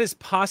 That is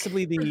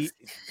possibly the.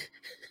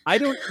 I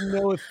don't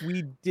know if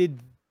we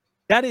did.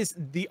 That is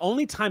the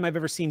only time I've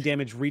ever seen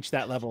damage reach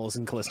that level is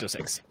in Callisto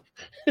 6.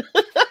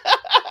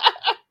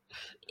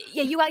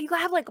 Yeah, you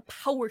have like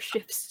power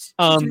shifts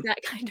to do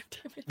that kind of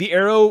damage. The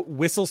arrow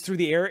whistles through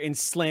the air and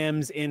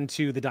slams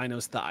into the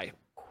dino's thigh,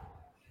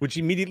 which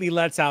immediately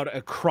lets out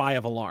a cry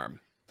of alarm.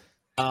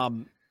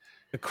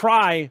 The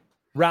cry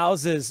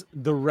rouses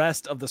the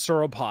rest of the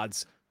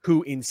sauropods,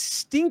 who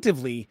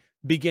instinctively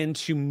begin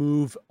to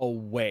move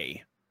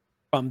away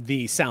from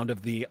the sound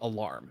of the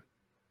alarm.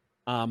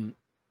 And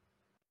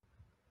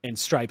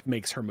Stripe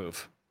makes her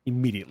move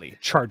immediately,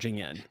 charging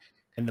in.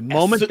 And the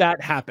moment that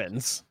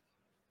happens,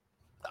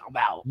 I'm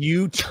out.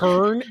 you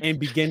turn and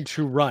begin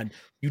to run.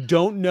 You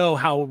don't know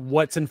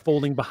what's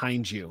unfolding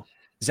behind you,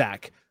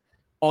 Zach.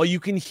 All you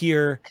can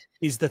hear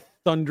is the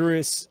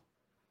thunderous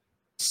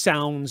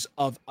sounds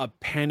of a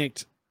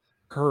panicked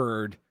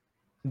herd,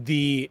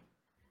 the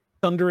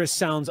thunderous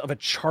sounds of a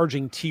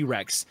charging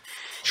T-Rex,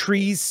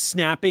 trees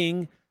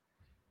snapping,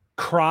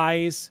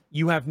 cries.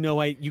 You have no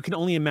idea. You can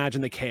only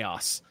imagine the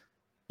chaos.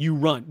 You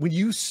run. When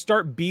you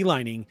start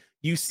beelining,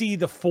 you see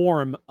the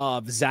form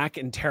of Zach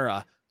and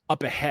Tara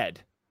up ahead.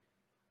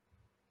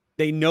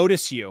 They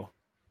notice you,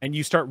 and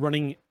you start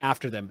running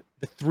after them.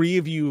 The 3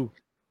 of you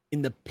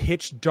in the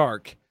pitch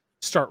dark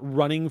start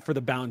running for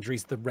the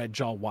boundaries of the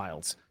Redjaw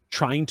Wilds,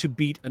 trying to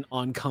beat an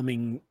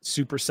oncoming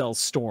supercell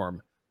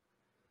storm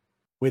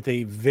with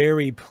a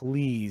very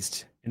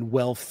pleased and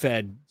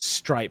well-fed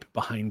Stripe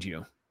behind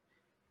you.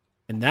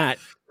 And that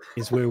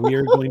is where we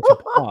are going to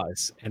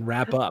pause and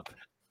wrap up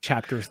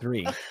Chapter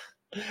 3.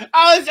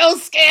 I was so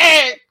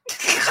scared.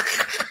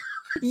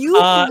 You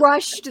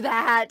rushed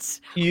that.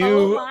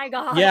 Oh my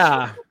gosh.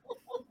 Yeah.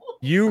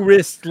 You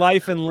risked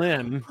life and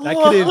limb.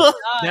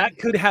 That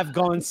could have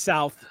gone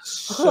south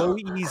so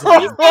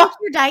easily. Thank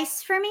your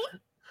dice for me.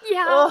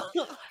 Yeah.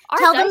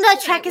 Tell them the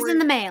check is in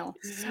the mail.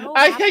 So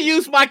I can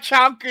use my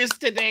chonkers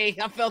today.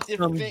 I felt it.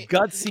 Some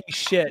gutsy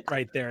shit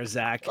right there,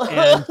 Zach.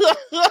 And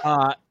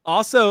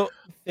also,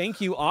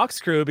 thank you, Ox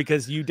Crew,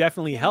 because you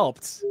definitely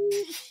helped.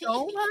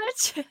 so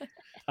much.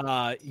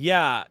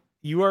 Yeah,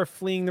 you are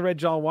fleeing the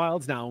Redjaw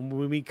Wilds now.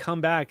 When we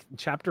come back,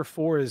 Chapter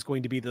 4 is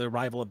going to be the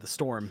arrival of the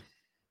storm.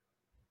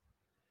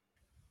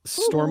 The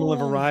storm will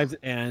have arrived,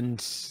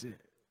 and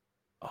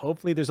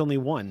hopefully there's only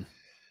one.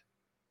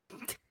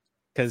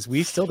 Because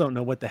we still don't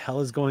know what the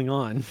hell is going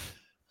on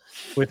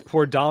with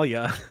poor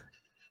Dahlia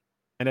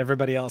and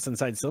everybody else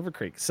inside Silver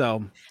Creek. So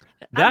I'm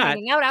that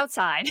hanging out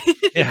outside.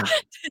 yeah,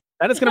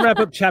 that is going to wrap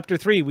up Chapter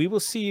 3. We will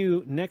see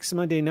you next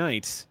Monday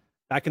night,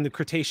 back in the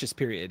Cretaceous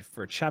period,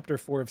 for Chapter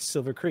 4 of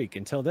Silver Creek.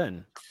 Until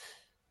then,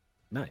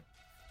 night.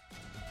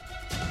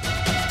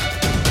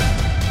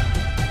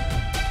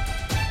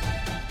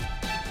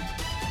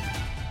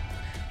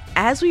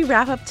 As we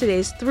wrap up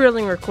today's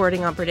thrilling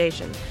recording on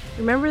predation,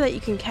 Remember that you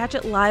can catch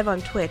it live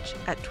on Twitch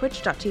at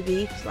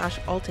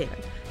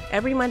twitch.tv/Althaven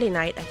every Monday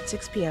night at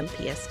 6 p.m.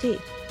 PST.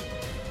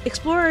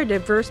 Explore our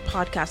diverse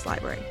podcast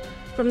library,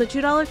 from the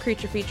 $2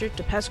 creature feature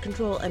to pest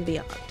control and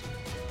beyond.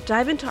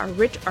 Dive into our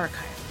rich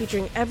archive,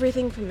 featuring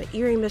everything from the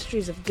eerie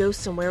mysteries of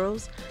ghosts and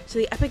werewolves to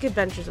the epic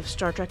adventures of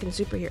Star Trek and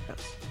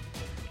superheroes.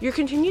 Your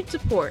continued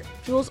support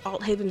fuels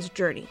Althaven's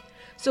journey,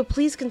 so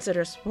please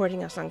consider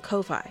supporting us on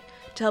Ko-Fi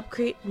to help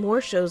create more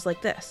shows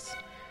like this.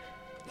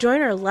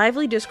 Join our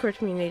lively Discord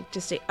community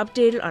to stay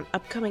updated on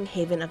upcoming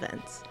Haven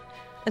events.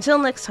 Until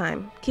next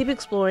time, keep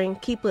exploring,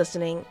 keep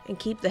listening, and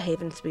keep the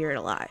Haven spirit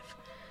alive.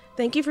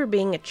 Thank you for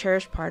being a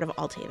cherished part of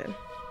Althaven.